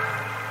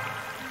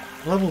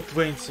 Level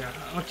 20.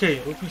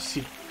 Okay, let me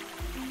see.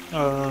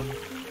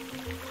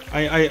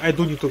 I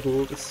do need to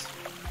do this.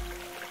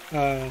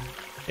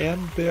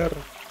 Enter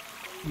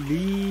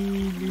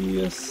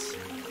Lilies.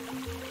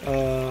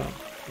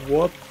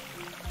 What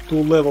to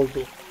level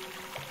do?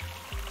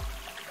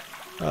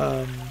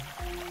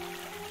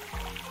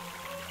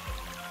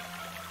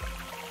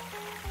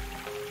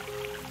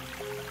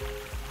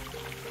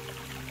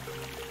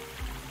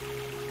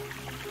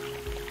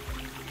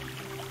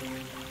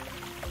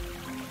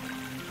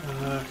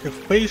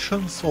 Have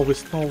patience,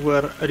 always know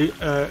where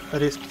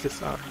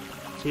recipes are.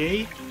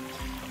 Okay.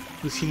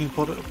 Use healing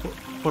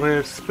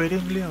prayer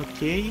sparingly.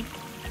 Okay.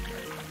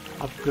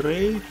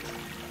 Upgrade.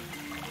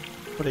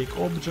 Break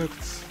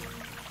objects.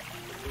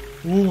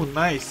 Ooh,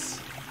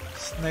 nice.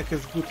 Snack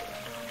is good.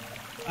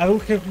 I will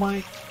have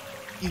mine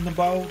in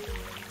about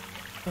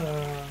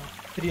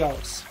 3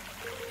 hours.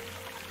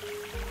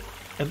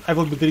 And I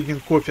will be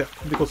drinking coffee,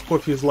 because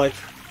coffee is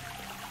life.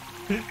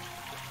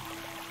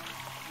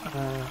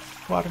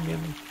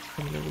 Farming,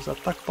 familiar with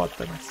attack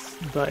patterns,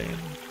 dying,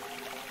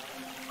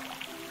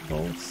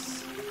 those.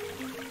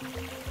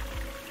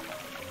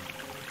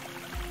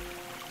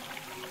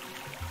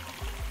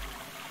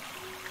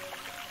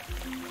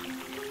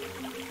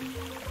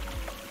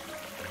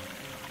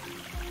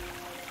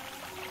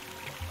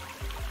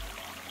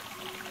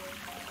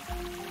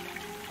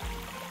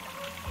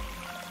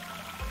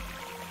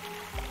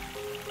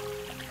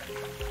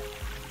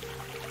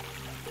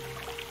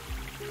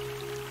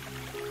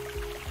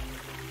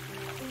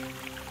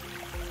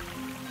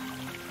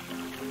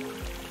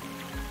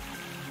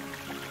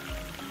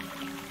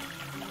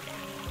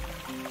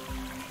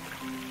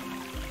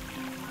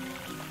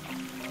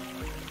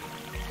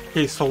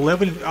 Okay, so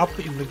leveling up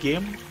in the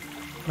game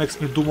makes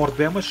me do more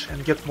damage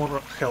and get more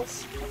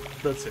health.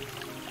 That's it.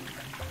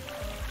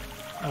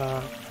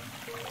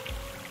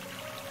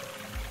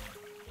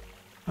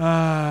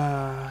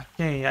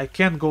 Okay, I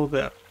can't go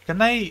there.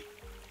 Can I?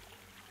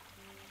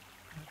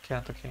 I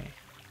can't, okay.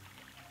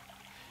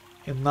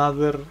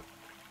 Another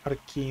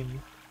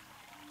arcane.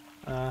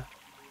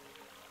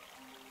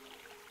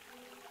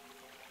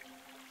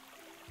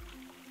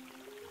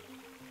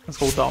 Let's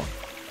go down.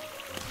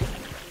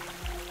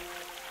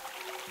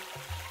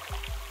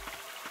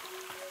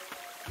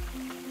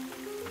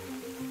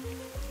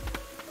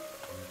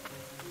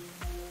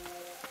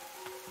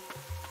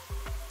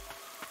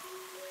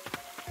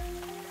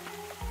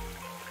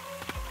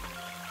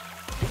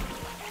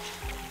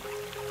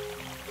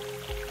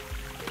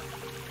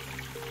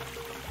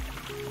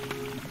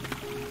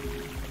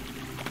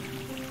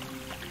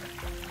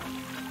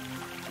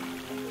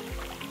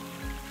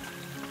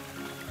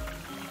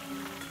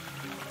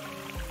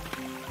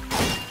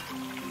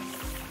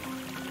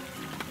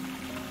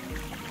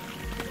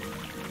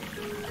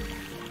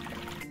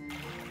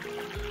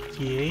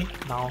 Okay,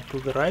 now to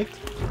the right.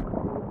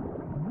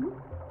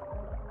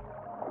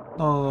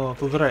 No,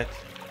 to the right.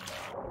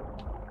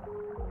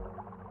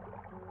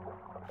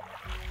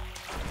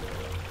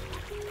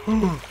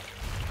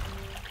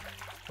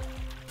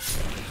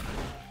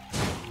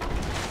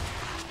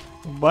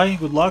 Bye,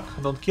 good luck,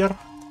 I don't care.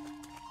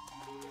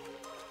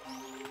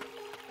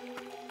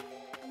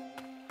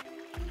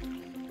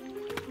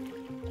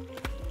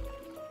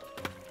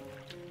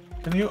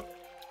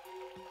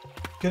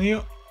 Can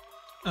you?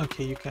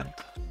 Okay, you can't.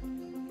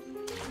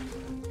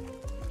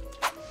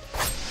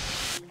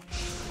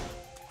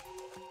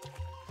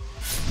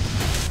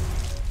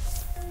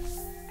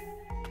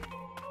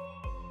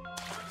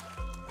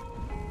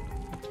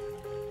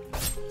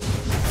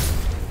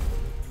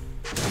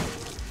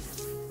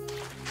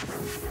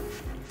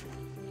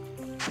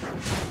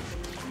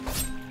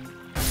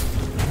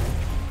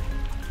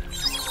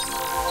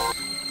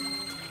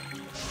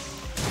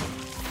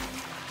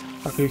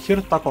 Taco, you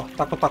hear? Taco,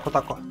 taco, taco,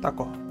 taco,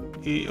 taco.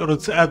 Or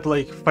it's ad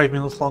like 5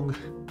 minutes long.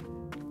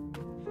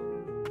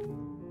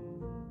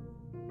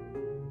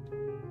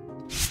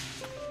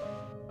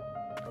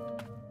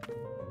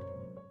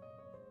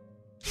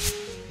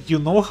 You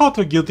know how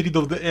to get rid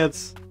of the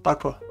ads,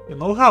 Taco. You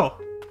know how?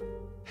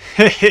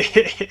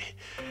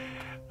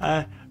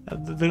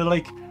 They're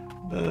like,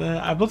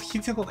 I'm not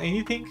hitting on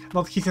anything,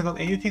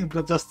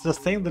 but just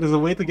saying there is a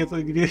way to get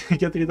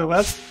rid of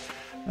ads.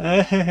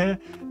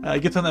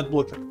 Get an ad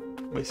blocker,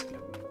 basically.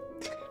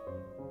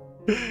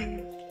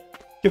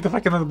 Get the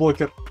fucking ad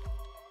blocker.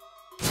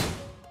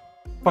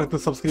 Fuck the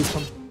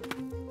subscription.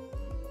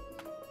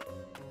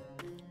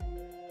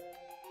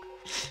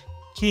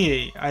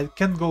 Okay, I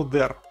can't go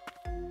there.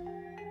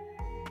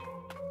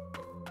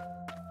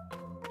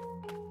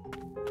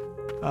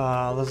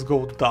 Let's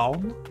go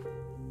down.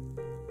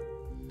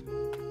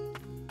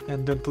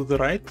 And then to the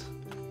right.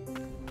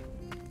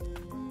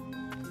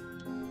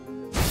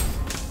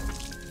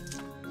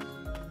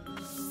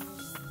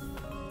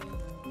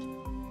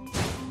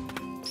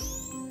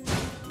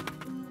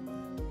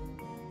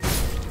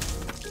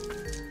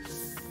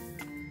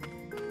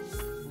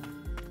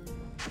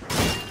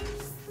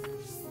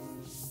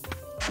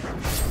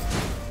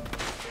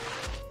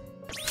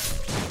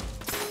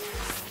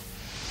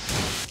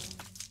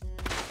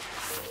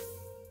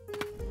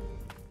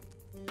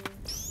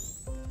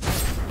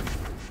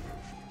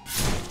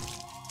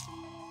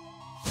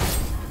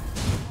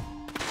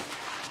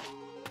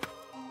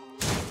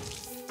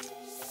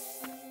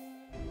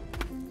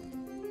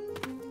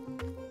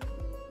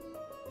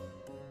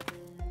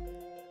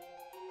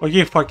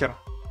 Okay, fucker,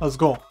 let's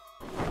go.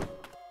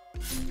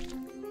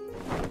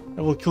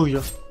 I will kill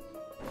you.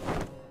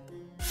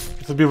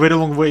 It will be a very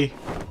long way.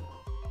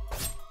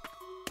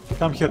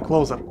 Come here,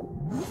 closer.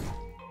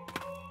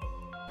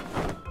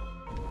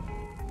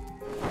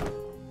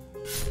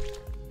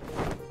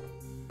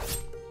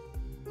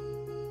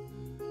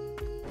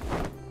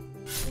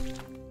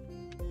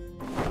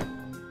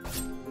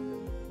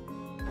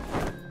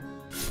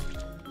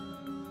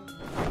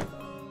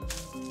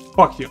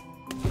 Fuck you.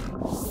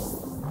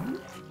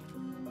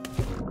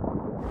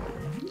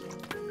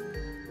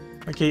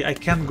 Okay, I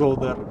can't go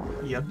there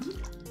yet.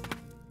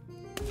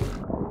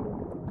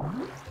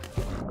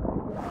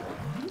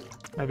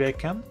 Maybe I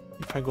can,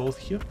 if I go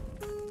here.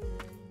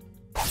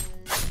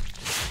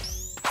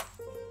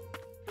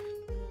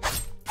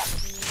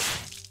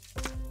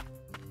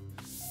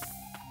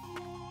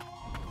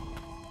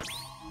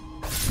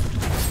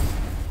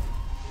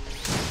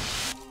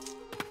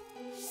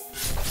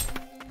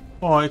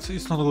 Oh,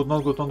 it's not good,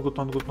 not good, not good,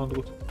 not good, not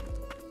good.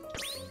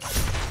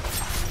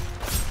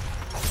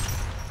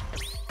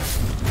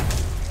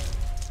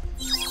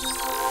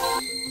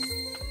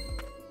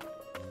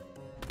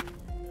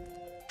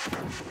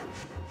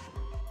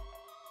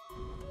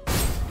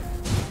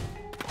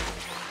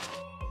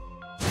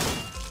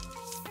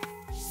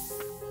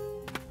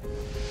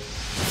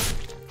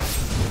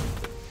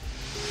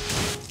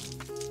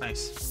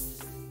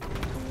 Nice.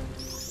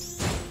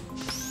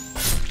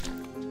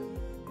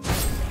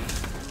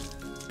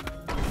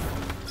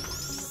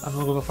 I'm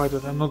not gonna fight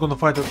it, I'm not gonna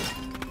fight it.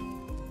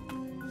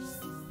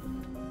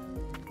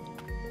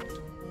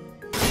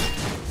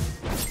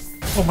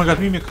 Oh my god,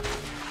 Mimic!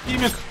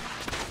 Mimic!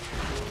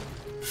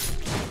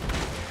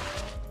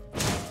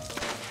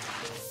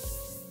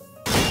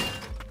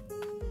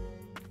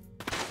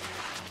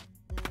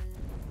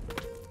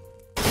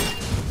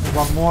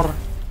 One more.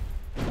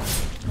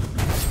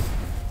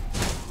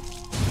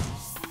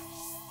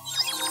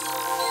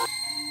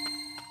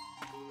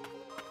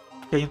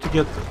 I need to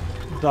get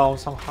down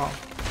somehow.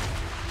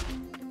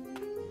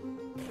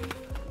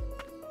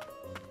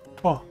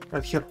 Oh,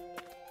 right here.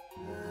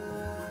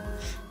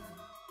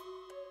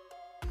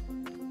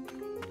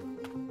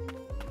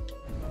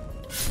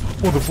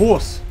 Oh, the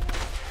boss!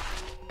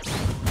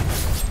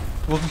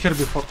 It wasn't here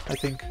before, I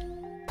think.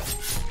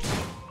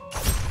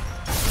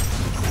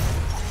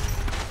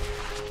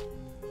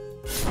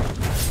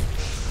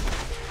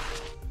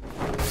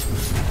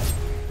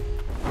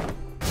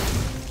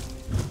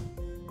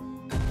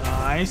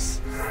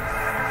 Nice.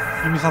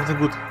 Give me something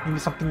good. Give me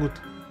something good.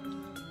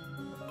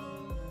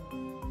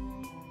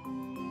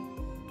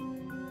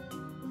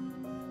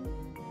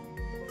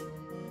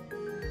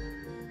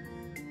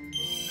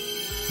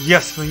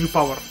 Yes, the new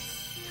power.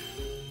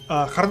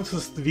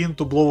 Harnesses the wind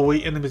to blow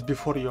away enemies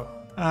before you.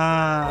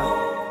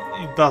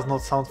 It does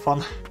not sound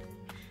fun.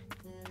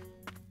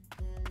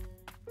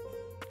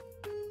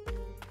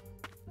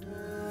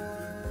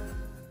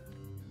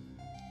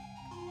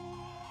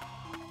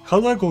 How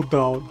do I go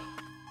down?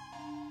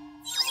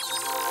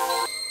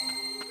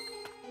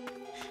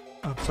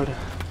 I'm sorry.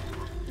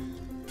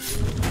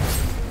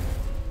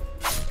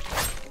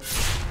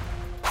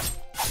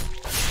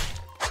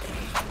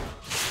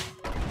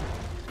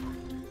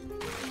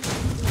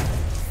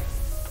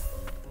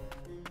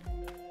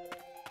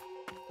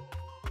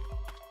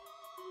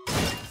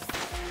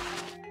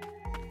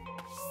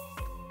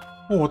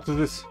 Oh, what is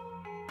this?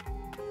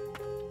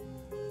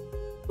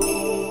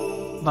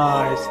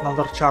 Nice,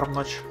 another charm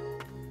notch.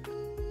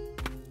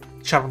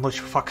 Charm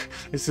notch, fuck.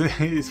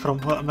 It's from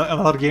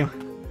another game.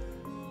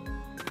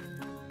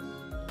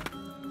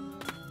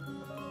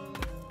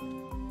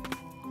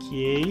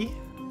 Okay.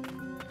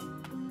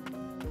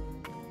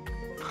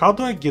 How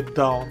do I get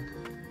down?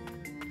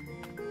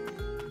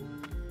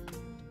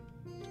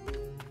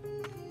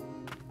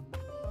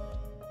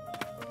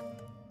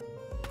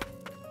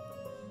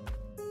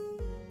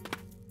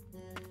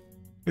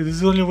 Is this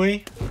the only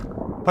way?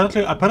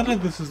 Apparently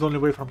this is the only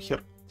way from here.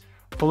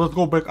 So let's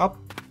go back up,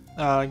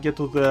 get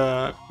to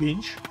the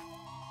bench,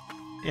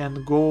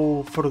 and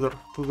go further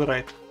to the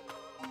right.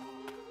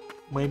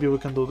 Maybe we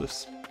can do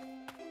this.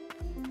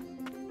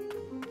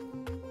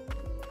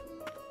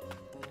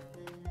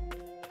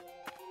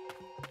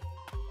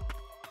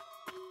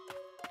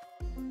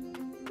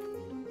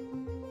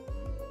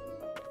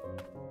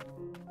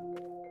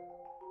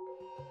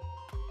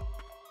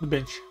 The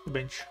bench. The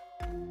bench.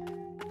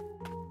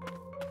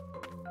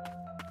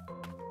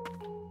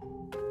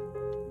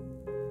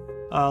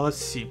 Let's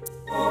see.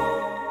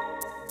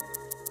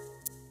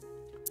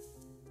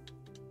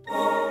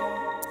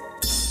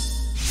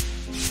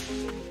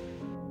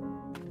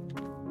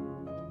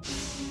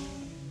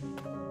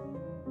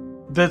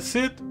 That's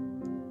it.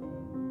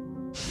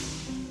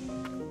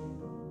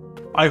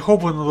 I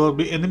hope when there will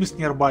be enemies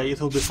nearby,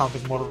 it will be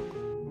something more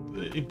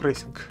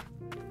impressive.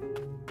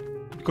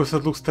 Because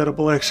it looks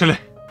terrible, actually.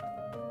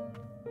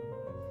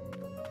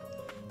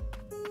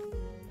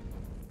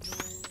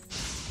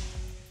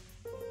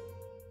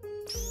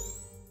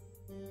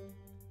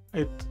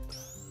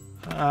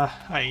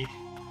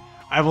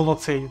 I will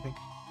not say anything.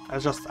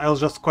 I'll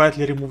just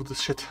quietly remove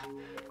this shit.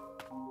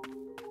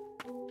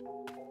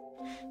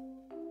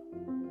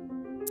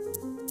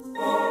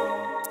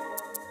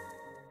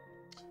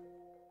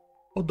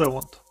 What do I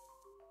want?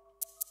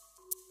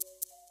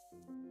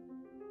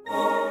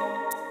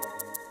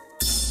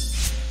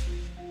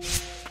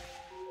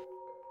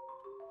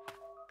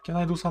 Can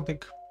I do something?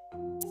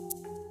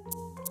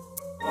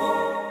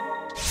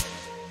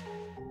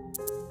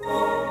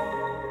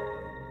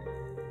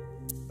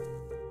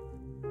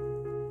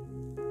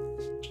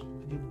 I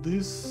need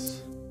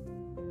this.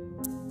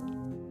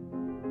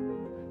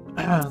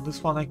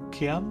 This one I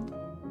can.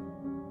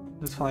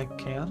 This one I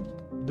can.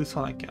 This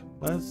one I can.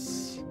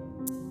 Let's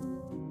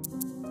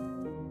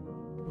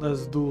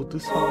do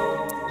this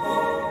one.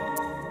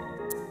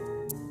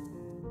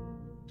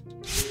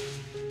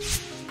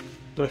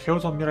 Do I have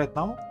it on me right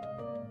now?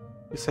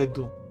 Yes, I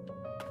do.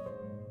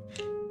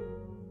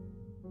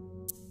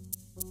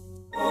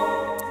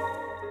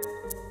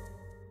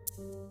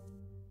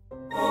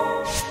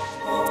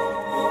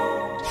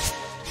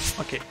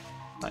 Okay,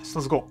 nice.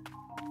 Let's go.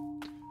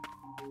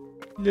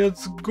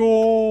 Let's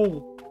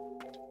go.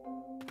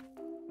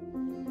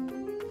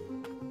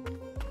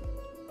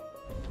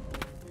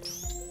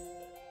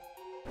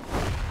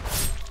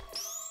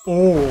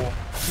 Oh,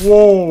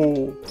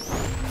 whoa!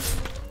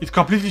 It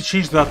completely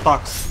changed the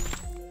attacks.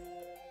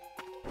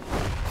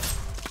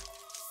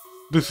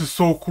 This is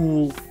so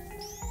cool.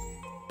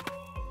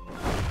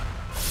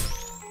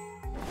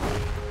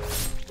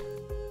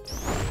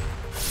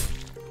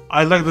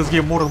 I like this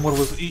game more and more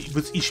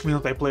with each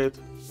minute I play it.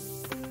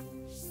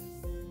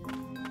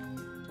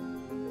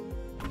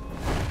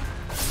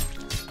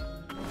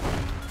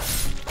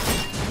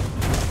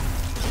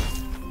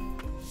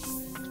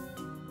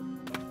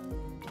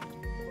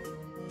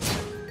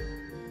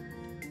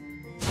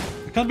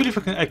 I can't believe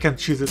I can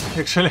cheese it,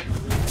 actually.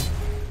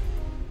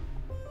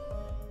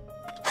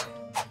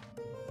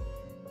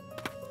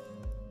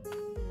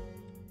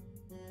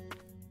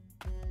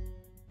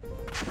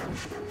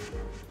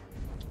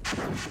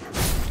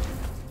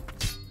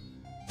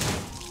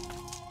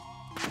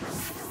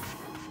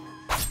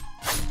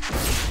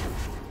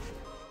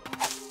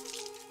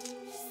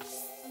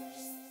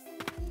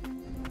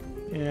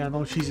 Yeah, no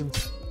cheesing.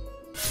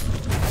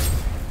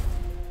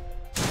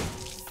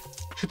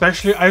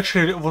 Shit, I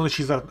actually want to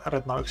cheese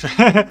right now.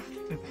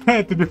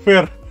 Actually, to be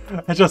fair,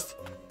 I just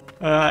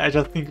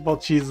think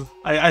about cheese.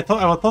 I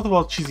thought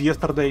about cheese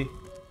yesterday.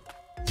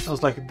 I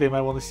was like, damn,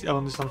 I want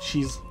some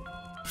cheese.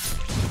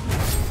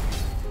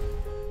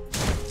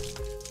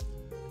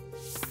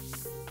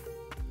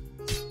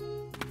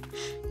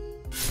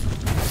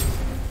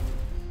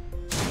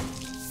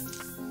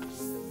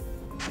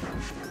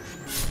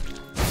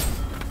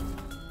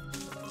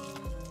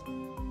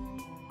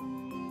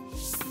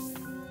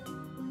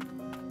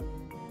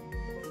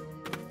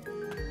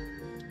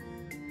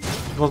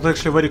 It was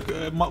actually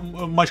very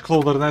much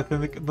closer than I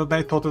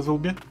thought it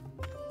would be.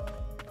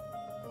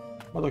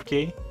 But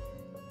okay.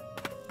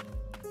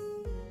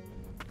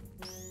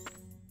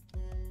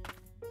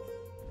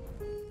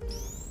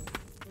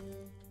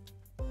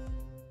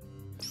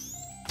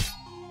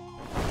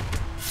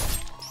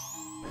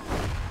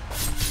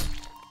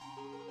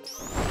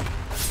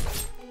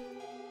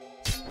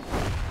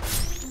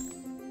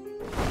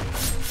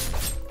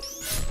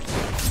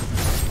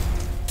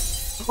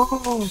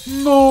 Oh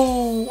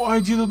no! I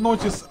didn't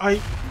notice.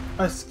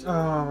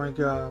 Oh my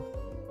god.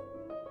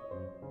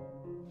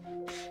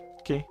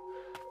 Okay.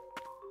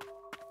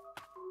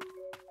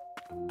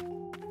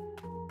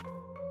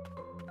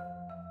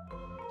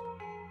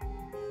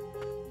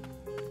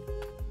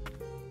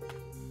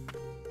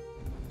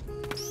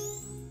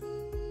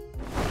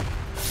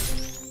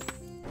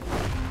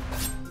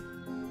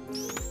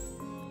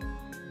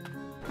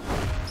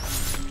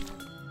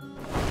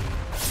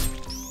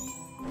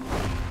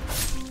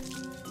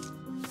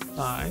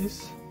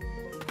 Nice.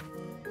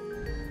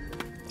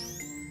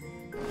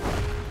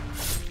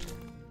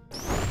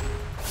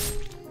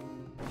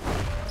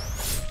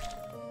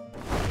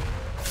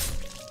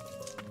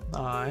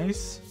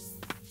 Nice.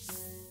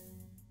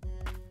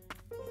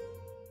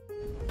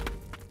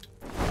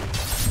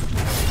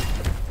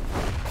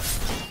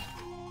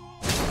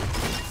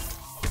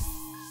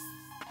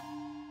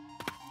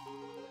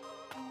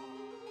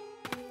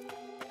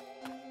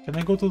 Can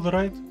I go to the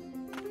right?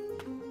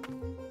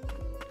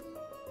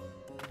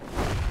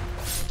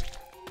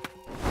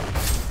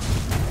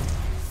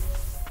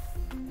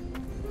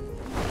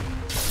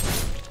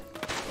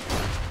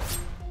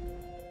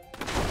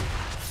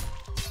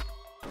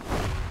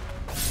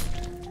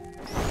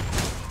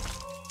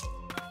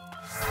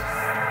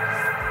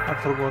 I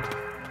forgot.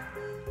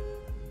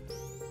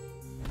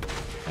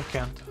 I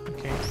can't.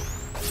 Okay.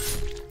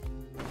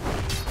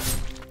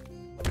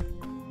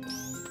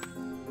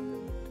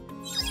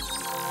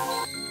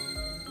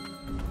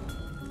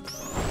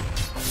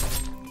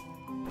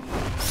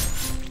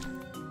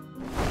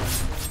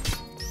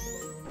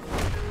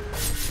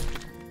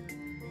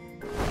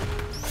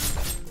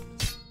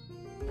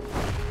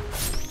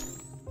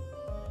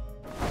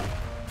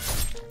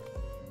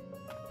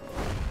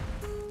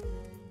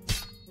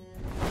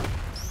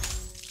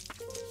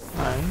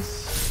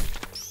 Nice.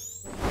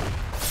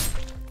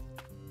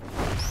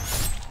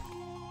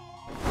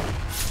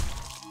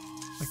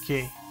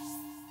 Okay.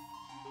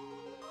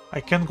 I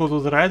can go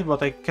to the right,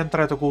 but I can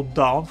try to go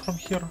down from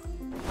here.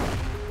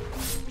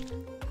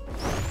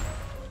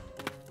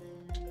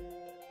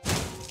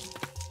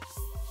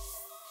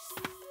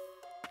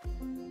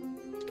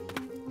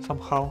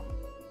 Somehow.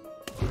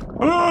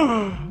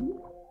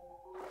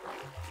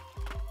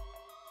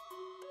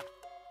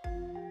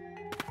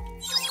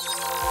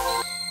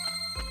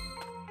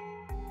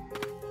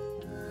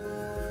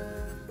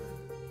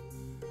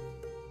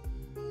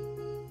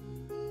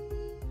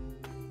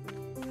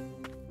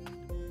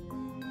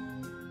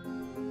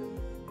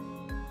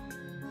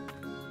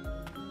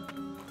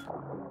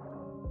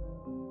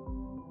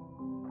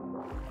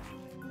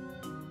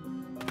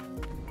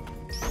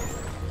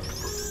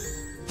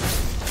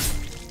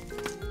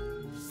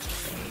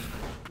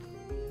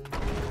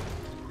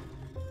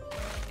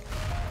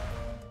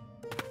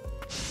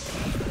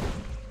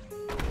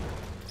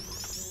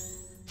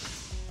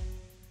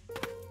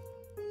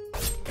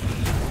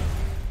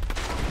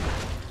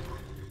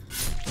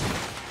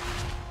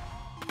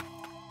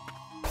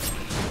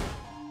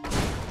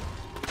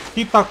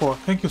 Hey Taco,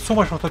 thank you so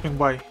much for stopping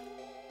by.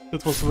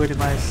 It was very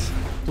nice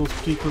to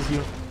speak with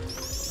you.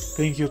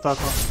 Thank you,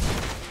 Taco.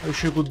 I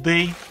wish you a good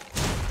day.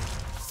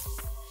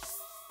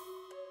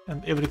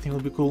 And everything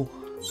will be cool.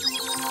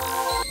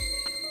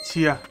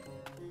 See ya.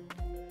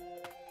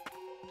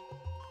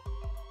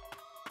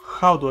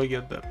 How do I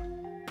get there?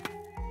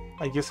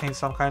 I guess I need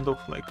some kind of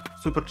like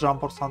super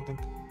jump or something.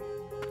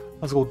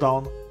 Let's go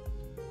down.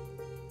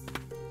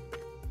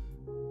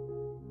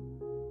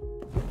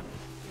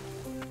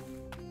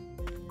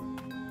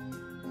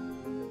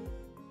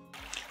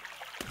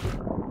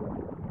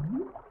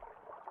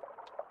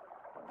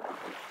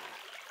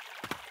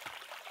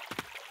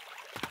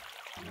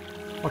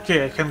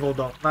 Okay, I can go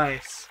down.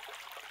 Nice.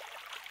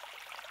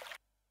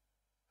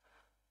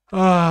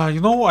 You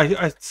know,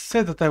 I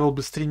said that I will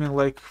be streaming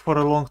like for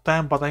a long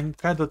time, but I'm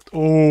kinda...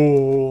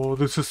 Oh,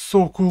 this is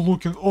so cool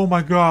looking. Oh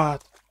my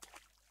god.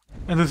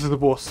 And this is the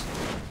boss.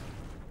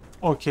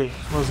 Okay,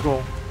 let's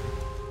go.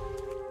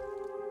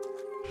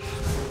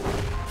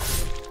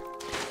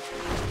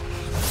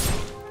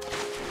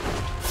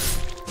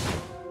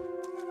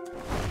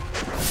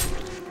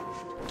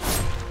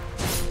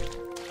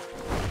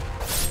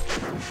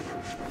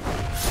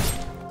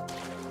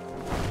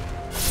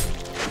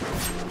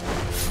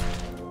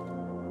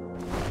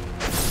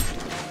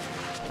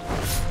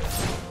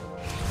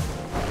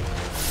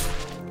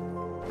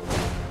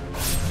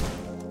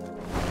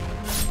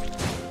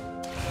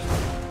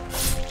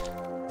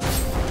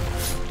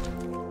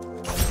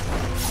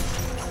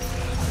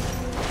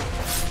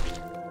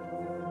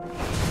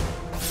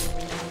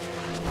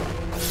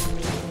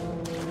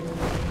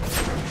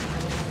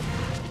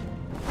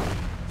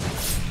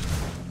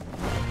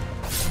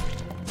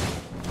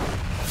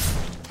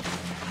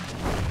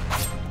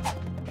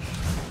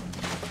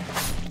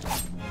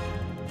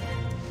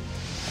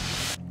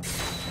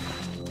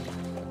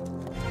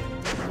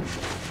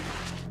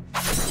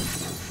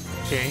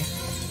 Okay.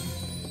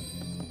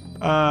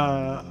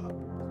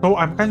 So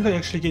I'm kind of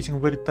actually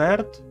getting very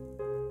tired.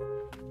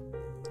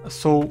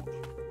 So,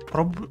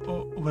 probably...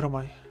 Oh, where am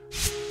I?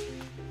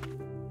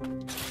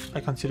 I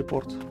can't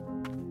teleport.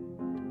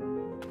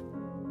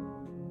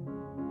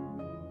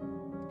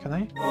 Can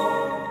I?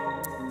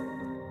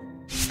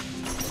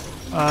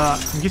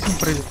 I'm getting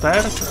pretty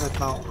tired right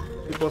now.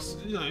 Because,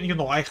 you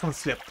know, I haven't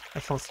slept.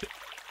 I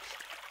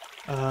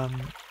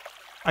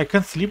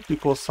can't sleep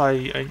because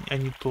I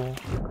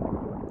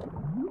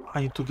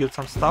need to get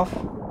some stuff.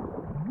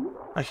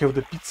 I have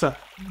the pizza,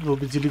 it will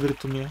be delivered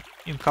to me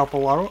in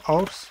couple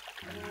hours.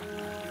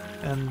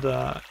 And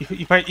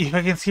if I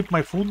can skip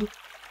my food,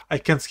 I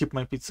can skip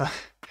my pizza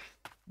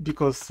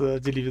because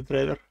delivery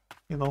driver,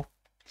 you know.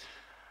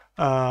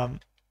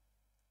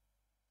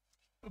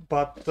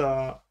 But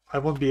I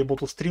won't be able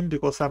to stream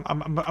because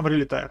I'm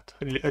really tired,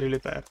 really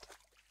tired.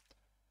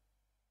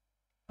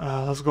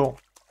 Let's go.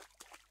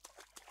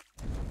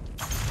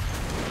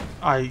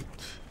 I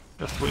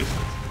just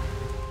wasted.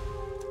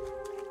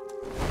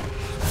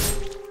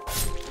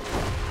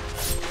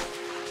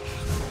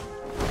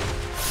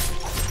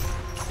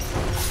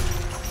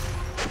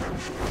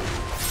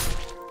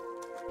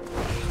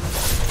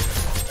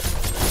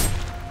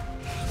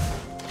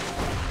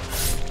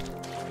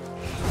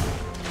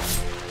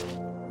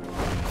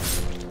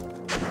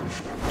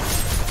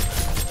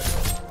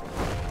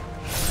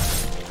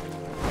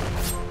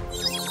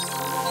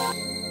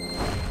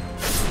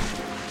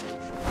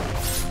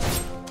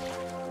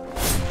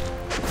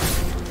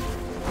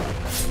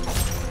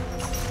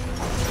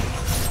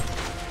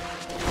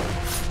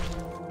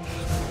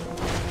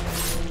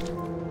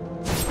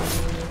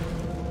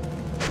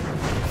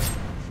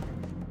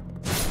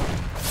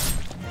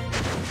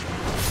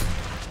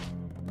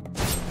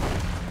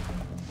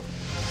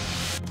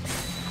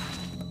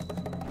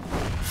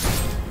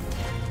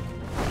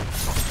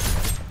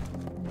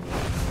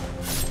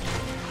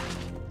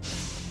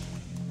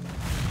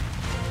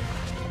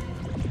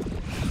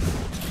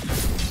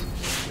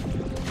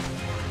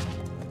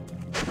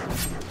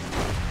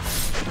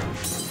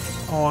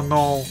 Oh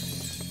no.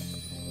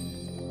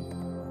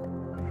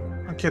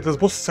 Okay, this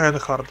boss is kinda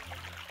hard.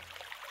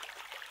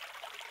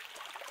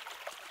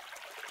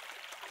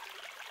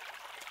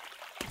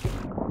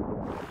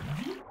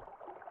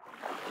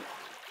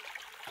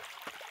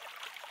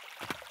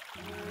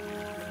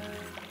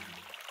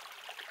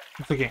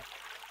 It's okay.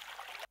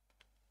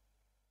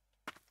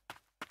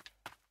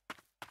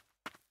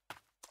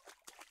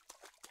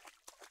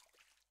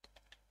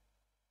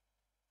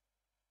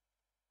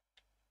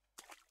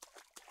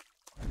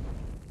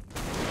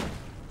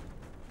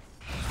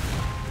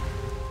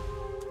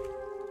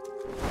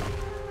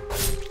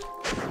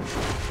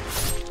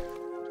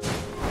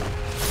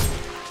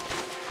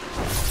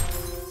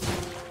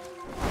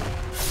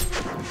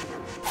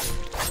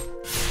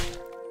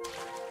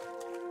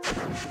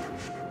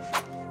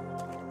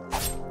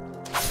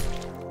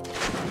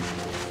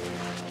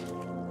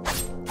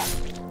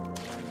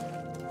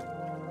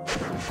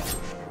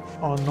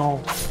 Oh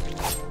no.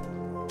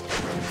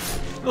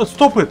 No,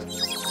 stop it!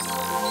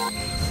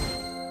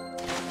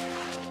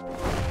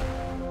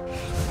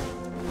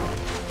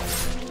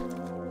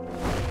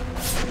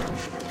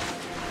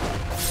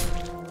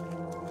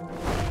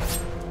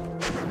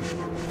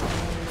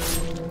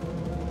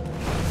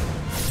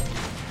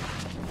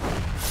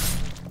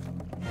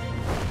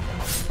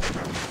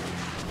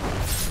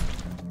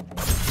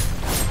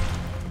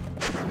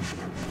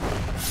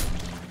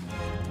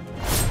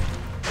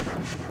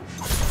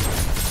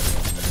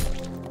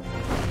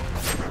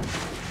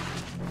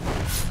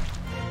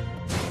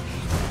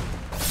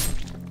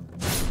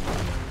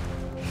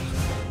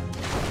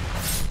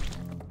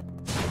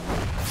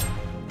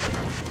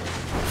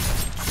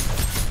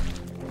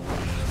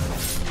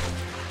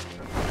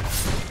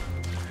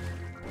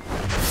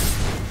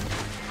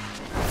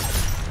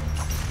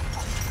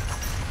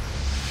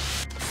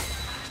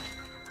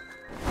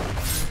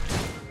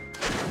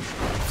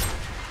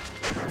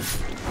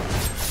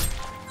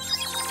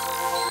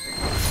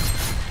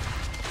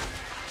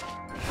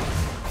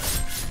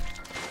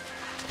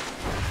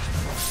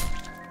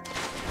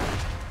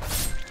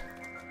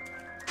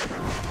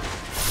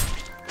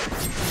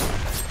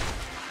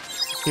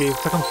 Okay,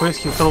 second phase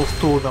he throws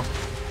two of them.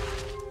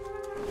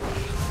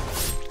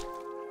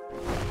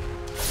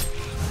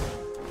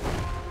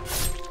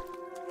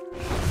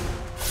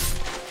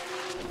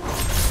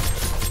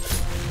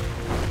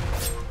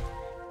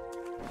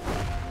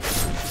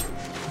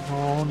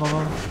 No, no,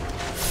 no.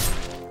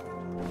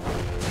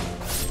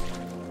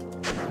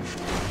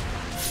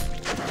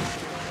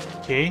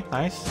 Okay,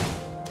 nice.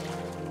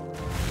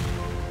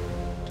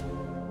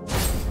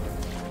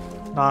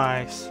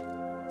 Nice.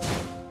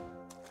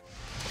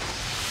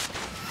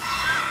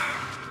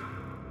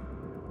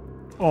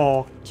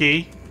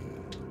 Okay.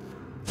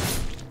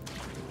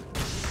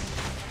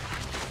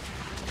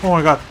 Oh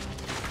my god.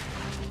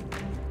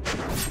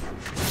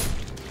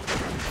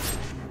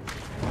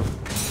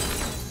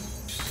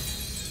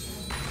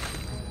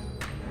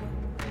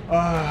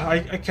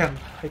 I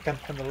can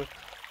handle it.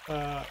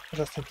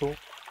 Just need to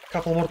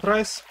couple more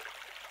tries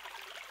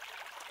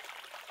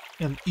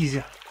and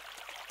easy.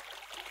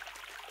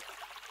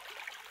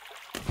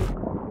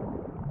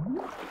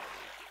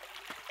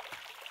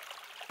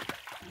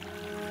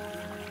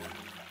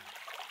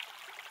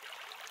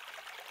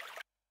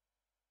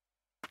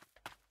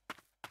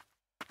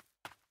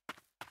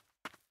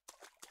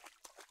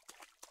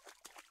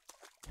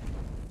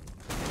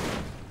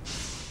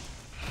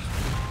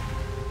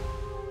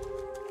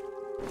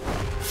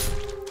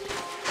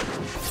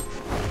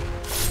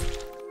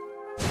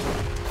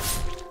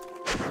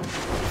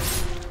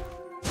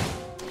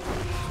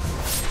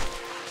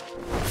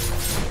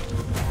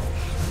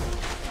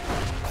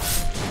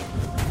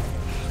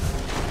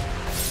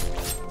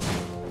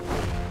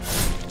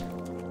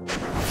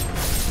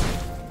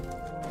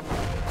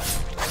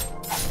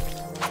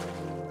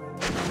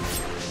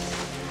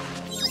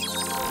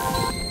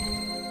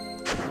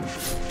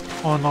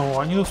 Oh no,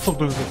 I need to stop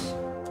doing this.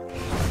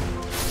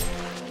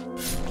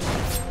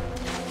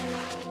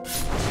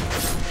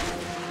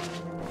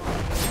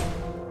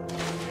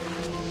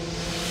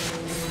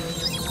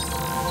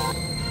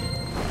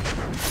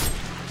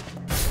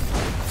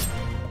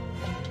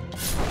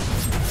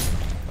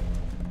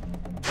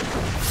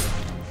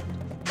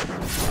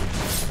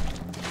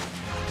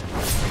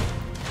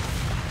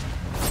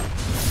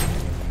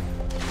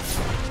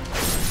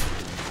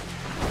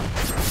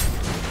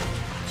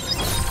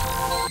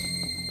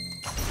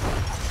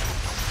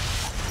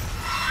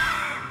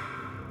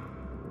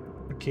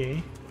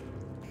 Okay.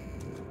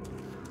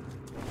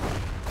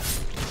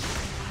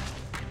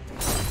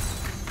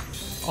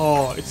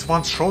 Oh, it's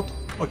one shot?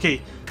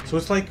 Okay, so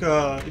it's like,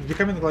 it's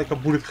becoming like a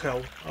bullet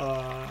hell.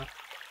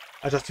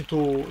 I just need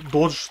to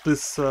dodge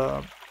this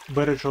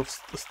barrage of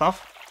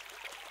stuff.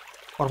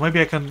 Or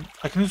maybe I can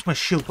use my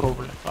shield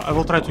probably. I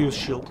will try to use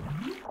shield.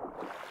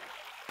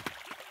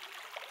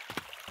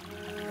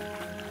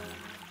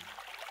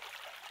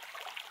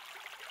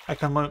 I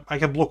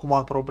can block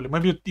one probably,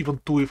 maybe even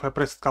two if I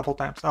press it a couple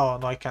times. Oh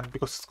no, I can't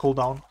because it's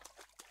cooldown.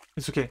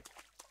 It's okay.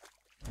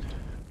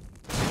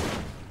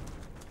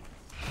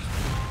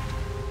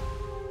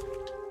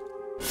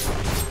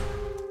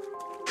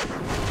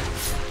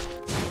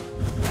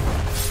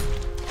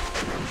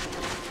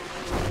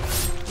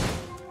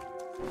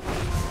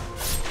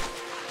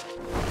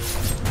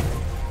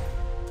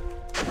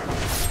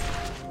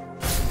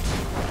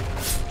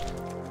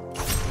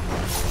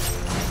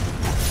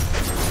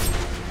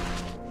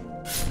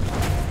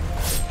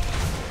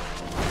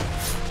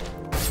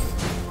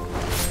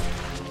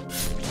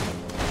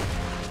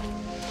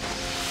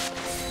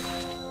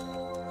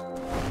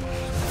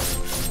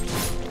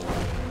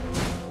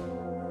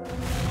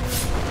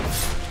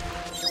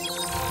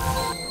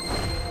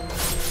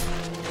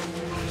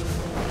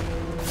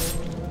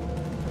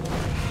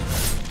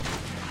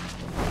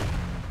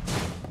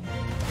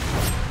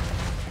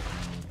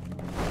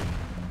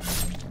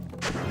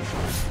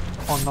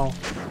 no.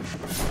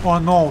 Oh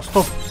no,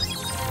 stop.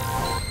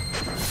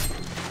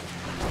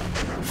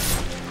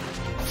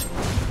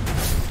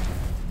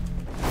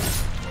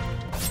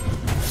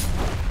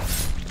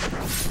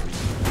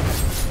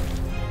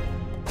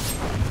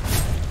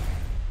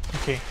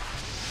 Okay.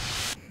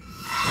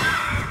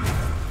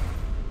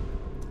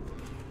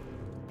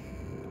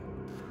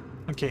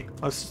 Okay,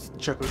 let's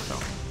check this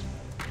out.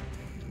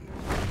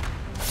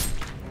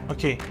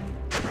 Okay.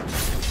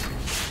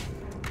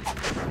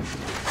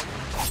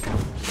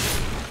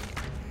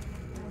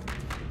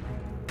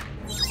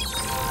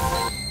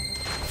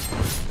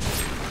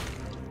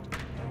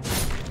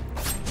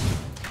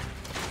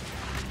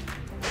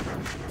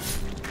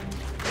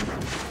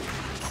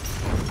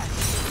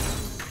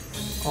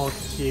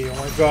 Okay, oh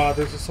my god,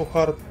 this is so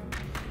hard.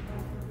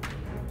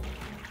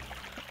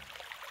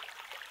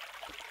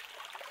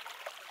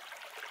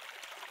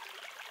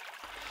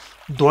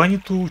 Do I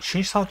need to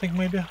change something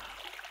maybe?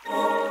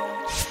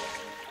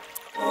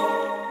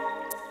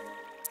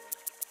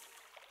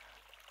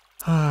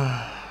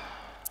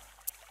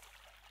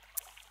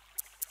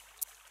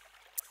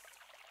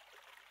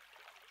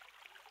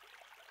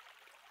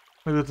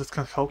 Maybe this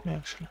can help me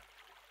actually.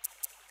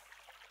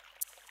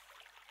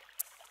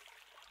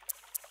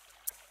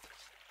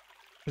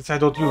 Since I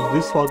don't use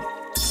this one,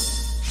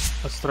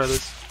 let's try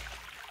this.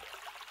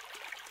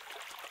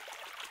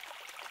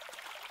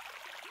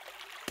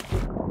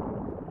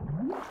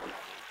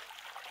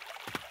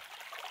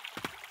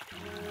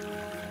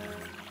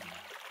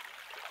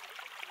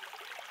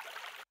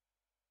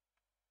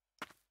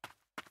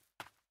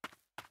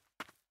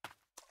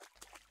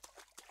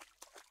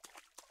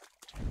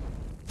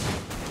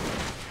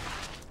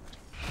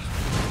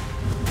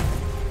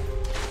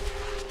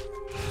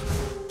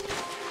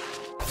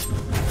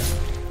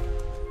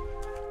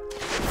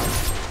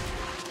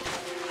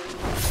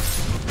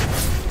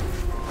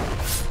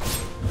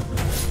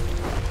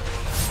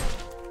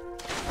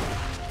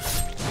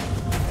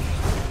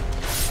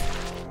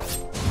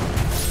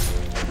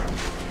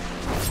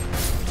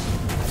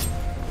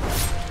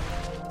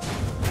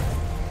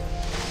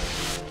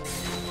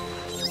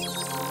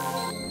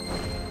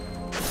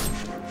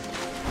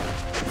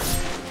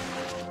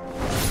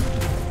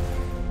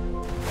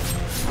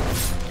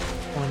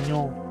 Oh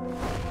no.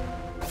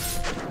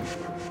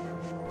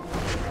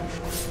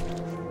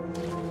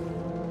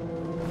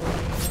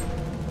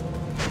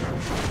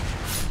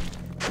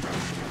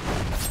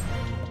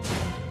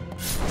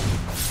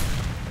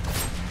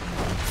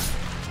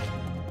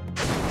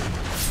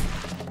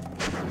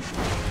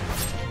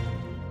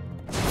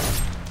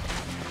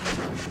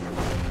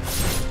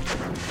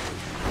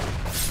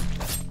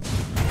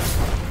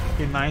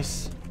 Okay,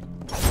 nice.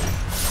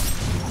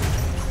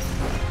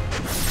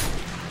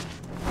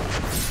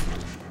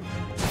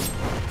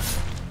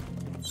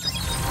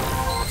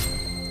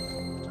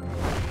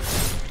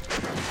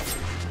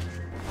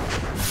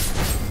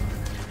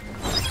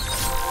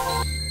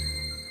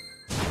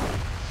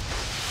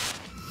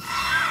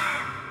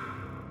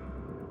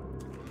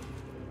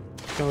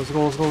 Okay, let's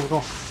go, let's go, let's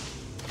go.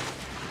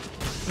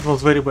 It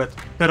was very bad.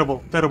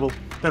 Terrible, terrible,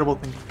 terrible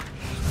thing.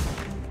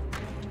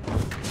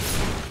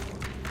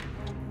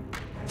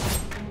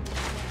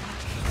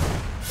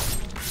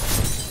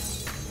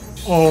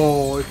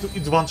 Oh,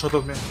 it's one shot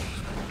of me.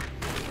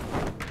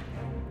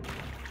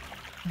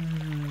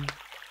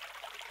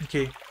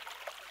 Okay.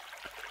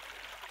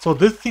 So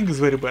this thing is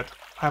very bad.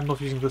 I'm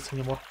not using this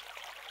anymore.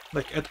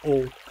 Like at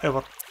all,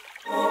 ever.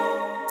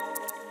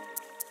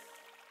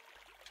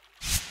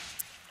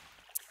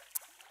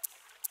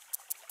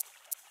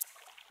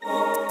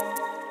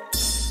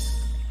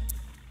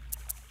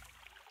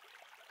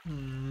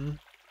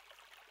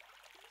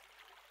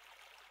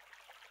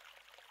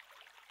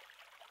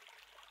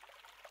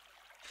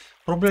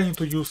 Probably I need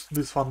to use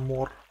this one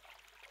more.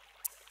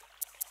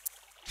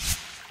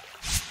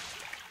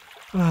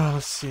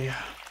 Let's see. I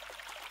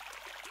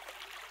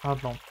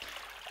don't know.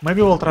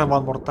 Maybe we'll try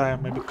one more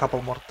time, maybe a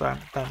couple more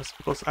times,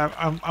 because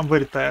I'm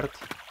very tired.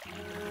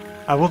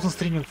 I wasn't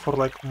streaming for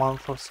like a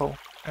month or so,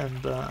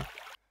 and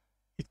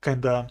it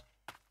kinda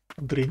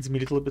drains me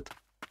a little bit.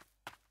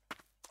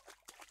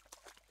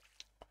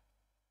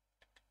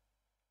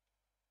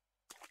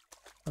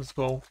 Let's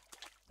go.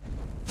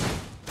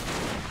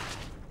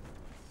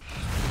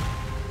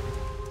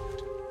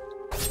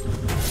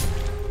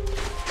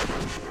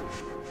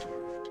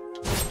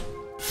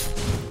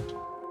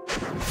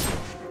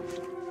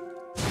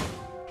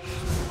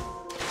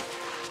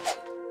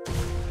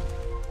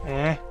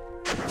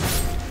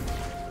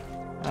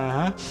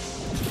 Uh-huh.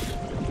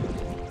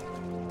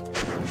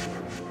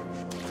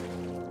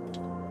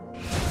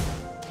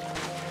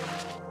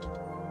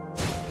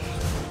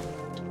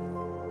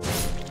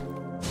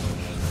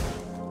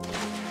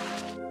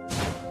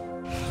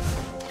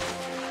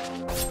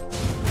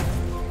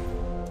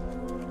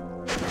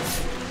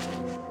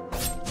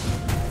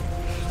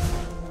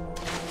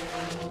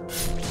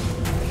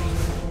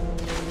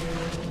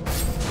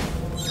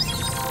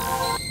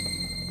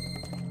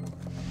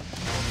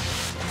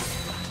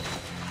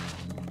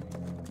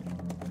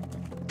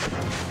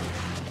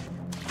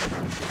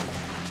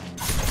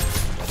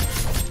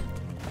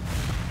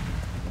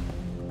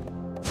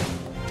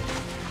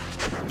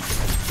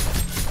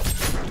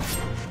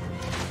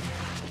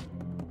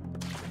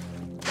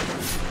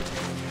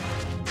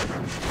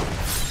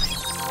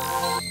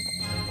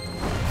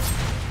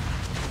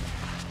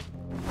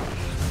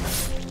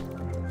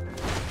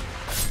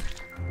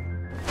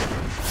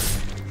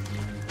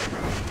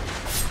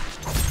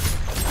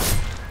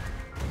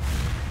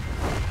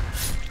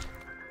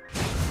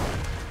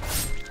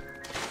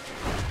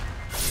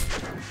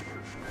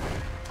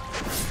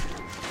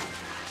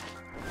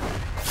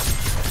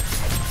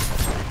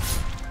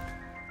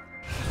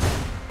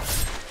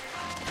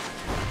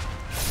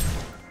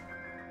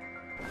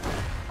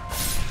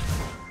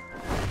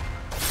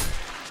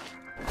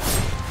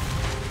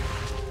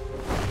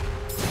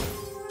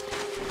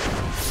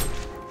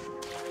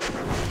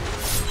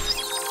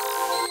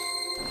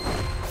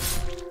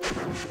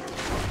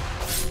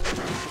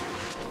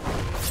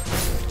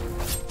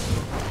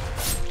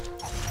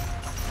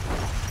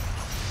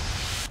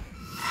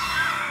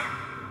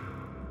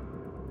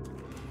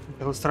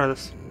 Okay, let's try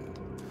this.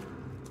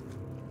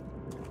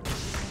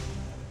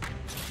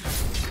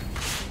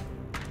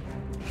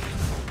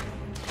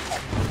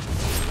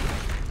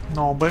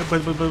 No, but.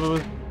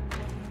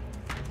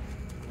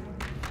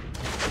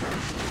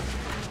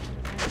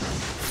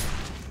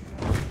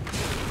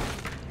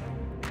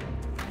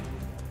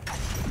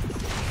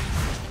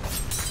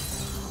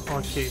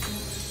 Okay.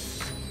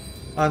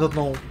 I don't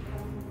know.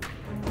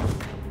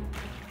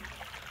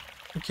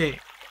 Okay,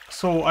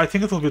 so I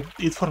think it will be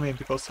it for me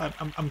because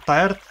I'm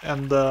tired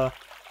and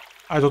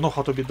I don't know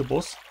how to beat the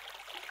boss.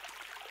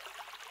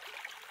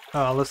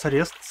 Let's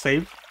rest,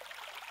 save.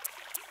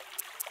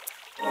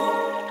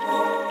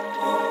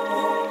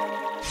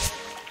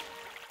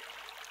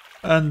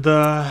 And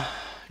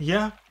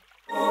yeah,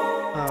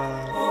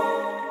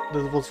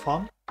 that was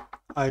fun.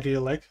 I really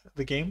like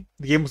the game.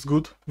 The game is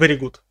good, very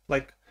good.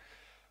 Like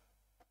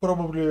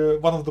probably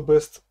one of the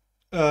best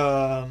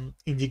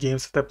indie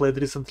games that I played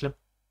recently.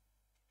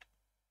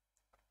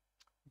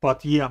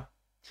 But yeah,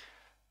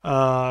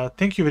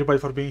 thank you everybody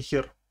for being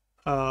here.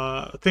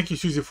 Thank you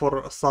Susie for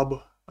a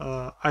sub.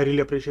 I really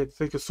appreciate it.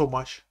 Thank you so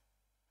much.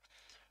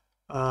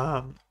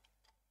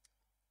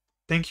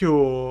 Thank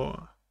you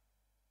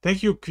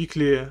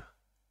quickly.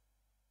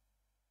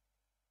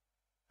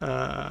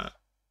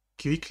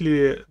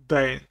 Quickly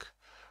dying.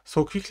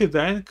 So quickly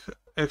dying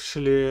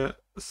actually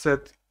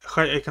said,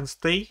 "Hi, I can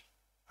stay.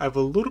 I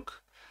will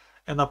lurk,"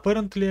 and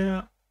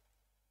apparently.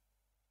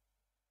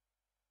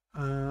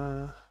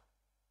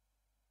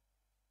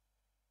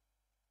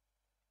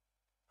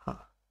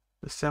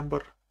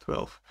 December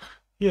 12th.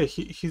 Yeah,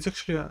 he's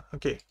actually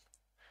okay.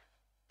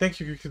 Thank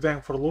you,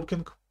 Kikidang, for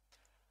lurking.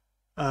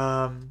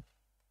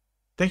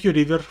 Thank you,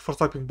 River, for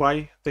stopping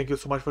by. Thank you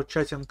so much for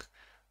chatting.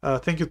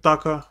 Thank you,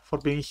 Taka, for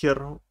being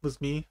here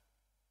with me.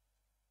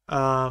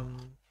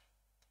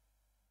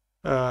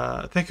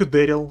 Thank you,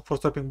 Daryl, for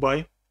stopping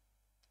by.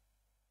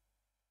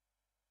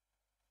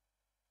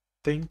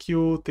 Thank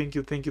you,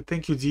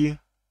 D,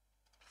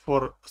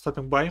 for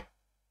stopping by.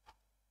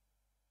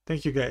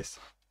 Thank you, guys.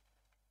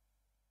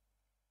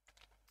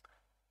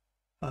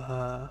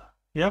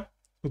 Yeah,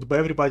 goodbye,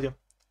 everybody.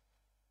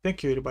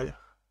 Thank you, everybody.